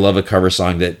 I love a cover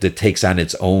song that takes on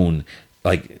its own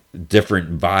like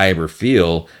different vibe or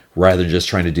feel rather than just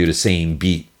trying to do the same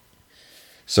beat.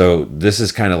 So this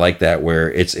is kind of like that,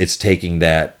 where it's taking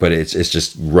that, but it's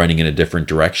just running in a different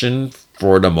direction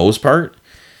for the most part.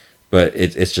 But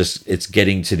it's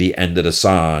getting to the end of the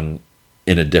song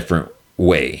in a different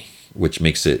way, which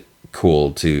makes it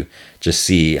cool to just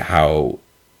see how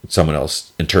someone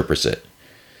else interprets it.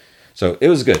 So it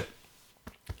was good.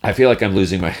 I feel like I'm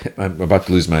about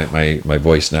to lose my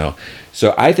voice now.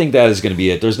 So I think that is going to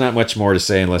be it. There's not much more to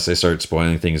say unless I start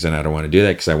spoiling things, and I don't want to do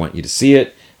that because I want you to see it.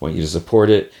 I want you to support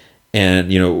it.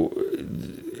 And,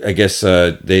 I guess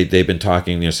they've been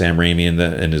talking, Sam Raimi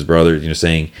and his brother,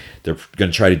 saying they're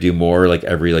going to try to do more like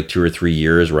every like 2 or 3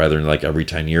 years rather than like every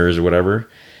 10 years or whatever.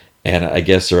 And I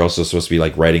guess they're also supposed to be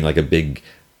like writing like a big,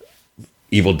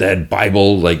 Evil Dead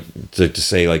Bible, like to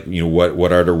say like,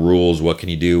 what are the rules, what can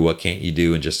you do, what can't you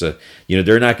do, and just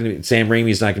they're not going to, Sam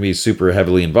Raimi's not going to be super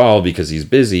heavily involved because he's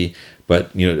busy,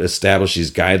 but establish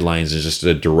these guidelines and just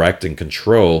to direct and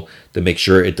control to make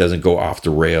sure it doesn't go off the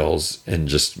rails and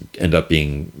just end up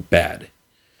being bad.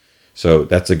 So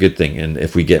that's a good thing, and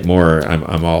if we get more,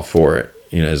 I'm all for it,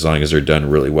 as long as they're done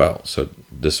really well. So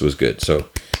this was good. So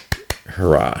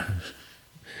hurrah.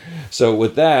 So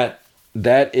with that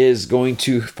is going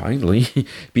to finally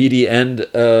be the end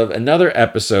of another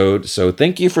episode. So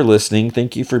thank you for listening.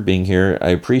 Thank you for being here. I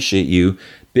appreciate you.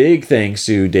 Big thanks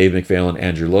to Dave McPhail and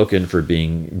Andrew Loken for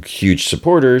being huge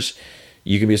supporters.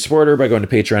 You can be a supporter by going to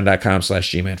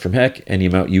patreon.com/gmanfromheck. Any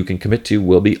amount you can commit to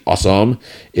will be awesome.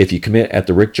 If you commit at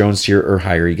the Rick Jones tier or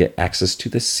higher, you get access to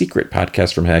the secret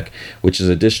podcast from Heck, which is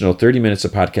an additional 30 minutes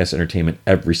of podcast entertainment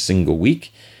every single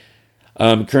week.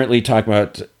 Currently talking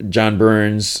about John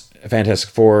Byrne's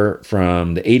Fantastic Four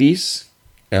from the 80s.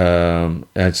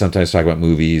 I sometimes talk about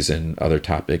movies and other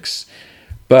topics.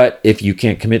 But if you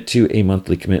can't commit to a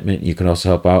monthly commitment, you can also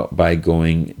help out by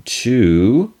going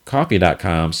to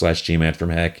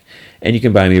coffee.com/gmanfromheck, and you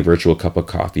can buy me a virtual cup of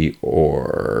coffee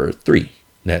or 3.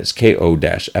 That's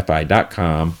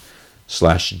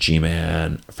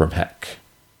ko-fi.com/gmanfromheck.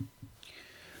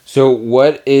 So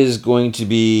what is going to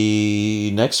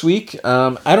be next week?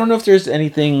 I don't know if there's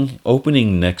anything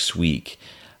opening next week.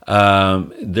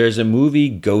 There's a movie,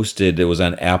 Ghosted, that was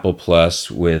on Apple Plus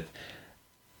with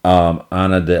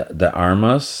Ana de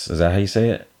Armas. Is that how you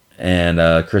say it?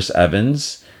 And Chris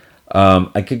Evans.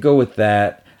 I could go with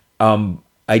that.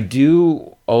 I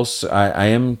do also. I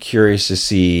am curious to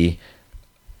see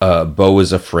Beau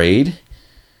is Afraid.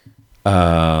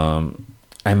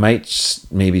 I might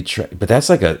maybe try, but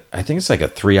that's I think it's like a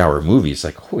 3-hour movie. It's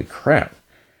like, holy crap.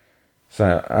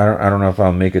 So I don't know if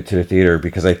I'll make it to the theater,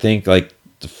 because I think like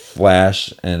The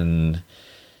Flash and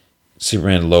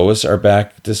Superman and Lois are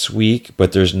back this week,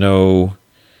 but there's no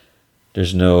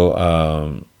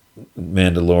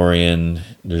Mandalorian,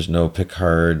 there's no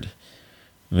Picard.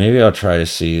 Maybe I'll try to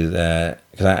see that,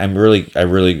 because I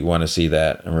really want to see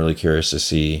that. I'm really curious to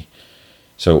see.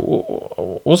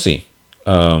 So we'll see.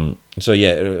 So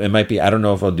yeah, it might be. I don't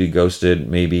know if I'll do Ghosted,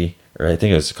 maybe, or I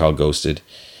think it's called Ghosted,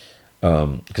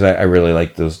 because I really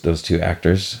like those two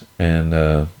actors, and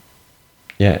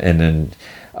yeah, and then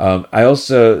I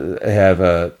also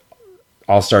have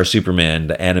All-Star Superman,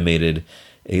 the animated.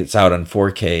 It's out on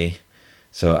 4K,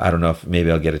 so I don't know if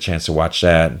maybe I'll get a chance to watch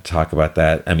that and talk about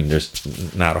that. I mean,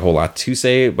 there's not a whole lot to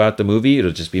say about the movie.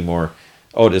 It'll just be more,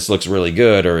 oh, this looks really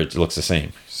good, or it looks the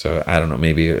same. So I don't know,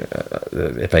 maybe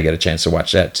if I get a chance to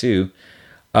watch that too.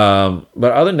 But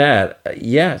other than that,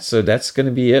 yeah, so that's going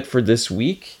to be it for this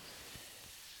week.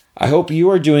 I hope you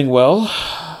are doing well.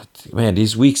 Man,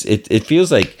 these weeks, it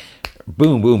feels like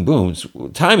boom, boom, boom.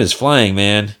 Time is flying,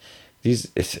 man.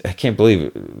 I can't believe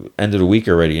it. End of the week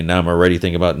already, and now I'm already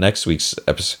thinking about next week's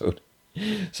episode.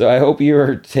 So I hope you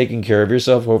are taking care of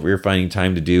yourself. Hope you're finding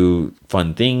time to do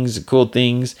fun things, cool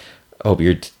things. I hope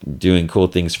you're doing cool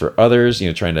things for others,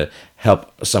 trying to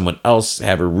help someone else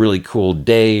have a really cool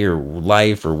day or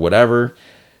life or whatever.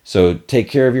 So take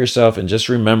care of yourself, and just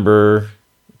remember,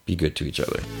 be good to each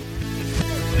other.